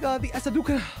 Oh my god, the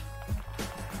Asaduka!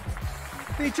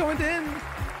 They joined in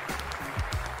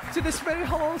to this very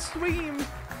whole stream!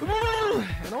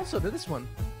 And also this one.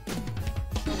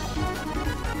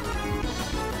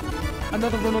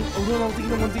 Another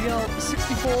Ronaldinho Mundial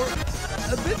 64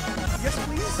 a bit. Yes,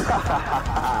 please.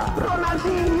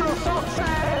 Ronaldinho, so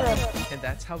sad. And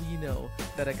that's how you know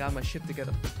that I got my shit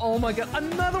together. Oh my god,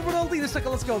 another Ronaldinho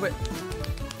second. Let's go, bit.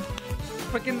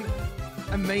 Freaking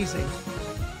amazing.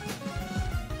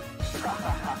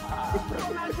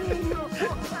 Ronaldinho,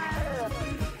 so sad.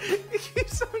 It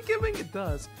keeps on giving. It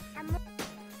does.